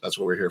advice. That's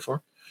what we're here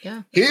for.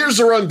 Yeah. Here's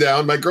the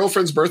rundown. My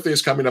girlfriend's birthday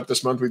is coming up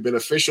this month. We've been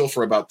official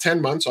for about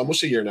 10 months,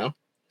 almost a year now.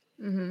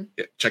 Mm-hmm.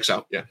 Yeah, checks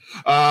out. Yeah.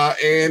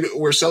 And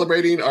we're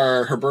celebrating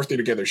her birthday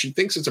together. She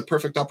thinks it's a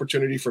perfect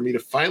opportunity for me to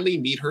finally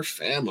meet her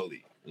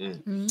family.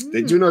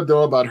 They do not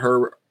know about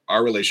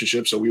our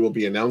relationship, so we will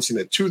be announcing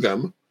it to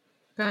them.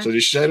 Okay. So she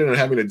decided on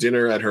having a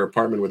dinner at her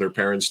apartment with her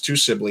parents, 2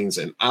 siblings,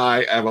 and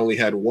I've only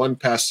had one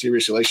past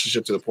serious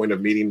relationship to the point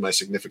of meeting my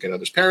significant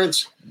other's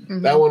parents.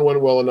 Mm-hmm. That one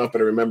went well enough,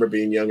 but I remember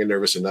being young and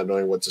nervous and not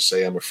knowing what to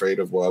say. I'm afraid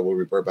of I will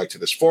revert back to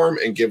this form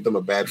and give them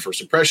a bad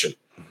first impression.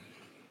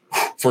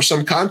 For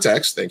some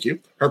context, thank you.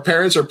 Her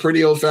parents are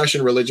pretty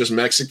old-fashioned religious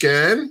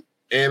Mexican,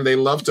 and they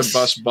love to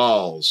bust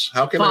balls.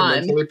 How can I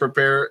mentally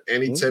prepare?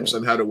 Any tips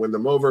on how to win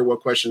them over?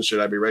 What questions should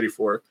I be ready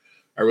for?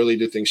 I really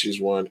do think she's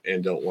one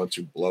and don't want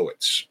to blow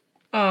it.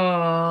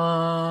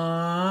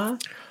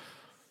 Aww.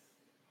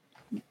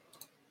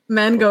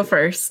 Men go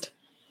first.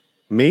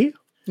 Me?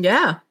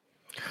 Yeah.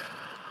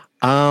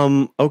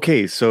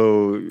 Okay,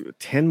 so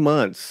 10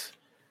 months.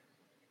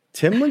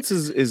 10 months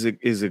is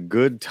a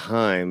good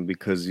time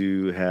because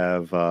you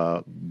have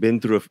been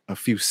through a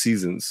few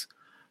seasons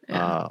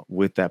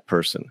with that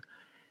person.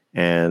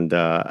 And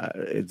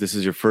this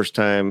is your first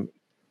time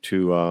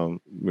to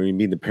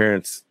meet the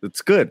parents.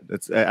 It's good.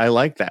 I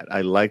like that.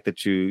 I like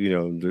that you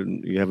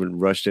haven't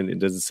rushed in. It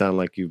doesn't sound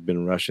like you've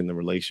been rushing the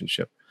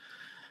relationship.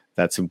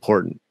 that's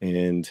important.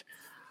 And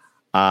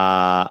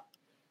I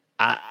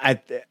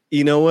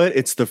you know what?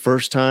 It's the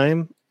first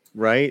time,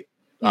 right?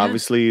 Yeah.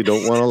 Obviously, you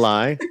don't want to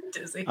lie.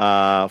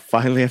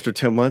 Finally, after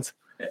 10 months.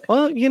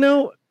 Well, you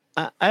know,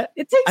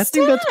 it takes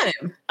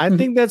time. I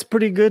think that's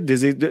pretty good,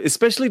 Dizzy,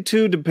 especially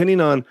too, depending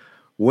on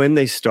when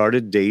they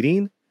started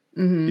dating,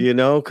 you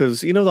know,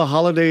 because, you know, the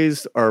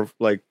holidays are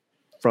like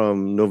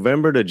from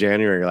November to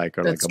January, like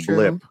a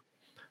blip.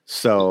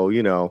 So,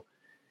 you know,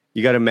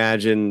 you got to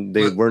imagine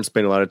they weren't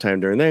spending a lot of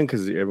time during then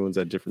because everyone's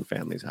at different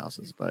families'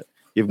 houses. But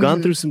you've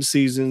gone through some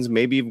seasons.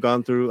 Maybe you've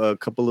gone through a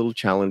couple little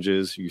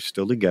challenges. You're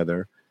still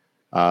together.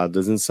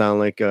 Doesn't sound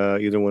like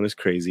either one is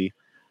crazy.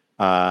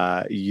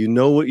 You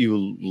know what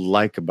you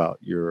like about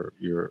your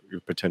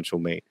potential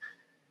mate.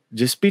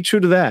 Just be true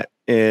to that.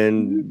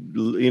 And,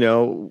 you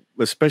know,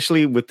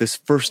 especially with this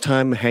first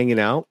time hanging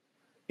out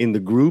in the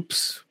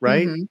groups,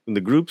 right? In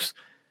the groups,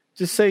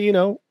 just say, you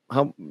know,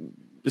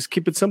 just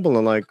keep it simple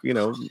and like, you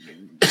know,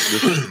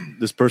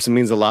 this person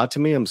means a lot to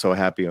me. I'm so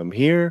happy I'm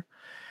here.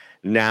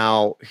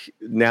 Now,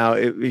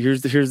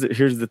 here's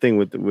the thing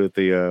with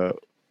the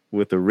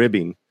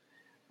ribbing.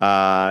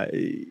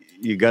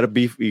 You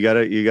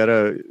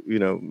gotta, you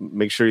know,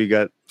 make sure you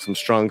got some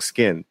strong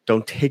skin.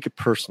 Don't take it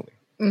personally.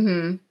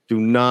 Do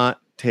not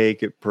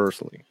take it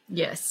personally.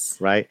 Yes.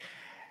 Right.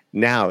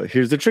 Now,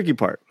 here's the tricky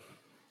part.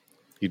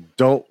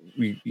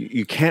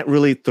 You can't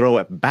really throw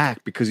it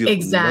back because you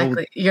don't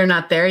know, you're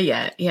not there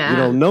yet. Yeah. You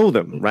don't know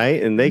them,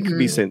 right? And they could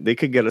be they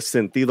could get a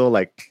sentido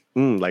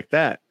like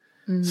that.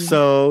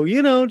 So,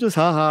 you know, just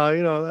you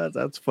know,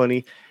 that's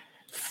funny.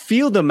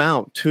 Feel them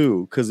out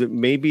too, because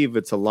maybe if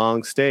it's a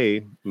long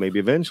stay, maybe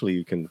eventually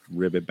you can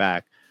rib it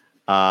back.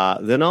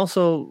 Then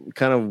also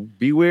kind of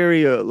be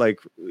wary of, like,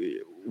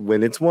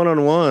 when it's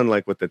one-on-one,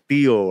 like with a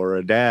tío or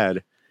a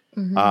dad,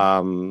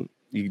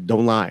 you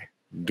don't lie.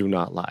 Do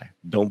not lie.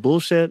 Don't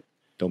bullshit.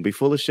 Don't be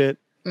full of shit.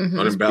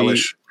 Don't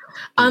embellish.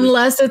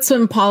 Unless it's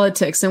in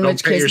politics, in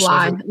which case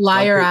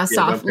lie your ass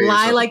off.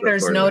 Lie like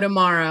there's no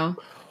tomorrow.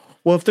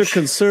 Well, if they're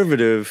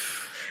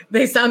conservative...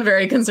 They sound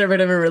very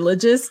conservative and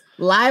religious.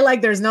 Lie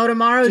like there's no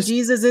tomorrow.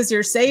 Jesus is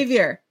your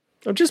savior.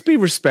 Just be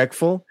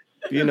respectful,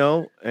 you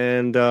know,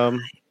 and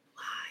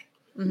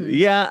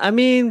yeah, I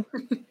mean,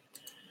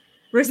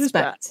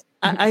 respect.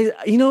 I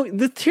you know,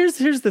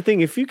 here's the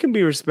thing. If you can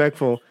be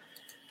respectful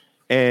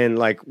and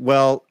like,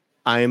 well,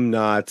 I'm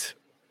not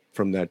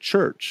from that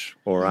church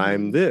or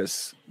I'm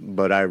this,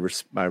 but I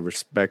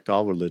respect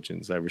all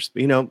religions.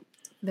 You know,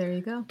 there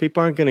you go.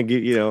 People aren't going to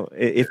give, you know,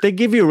 if they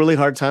give you a really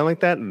hard time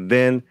like that,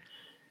 then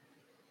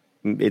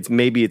it's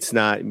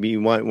not,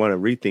 you might want to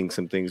rethink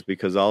some things,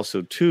 because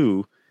also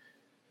too,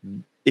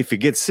 if it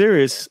gets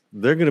serious,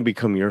 they're going to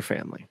become your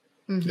family.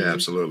 Yeah,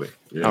 absolutely.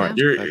 Yeah. All right.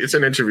 It's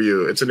an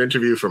interview. It's an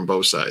interview from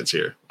both sides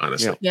here,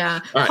 honestly.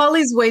 Yeah. Right.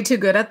 Holly's way too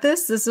good at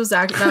this.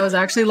 That was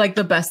actually like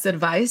the best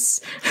advice.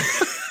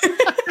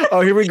 Oh,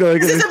 here we go.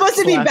 This is supposed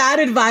to be bad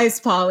advice,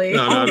 Polly.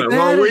 No.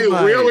 Well,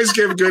 we always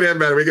give good and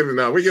bad. We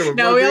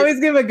always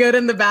give a good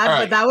and the bad.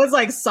 Right. But that was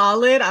like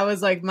solid. I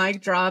was like,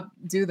 mic drop.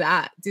 Do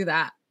that.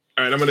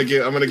 All right, I'm gonna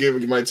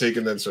give my take,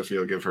 and then Sophia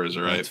will give hers.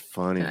 All right, that's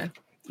funny. Okay.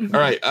 All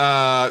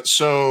right,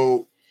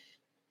 so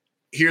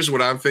here's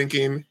what I'm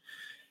thinking: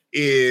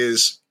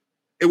 is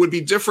it would be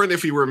different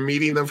if you were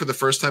meeting them for the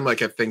first time,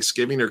 like at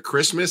Thanksgiving or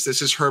Christmas.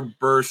 This is her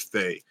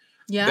birthday.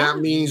 Yeah, that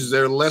means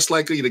they're less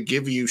likely to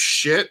give you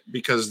shit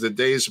because the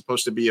day is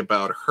supposed to be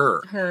about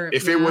her.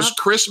 If it was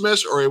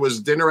Christmas or it was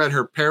dinner at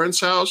her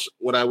parents' house,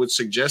 what I would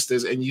suggest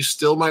is, and you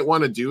still might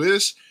want to do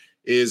this,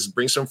 is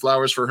bring some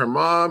flowers for her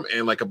mom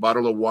and like a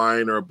bottle of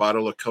wine or a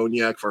bottle of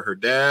cognac for her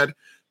dad.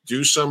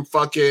 Do some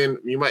fucking,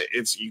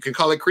 you can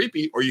call it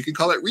creepy or you can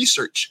call it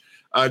research.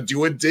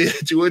 Do a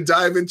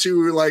dive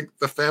into like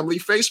the family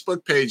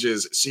Facebook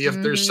pages. See if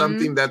there's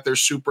something that they're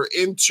super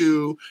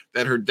into,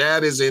 that her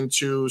dad is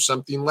into,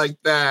 something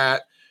like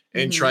that.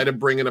 And try to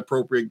bring an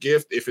appropriate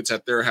gift if it's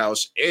at their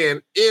house.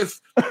 And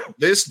if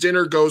this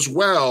dinner goes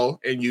well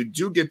and you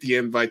do get the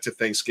invite to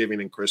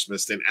Thanksgiving and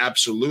Christmas, then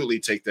absolutely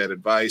take that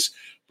advice.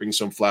 Bring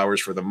some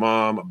flowers for the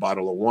mom, a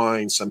bottle of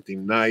wine,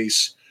 something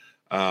nice.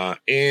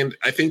 And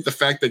I think the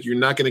fact that you're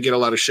not going to get a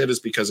lot of shit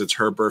is because it's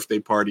her birthday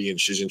party and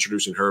she's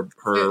introducing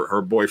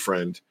her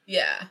boyfriend.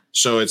 Yeah.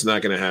 So it's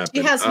not going to happen.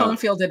 She has home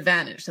field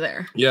advantage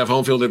there. You have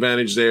home field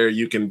advantage there.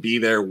 You can be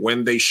there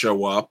when they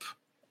show up.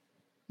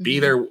 Be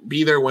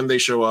there when they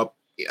show up.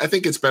 I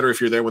think it's better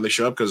if you're there when they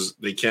show up because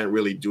they can't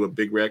really do a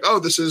big react. Oh,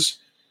 this is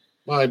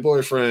my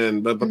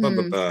boyfriend, blah, blah, blah,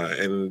 blah, blah.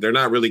 And they're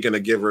not really going to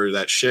give her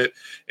that shit.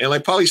 And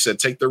like Polly said,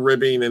 take the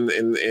ribbing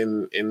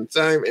in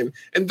time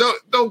and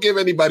don't give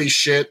anybody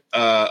shit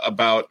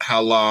about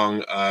how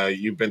long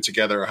you've been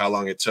together or how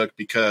long it took,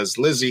 because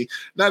Lizzie,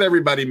 not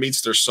everybody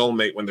meets their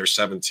soulmate when they're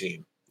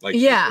 17. Like,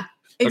 yeah,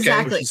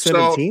 exactly. Okay?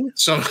 17?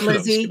 So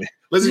Lizzie.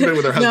 Lizzie's been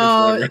with her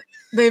husband forever.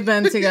 They've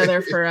been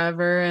together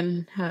forever,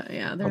 and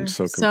they're I'm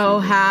so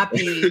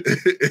happy.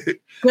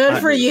 Good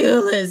for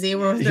you, Lizzie.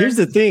 Here's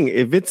the thing: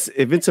 if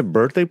it's a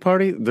birthday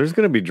party, there's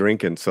gonna be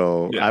drinking.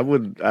 So yeah. I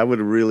would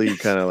really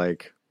kind of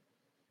like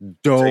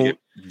don't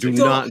Do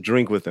not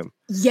drink with them.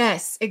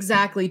 Yes,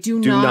 exactly. Do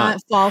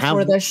not fall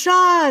for the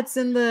shots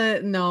and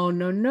the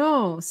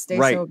no. Stay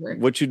sober.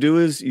 What you do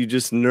is you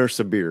just nurse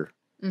a beer.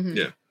 Mm-hmm.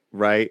 Yeah.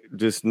 Right?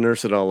 Just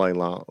nurse it all night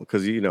long.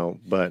 Because,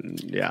 but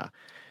yeah.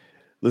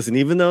 Listen,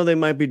 even though they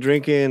might be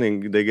drinking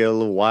and they get a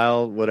little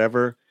wild,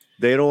 whatever,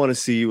 they don't want to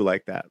see you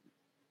like that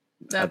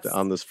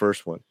on this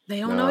first one. They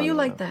don't know you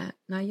like that.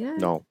 Not yet.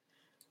 No.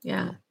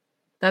 Yeah. No.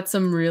 That's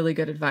some really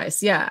good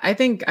advice. Yeah,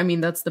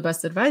 that's the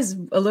best advice.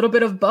 A little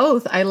bit of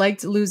both. I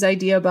liked Lou's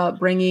idea about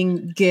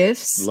bringing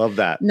gifts. Love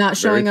that. Not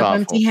showing up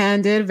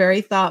empty-handed. Very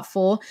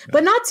thoughtful,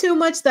 but not too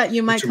much that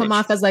you might come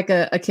off as like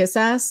a kiss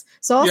ass.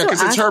 So also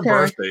because it's her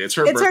birthday. It's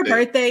her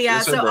birthday.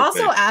 Yeah. So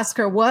also ask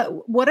her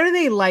what are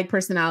they like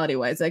personality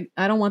wise. Like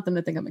I don't want them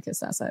to think I'm a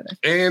kiss ass either.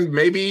 And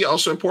maybe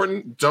also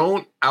important,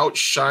 don't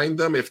outshine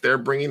them if they're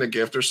bringing a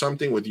gift or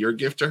something with your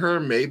gift to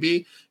her.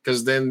 Maybe.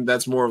 Because then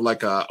that's more of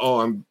like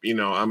I'm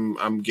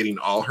getting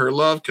all her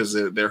love because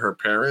they're her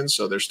parents,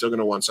 so they're still going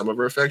to want some of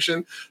her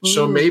affection. Ooh.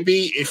 So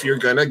maybe if you're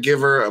going to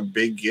give her a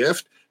big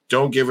gift,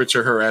 don't give it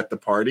to her at the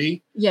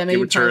party. Yeah, maybe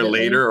give it to her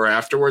later or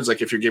afterwards.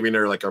 Like if you're giving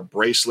her like a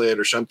bracelet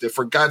or something,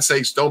 for God's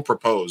sakes, don't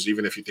propose,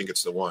 even if you think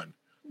it's the one.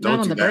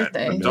 Don't do that.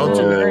 Don't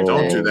do that.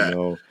 Don't do that.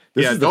 No.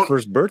 This is the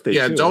first birthday.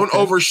 Yeah, don't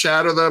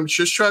overshadow them.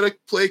 Just try to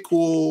play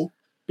cool.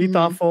 Be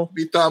thoughtful.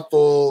 Be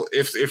thoughtful.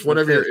 If one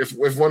of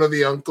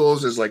the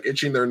uncles is like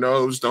itching their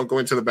nose, don't go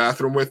into the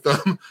bathroom with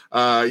them.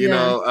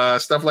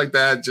 Stuff like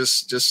that.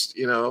 Just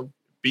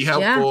be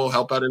helpful.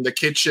 Help out in the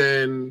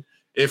kitchen.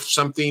 If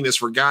something is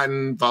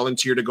forgotten,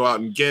 volunteer to go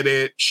out and get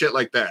it. Shit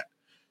like that.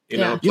 Play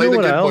the what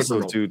good I also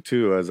do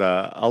too is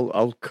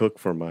I'll cook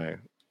for my.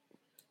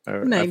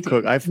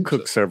 I've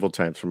cooked several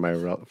times for my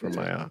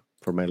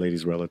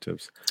ladies'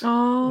 relatives.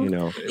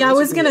 Oh, Yeah, I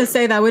was gonna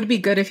say that would be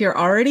good if you're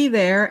already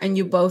there and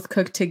you both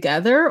cook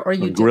together, or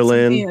you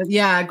grilling.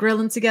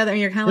 Grilling together, and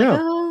you're kind of like,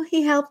 oh,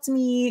 he helped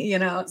me. I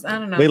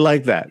don't know. They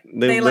like that.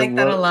 They like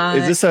that a lot.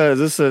 Is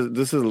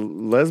this a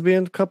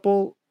lesbian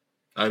couple?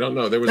 I don't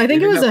know. I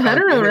think it was a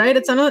hetero, right?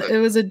 It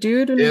was a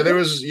dude. There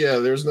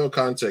was no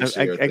context.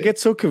 I get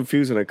so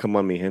confused when I come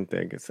on mi gente.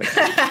 It's like,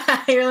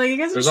 you're like, you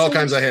guys there's all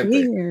kinds of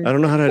gente. I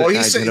don't know how to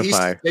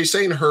identify. They're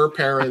saying her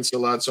parents a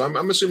lot, so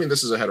I'm assuming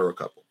this is a hetero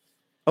couple.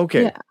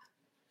 Okay.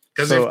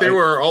 Because if they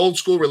were old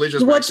school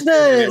religious, what's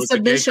the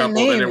submission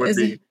name? Then it would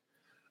be.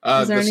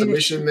 The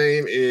submission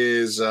name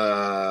is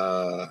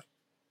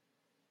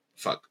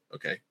fuck.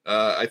 Okay.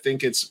 I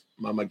think it's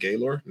Mama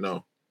Gaylord.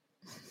 No.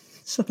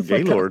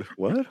 Gaylord,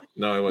 what?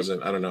 No, it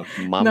wasn't. I don't know.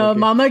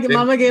 Mama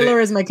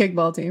Gaylord is my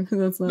kickball team.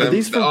 That's not. Are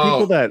these from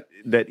people that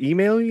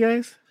email you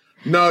guys?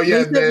 No,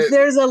 yeah.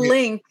 There's a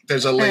link.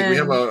 There's a link. We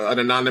have an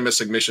anonymous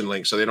submission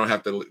link, so they don't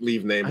have to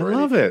leave name. I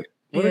love it.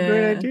 What a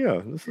great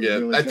idea.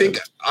 Really I think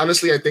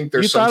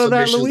there's some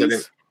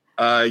submissions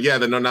that.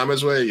 The No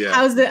Names way. Yeah.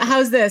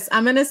 How's this?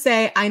 I'm gonna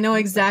say I know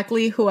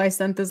exactly who I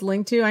sent this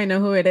link to. I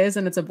know who it is,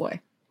 and it's a boy.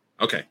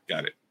 Okay,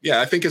 got it. Yeah,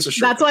 I think it's a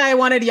short. That's why I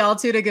wanted y'all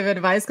two to give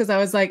advice, because I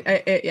was like,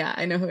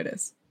 I know who it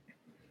is.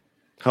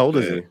 How old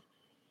is he?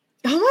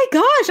 Oh my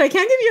gosh, I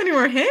can't give you any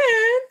more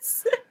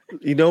hints.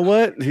 You know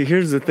what?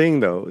 Here's the thing,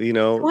 though.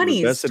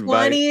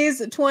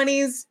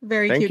 20s,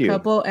 very cute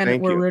couple,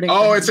 and we're rooting.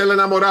 Oh, it's El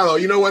Enamorado.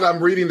 You know what?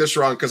 I'm reading this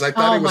wrong because I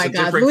thought it was a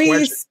different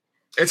question.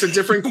 It's a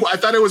different. I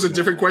thought it was a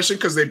different question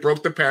because they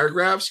broke the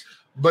paragraphs.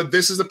 But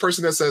this is the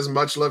person that says,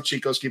 "Much love,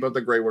 chicos. Keep up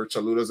the great work.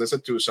 Saludos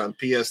desde Tucson.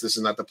 P.S. This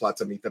is not the plot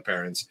to meet the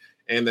parents."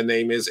 And the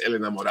name is El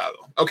Enamorado.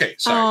 Okay,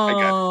 sorry,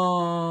 I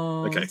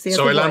got it. Okay,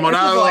 so El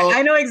Enamorado.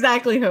 I know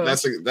exactly who.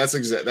 That's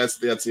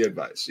the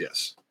advice.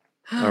 Yes.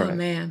 Oh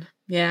man,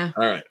 yeah.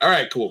 All right,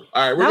 cool.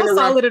 All right, that was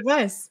solid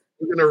advice.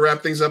 We're gonna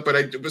wrap things up,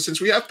 but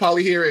since we have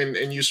Polly here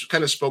and you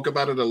kind of spoke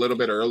about it a little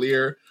bit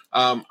earlier,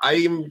 I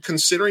am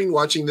considering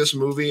watching this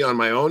movie on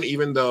my own,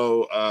 even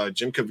though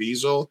Jim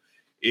Caviezel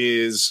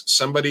is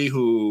somebody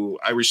who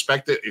I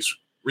respected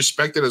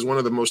as one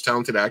of the most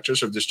talented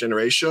actors of this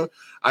generation.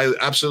 I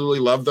absolutely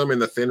love them in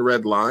The Thin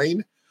Red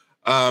Line.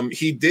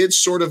 He did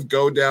sort of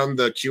go down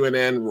the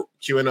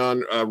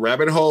QAnon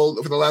rabbit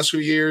hole for the last few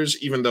years,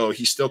 even though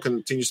he still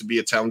continues to be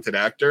a talented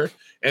actor.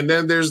 And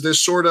then there's this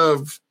sort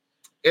of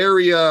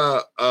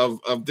area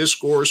of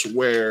discourse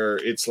where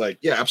it's like,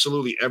 yeah,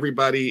 absolutely,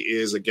 everybody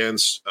is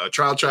against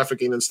child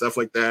trafficking and stuff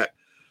like that.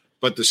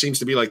 But there seems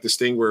to be like this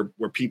thing where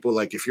people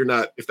like, if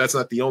that's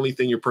not the only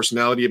thing your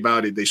personality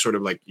about it, they sort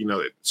of like,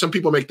 some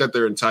people make that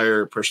their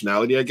entire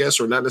personality, I guess,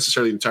 or not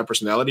necessarily the entire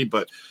personality,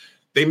 but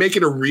they make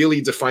it a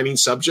really defining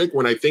subject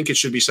when I think it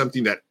should be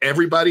something that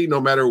everybody,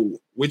 no matter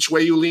which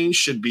way you lean,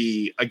 should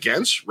be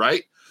against,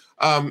 right?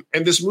 And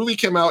this movie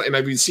came out and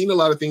I've been seeing a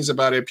lot of things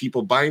about it,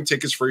 people buying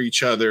tickets for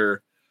each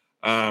other.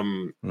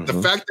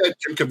 The fact that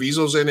Jim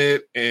Caviezel's in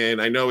it,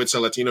 and I know it's a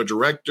Latino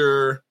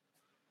director,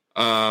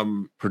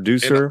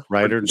 producer,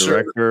 writer,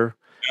 director,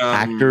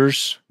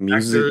 actors,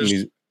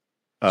 music.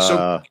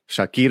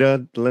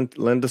 Shakira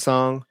lend a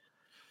song.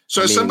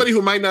 So as somebody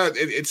who might not,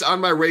 it's on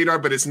my radar,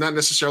 but it's not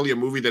necessarily a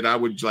movie that I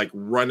would like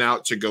run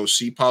out to go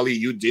see. Polly,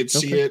 you did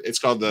see it. It's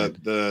called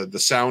the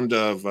Sound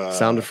of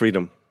Sound of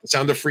Freedom.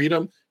 Sound of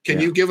Freedom. Can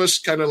you give us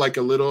kind of like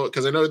a little,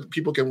 because I know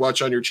people can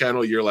watch on your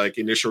channel your like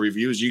initial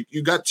reviews.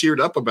 You got teared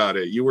up about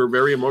it. You were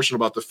very emotional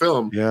about the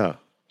film. Yeah.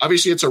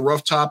 Obviously, it's a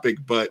rough topic,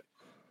 but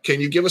can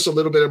you give us a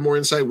little bit of more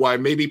insight why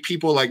maybe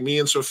people like me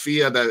and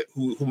Sophia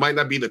who might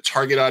not be the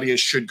target audience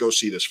should go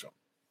see this film?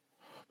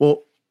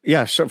 Well,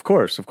 yeah, sure, of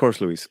course,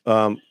 Luis.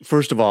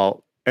 First of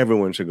all,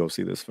 everyone should go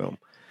see this film.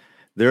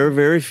 There are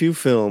very few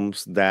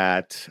films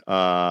that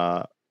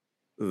can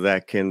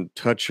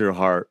touch your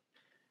heart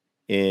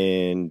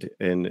and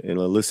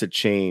elicit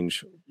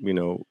change,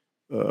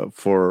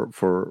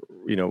 for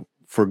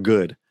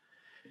good,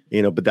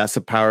 but that's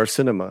the power of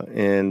cinema.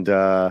 And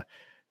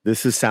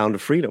this is Sound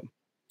of Freedom.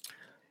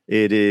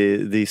 It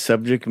is the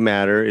subject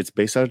matter. It's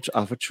based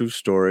off a true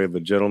story of a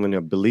gentleman, I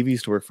believe he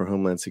used to work for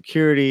Homeland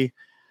Security,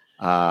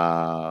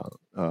 tracking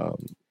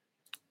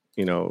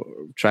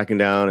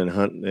down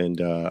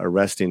and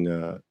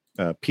arresting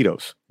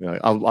pedos.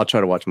 I'll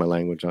try to watch my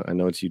language. I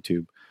know it's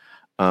YouTube.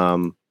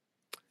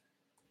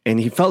 And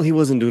he felt he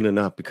wasn't doing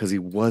enough because he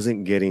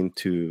wasn't getting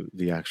to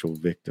the actual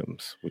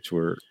victims, which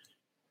were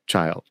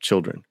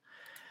children,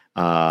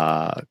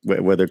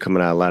 whether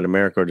coming out of Latin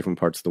America or different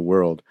parts of the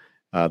world.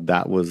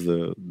 That was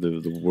the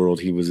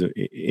world he was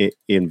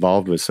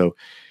involved with. So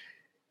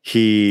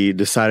he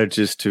decided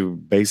just to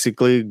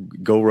basically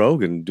go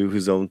rogue and do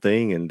his own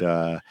thing. And,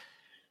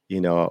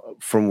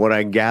 from what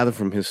I gather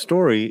from his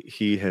story,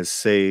 he has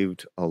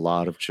saved a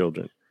lot of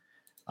children.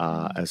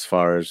 As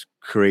far as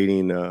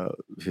creating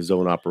his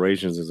own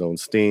operations, his own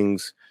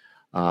stings,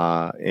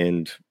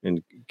 and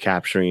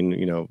capturing,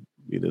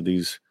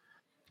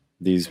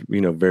 these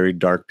very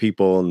dark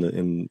people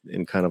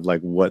and kind of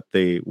like what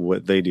they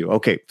do.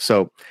 Okay,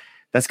 so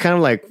that's kind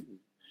of like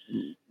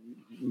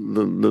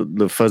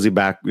the fuzzy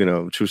back,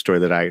 true story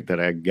that I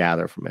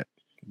gather from it.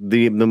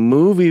 The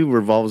movie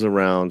revolves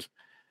around,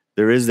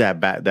 there is that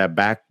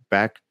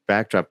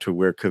backdrop to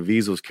where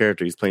Caviezel's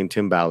character, he's playing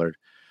Tim Ballard,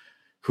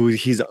 who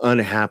he's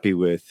unhappy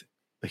with.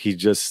 He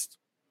just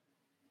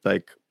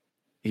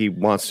he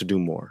wants to do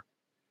more.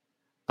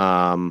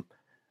 So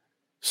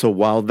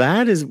while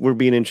we're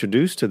being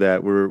introduced to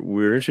that,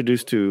 we're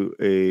introduced to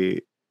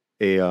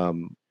a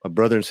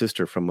brother and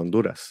sister from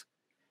Honduras,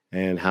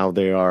 and how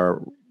they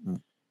are,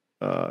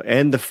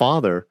 and the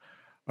father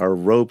are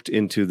roped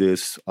into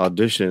this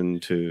audition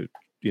to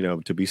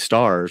be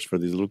stars for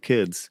these little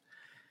kids,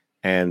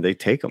 and they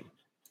take them.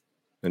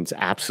 And it's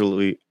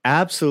absolutely,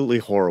 absolutely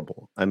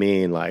horrible. I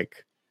mean, so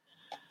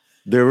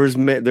the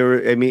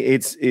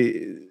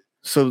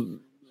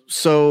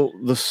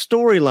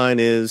storyline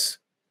is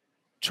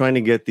trying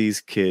to get these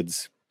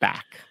kids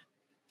back.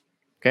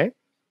 Okay.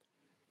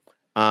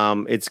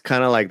 It's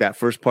kind of like that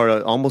first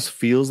part almost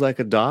feels like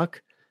a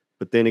doc,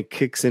 but then it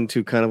kicks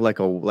into kind of like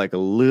a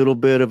little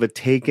bit of a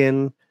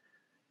Taken,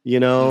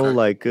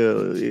 let's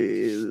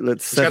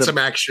set got some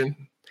action.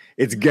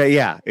 It's got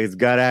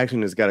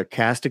action. It's got a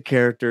cast of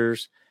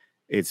characters.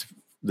 It's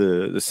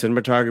the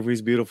cinematography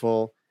is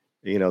beautiful.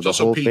 It's the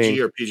also whole PG thing.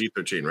 Or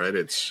PG-13, right?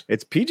 It's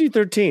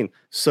PG-13.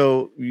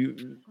 So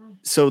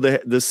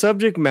the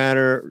subject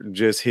matter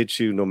just hits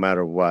you no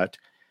matter what,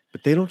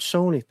 but they don't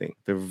show anything.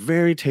 They're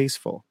very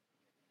tasteful.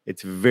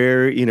 It's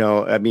very, you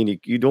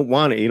don't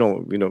want it. You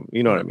know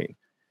what I mean,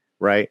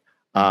 right?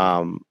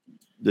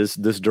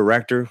 This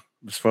director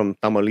is from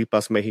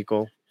Tamaulipas,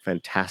 Mexico.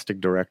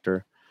 Fantastic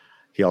director.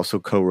 He also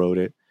co-wrote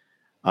it.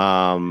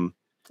 And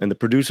the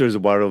producer is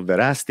Eduardo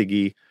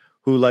Verástegui,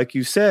 who, like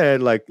you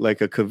said, like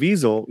a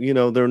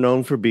Caviezel, they're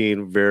known for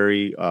being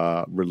very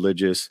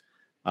religious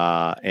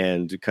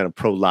and kind of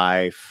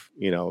pro-life.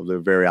 They're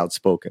very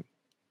outspoken.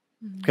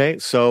 Mm-hmm. Okay,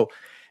 so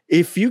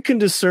if you can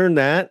discern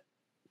that,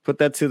 put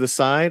that to the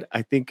side.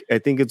 I think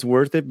it's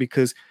worth it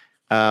because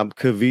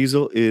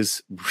Caviezel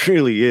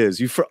really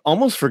is. You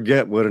almost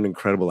forget what an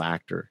incredible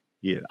actor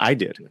he is. I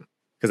did,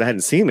 because I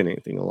hadn't seen him in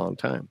anything in a long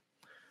time.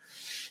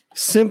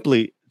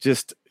 Simply,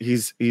 just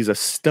he's a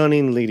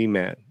stunning leading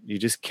man. You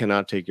just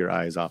cannot take your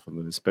eyes off of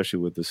him, especially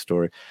with this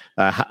story.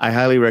 I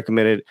highly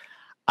recommend it.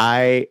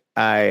 I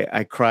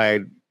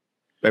cried.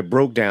 I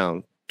broke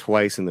down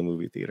twice in the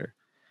movie theater,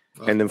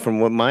 and then from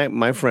what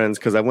my friends,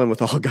 because I went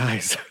with all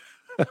guys,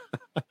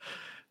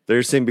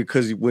 they're saying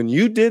because when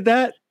you did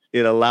that,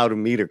 it allowed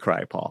me to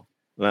cry, Paul.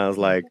 And I was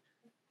like,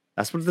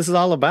 that's what this is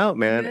all about,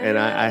 man. Yes. And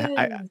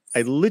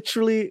I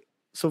literally,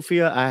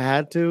 Sophia, I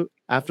had to,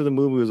 after the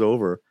movie was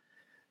over,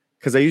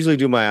 because I usually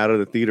do my out of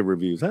the theater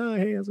reviews. Oh,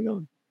 hey, how's it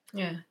going?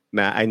 Yeah.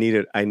 Man, I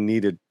needed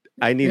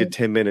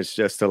 10 minutes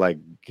just to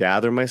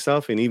gather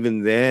myself. And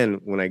even then,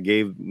 when I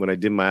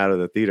did my out of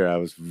the theater, I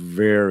was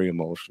very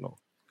emotional.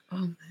 Oh,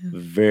 man.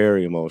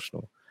 Very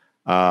emotional.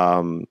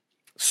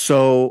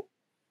 So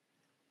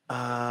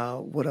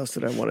what else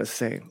did I want to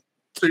say?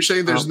 So you're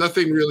saying there's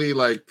nothing really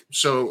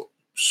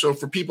so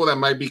for people that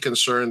might be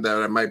concerned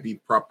that it might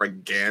be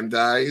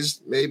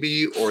propagandized,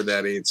 maybe, or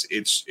that it's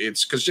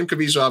because Jim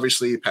Caviezel,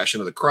 obviously, Passion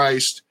of the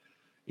Christ,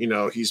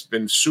 he's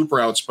been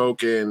super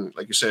outspoken,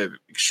 like you said,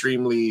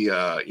 extremely,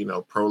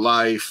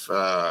 pro-life.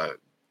 But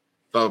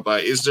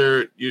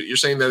you're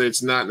saying that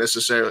it's not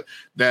necessarily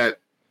that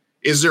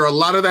Is there a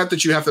lot of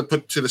that you have to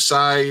put to the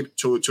side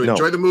to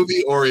enjoy the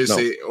movie, or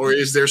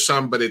is there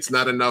some, but it's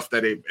not enough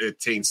that it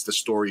taints the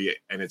story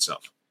in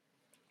itself?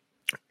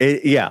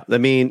 Yeah, I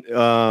mean,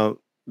 there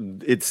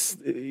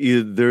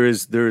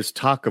is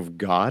talk of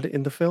God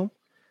in the film.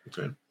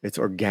 Okay, it's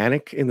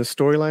organic in the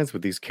storylines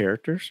with these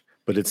characters,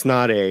 but it's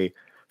not a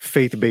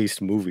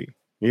faith-based movie.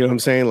 You know what I'm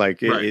saying? Like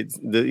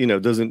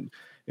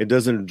it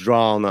doesn't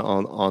draw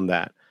on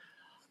that.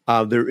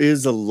 There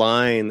is a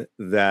line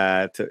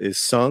that is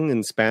sung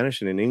in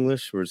Spanish and in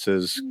English where it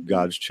says,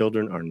 "God's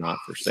children are not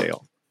for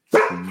sale."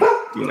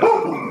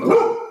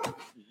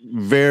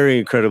 Very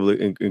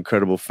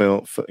incredible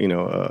film.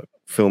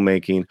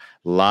 Filmmaking.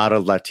 A lot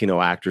of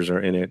Latino actors are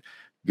in it.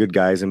 Good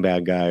guys and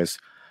bad guys.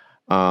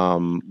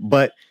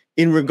 But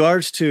in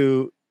regards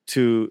to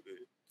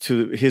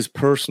his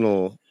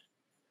personal,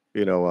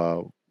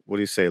 what do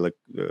you say, like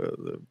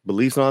the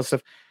beliefs and all that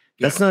stuff,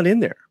 that's not in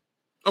there.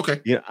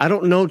 Okay. I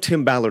don't know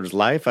Tim Ballard's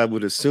life. I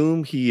would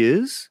assume he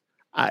is.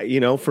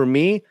 For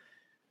me,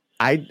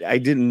 I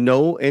didn't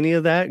know any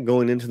of that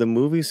going into the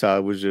movie, so I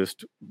was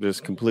just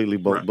completely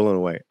blown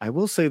away. I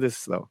will say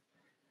this though.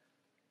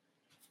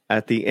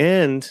 At the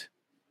end,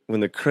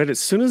 when as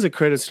soon as the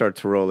credits start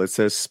to roll, it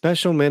says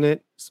special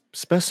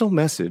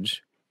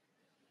message.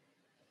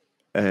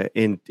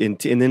 And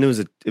then it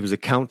was a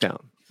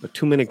countdown, a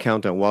 2-minute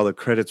countdown while the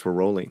credits were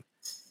rolling.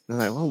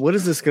 And I'm like, well, what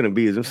is this going to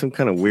be? Is there some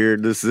kind of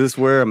weird? Is this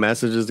where a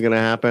message is going to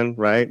happen?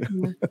 Right?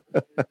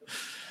 Mm-hmm.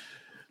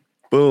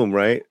 Boom!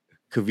 Right?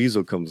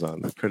 Caviezel comes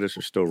on. The credits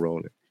are still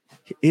rolling.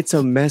 It's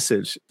a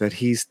message that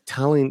he's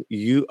telling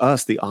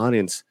us, the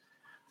audience,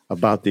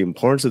 about the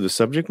importance of the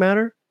subject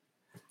matter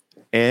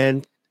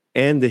and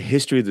the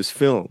history of this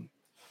film.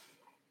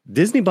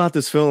 Disney bought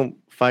this film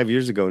 5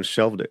 years ago and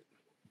shelved it.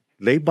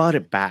 They bought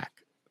it back.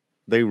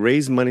 They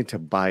raised money to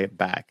buy it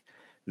back.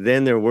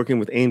 Then they're working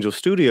with Angel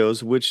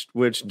Studios, which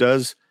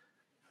does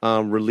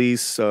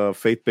release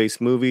faith-based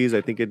movies.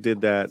 I think it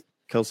did that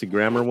Kelsey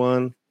Grammer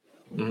one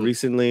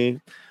recently.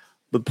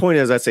 The point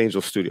is that's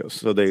Angel Studios,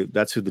 so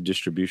that's who the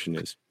distribution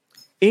is.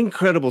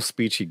 Incredible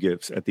speech he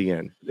gives at the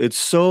end.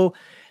 It's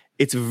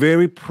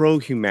very pro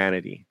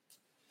humanity.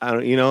 I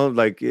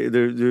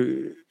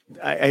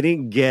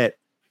didn't get,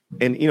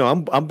 and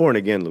I'm born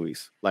again,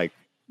 Luis. Like.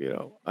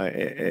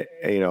 I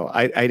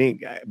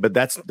didn't, but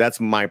that's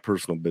my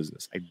personal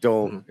business. I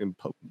don't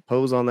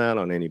impose on that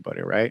on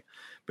anybody, right?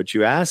 But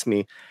you asked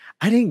me,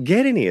 I didn't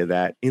get any of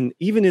that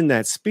even in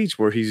that speech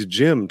where he's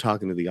Jim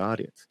talking to the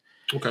audience.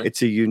 Okay,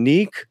 it's a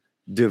unique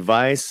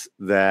device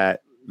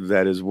that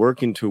is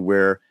working to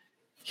where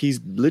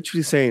he's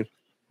literally saying,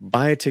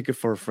 buy a ticket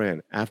for a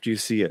friend after you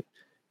see it.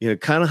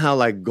 Kind of how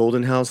like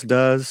Golden House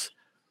does,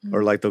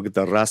 or like they'll get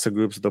the Raza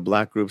groups, the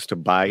black groups to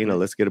buy.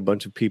 Let's get a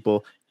bunch of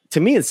people. To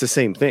me, it's the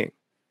same thing.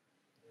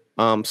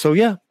 So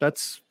yeah,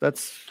 that's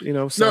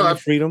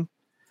freedom.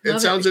 It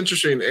sounds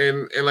interesting,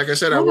 and like I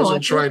said, I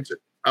wasn't trying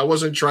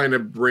to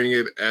bring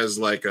it as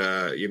like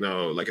a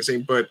like a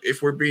saying. But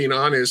if we're being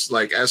honest,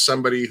 like as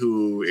somebody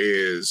who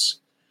is,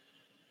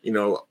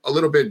 a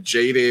little bit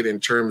jaded in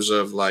terms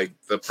of like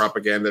the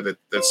propaganda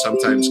that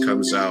sometimes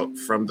comes out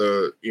from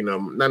the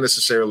not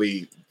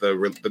necessarily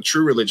the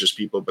true religious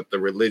people, but the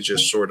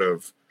religious sort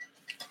of.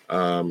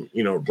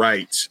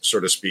 Right, so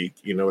to speak.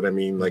 You know what I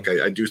mean? Like,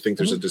 I do think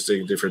there's a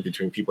distinct difference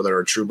between people that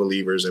are true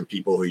believers and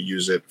people who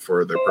use it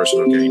for their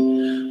personal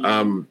gain.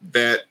 I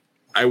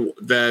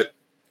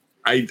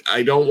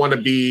don't want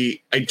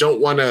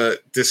to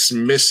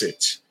dismiss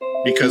it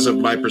because of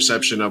my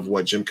perception of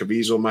what Jim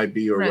Caviezel might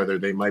be, or whether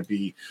they might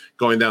be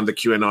going down the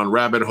QAnon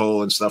rabbit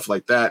hole and stuff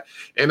like that.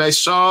 And I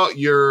saw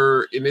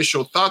your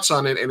initial thoughts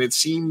on it, and it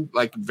seemed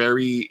like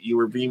you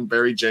were being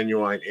very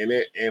genuine in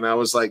it. And I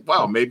was like,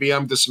 wow, maybe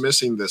I'm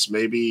dismissing this.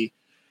 Maybe,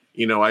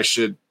 I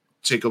should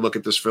take a look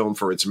at this film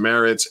for its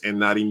merits and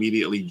not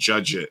immediately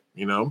judge it,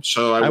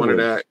 So I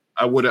wanted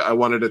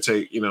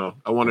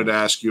to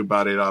ask you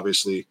about it,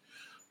 obviously.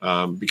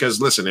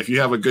 Because listen, if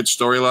you have a good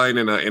storyline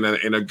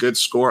and a good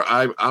score,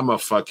 I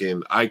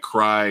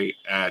cry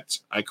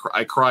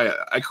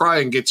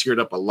and get teared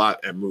up a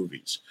lot at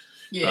movies.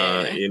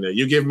 Yeah,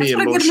 you give me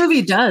that's emotion. What a good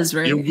movie does,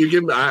 right? You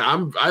give me.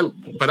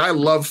 But I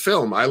love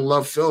film. I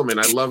love film, and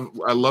I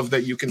love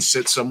that you can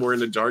sit somewhere in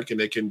the dark and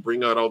it can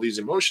bring out all these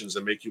emotions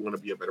and make you want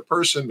to be a better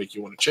person, make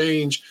you want to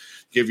change,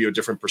 give you a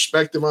different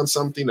perspective on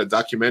something. A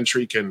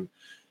documentary can.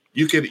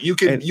 You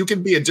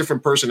can be a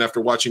different person after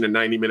watching a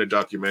 90-minute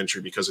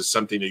documentary because it's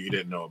something that you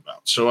didn't know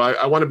about. So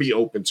I want to be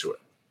open to it.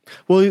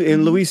 Well,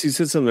 and Luis, you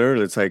said something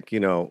earlier. It's like,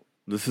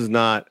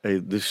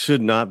 this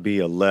should not be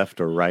a left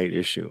or right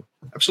issue.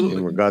 Absolutely.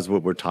 In regards to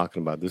what we're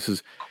talking about. This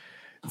is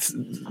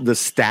the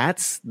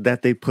stats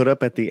that they put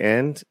up at the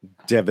end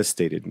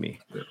devastated me.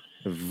 Yeah.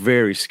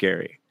 Very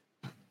scary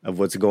of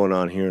what's going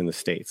on here in the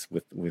States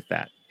with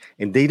that.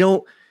 And they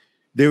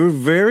were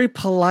very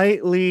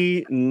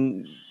politely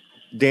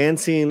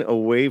dancing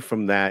away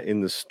from that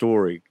in the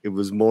story. It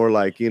was more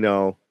like,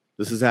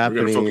 this is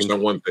happening. We're gonna focus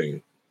on one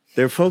thing.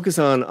 They're focused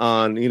on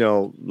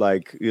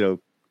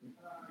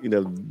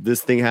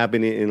this thing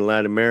happening in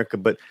Latin America,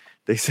 but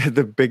they said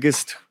the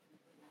biggest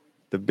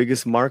the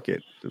biggest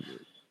market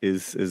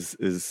is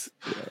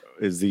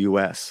the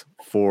U.S.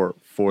 for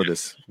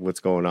this, what's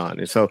going on.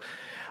 And so,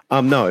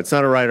 no, it's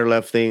not a right or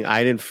left thing.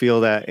 I didn't feel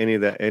that any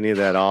of that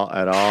at all.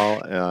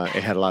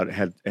 It had a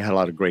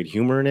lot of great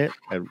humor in it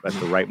at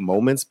the right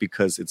moments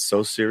because it's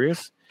so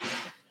serious.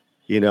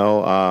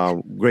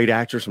 Great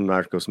actors from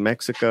Narcos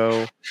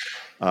Mexico,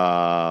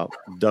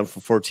 done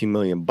for $14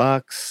 million.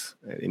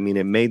 I mean,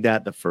 it made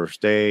that the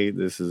first day.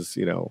 This is,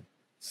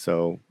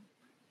 so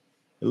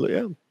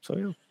yeah.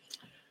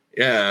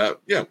 Yeah,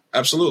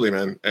 absolutely,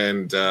 man.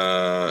 And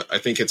I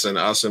think it's an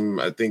awesome.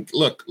 I think,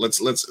 look,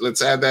 let's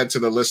add that to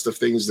the list of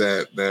things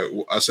that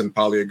us and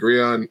Polly agree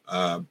on.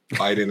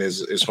 Biden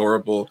is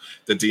horrible.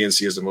 The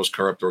DNC is the most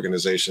corrupt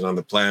organization on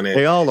the planet.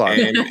 They all are.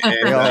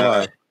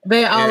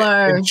 They all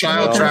are. And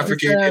child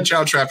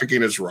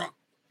trafficking is wrong.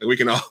 We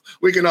can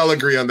all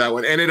agree on that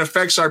one. And it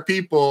affects our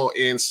people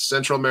in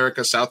Central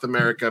America, South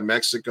America,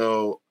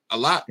 Mexico a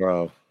lot,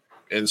 bro.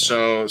 And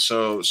so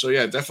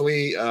yeah,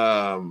 definitely.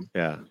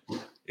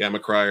 Yeah, I'm a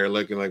crier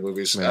looking like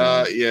movies.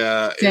 I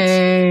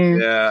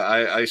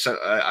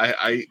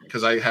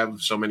because I have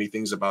so many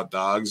things about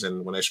dogs,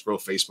 and when I scroll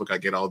Facebook, I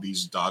get all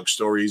these dog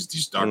stories,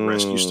 these dog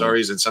rescue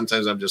stories, and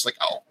sometimes I'm just like,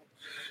 oh,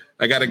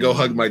 I got to go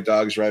hug my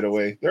dogs right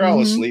away. They're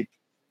all asleep,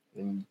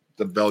 and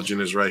the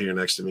Belgian is right here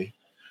next to me.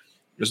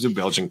 Let's do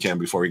Belgian Cam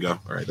before we go.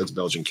 All right, that's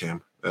Belgian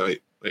Cam.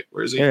 Wait,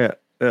 where is he? Yeah,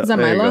 is that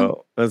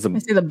Milo? I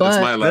see the butt.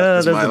 That's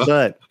Milo. That's the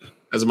butt.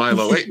 That's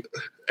Milo. Wait,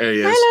 there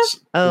he is.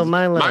 Oh,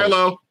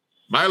 Milo.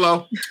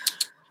 Milo.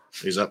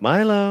 He's up.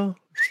 Milo.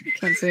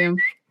 Can't see him.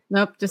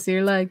 Nope, just see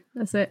your leg.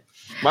 That's it.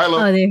 Milo.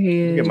 Oh, there he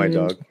is. Get my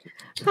dog.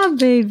 Oh,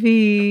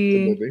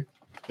 baby. Hey,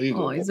 baby.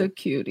 Oh, he's a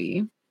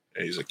cutie.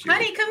 Yeah, he's a cutie.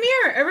 Honey, come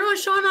here.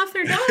 Everyone's showing off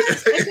their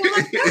dogs. I can't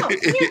let go. Come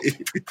here.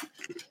 Come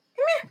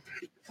here.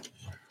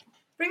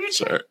 Bring your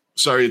chair.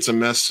 Sorry, it's a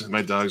mess.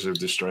 My dogs are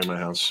destroying my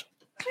house.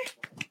 Come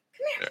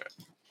here.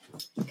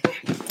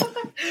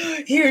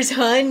 Here's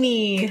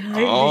Honey.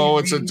 Oh,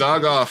 it's a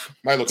dog off.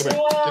 Milo, come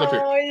here. Get up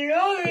here.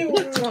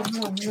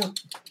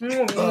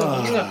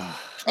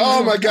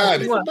 Oh my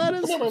God.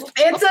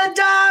 It's a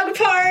dog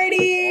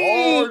party.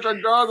 Oh, it's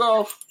a dog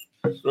off.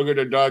 Look at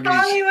the doggies.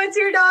 Polly, what's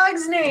your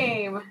dog's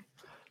name?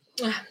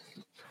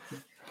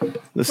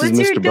 This is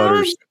Mr.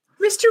 Butters.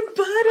 Mr.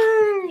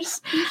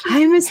 Butters.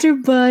 Hi,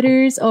 Mr.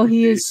 Butters. Oh,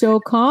 he is so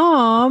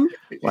calm.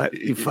 What?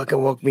 You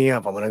fucking woke me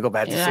up. I'm going to go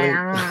back to sleep.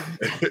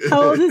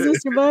 How old is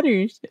Mr.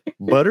 Butters?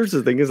 Butters,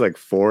 I think, is like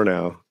 4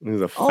 now.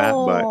 He's a fat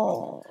butt.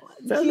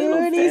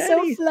 Cute. He's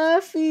so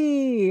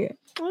fluffy.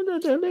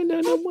 And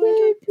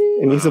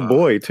he's a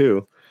boy,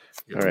 too.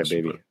 All right,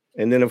 baby.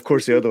 And then, of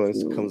course, the other one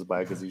comes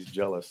by because he's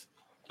jealous.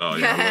 Oh,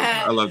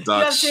 yeah. I love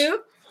dogs. You have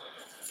 2?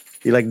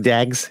 You like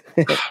dags?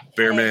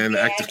 Bearman,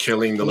 Active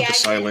Killing, The Look of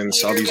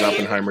Silence, all these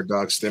Oppenheimer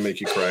dogs, they make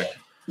you cry.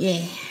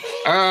 Yeah.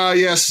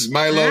 Yes,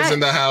 Milo's in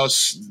the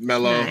house.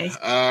 Mellow. Nice.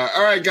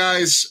 All right,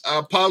 guys.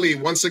 Polly,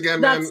 once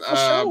again, man,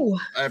 I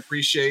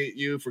appreciate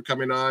you for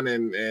coming on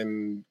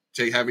and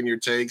having your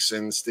takes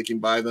and sticking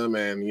by them.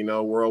 And,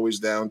 we're always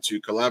down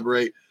to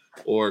collaborate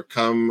or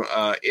come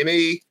in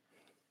a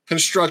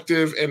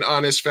constructive and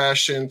honest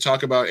fashion,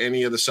 talk about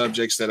any of the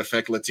subjects that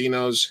affect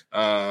Latinos.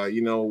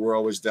 We're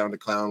always down to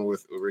clown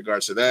with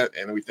regards to that.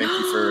 And we thank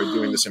you for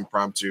doing this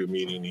impromptu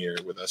meeting here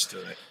with us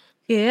tonight.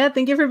 Yeah,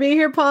 thank you for being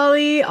here,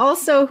 Polly.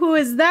 Also, who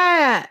is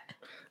that?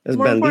 That's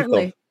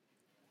Bandito.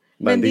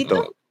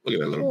 Bandito. Look at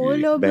that little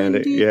beauty.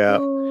 Bandit. Yeah.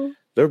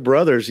 They're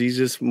brothers. He's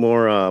just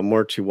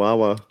more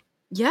Chihuahua.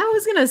 Yeah, I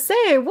was gonna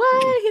say,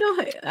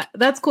 what?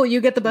 That's cool.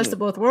 You get the best of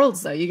both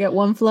worlds, though. You get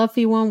one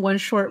fluffy one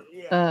short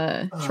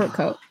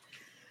coat.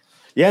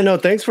 Yeah, no,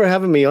 thanks for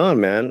having me on,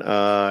 man.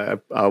 I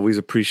always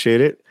appreciate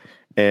it.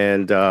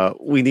 And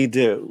we need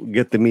to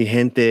get the Mi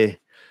Gente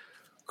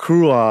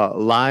crew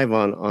live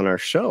on our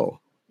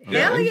show.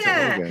 Hell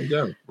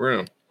yeah. We're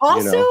in.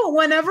 Also,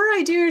 whenever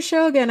I do your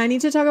show again, I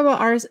need to talk about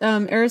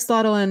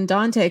Aristotle and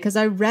Dante, because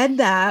I read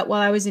that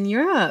while I was in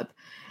Europe.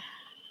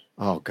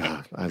 Oh,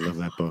 God. I love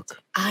that book.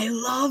 I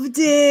loved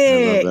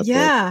it. Book.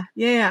 Yeah.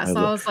 So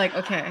I was like,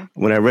 okay.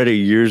 When I read it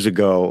years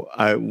ago,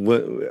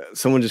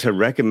 someone just had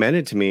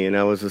recommended to me, and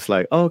I was just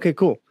like, oh, okay,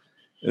 cool.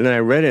 And then I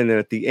read it, and then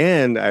at the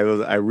end, I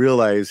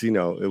realized, it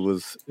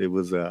was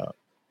a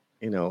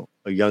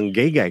young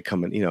gay guy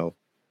coming, You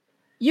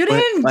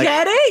didn't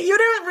get it? You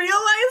didn't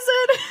realize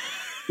it?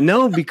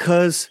 No,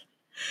 because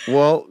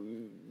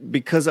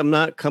I'm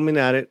not coming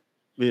at it,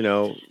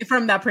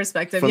 from that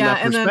perspective. From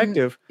that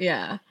perspective.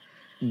 Yeah.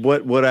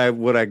 What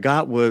I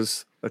got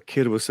was a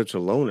kid was such a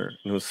loner.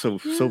 It was so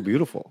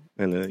beautiful,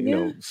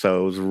 and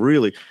so it was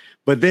really.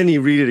 But then you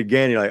read it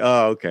again, you're like,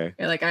 oh, okay.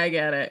 You're like, I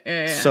get it.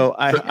 Yeah. So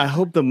I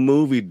hope the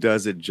movie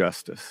does it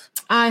justice.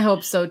 I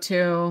hope so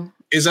too.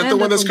 Is that the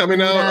one that's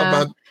coming out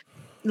about?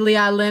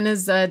 Leah Lynn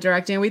is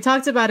directing. We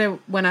talked about it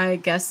when I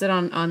guested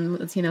on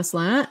Latino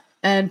Slant.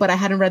 But I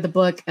hadn't read the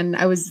book, and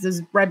this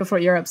was right before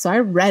Europe, so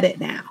I read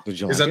it now.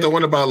 Is that the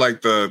one about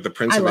like the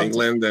Prince of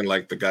England and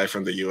like the guy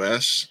from the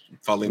U.S.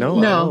 falling?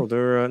 No,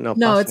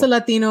 it's a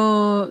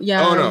Latino.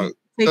 Yeah. Oh no,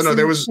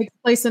 Takes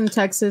place in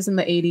Texas in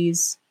the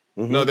 80s.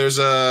 No, there was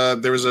a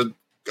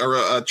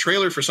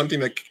trailer for something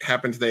that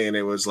happened today, and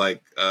it was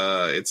like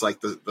it's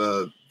like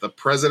the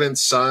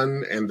president's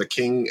son and the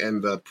king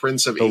and the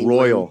prince of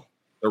England.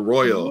 The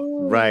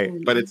royal, right?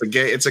 But it's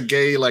a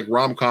gay like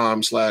rom-com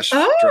 /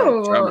 drama.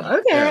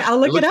 Okay, yeah. I'll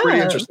look it up. Pretty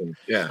interesting.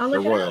 Yeah, the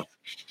royal.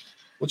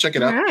 We'll check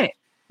it out. All right.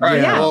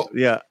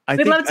 Yeah.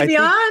 We'd love to be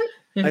on.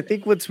 I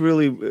think what's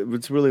really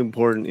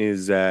important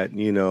is that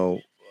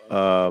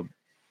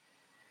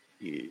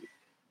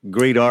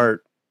great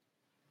art,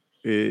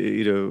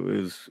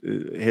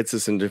 hits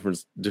us in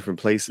different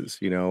places,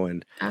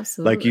 and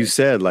absolutely, like you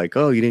said, like,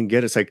 oh, you didn't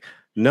get it. It's like,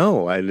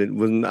 no, I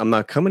didn't. I'm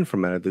not coming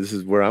from it. This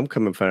is where I'm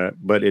coming from,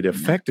 but it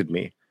affected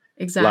me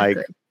exactly,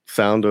 like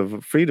Sound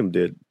of Freedom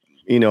did.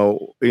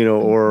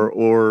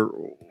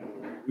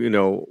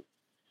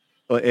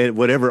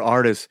 Whatever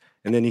artist,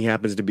 and then he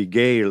happens to be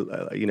gay. You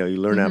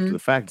learn after the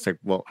fact. It's like,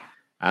 well,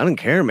 I don't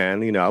care,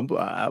 man.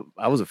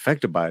 I was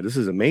affected by it. This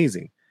is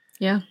amazing.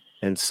 Yeah.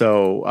 And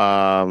so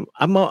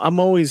I'm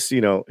always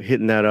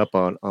hitting that up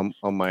on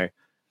my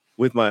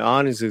with my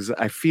audiences.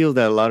 I feel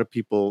that a lot of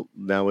people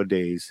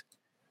nowadays,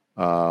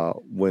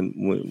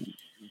 when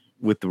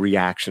with the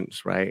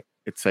reactions, right?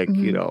 It's like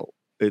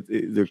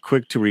they're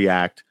quick to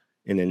react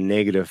in a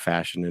negative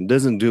fashion and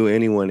doesn't do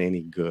anyone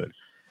any good.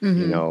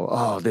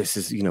 Oh, this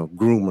is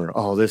groomer.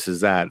 Oh, this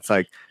is that. It's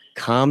like,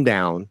 calm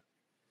down.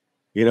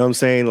 You know what I'm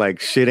saying? Like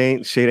shit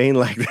ain't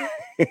like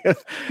that.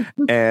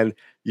 And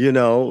we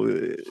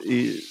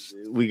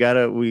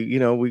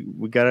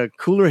gotta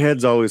cooler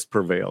heads always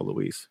prevail,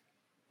 Luis.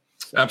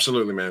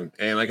 Absolutely, man.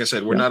 And like I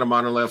said, we're not a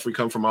monolith. We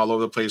come from all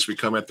over the place. We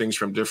come at things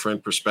from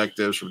different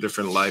perspectives, from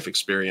different life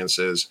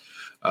experiences.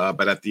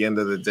 But at the end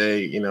of the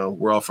day,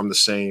 we're all from the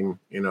same,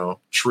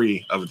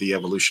 tree of the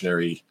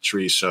evolutionary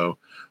tree. So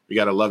we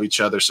got to love each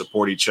other,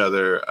 support each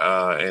other.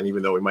 And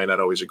even though we might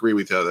not always agree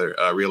with each other,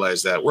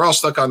 realize that we're all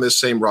stuck on this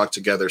same rock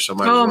together. So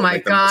oh my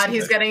God,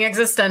 he's getting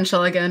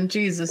existential again.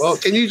 Jesus. Well,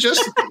 can you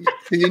just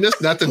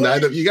not deny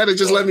that? You got to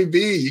just let me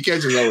be. You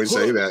can't just always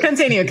say that.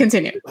 Continue.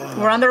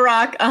 We're on the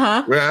rock.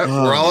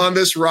 We're all on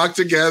this rock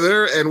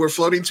together, and we're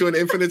floating to an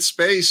infinite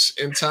space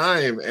and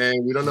time.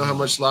 And we don't know how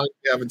much longer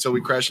we have until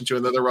we crash into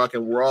another rock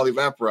and we're all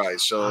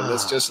evaporized. So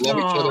let's just love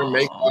each other,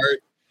 make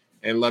art,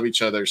 and love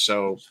each other.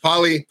 So,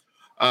 Polly,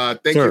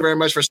 thank you very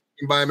much for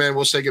stopping by, man.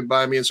 We'll say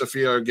goodbye. Me and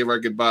Sophia give our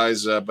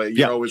goodbyes, but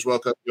you're always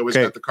welcome. You always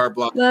got the carte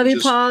blanche. Love you,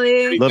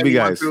 Polly. Love you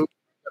guys. Got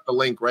the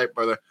link, right,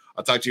 brother?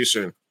 I'll talk to you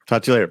soon.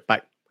 Talk to you later.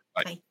 Bye.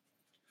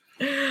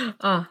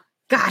 Oh,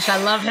 gosh,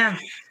 I love him.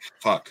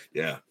 Fuck,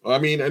 yeah. I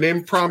mean, an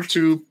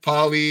impromptu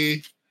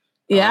Polly.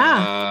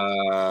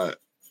 Yeah.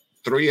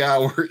 3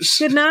 hours.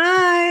 Good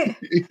night.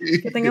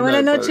 Que tenga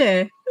buena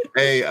noche.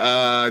 Hey,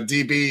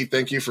 DB,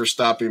 thank you for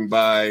stopping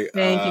by.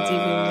 Thank you,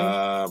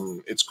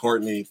 DB. It's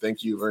Courtney.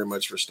 Thank you very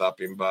much for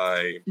stopping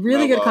by.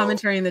 Really good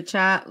commentary in the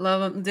chat.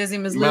 Love them. Dizzy,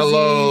 Miss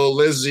Lizzie.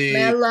 Lizzie,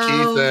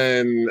 Keith,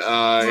 and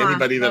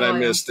anybody that I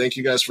missed. Thank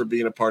you guys for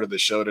being a part of the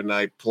show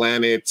tonight.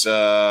 Planet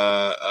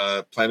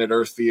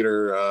Earth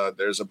Theater.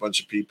 There's a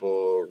bunch of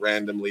people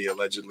randomly,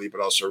 allegedly,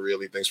 but also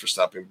really. Thanks for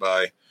stopping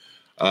by.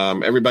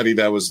 Everybody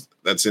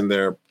that's in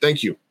there,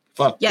 thank you.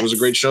 Fuck, yes. It was a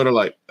great show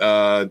tonight.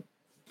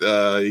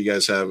 You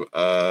guys have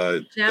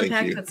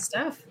jam-packed with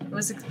stuff. It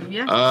was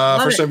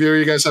first time viewer,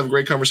 you guys have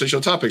great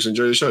conversational topics.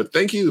 Enjoy the show.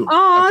 Thank you.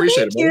 Oh, I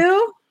appreciate it. Thank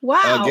you.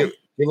 Wow. Give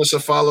us a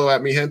follow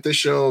at Mi Gente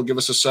Show. Give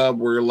us a sub.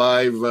 We're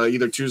live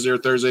either Tuesday or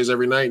Thursdays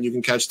every night. And you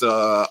can catch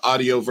the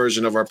audio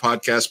version of our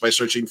podcast by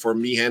searching for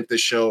Mi Gente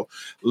Show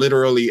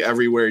literally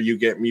everywhere you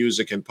get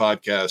music and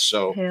podcasts.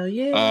 So hell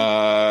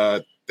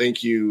yeah.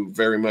 Thank you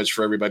very much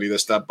for everybody that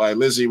stopped by.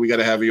 Lizzie, we got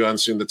to have you on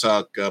soon to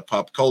talk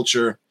pop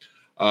culture.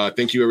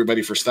 Thank you,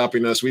 everybody, for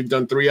stopping us. We've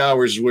done 3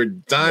 hours. We're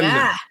done.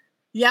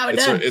 Yeah, we're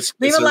done.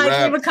 Leave a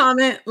like, leave a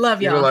comment.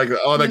 Love y'all. Like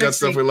all that good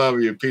stuff. We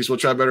love you. Peace. We'll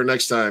try better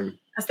next time.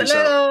 Hasta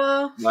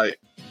luego. Bye.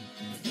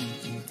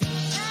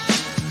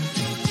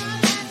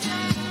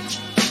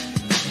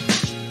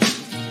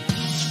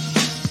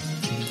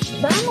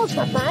 Vamos,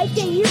 papá, hay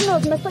que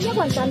irnos. Me estoy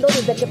aguantando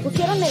desde que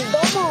pusieron el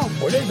domo.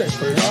 Puedes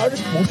esperar.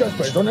 Muchas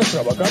personas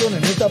trabajaron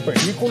en esta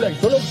película y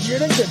solo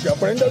quieren que te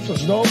aprendas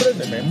sus nombres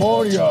de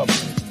memoria.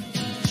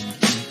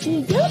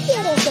 Y yo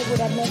quiero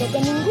asegurarme de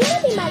que ningún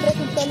animal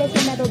resultó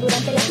lesionado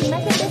durante la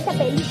filmación de esta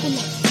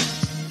película.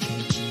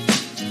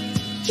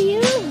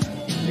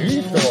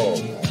 ¡Listo!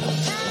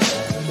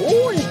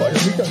 ¡Uy,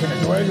 palomitas en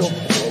el suelo!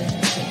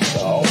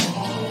 Oh.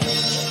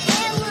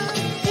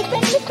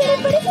 Espera,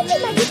 parece que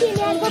Maggie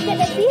tiene algo que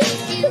decir.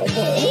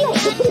 No,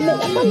 su primera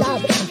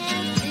palabra.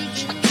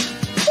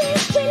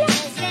 Escuela.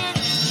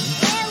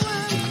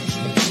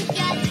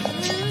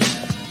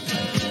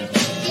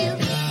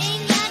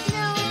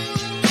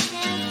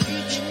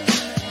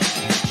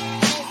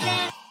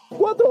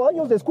 4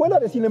 años de escuela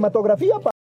de cinematografía